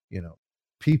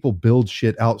 People build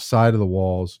shit outside of the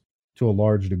walls to a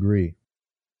large degree.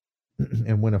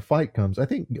 And when a fight comes, I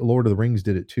think Lord of the Rings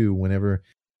did it too. Whenever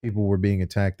people were being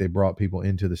attacked, they brought people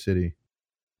into the city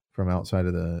from outside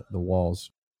of the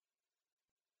walls.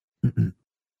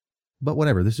 But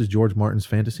whatever, this is George Martin's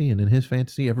fantasy, and in his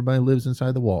fantasy, everybody lives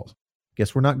inside the walls.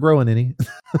 Guess we're not growing any.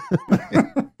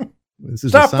 This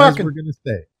is the size we're going to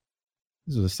stay.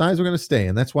 This is the size we're going to stay,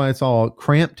 and that's why it's all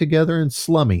cramped together and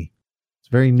slummy. It's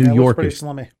very New Yorkish. Pretty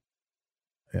slummy.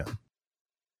 Yeah.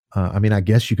 I mean, I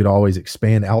guess you could always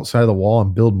expand outside of the wall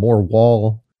and build more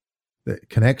wall that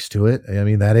connects to it. I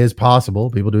mean, that is possible.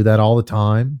 People do that all the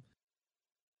time.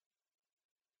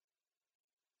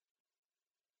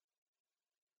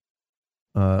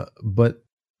 But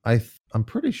I'm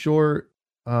pretty sure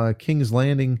King's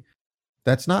Landing,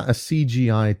 that's not a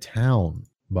CGI town,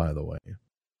 by the way.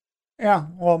 Yeah,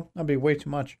 well, that'd be way too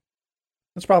much.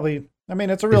 It's probably, I mean,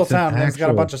 it's a real town. It's got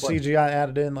a bunch of CGI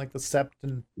added in, like the Sept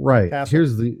and right. Castle.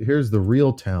 Here's the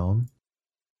real town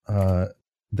that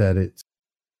it's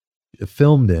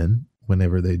filmed in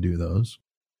whenever they do those.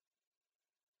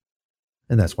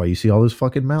 And that's why you see all those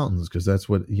fucking mountains, because that's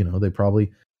what, they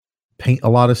probably paint a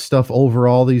lot of stuff over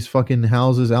all these fucking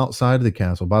houses outside of the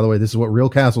castle. By the way, this is what real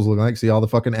castles look like. See all the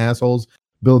fucking assholes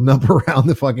building up around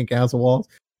the fucking castle walls?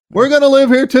 We're going to live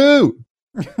here too.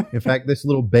 In fact, this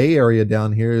little bay area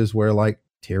down here is where like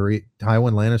Tywin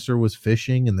Lannister was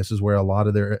fishing, and this is where a lot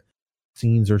of their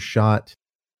scenes are shot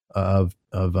of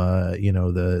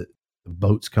the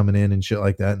boats coming in and shit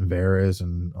like that, and Varys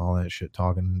and all that shit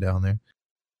talking down there.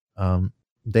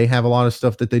 They have a lot of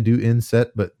stuff that they do in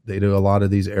set, but they do a lot of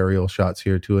these aerial shots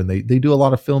here too, and they do a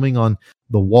lot of filming on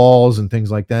the walls and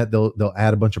things like that. They'll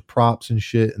add a bunch of props and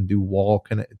shit and do wall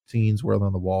kind of scenes where they're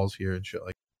on the walls here and shit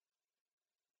like.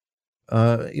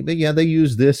 But yeah, they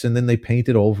use this and then they paint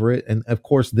it over it, and of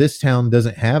course, this town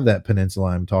doesn't have that peninsula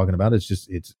I'm talking about.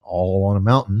 It's all on a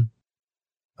mountain.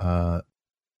 But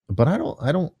I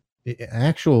don't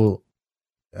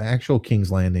actual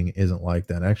King's Landing isn't like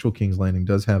that. Actual King's Landing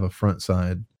does have a front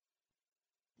side,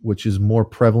 which is more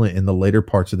prevalent in the later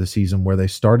parts of the season where they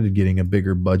started getting a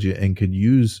bigger budget and could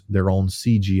use their own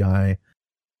CGI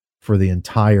for the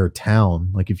entire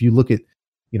town. Like if you look at,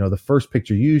 the first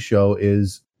picture you show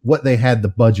is what they had the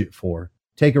budget for.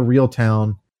 Take a real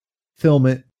town, film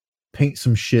it, paint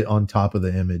some shit on top of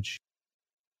the image.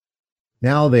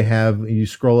 Now you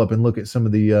scroll up and look at some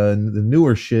of the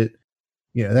newer shit.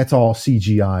 That's all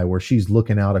CGI where she's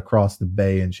looking out across the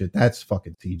bay and shit. That's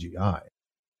fucking CGI.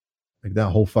 Like that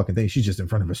whole fucking thing. She's just in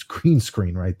front of a green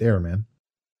screen right there, man.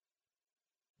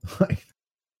 Like,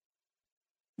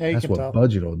 yeah, that's what tell.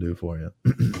 budget will do for you.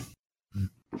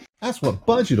 That's what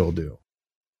budget will do.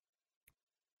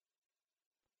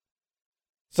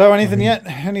 So anything yet?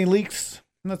 Any leaks?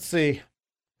 Let's see.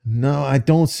 No, I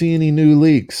don't see any new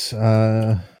leaks.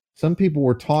 Some people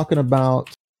were talking about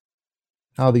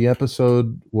how the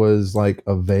episode was like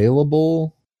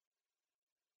available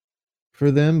for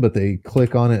them, but they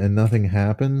click on it and nothing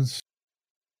happens.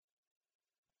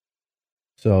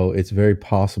 So it's very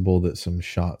possible that some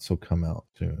shots will come out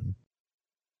soon.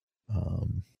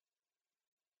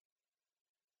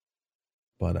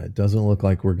 But it doesn't look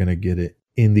like we're going to get it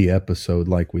in the episode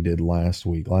like we did last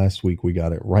week. Last week we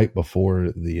got it right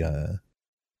before the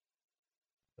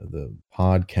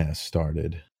podcast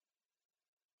started.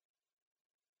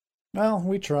 Well,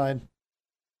 we tried.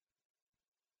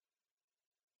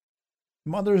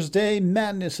 Mother's Day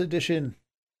Madness Edition.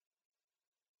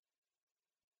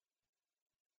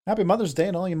 Happy Mother's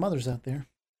Day to all you mothers out there.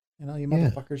 And all you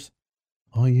motherfuckers.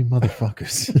 All you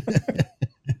motherfuckers.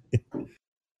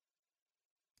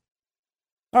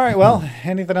 All right, well,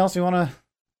 anything else you want to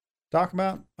talk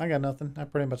about? I got nothing. I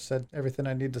pretty much said everything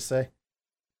I need to say.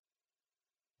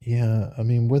 Yeah, I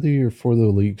mean, whether you're for the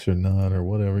leaks or not or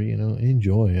whatever,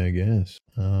 enjoy, I guess.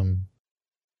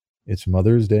 It's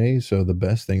Mother's Day, so the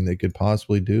best thing they could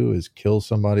possibly do is kill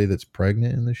somebody that's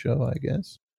pregnant in the show, I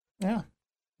guess. Yeah.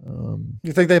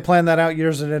 You think they planned that out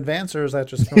years in advance, or is that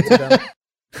just coincidental?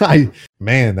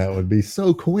 Man, that would be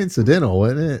so coincidental,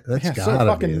 wouldn't it? That's so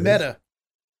fucking meta.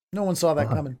 No one saw that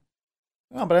coming.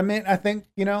 No, but I mean, I think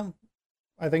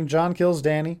Jon kills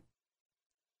Dany.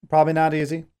 Probably not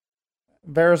easy.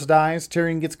 Varys dies.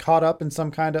 Tyrion gets caught up in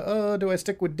some kind of, do I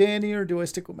stick with Dany or do I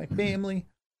stick with my family?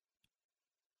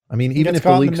 I mean, even if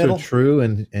the leaks are true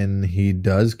and he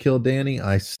does kill Dany,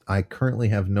 I currently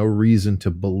have no reason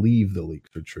to believe the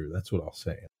leaks are true. That's what I'll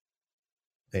say.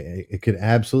 It could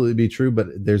absolutely be true, but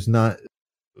there's not.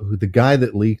 The guy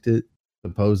that leaked it,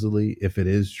 supposedly, if it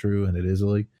is true and it is a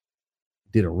leak,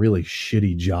 did a really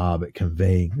shitty job at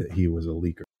conveying that he was a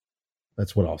leaker.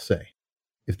 That's what I'll say.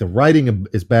 If the writing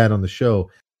is bad on the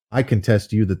show, I contest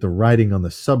to you that the writing on the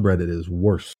subreddit is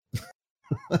worse.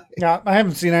 Yeah, I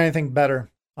haven't seen anything better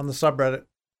on the subreddit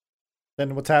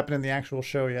than what's happened in the actual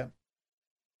show yet.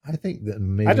 I think that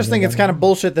maybe I just think it's kind of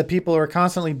bullshit that people are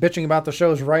constantly bitching about the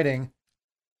show's writing.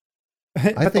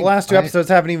 But the last two episodes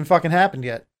haven't even fucking happened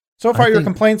yet. So far, your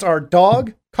complaints are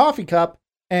dog, coffee cup,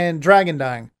 and dragon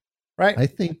dying. Right? I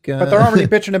think... but they're already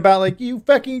bitching about, like, you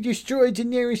fucking destroyed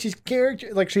Daenerys'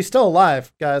 character. Like, she's still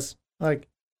alive, guys. Like,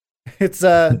 it's,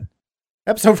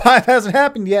 episode 5 hasn't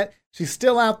happened yet. She's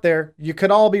still out there. You could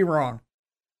all be wrong.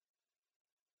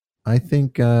 I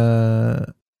think,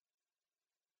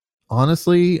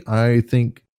 honestly, I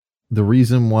think the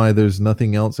reason why there's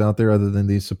nothing else out there other than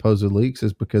these supposed leaks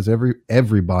is because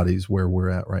everybody's where we're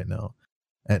at right now.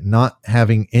 At not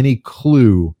having any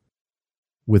clue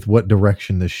with what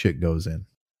direction this shit goes in.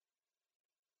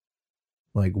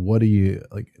 Like, what do you,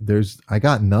 like, I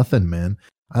got nothing, man.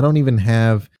 I don't even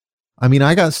have, I mean,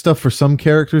 I got stuff for some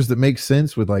characters that make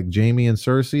sense with like Jaime and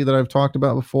Cersei that I've talked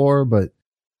about before, but.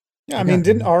 Yeah, I mean,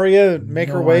 didn't Arya make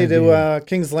her way to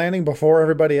King's Landing before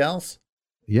everybody else?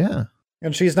 Yeah.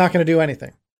 And she's not going to do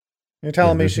anything. You're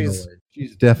telling me she's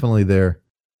definitely there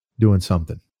doing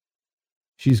something.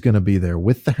 She's going to be there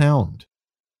with the Hound.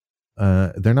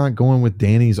 They're not going with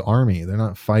Dany's army. They're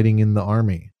not fighting in the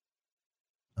army.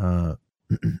 Man.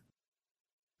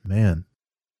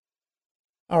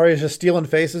 Arya's just stealing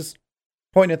faces,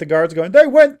 pointing at the guards going, they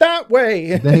went that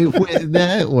way. They went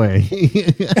that way.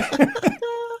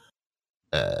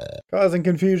 Causing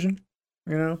confusion,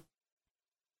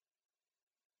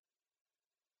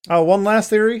 Oh, one last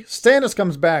theory. Stannis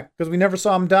comes back because we never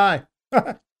saw him die.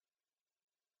 Because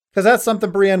that's something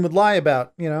Brienne would lie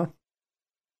about,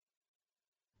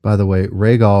 By the way,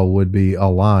 Rhaegal would be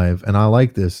alive, and I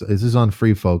like this. This is on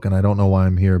Free Folk, and I don't know why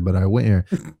I'm here, but I went here,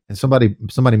 and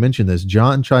somebody mentioned this.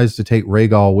 Jon tries to take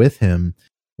Rhaegal with him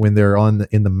when they're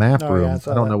in the map room.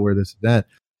 Yeah, I don't know where this is at,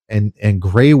 and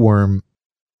Grey Worm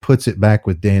puts it back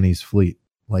with Dany's fleet.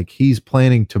 Like, he's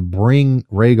planning to bring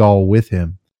Rhaegal with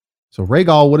him. So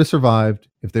Rhaegal would have survived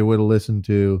if they would have listened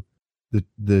to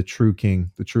the true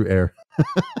king, the true heir.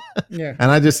 Yeah,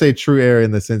 and I just say true heir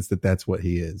in the sense that that's what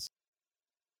he is.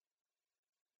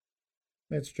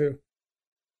 That's true.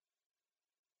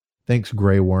 Thanks,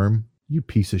 Grey Worm. You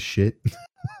piece of shit.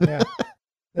 Yeah.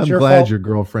 I'm glad your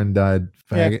girlfriend died,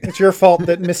 faggot. Yeah, it's your fault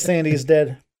that Miss Sandy's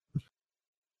dead.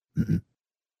 The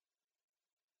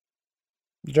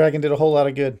dragon did a whole lot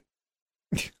of good.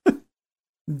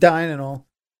 Dying and all.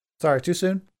 Sorry, too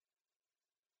soon?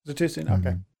 Is it too soon?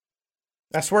 Okay.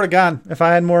 I swear to God, if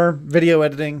I had more video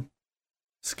editing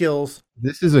skills,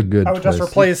 this is a good I would twist.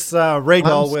 Just replace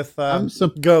Rhaegal with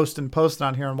Ghost and post it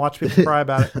on here and watch people cry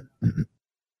about it.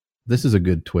 This is a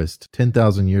good twist.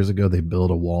 10,000 years ago, they built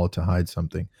a wall to hide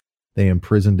something. They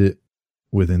imprisoned it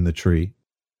within the tree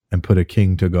and put a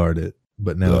king to guard it.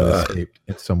 But now it escaped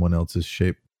in someone else's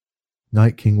shape.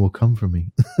 Night King will come for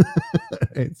me.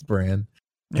 It's Bran.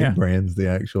 Yeah. And Bran's the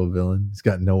actual villain. He's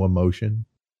got no emotion.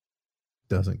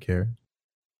 Doesn't care.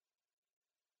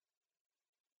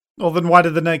 Well, then why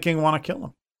did the Night King want to kill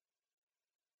him?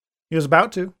 He was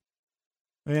about to.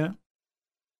 Except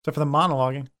for the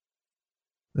monologuing.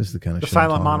 This is the kind of the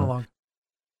silent monologue.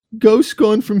 Ghost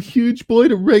gone from huge boy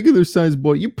to regular sized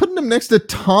boy. You're putting him next to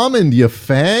Tormund, you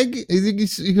fag.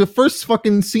 The first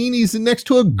fucking scene, he's next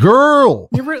to a girl.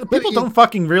 People don't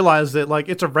fucking realize that, like,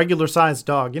 it's a regular sized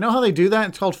dog. You know how they do that?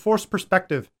 It's called forced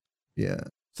perspective. Yeah.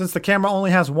 Since the camera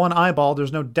only has one eyeball,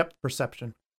 there's no depth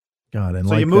perception. God, and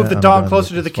so you move the dog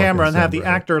closer to the camera and have the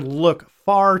actor look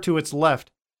far to its left,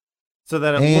 so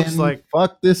that it looks like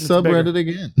fuck this subreddit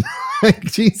again.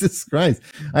 Jesus Christ.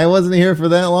 I wasn't here for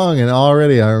that long, and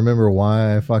already I remember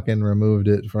why I fucking removed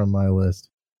it from my list.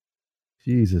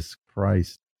 Jesus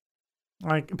Christ.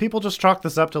 Like, people just chalk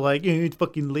this up to like, it's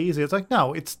fucking lazy. It's like,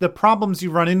 no, it's the problems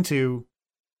you run into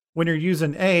when you're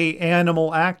using A,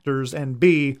 animal actors, and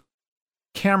B,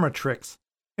 camera tricks.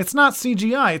 It's not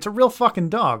CGI. It's a real fucking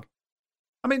dog.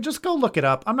 I mean, just go look it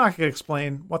up. I'm not going to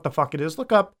explain what the fuck it is.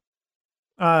 Look up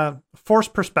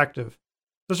forced perspective.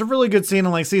 There's a really good scene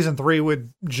in like season 3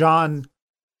 with John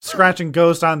scratching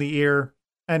Ghost on the ear,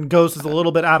 and Ghost is a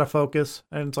little bit out of focus.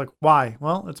 And it's like, why?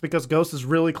 Well, it's because Ghost is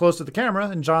really close to the camera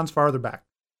and John's farther back.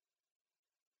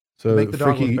 So Make the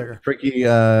dog look bigger.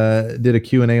 Fricky did a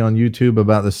Q&A on YouTube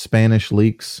about the Spanish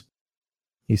leaks.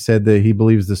 He said that he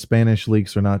believes the Spanish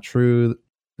leaks are not true,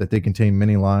 that they contain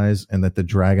many lies, and that the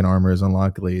dragon armor is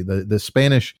unlikely. The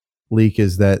Spanish leak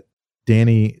is that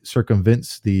Danny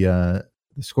circumvents the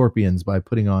Scorpions by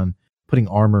putting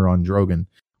armor on Drogon,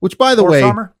 which, by the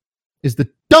way, is the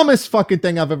dumbest fucking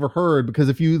thing I've ever heard. Because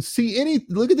if you see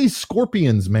look at these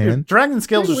Scorpions, man. Dude, dragon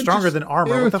scales are stronger than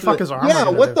armor. What the fuck is armor? Yeah,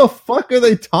 what the fuck are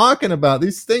they talking about?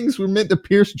 These things were meant to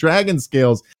pierce dragon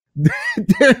scales.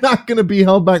 They're not going to be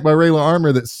held back by regular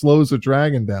armor that slows a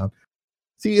dragon down.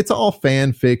 See, it's all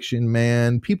fan fiction,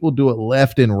 man. People do it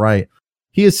left and right.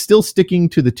 He is still sticking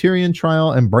to the Tyrion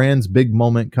trial and Bran's big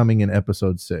moment coming in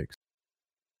episode 6.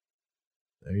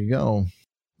 There you go.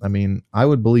 I mean, I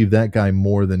would believe that guy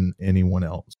more than anyone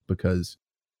else, because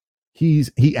he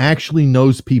actually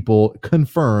knows people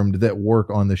confirmed that work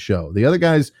on the show. The other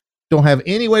guys don't have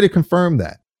any way to confirm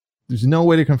that. There's no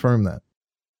way to confirm that.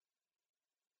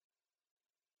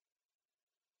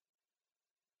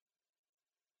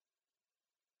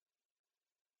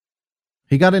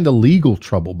 He got into legal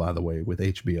trouble, by the way, with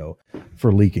HBO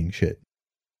for leaking shit.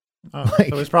 Oh,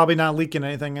 so he's probably not leaking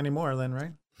anything anymore then,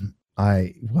 right?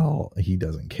 He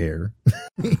doesn't care.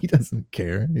 He doesn't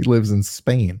care. He lives in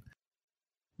Spain.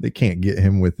 They can't get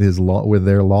him with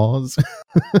their laws.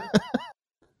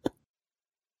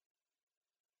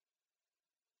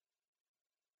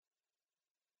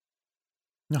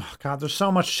 Oh God, there's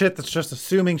so much shit that's just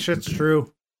assuming shit's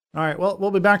true. All right, well,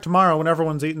 we'll be back tomorrow when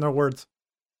everyone's eating their words.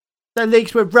 The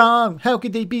leaks were wrong. How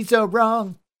could they be so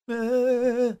wrong?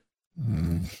 Maybe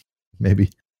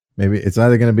it's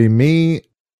either going to be me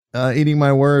eating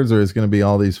my words, or it's going to be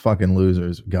all these fucking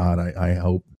losers. God, I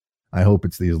hope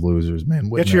it's these losers, man.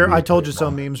 Get your "I told you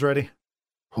so" memes ready.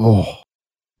 Oh,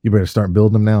 you better start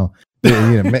building them now.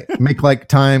 Make like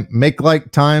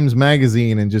Times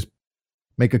magazine and just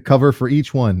make a cover for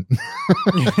each one.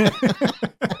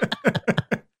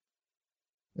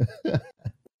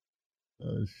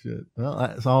 Oh shit. Well,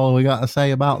 that's all we got to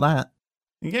say about that.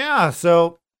 Yeah,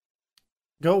 so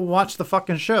go watch the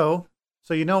fucking show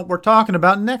so you know what we're talking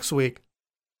about next week.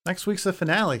 Next week's the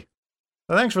finale.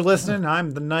 So thanks for listening. I'm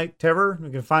the Night Terror.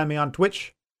 You can find me on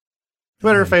Twitch,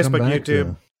 Twitter, Facebook,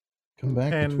 YouTube. Come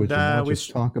back to Twitch and watch us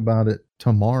talk about it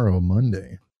tomorrow,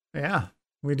 Monday. Yeah,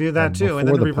 we do that too. And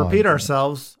then we repeat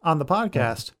ourselves on the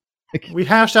podcast. We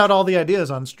hash out all the ideas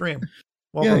on stream.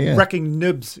 While we're wrecking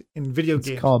nibs in video games.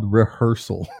 It's called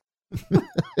rehearsal.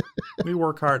 We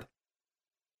work hard.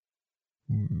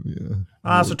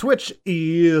 Yeah. So Twitch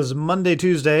is Monday,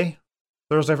 Tuesday,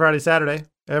 Thursday, Friday, Saturday,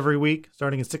 every week,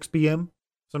 starting at 6 p.m.,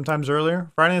 sometimes earlier.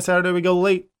 Friday and Saturday, we go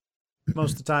late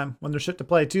most of the time when there's shit to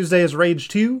play. Tuesday is Rage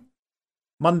 2.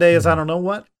 Monday is I don't know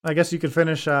what. I guess you could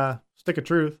finish Stick of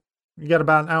Truth. You got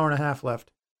about an hour and a half left.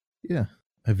 Yeah.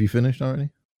 Have you finished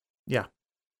already? Yeah.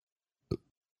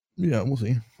 Yeah, we'll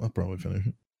see. I'll probably finish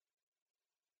it.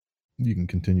 You can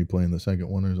continue playing the second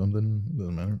one or something. It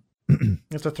doesn't matter.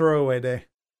 It's a throwaway day.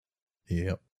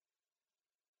 Yep.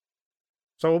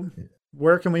 So,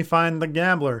 where can we find the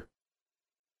Gambler?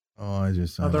 Oh,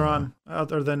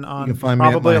 other than on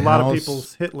probably a lot of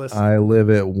people's hit list. I live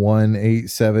at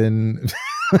 187.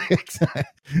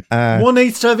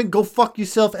 187. Go fuck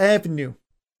yourself, Avenue.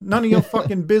 None of your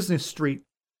fucking business, street.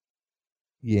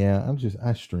 Yeah,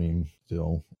 I stream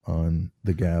still on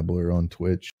the Gambler on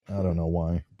Twitch. I don't know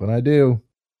why, but I do.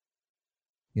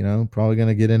 You know, probably going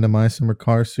to get into My Summer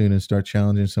Car soon and start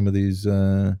challenging some of these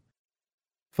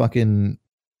fucking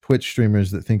Twitch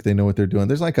streamers that think they know what they're doing.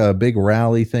 There's like a big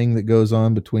rally thing that goes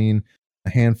on between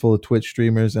a handful of Twitch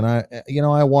streamers, and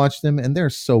I watch them, and they're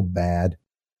so bad.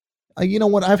 You know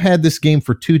what? I've had this game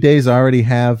for 2 days. I already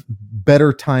have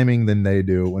better timing than they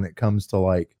do when it comes to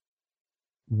like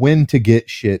when to get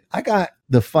shit. I got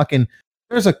the fucking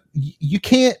the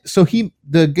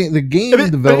game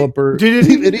developer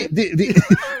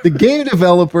the game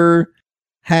developer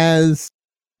has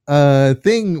a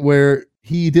thing where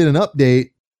he did an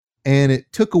update and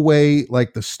it took away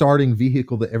like the starting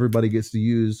vehicle that everybody gets to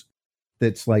use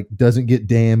that's like doesn't get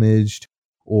damaged,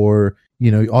 or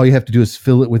you know, all you have to do is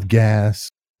fill it with gas,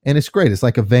 And it's great. It's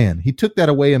like a van. He took that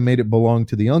away and made it belong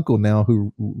to the uncle now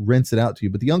who rents it out to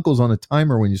you. But the uncle's on a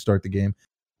timer when you start the game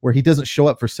where he doesn't show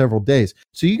up for several days.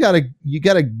 So you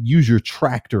gotta use your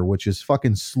tractor, which is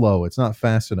fucking slow. It's not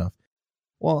fast enough.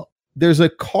 Well, there's a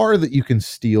car that you can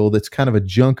steal that's kind of a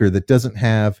junker that doesn't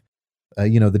have,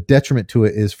 the detriment to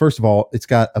it is, first of all, it's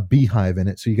got a beehive in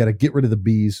it. So you got to get rid of the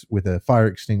bees with a fire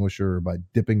extinguisher or by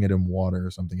dipping it in water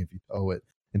or something if you tow it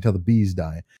until the bees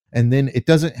die. And then it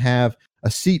doesn't have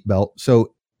a seat belt.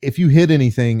 So if you hit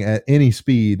anything at any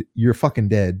speed, you're fucking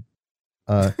dead.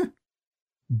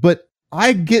 But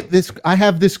I get this. I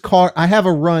have this car. I have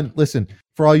a run. Listen,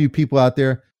 for all you people out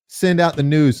there, send out the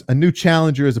news. A new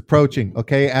challenger is approaching.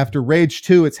 Okay. After Rage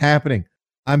 2, it's happening.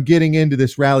 I'm getting into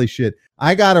this rally shit.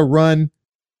 I got a run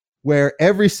where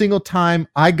every single time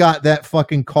I got that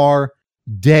fucking car,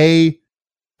 day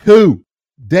two,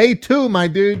 my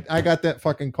dude, I got that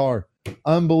fucking car.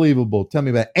 Unbelievable. Tell me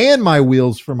about it. And my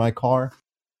wheels for my car.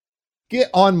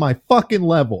 Get on my fucking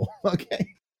level.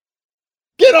 Okay.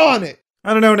 Get on it.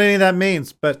 I don't know what any of that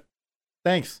means, but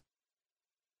thanks.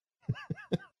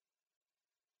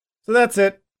 So that's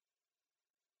it.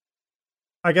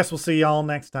 I guess we'll see y'all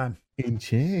next time. On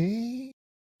Twitch.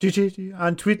 We'll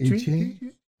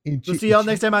see y'all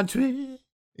next time on Twitch.